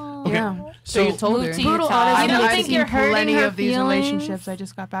front. Okay. Yeah. So you told her. Brutal honesty. You don't I've think seen you're hurting plenty her of these feelings? relationships. I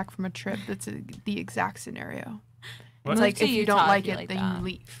just got back from a trip. That's the exact scenario. What? It's like To if you Utah, don't I like feel it, like then that. you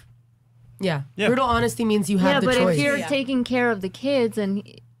leave. Yeah. Yeah. Brutal honesty means you have the but choice. if you're taking care of the kids and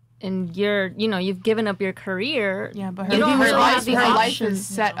you're, you've given up your career. Yeah, but you don't really have the her life option. is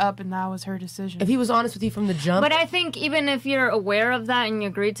set up, and that was her decision. If he was honest with you from the jump, But I think even if you're aware of that and you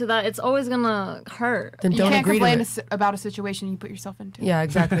agree to that, it's always gonna hurt. Then you don't can't agree to complain it. about a situation you put yourself into. Yeah,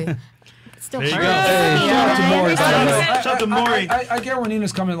 exactly. Still There you hurts. go. Hey, shout out to Maury, by the way. Shout out to Maury. I get where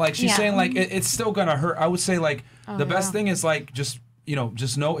Nina's coming. Like she's saying, like it's still gonna hurt. I would say, like the best thing is like just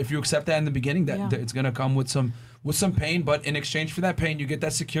know if you accept that in the beginning that it's gonna come with some pain, but in exchange for that pain, you get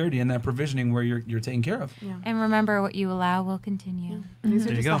that security and that provisioning where you're taken care of. Yeah. And remember, what you allow will continue.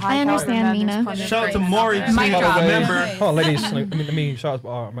 There you go. I understand, Nina. Shout out to Maury. Mic drop. Member. Oh, ladies, let me shout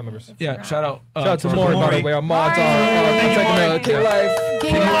out my members. Yeah, shout out. Shout out to Maury, by the way. Our mods are taking King Life.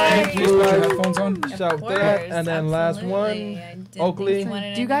 King Life. Please put your headphones on. Shout out that. And then last one, Oakley.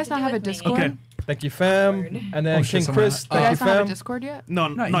 Do you guys not have a Discord? Okay. Thank you, fam. And then King Chris. Do you Thank you, guys not have a fam. Discord yet? No,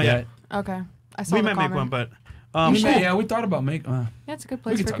 not yet. Okay. I saw We the might make comment. one, but Yeah, we thought about making. Yeah, it's a good we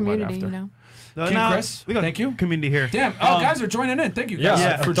place can for talk about it community, after. you know. King now, Chris, we got thank you. community here. Damn, guys are joining in. Thank you guys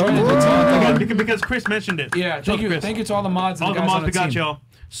Yeah, for joining the team. because Chris mentioned it. Yeah, Shout out to thank you to all the mods and all the the guys mods on the we got, team. y'all.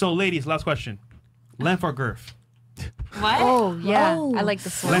 So, ladies, last question: length or girth? What? Oh yeah, Oh. I like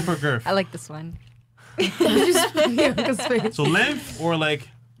this one. Length or girth? I like this one. So length or like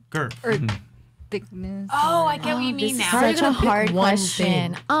girth? Thickness. Oh, I get what you mean now. Such a hard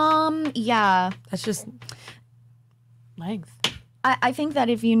question. Yeah. That's just length. I think that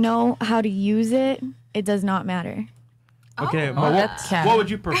if you know how to use it, it does not matter. Okay, but what would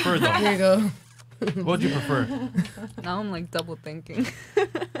you prefer though? Here you go. What would you prefer? Now I'm like double thinking.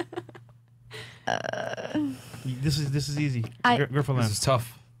 This is easy. Girth or length? This is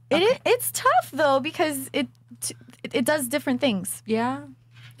tough. It's tough though because it does different things. Yeah.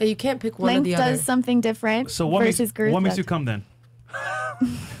 Yeah, you can't pick one or Length the other. does something different So what versus girth. makes does- you come then?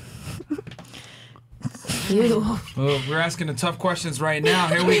 Ew. Well, we're asking the tough questions right now.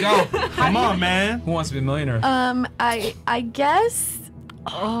 Here we go. Come on, man. Who wants to be a millionaire? I guess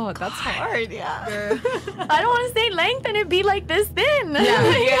Oh, that's hard. Yeah. I don't want to say length and it be like this thin.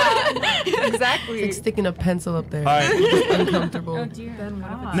 Yeah. Exactly. It's sticking a pencil up there. All right. It's uncomfortable. Oh dear. Then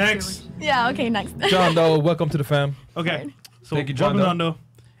what if it's Next. Yeah. Okay. Next. John Doe, welcome to the fam. Okay. So Thank you, John welcome, Doe. Rondo,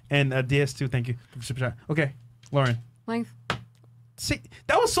 and DS2. Thank you for super chat. Okay, Lauren. Length. See,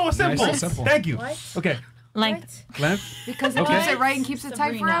 that was so simple. and simple. Thank you. What? Okay, Length. length. Because it Okay. keeps it right and keeps it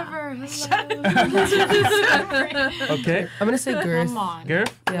tight forever. Okay, I'm gonna say girth. Come on.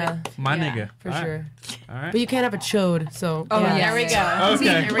 Gareth. Yeah, My Yeah. nigga. for All right. sure. All right. But you can't have a chode, so. Oh, yeah. there we go.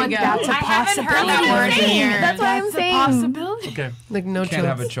 Okay. Here we go. That's a I haven't heard possibility. that word in here. That's what I'm That's a saying. possibility. Okay. Like no Can't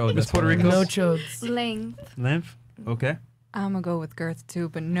have a chodes. chode. Miss Puerto Rico. No chodes. Length. Length. Okay. I'm gonna go with girth too,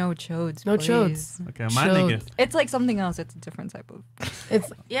 but no chodes. No please. chodes. Okay. My nigga. Chodes. It's like something else. It's a different type of. It's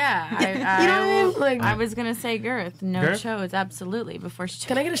Yeah, you know what I mean? Like, I was gonna say girth. No Girth? chodes, absolutely. Before she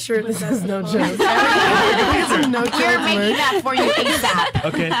can I get a shirt that says no chodes? No We're chodes. making merch. that for you ASAP.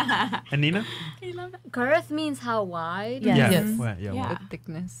 Okay. And Nina. Girth means how wide. Yes. Yeah. Yes. Well, yeah. Yeah. With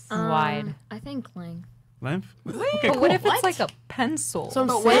thickness. Wide. I think length. Length. Okay. But Cool. what if it's like a pencil? So I'm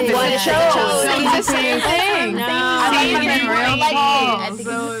But saying. what It's if chodes. It's the same thing. No. I thought you meant real Like, tall. I think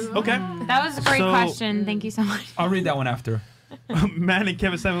So Okay. That was a great So- question. Thank you so much. I'll read that one after. Man and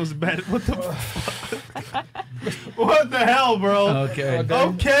Kevin Simon was bad. What the? What the hell, bro? Okay.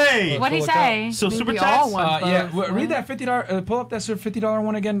 Okay. What'd he say? So super we all chats. want Yeah, both. read that $50. Pull up that $50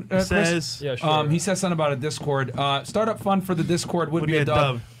 one again, Chris. Says Yeah, sure. He says something about a Discord. Startup fund for the Discord would be a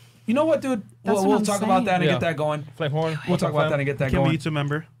dub. You know what, dude? That's We'll what I'm talk about that and saying. get that going. Flame horn. We'll talk about that and get that Became a going. YouTube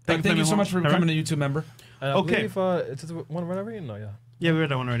member. Thank you so much for becoming a YouTube member. And I Okay. believe, it's just one right over here? No, yeah. Yeah, we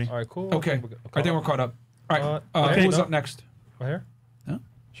read that one already. All right, cool. Okay. I think we're caught up. All right. Okay, Who's no. up next? Right here? Huh?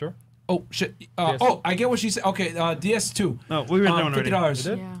 Sure. Oh, shit. DS2. Oh, I get what she said. Okay, DS2. No, we read that one already. $50. You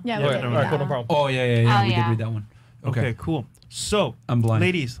did? Yeah, Yeah, we right, did. All right, cool, no problem. Oh, yeah. Oh, We did yeah. read that one. Okay, Okay. cool. So, I'm blind.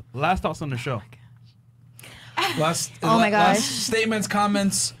 ladies, last thoughts on the show. Last. Oh my gosh. Last statements,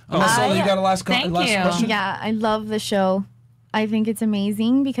 comments. Solo, you got a last question? Yeah, I love the show. I think it's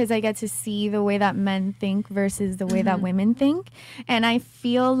amazing because I get to see the way that men think versus the way that women think. And I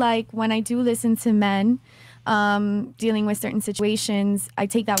feel like when I do listen to men dealing with certain situations, I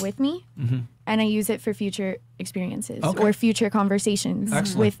take that with me and I use it for future experiences or future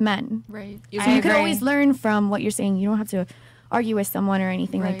conversations with men. Right. So you can always learn from what you're saying. You don't have to argue with someone or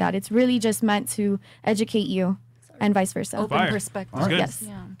anything like that. It's really just meant to educate you and vice versa. Open perspective. That's good. Yes.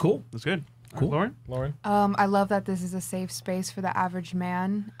 Yeah. Cool. That's good. Cool. Lauren? I love that this is a safe space for the average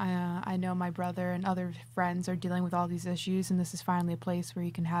man. I know my brother and other friends are dealing with all these issues, and this is finally a place where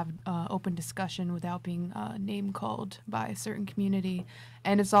you can have open discussion without being name called by a certain community.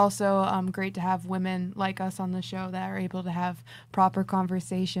 And it's also great to have women like us on the show that are able to have proper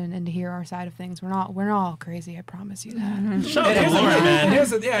conversation and to hear our side of things. We're not all crazy, I promise you that. Shout out to Lauren, man.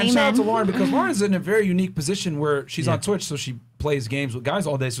 And shout out to Lauren because Lauren's in a very unique position where she's on Twitch, so she plays games with guys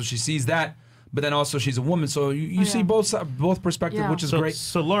all day, so she sees that. But then also she's a woman, so you see both perspectives, which is great.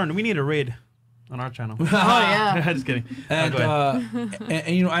 So Lauren, we need a raid on our channel. Just kidding. And,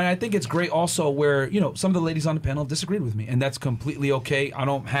 and you know, and I think it's great also where, you know, some of the ladies on the panel disagreed with me, and that's completely okay. I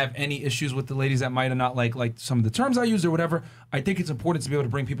don't have any issues with the ladies that might have not like some of the terms I used or whatever. I think it's important to be able to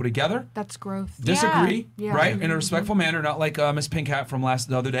bring people together. That's growth. Disagree, right, in a respectful manner, not like Miss Pink Hat from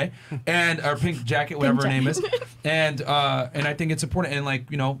the other day, and or Pink Jacket, whatever her name is, and I think it's important, and like,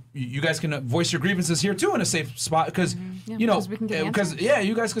 you know, you guys can voice your grievances here too in a safe spot because you know, because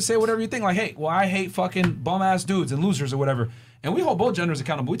you guys can say whatever you think, like, hey, well, I hate fucking bum ass dudes and losers or whatever. And we hold both genders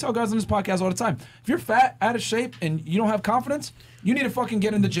accountable. We tell guys on this podcast all the time. If you're fat, out of shape, and you don't have confidence, you need to fucking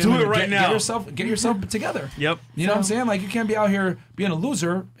get in the gym. Do it right now. Get yourself together. Yep. You know what I'm saying? Like, you can't be out here being a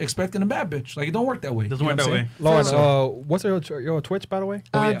loser expecting a bad bitch. Like, it don't work that way. Doesn't work that way. Lauren, what's your Twitch, by the way?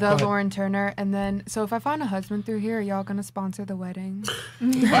 The Lauren Turner. And then, so if I find a husband through here, are y'all going to sponsor the wedding?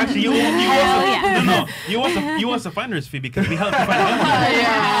 Actually, you want the finder's fee because we helped you find a husband.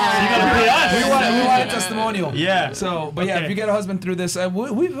 So you got to pay us. We want a testimonial. Yeah. So, but if you get a husband through this,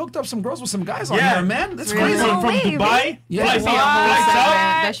 we've hooked up some girls with some guys on here, man. That's crazy. From Dubai.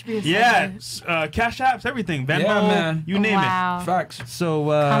 That should be a Cash apps, everything. Venmo, man. you name it. Facts. So,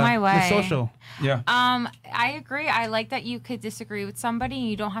 come my way. Miss Social. Yeah. I agree. I like that you could disagree with somebody and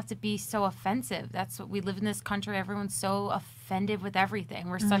you don't have to be so offensive. That's what we live in this country. Everyone's so offended with everything.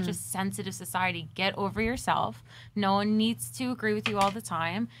 We're such a sensitive society. Get over yourself. No one needs to agree with you all the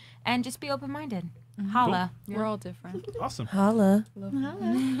time, and just be open-minded. Holla. Cool. We're all different. Awesome. Holla.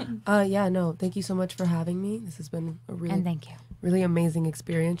 Holla. Yeah, no, thank you so much for having me. This has been a And thank you. really amazing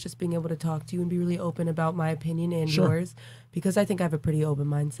experience, just being able to talk to you and be really open about my opinion and yours, because I think I have a pretty open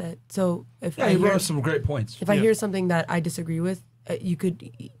mindset. So if you brought up some great points. If I hear something that I disagree with, you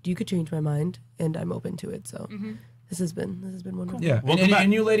could change my mind, and I'm open to it. So this has been wonderful. Yeah,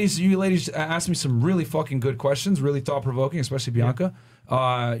 and you ladies asked me some really fucking good questions, really thought provoking, especially Bianca.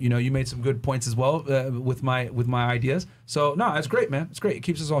 You know, you made some good points as well with my ideas. So no, it's great, man. It's great. It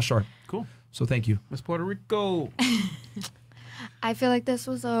keeps us all sharp. Cool. So thank you, Miss Puerto Rico. I feel like this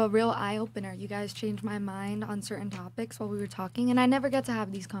was a real eye-opener. You guys changed my mind on certain topics while we were talking, and I never get to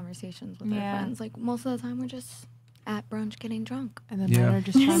have these conversations with our friends. Like, most of the time, we're just at brunch getting drunk. And then men are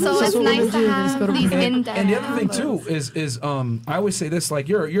just trying so it's nice to have these in-depth And the other thing, too, is I always say this, like,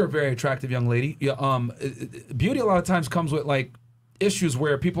 you're a very attractive young lady. Beauty a lot of times comes with, like, issues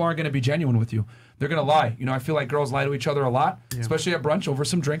where people aren't going to be genuine with you. They're going to lie. You know, I feel like girls lie to each other a lot, especially at brunch over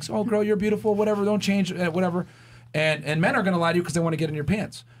some drinks. Oh, girl, you're beautiful, whatever, don't change, whatever. And men are going to lie to you because they want to get in your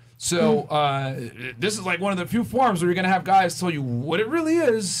pants. So this is like one of the few forms where you're going to have guys tell you what it really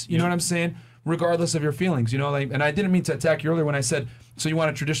is. You know what I'm saying? Regardless of your feelings, you know. Like, and I didn't mean to attack you earlier when I said, so you want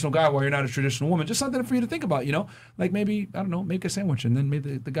a traditional guy while you're not a traditional woman. Just something for you to think about, you know. Like maybe, I don't know, make a sandwich and then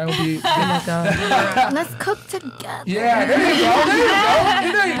maybe the guy will be. Let's cook together. Yeah, there you go.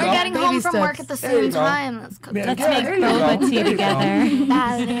 There you go. We're getting home from work at the same time. Let's cook. Let's make boba tea together.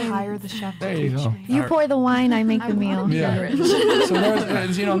 Hire the chef. There you go. You pour the wine, I make the meal. Yeah. So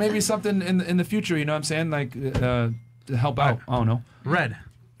there's, you know, maybe something in the future. You know what I'm saying? Like to help out. I don't know.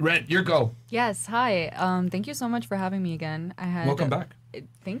 Red, your go. Yes, hi. Thank you so much for having me again. Welcome back.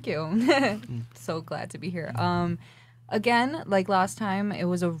 Thank you. So glad to be here. Again, like last time, it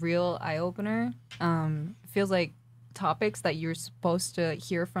was a real eye-opener. Feels like topics that you're supposed to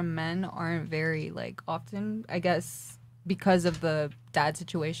hear from men aren't very, like, often, I guess, because of the dad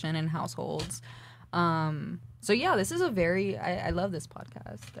situation in households. So yeah, this is a very, I love this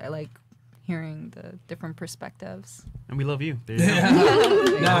podcast. I like hearing the different perspectives. And we love you.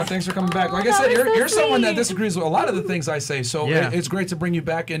 No, thanks for coming back. Like I said, you're someone that disagrees with a lot of the things I say, so it's great to bring you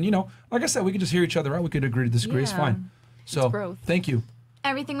back. And, you know, like I said, we can just hear each other out. We could agree to disagree. It's fine. So, thank you.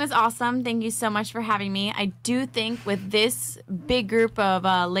 Everything was awesome. Thank you so much for having me. I do think with this big group of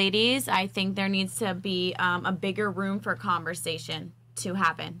ladies, I think there needs to be a bigger room for conversation to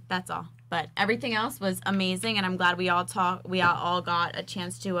happen. That's all. But everything else was amazing, and I'm glad we all got a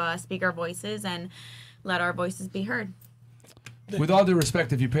chance to speak our voices and let our voices be heard. With all due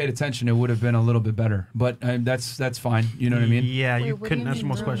respect, if you paid attention, it would have been a little bit better. But that's fine. You know what I mean? Yeah, you couldn't answer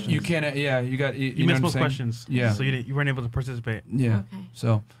most questions. You can't. Yeah, you missed most questions. Yeah. So you weren't able to participate. Yeah. Okay.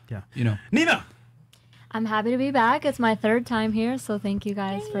 So you know. Nina. I'm happy to be back. It's my 3rd time here, so thank you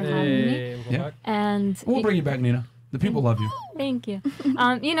guys for having me. Yeah. And we'll bring you back, Nina. The people love you. Thank you.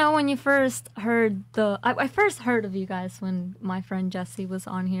 You know, when you first heard I first heard of you guys when my friend Jesse was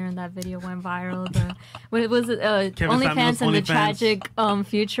on here and that video went viral. When it was OnlyFans and the tragic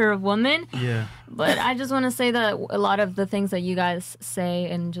future of women. Yeah. But I just want to say that a lot of the things that you guys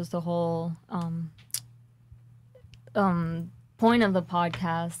say and just the whole point of the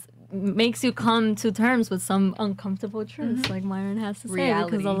podcast makes you come to terms with some uncomfortable truths, like Myron has to say.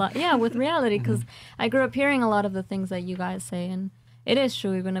 Reality. Because with reality, because I grew up hearing a lot of the things that you guys say, and it is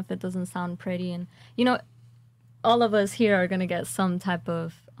true, even if it doesn't sound pretty. And, you know, all of us here are going to get some type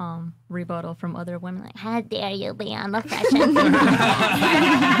of rebuttal from other women, like, how dare you be on the fashion?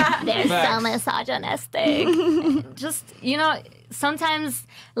 They're so misogynistic. Just, you know, sometimes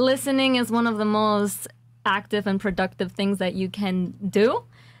listening is one of the most active and productive things that you can do.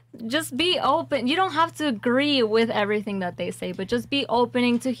 Just be open. You don't have to agree with everything that they say, but just be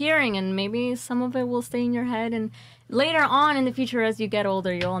opening to hearing, and maybe some of it will stay in your head. And later on in the future, as you get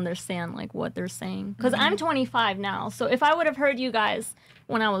older, you'll understand like what they're saying. Because I'm 25 now, so if I would have heard you guys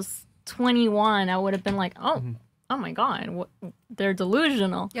when I was 21, I would have been like, oh my God, they're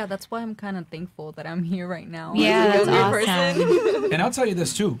delusional. Yeah, that's why I'm kind of thankful that I'm here right now. Yeah, that's awesome. And I'll tell you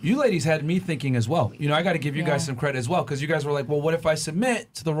this too. You ladies had me thinking as well. You know, I got to give you guys some credit as well, because you guys were like, well, what if I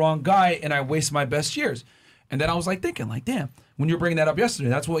submit to the wrong guy and I waste my best years? And then I was like thinking, like, damn, when you were bringing that up yesterday,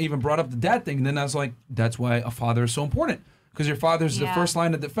 that's what even brought up the dad thing. And then I was like, that's why a father is so important, because your father's the first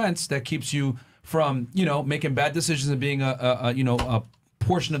line of defense that keeps you from, you know, making bad decisions and being a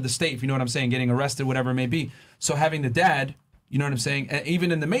portion of the state, if you know what I'm saying, getting arrested, whatever it may be. So having the dad, you know what I'm saying, and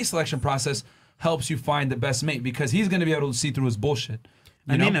even in the mate selection process, helps you find the best mate, because he's going to be able to see through his bullshit.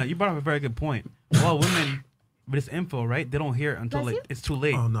 And Nina, you brought up a very good point. Well, women with this info, right? They don't hear it until like it's too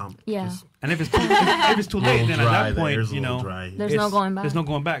late. Oh no. Yeah. And if it's too late, then at that point, you know, there's no going back. There's no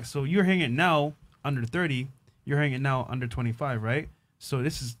going back. So you're hearing it now under 30. You're hearing it now under 25, right? So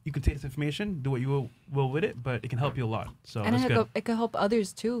this is, you can take this information, do what you will with it, but it can help you a lot. So and that's good. it could help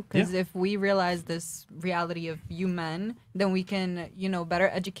others too, because if we realize this reality of you men, then we can, you know, better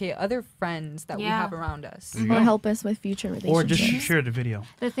educate other friends that we have around us, or help us with future relationships, or just share the video.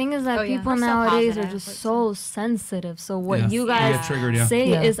 The thing is that people nowadays are just so sensitive. So what you guys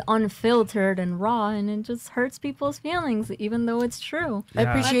say is unfiltered and raw, and it just hurts people's feelings, even though it's true. I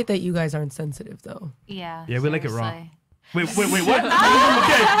appreciate that you guys aren't sensitive though. Yeah, we like it raw. Wait, what?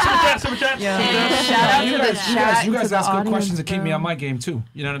 Okay, super chat. Yeah. You guys ask good questions to keep me on my game too.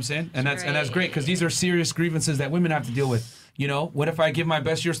 You know what I'm saying? And that's great, because these are serious grievances that women have to deal with. You know, what if I give my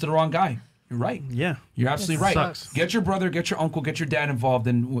best years to the wrong guy? You're right. Yeah, you're absolutely right. Sucks. Get your brother, get your uncle, get your dad involved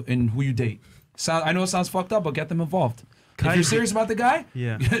in who you date. I know it sounds fucked up, but get them involved. If you're serious about the guy,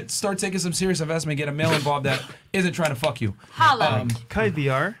 start taking some serious investment. Get a male involved that isn't trying to fuck you. Holla. Kai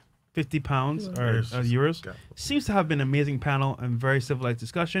VR. 50 pounds or euros, seems to have been an amazing panel and very civilized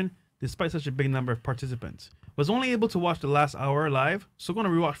discussion despite such a big number of participants. Was only able to watch the last hour live, so going to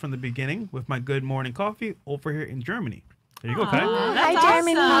rewatch from the beginning with my good morning coffee over here in Germany. There you go, Kai. Hi,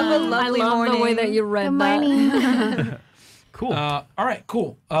 Germany. Have a lovely morning. The way that you read that. Cool. All right,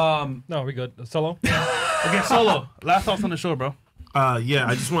 cool. No, we good. Solo? Okay, Solo. Last thoughts on the show, bro. Yeah,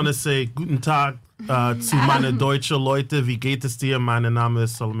 I just want to say Guten Tag zu meine deutsche Leute. Wie geht es dir? Mein Name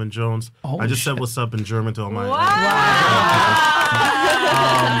ist Solomon Jones. I just said what's up in German to all my...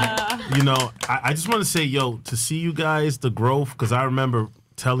 you know, I just want to say, yo, to see you guys, the growth, because I remember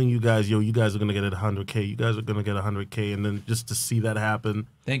telling you guys, yo, you guys are going to get at 100K. You guys are going to get 100K. And then just to see that happen.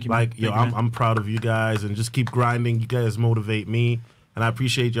 Thank you, like, yo, I'm proud of you guys. And just keep grinding. You guys motivate me. And I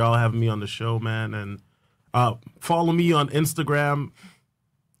appreciate y'all having me on the show, man. And follow me on Instagram,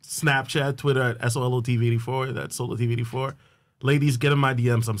 Snapchat, Twitter at SoloTV84. That's SoloTV84. Ladies, get in my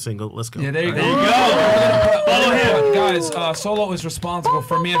DMs. I'm single. Let's go. Yeah, there you go. Follow him. Guys, Solo is responsible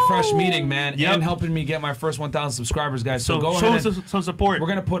for me and Fresh meeting, man, and helping me get my first 1,000 subscribers, guys. So go ahead and some support. We're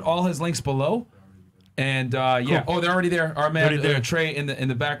going to put all his links below. And yeah, oh, they're already there. Our man Trey in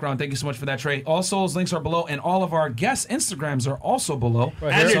the background. Thank you so much for that, Trey. Also, his links are below, and all of our guests' Instagrams are also below.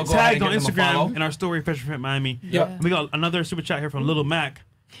 Right. And they're tagged on Instagram in our story, Fresh Fit Miami. Yeah, we got another super chat here from Little Mac.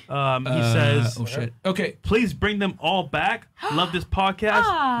 He says, "Oh shit, okay, please bring them all back. Love this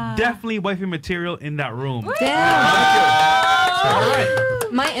podcast. Definitely wifey material in that room." All right.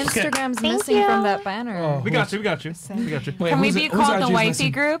 My Instagram's missing from that banner. We got you. Wait, can we be called the wifey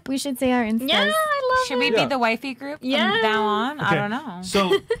group? We should say our Insta. Yeah, I love Should we be the wifey group from now on? I don't know.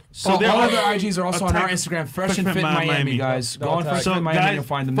 So all other IGs are also on our Instagram, Fresh and Fit Miami, guys. Go on Fresh and Fit Miami and you'll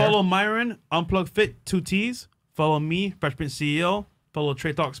find them there. Follow Myron, Unplug Fit, 2 T's. Follow me, Fresh Prince CEO. Follow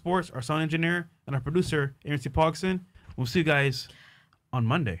Trey Talk Sports, our sound engineer, and our producer, Aaron C. Pogson. We'll see you guys on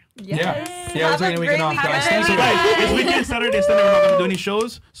Monday. Yeah, we're taking a weekend off, guys. Thanks, guys. It's weekend, Saturday, Sunday. We're not going to do any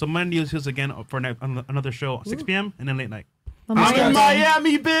shows. So Monday is his again for another show at 6 p.m. and then late night. I'm in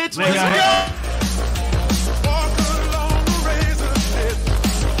Miami, bitch. Let's go.